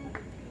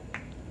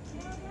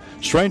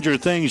 Stranger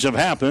things have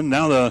happened.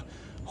 Now the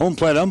home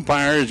plate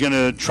umpire is going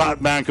to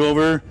trot back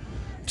over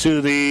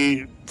to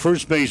the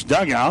first base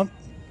dugout.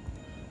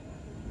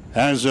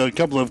 Has a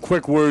couple of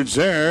quick words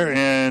there,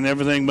 and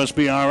everything must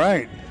be all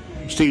right.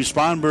 Steve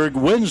Sponberg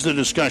wins the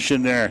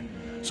discussion there.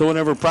 So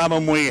whatever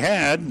problem we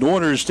had,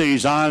 Norder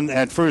stays on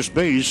at first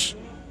base.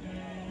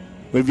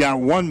 We've got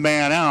 1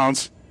 man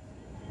out.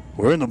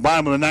 We're in the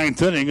bottom of the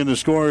 9th inning, and the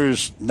score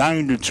is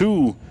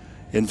 9-2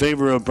 in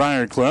favor of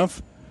Briar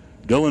Cliff.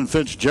 Dylan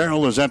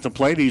Fitzgerald is at the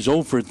plate. He's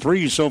 0 for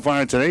 3 so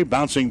far today.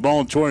 Bouncing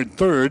ball toward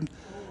third,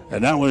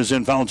 and that was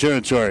in foul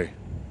territory.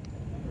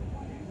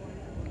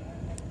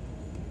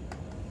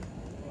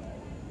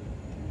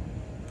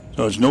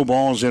 So it's no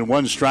balls and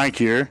 1 strike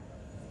here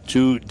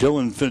to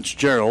Dylan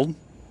Fitzgerald.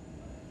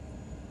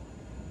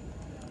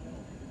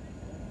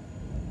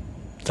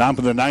 Top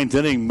of the 9th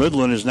inning,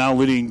 Midland is now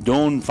leading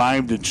Doane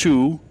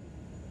 5-2.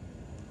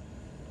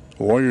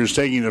 Warriors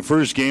taking the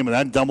first game of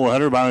that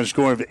doubleheader by a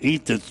score of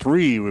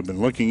 8-3. We've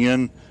been looking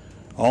in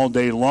all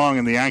day long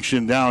in the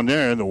action down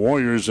there. The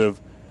Warriors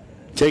have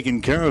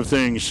taken care of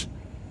things.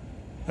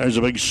 There's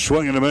a big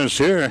swing and a miss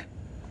here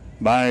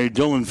by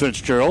Dylan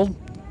Fitzgerald.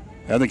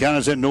 And the count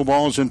is at no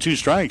balls and 2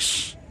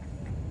 strikes.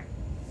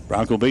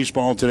 Bronco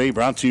Baseball today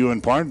brought to you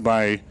in part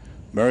by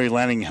Mary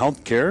Lanning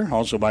Healthcare,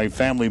 also by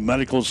Family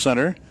Medical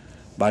Center,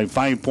 by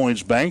 5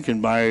 Points Bank,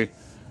 and by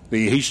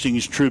the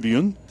Hastings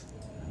Tribune.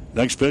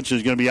 Next pitch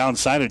is going to be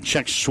outside, a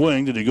check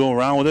swing. Did he go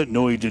around with it?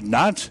 No, he did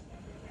not.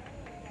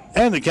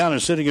 And the count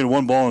is sitting at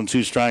 1 ball and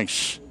 2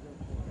 strikes.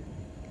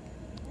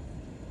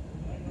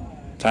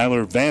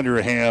 Tyler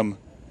Vanderham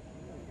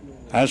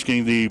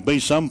asking the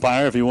base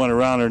umpire if he went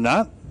around or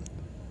not.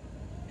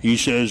 He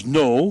says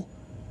no.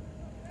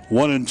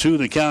 1-2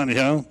 the count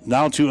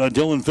now to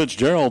Dylan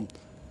Fitzgerald.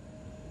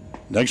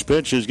 Next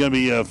pitch is going to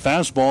be a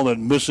fastball that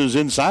misses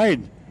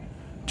inside.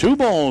 2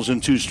 balls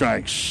and 2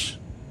 strikes.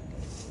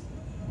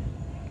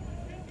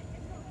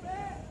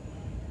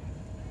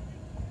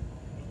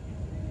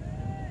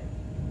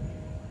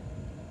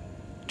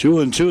 Two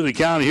and two the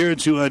count here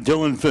to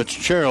Dylan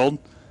Fitzgerald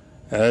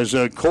as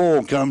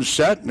Cole comes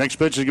set. Next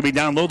pitch is going to be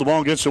down low. The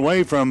ball gets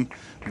away from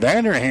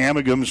Vanderham.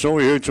 It comes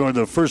over here toward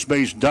the first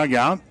base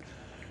dugout.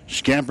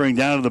 Scampering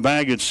down to the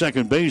bag at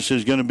second base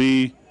is going to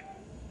be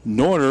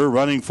Norder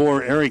running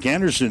for Eric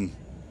Anderson.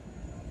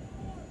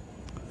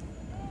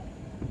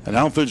 And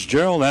now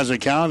Fitzgerald has a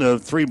count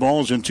of 3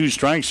 balls and 2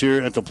 strikes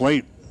here at the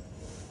plate.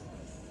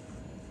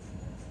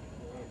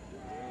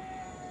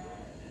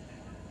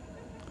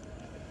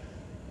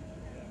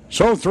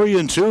 So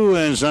 3-2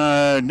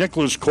 as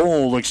Nicholas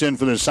Cole looks in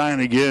for the sign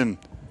again.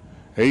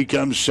 He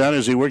comes set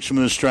as he works from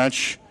the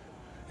stretch.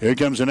 Here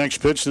comes the next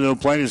pitch to the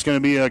plate. It's going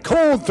to be a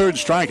cold third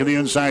strike in the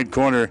inside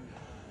corner.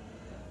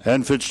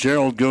 And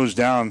Fitzgerald goes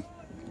down.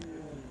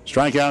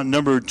 Strikeout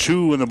number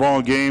 2 in the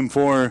ball game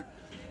for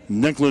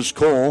Nicholas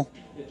Cole.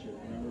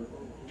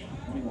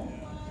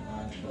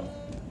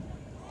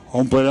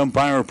 Home plate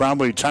umpire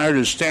probably tired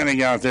of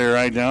standing out there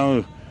right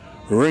now.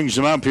 Rings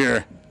him up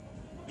here.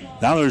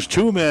 Now there's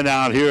 2 men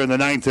out here in the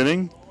 9th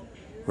inning.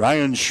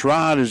 Ryan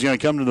Schrod is going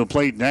to come to the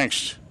plate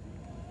next.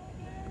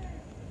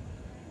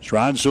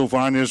 Schrod so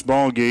far in this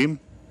ball game,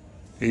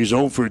 he's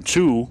 0 for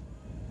 2.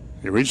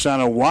 He reached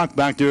on a walk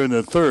back there in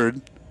the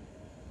 3rd.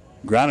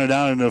 Grounded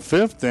out in the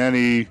 5th, and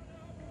he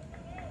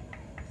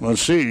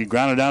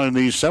grounded out in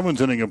the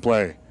 7th inning of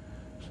play.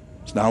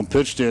 It's now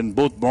pitched in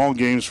both ball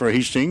games for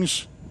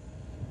Hastings.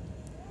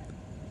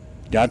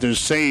 Got this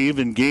save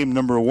in game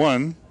number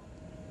 1.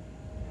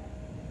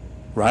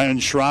 Ryan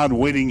Schrod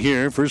waiting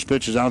here. First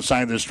pitch is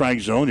outside the strike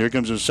zone. Here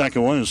comes the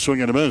second one, and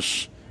swing and a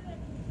miss.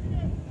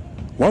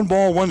 1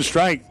 ball, 1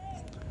 strike.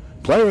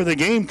 Player of the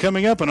game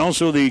coming up, and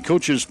also the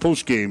coach's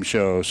post-game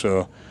show.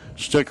 So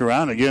stick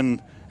around.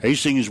 Again,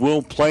 Hastings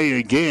will play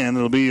again.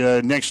 It'll be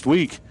next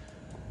week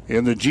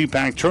in the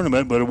GPAC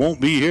tournament, but it won't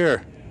be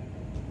here.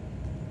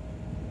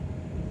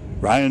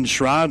 Ryan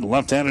Schrod,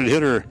 left-handed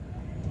hitter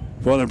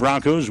for the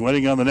Broncos,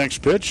 waiting on the next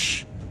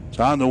pitch. It's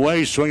on the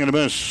way, swing and a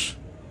miss.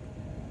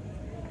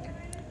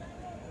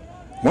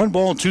 1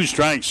 ball, 2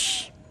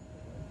 strikes.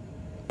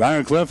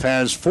 Briar Cliff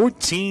has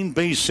 14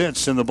 base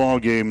hits in the ball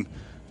game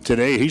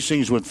today.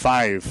 Hastings with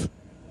 5.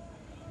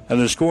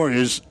 And the score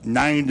is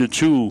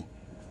 9-2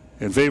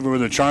 in favor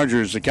of the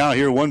Chargers. The count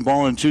here, 1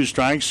 ball and 2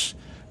 strikes.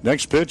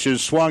 Next pitch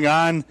is swung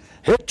on,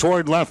 hit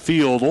toward left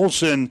field.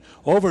 Olsen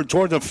over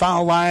toward the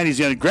foul line. He's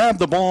going to grab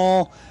the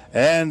ball,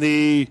 and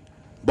the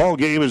ball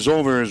game is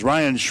over as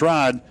Ryan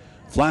Schrod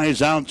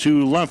flies out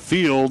to left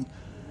field.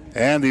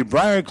 And the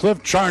Briar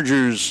Cliff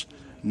Chargers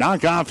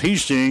knock off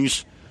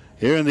Hastings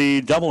here in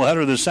the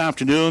doubleheader this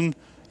afternoon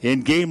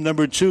in game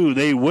number 2.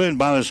 They win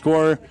by the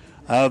score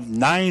of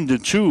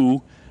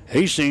 9-2.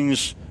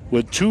 Hastings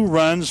with 2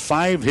 runs,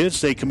 5 hits.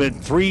 They commit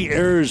 3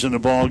 errors in the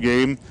ball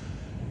game.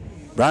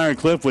 Briar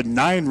Cliff with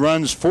 9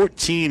 runs,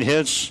 14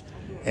 hits,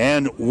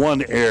 and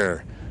 1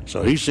 error.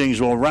 So Hastings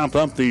will wrap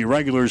up the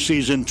regular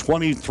season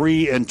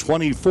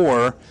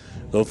 23-24.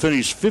 They'll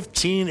finish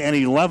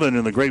 15-11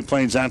 in the Great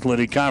Plains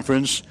Athletic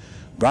Conference.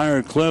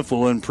 Briar Cliff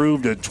will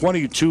improve to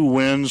 22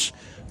 wins,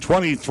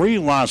 23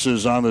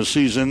 losses on the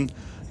season,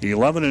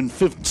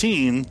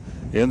 11-15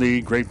 in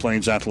the Great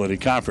Plains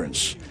Athletic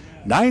Conference.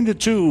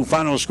 9-2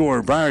 final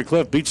score. Briar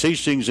Cliff beats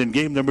Hastings in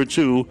game number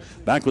 2.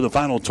 Back with the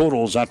final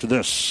totals after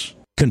this.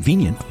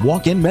 Convenient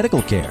walk-in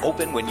medical care.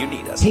 Open when you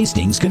need us.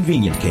 Hastings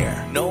Convenient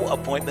Care. No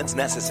appointments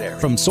necessary.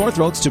 From sore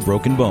throats to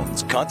broken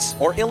bones, cuts,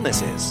 or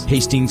illnesses.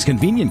 Hastings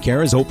Convenient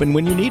Care is open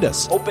when you need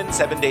us. Open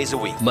 7 days a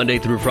week. Monday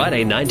through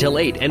Friday, 9 till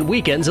 8, and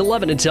weekends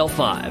 11 until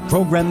 5.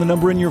 Program the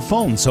number in your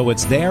phone so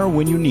it's there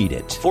when you need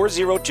it.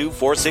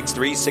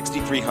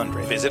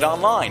 402-463-6300. Visit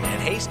online at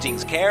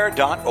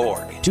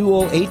hastingscare.org.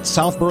 208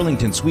 South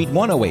Burlington, Suite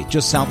 108,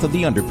 just south of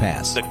the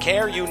underpass. The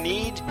care you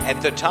need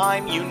at the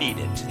time you need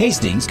it.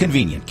 Hastings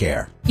Convenient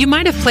Care. You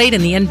might have played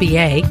in the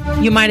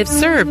NBA. You might have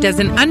served as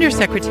an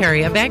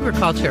Undersecretary of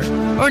Agriculture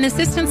or an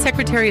Assistant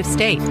Secretary of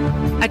State,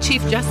 a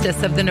Chief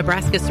Justice of the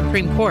Nebraska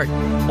Supreme Court,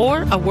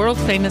 or a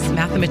world-famous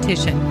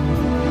mathematician.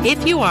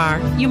 If you are,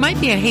 you might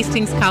be a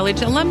Hastings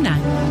College alumni.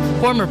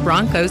 Former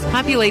Broncos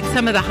populate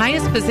some of the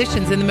highest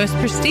positions in the most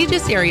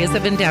prestigious areas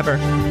of endeavor.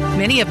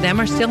 many of them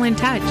are still in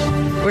touch.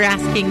 We're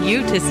asking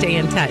you to stay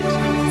in touch.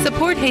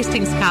 Support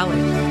Hastings College.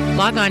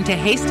 Log on to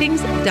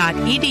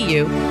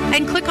hastings.edu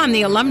and click on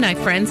the Alumni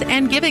Friends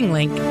and Giving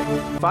link.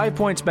 5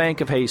 Points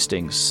Bank of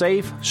Hastings,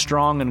 safe,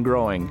 strong, and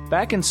growing.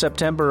 Back in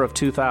September of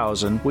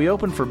 2000, we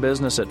opened for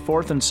business at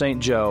 4th and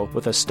St. Joe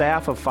with a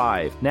staff of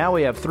 5. Now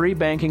we have 3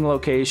 banking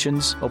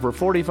locations, over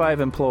 45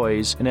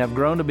 employees, and have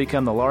grown to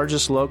become the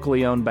largest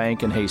locally owned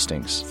bank in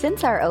Hastings.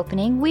 Since our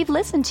opening, we've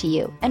listened to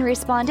you and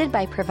responded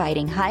by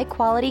providing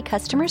high-quality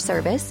customer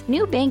service,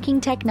 new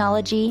banking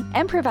technology,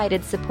 and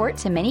provided support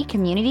to many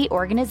community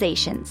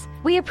organizations.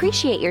 We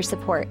appreciate your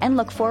support and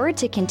look forward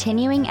to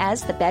continuing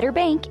as the better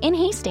bank in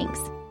Hastings.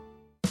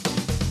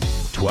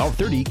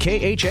 1230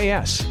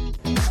 KHAS.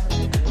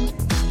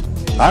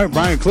 All right,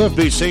 Briar Cliff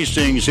beats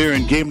Hastings here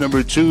in game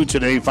number 2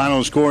 today.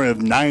 Final score of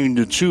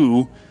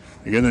 9-2.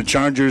 Again, the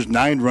Chargers,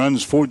 9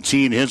 runs,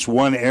 14 hits,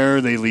 1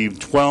 error. They leave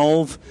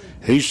 12.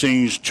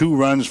 Hastings, 2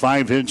 runs,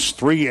 5 hits,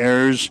 3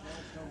 errors.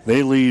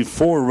 They leave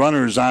 4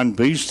 runners on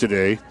base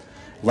today.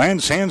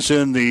 Lance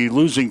Hansen, the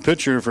losing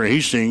pitcher for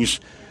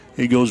Hastings,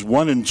 he goes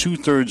 1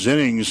 2/3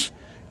 innings,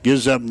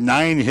 gives up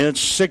 9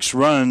 hits, 6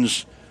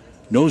 runs,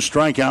 no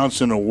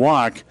strikeouts, and a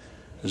walk.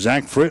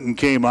 Zach Fritton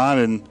came on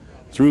and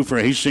threw for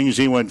Hastings.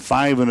 He went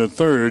 5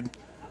 1/3.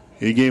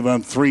 He gave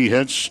up 3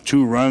 hits,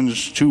 2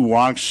 runs, 2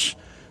 walks,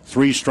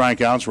 3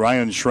 strikeouts.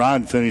 Ryan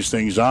Schrod finished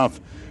things off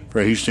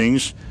for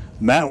Hastings.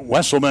 Matt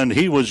Wesselman,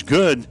 he was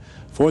good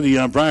for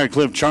the Briar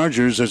Cliff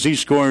Chargers as he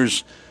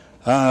scores.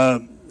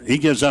 He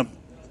gives up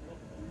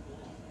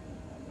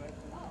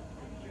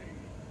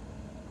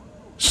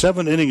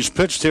 7 innings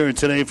pitched here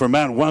today for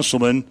Matt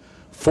Wesselman.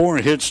 4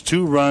 hits,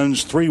 2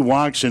 runs, 3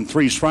 walks, and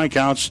 3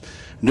 strikeouts.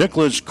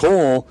 Nicholas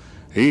Cole,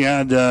 he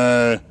had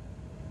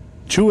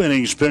 2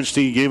 innings pitched.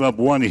 He gave up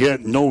 1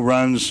 hit, no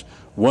runs,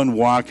 1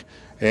 walk,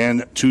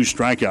 and 2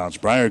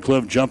 strikeouts. Briar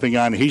Cliff jumping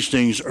on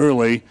Hastings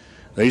early.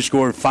 They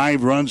scored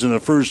 5 runs in the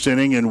first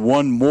inning and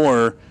 1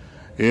 more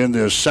in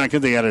the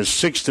second. They had a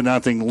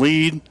 6-0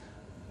 lead.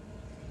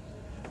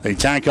 They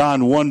tack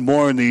on 1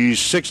 more in the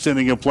 6th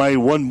inning of play,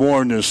 1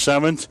 more in the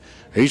 7th.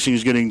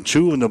 Hastings getting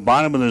 2 in the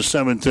bottom of the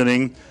 7th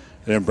inning.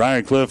 And then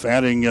Briar Cliff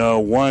adding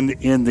 1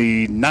 in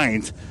the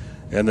 9th.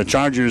 And the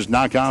Chargers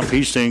knock off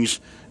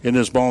Hastings in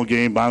this ball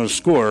game by a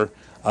score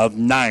of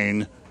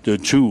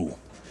 9-2.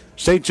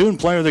 Stay tuned.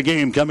 Player of the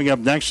game coming up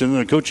next in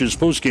the coach's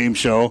postgame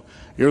show.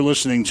 You're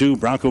listening to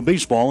Bronco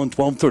Baseball on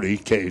 1230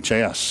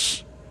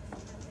 KHAS.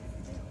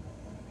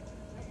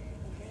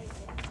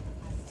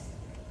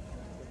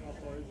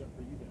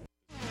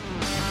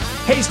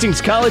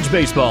 Hastings College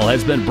Baseball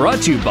has been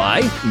brought to you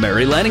by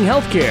Mary Lanning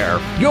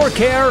Healthcare. Your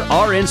care,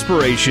 our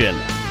inspiration.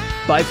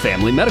 By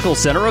Family Medical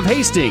Center of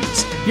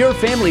Hastings, your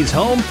family's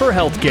home for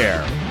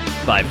healthcare.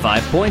 By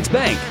 5 Points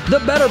Bank, the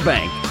better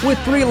bank, with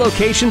 3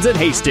 locations at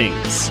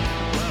Hastings.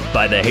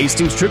 By the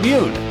Hastings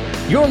Tribune,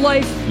 your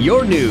life,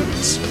 your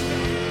news.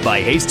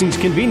 By Hastings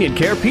Convenient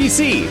Care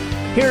PC,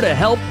 here to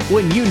help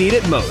when you need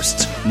it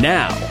most.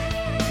 Now.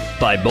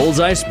 By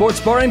Bullseye Sports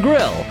Bar and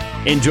Grill.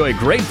 Enjoy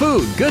great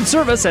food, good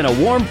service, and a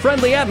warm,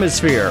 friendly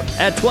atmosphere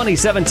at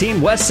 2017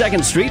 West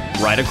 2nd Street,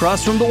 right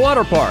across from the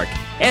water park.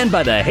 And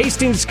by the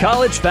Hastings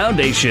College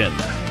Foundation.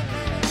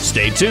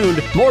 Stay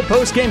tuned. More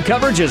post-game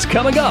coverage is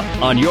coming up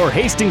on your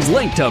Hastings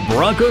link to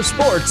Bronco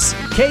Sports,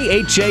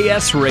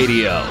 KHAS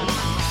Radio.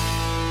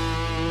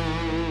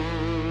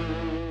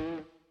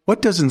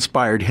 What does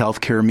inspired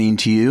healthcare mean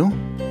to you?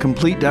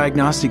 Complete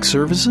diagnostic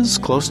services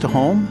close to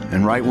home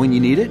and right when you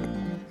need it?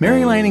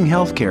 Mary Lanning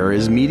Healthcare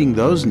is meeting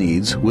those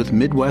needs with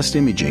Midwest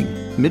Imaging.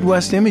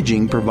 Midwest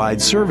Imaging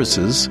provides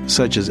services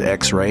such as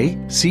X-ray,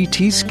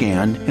 CT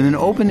scan, and an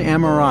open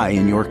MRI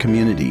in your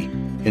community.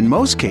 In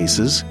most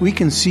cases, we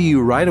can see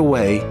you right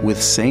away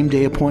with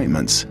same-day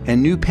appointments,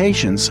 and new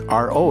patients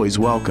are always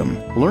welcome.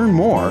 Learn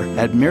more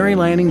at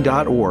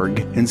marylanning.org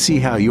and see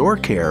how your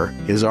care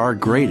is our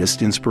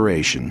greatest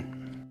inspiration.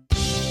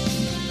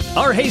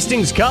 Our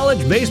Hastings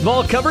College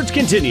baseball coverage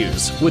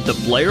continues with the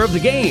player of the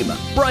game,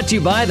 brought to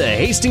you by the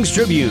Hastings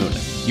Tribune.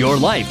 Your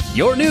life,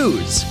 your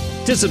news.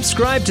 To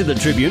subscribe to the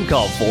Tribune,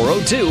 call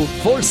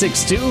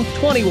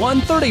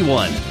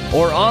 402-462-2131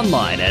 or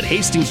online at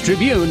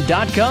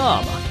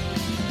hastingstribune.com.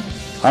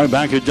 All right,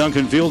 back at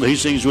Duncan Field,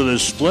 Hastings with a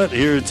split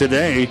here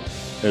today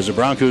as the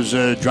Broncos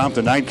dropped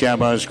the nightcap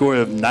on a score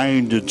of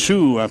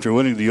 9-2 after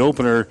winning the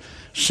opener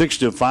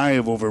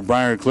 6-5 over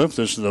Briar Cliff.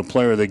 This is the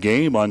player of the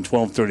game on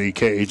 1230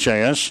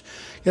 KHAS.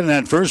 In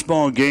that first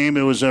ball game,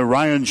 it was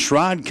Ryan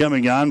Schrod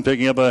coming on,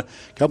 picking up a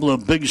couple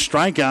of big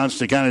strikeouts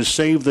to kind of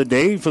save the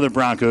day for the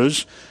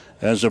Broncos.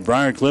 As the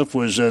Briar Cliff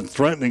was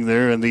threatening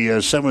there in the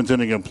 7th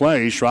inning of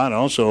play. Schrod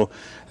also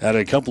had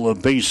a couple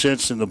of base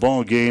hits in the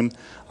ball game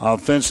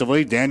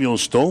offensively. Daniel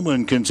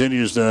Stolman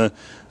continues to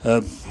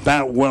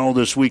bat well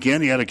this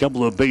weekend. He had a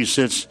couple of base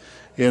hits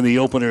in the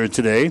opener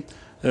today.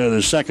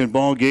 The second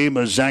ball game,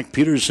 Zach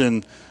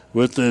Peterson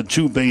with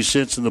 2 base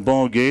hits in the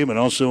ball game, and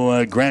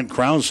also Grant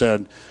Krause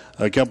had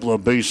a couple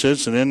of base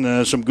hits, and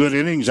then some good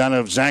innings out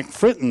of Zach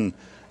Fritton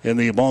in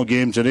the ball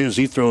game today as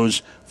he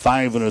throws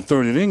 5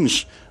 1/3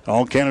 innings.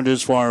 All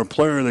candidates for our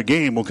player of the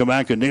game. We'll come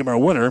back and name our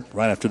winner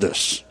right after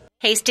this.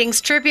 Hastings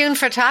Tribune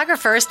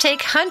photographers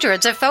take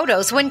hundreds of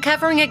photos when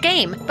covering a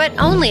game, but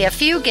only a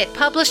few get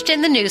published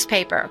in the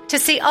newspaper. To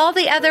see all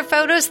the other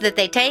photos that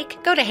they take,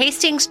 go to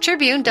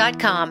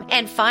hastingstribune.com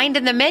and find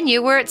in the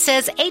menu where it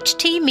says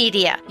HT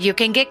Media. You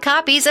can get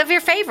copies of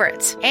your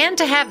favorites. And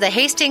to have the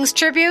Hastings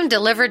Tribune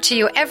delivered to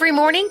you every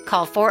morning,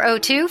 call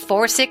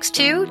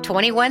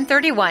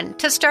 402-462-2131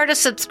 to start a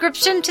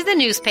subscription to the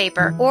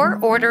newspaper or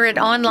order it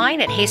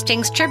online at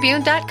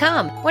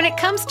hastingstribune.com. When it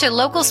comes to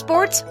local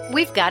sports,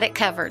 we've got it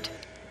covered.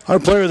 Our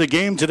player of the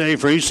game today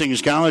for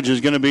Hastings College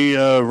is going to be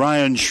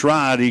Ryan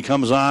Schrod. He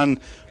comes on,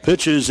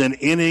 pitches an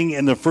inning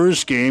in the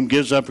first game,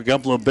 gives up a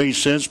couple of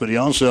base hits, but he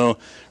also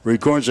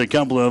records a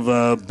couple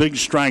of big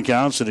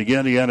strikeouts. And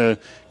again, he had a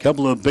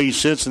couple of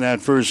base hits in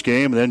that first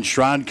game. And then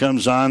Schrod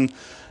comes on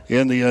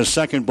in the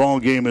second ball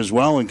game as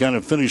well and kind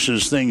of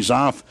finishes things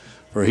off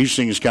for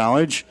Hastings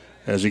College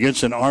as he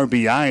gets an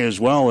RBI as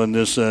well in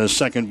this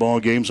second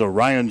ball game. So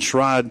Ryan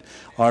Schrod,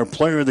 our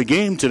player of the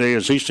game today,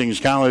 as Hastings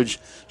College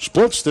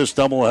splits this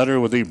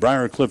doubleheader with the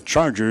Briar Cliff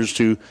Chargers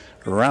to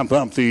wrap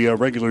up the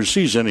regular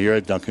season here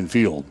at Duncan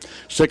Field.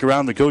 Stick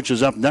around. The coach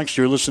is up next.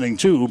 You're listening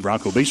to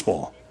Bronco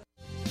Baseball.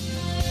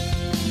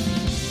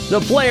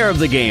 The player of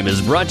the game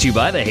is brought to you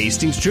by the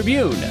Hastings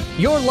Tribune.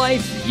 Your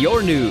life,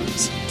 your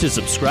news. To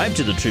subscribe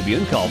to the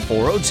Tribune, call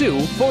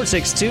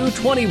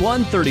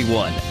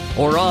 402-462-2131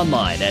 or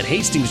online at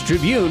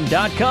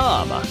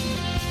hastingstribune.com.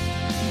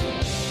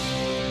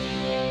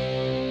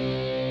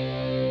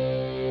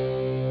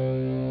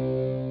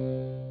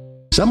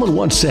 Someone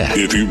once said,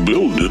 if you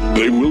build it,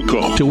 they will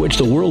come. To which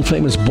the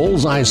world-famous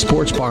Bullseye's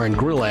Sports Bar and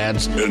Grill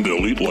adds, and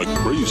they'll eat like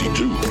crazy,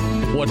 too.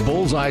 What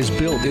Bullseye's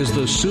built is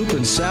the soup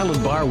and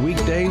salad bar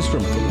weekdays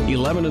from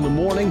 11 in the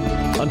morning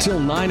until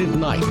 9 at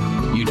night.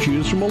 You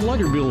choose from a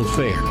lighter bill of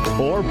fare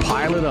or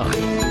pile it on.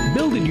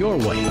 Build it your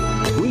way.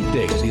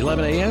 Weekdays,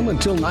 11 a.m.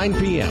 until 9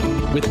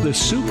 p.m. with the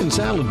soup and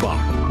salad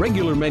bar.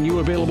 Regular menu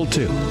available,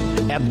 too.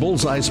 At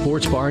Bullseye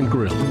Sports Bar and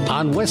Grill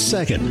on West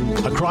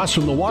 2nd, across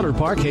from the Water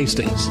Park,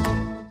 Hastings.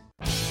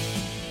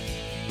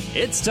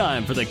 It's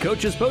time for the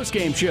Coach's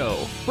Postgame Show,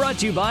 brought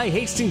to you by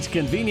Hastings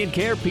Convenient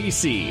Care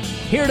PC.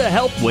 Here to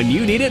help when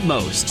you need it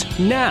most.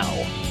 Now,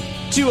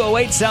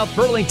 208 South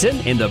Burlington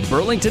in the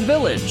Burlington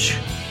Village.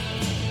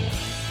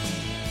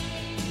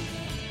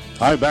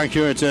 All right, back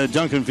here at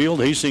Duncan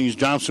Field. Hastings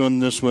drops on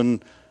this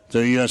one.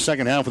 The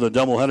second half of the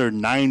doubleheader,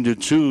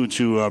 9-2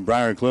 to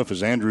Briar Cliff,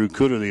 as Andrew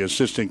Cooter, the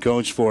assistant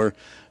coach for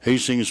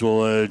Hastings,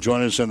 will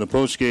join us in the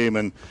postgame.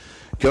 And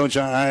Coach,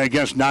 I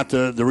guess not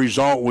the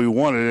result we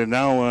wanted, and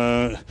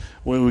now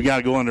we got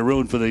to go on the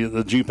road for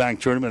the GPAC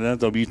tournament.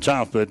 That'll be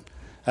tough, but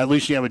at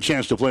least you have a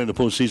chance to play in the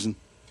postseason.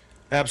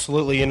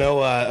 Absolutely. You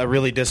know, a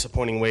really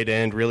disappointing way to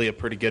end. Really a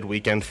pretty good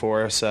weekend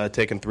for us.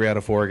 Taking 3 out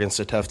of 4 against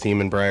a tough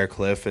team in Briar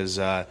Cliff is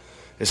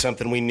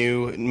something we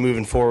knew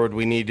moving forward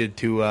we needed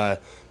to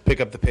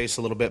pick up the pace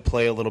a little bit,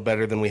 play a little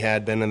better than we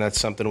had been, and that's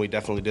something we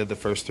definitely did the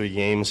first 3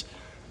 games.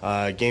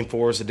 Game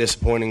 4 is a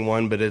disappointing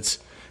one, but it's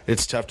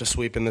tough to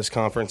sweep in this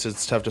conference.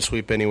 It's tough to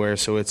sweep anywhere.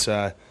 So it's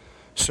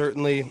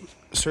certainly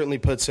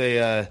puts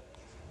a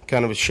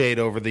kind of a shade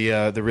over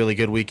the really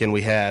good weekend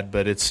we had.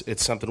 But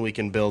it's something we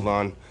can build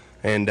on.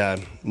 And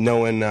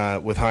knowing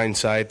with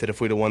hindsight that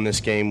if we'd have won this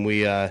game,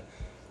 we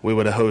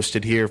would have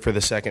hosted here for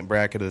the second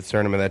bracket of the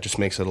tournament. That just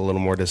makes it a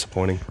little more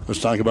disappointing.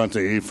 Let's talk about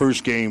the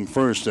first game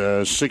first.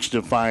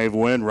 6-5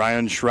 win.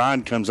 Ryan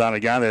Schrod comes out, a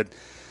guy that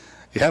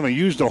you haven't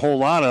used a whole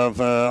lot of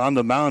on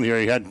the mound here.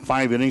 He had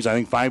 5 innings, I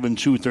think 5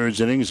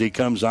 2/3 innings. He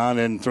comes on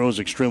and throws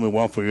extremely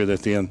well for you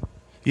at the end.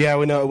 Yeah,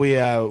 we know. We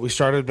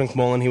started with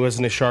McMullen. He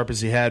wasn't as sharp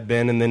as he had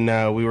been, and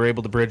then we were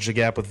able to bridge the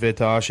gap with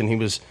Vitosh, and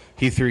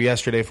he threw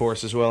yesterday for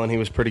us as well, and he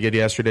was pretty good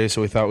yesterday.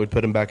 So we thought we'd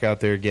put him back out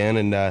there again,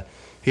 and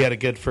he had a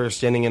good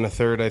first inning and a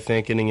third, I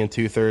think, inning and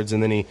 2/3,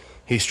 and then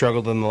he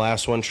struggled in the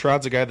last one.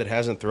 Schrod's a guy that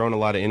hasn't thrown a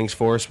lot of innings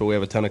for us, but we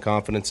have a ton of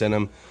confidence in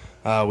him.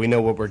 We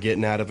know what we're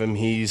getting out of him.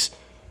 He's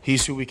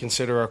who we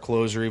consider our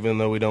closer, even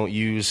though we don't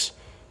use,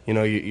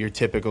 your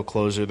typical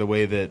closer the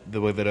way that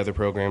other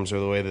programs or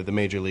the way that the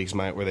major leagues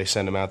might, where they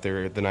send him out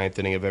there at the 9th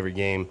inning of every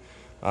game.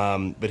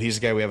 But he's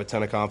a guy we have a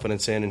ton of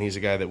confidence in, and he's a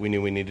guy that we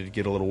knew we needed to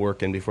get a little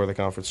work in before the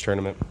conference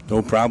tournament.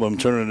 No problem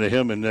turning to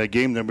him in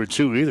game number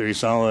 2 either. He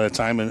saw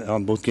time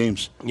on both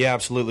games. Yeah,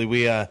 absolutely.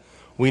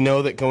 We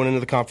know that going into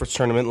the conference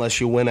tournament,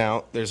 unless you win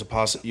out, there's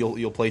a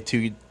you'll play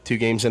two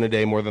games in a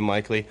day more than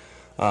likely.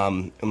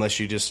 Unless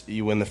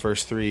you win the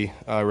first 3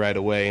 right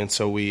away. And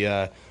so we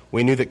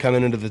knew that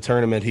coming into the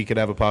tournament he could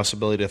have a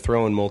possibility to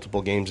throw in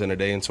multiple games in a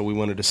day, and so we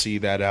wanted to see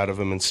that out of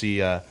him and see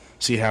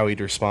how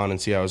he'd respond and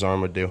see how his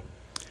arm would do.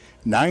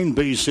 9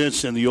 base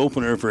hits in the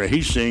opener for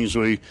Hastings.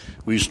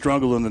 We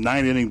struggled in the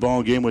 9-inning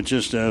ball game with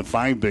just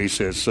 5 base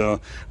hits. So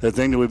the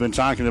thing that we've been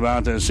talking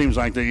about, it seems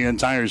like the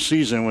entire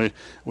season,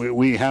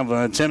 we have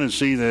a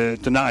tendency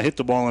to not hit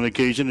the ball on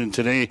occasion, and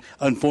today,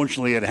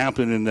 unfortunately, it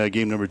happened in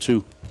game number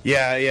 2.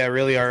 Yeah,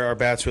 really, our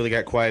bats really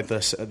got quiet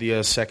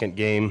the second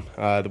game.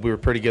 We were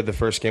pretty good the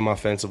first game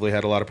offensively,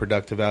 had a lot of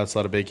productive outs, a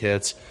lot of big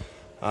hits.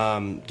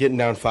 Getting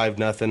down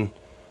 5-0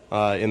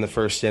 in the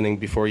first inning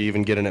before you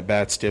even get in at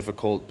bat's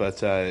difficult,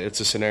 but it's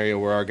a scenario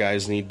where our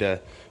guys need to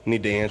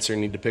answer,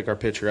 need to pick our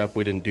pitcher up.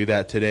 We didn't do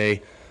that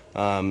today,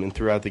 and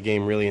throughout the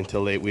game, really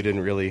until late, we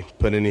didn't really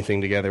put anything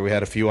together. We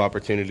had a few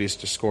opportunities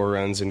to score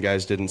runs, and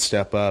guys didn't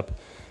step up,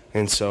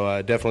 and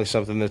so definitely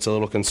something that's a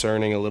little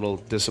concerning, a little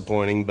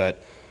disappointing,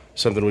 but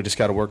something we just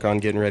got to work on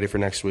getting ready for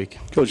next week.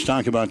 Coach,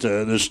 talk about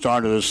the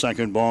start of the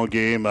second ball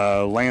game.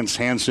 Lance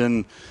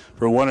Hansen,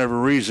 for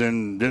whatever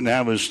reason, didn't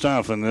have his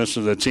stuff, and this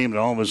is a team that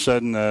all of a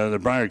sudden the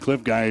Briar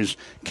Cliff guys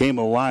came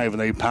alive, and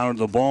they pounded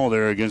the ball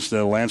there against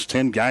the Lance.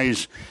 10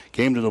 guys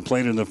came to the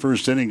plate in the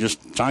first inning.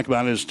 Just talk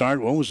about his start.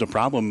 What was the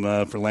problem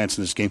for Lance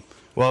in this game?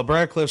 Well,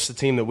 Briar Cliff's the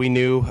team that we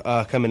knew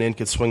coming in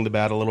could swing the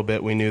bat a little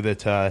bit. We knew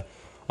that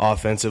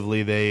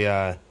offensively they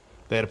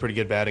had a pretty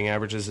good batting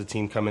average as a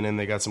team coming in.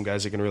 They got some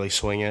guys that can really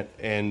swing it,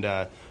 and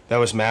that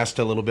was masked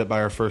a little bit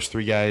by our first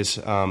three guys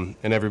and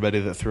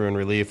everybody that threw in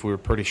relief. We were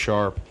pretty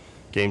sharp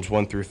games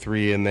 1 through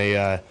 3, and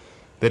they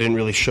didn't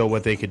really show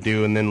what they could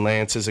do. And then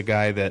Lance is a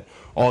guy that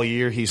all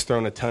year he's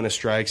thrown a ton of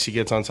strikes. He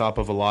gets on top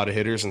of a lot of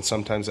hitters, and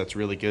sometimes that's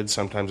really good,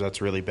 sometimes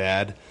that's really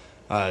bad.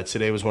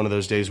 Today was one of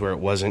those days where it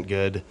wasn't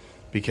good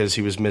because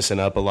he was missing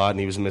up a lot, and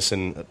he was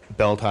missing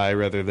belt high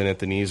rather than at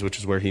the knees, which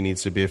is where he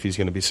needs to be if he's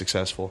going to be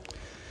successful.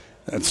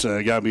 That's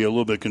got to be a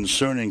little bit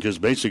concerning because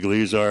basically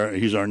he's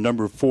our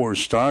number 4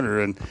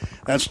 starter, and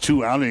that's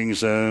 2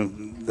 outings.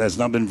 That's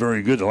not been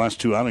very good, the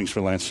last 2 outings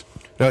for Lance.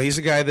 No, he's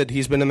a guy that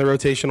he's been in the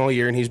rotation all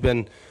year, and he's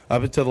been,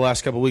 up until the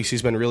last couple of weeks,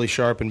 he's been really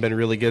sharp and been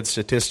really good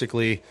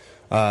statistically.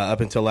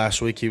 Up until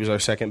last week, he was our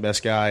second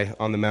best guy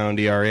on the mound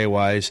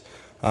ERA-wise.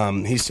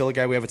 He's still a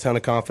guy we have a ton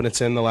of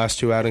confidence in. The last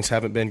 2 outings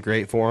haven't been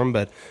great for him,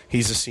 but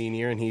he's a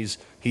senior, and he's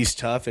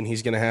tough, and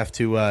he's going to have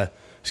to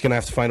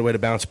find a way to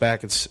bounce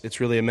back. It's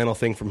really a mental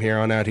thing from here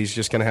on out. He's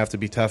just going to have to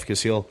be tough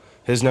because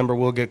his number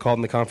will get called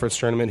in the conference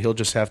tournament. He'll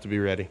just have to be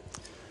ready.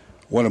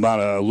 What about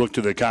a look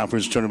to the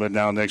conference tournament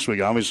now next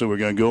week? Obviously, we're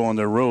going to go on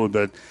the road,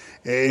 but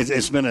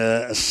it's been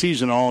a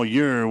season all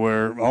year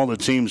where all the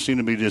teams seem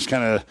to be just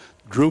kind of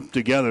grouped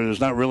together.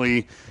 There's not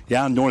really,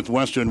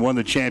 Northwestern won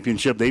the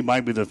championship. They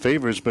might be the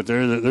favorites, but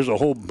there's a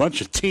whole bunch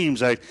of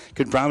teams that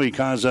could probably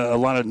cause a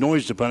lot of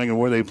noise depending on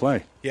where they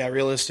play. Yeah,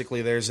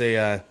 realistically, there's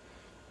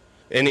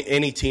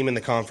any team in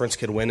the conference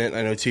could win it.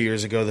 I know 2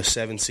 years ago the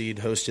 7 seed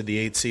hosted the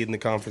 8 seed in the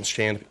conference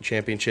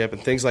championship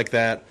and things like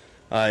that.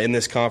 In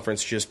this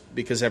conference, just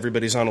because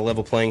everybody's on a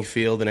level playing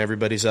field and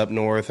everybody's up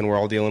north and we're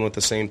all dealing with the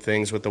same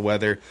things with the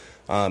weather,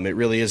 it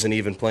really is an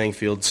even playing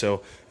field.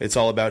 So it's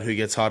all about who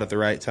gets hot at the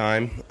right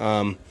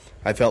time.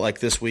 I felt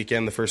like this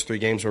weekend, the first 3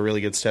 games were a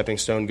really good stepping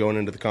stone going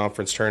into the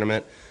conference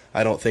tournament.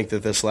 I don't think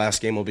that this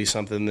last game will be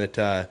something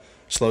that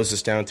slows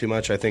us down too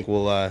much. I think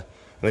we'll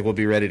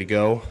be ready to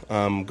go.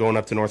 Going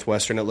up to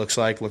Northwestern, it looks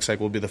like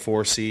we'll be the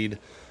 4 seed.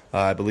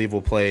 I believe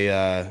we'll play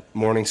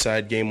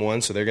Morningside game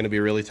 1, so they're going to be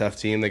a really tough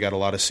team. They got a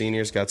lot of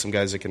seniors, got some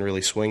guys that can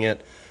really swing it.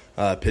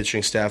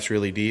 Pitching staff's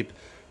really deep,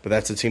 but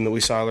that's a team that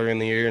we saw earlier in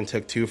the year and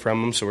took 2 from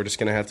them, so we're just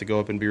going to have to go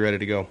up and be ready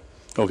to go.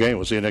 Okay,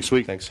 we'll see you next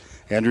week. Thanks.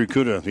 Andrew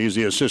Kuda, he's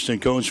the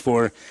assistant coach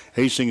for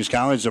Hastings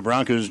College. The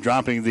Broncos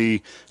dropping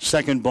the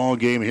second ball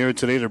game here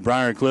today to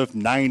Briar Cliff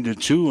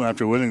 9-2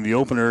 after winning the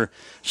opener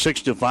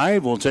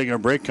 6-5. We'll take our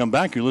break, come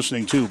back. You're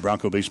listening to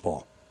Bronco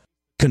Baseball.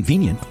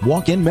 Convenient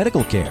walk-in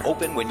medical care.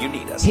 Open when you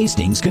need us.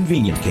 Hastings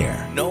Convenient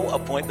Care. No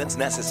appointments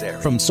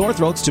necessary. From sore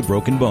throats to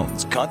broken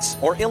bones, cuts,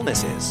 or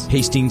illnesses.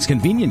 Hastings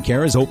Convenient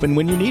Care is open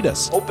when you need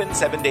us. Open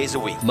 7 days a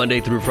week.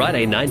 Monday through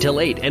Friday, 9 till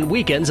 8, and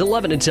weekends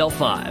 11 until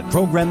 5.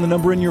 Program the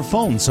number in your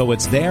phone so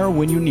it's there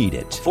when you need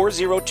it.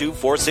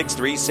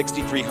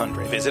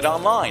 402-463-6300. Visit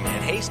online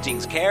at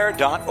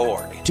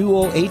hastingscare.org.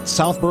 208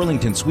 South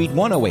Burlington, Suite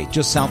 108,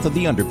 just south of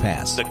the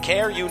underpass. The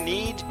care you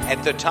need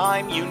at the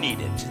time you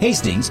need it.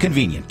 Hastings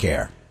Convenient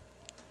Care.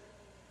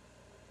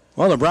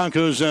 Well, the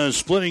Broncos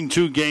splitting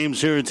 2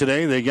 games here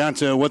today. They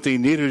got what they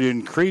needed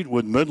in Crete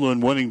with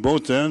Midland winning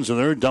both ends of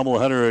their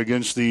doubleheader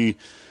against the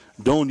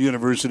Doane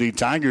University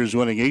Tigers,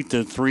 winning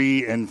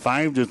 8-3 and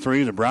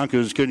 5-3. The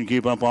Broncos couldn't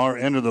keep up our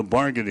end of the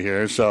bargain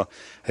here. So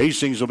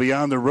Hastings will be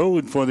on the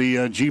road for the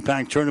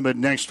GPAC tournament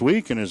next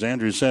week. And as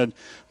Andrew said,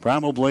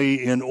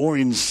 probably in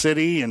Orange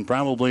City and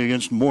probably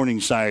against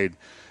Morningside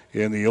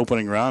in the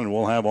opening round, and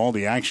we'll have all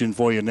the action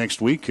for you next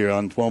week here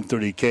on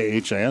 1230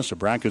 KHIS. The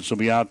brackets will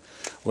be out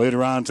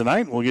later on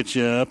tonight. We'll get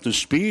you up to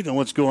speed on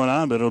what's going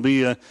on, but it'll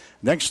be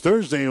next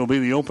Thursday will be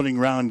the opening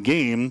round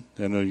game,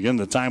 and again,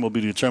 the time will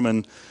be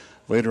determined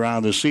later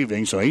on this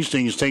evening. So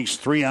Hastings takes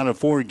 3 out of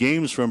 4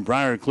 games from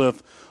Briar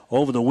Cliff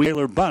over the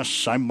Wheeler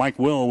Bus. I'm Mike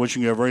Will,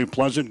 wishing you a very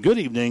pleasant good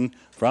evening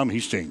from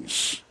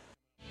Hastings.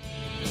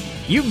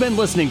 You've been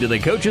listening to the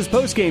Coach's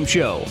Postgame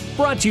Show,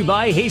 brought to you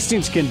by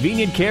Hastings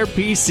Convenient Care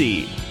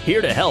PC.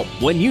 Here to help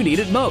when you need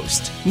it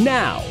most.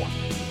 Now,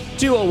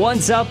 201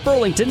 South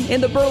Burlington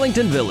in the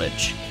Burlington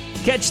Village.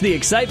 Catch the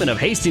excitement of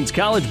Hastings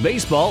College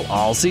baseball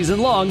all season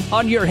long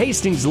on your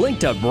Hastings link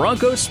to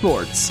Broncos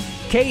sports.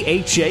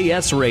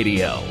 KHAS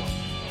Radio.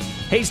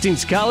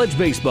 Hastings College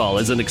Baseball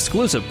is an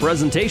exclusive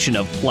presentation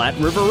of Platte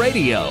River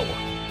Radio.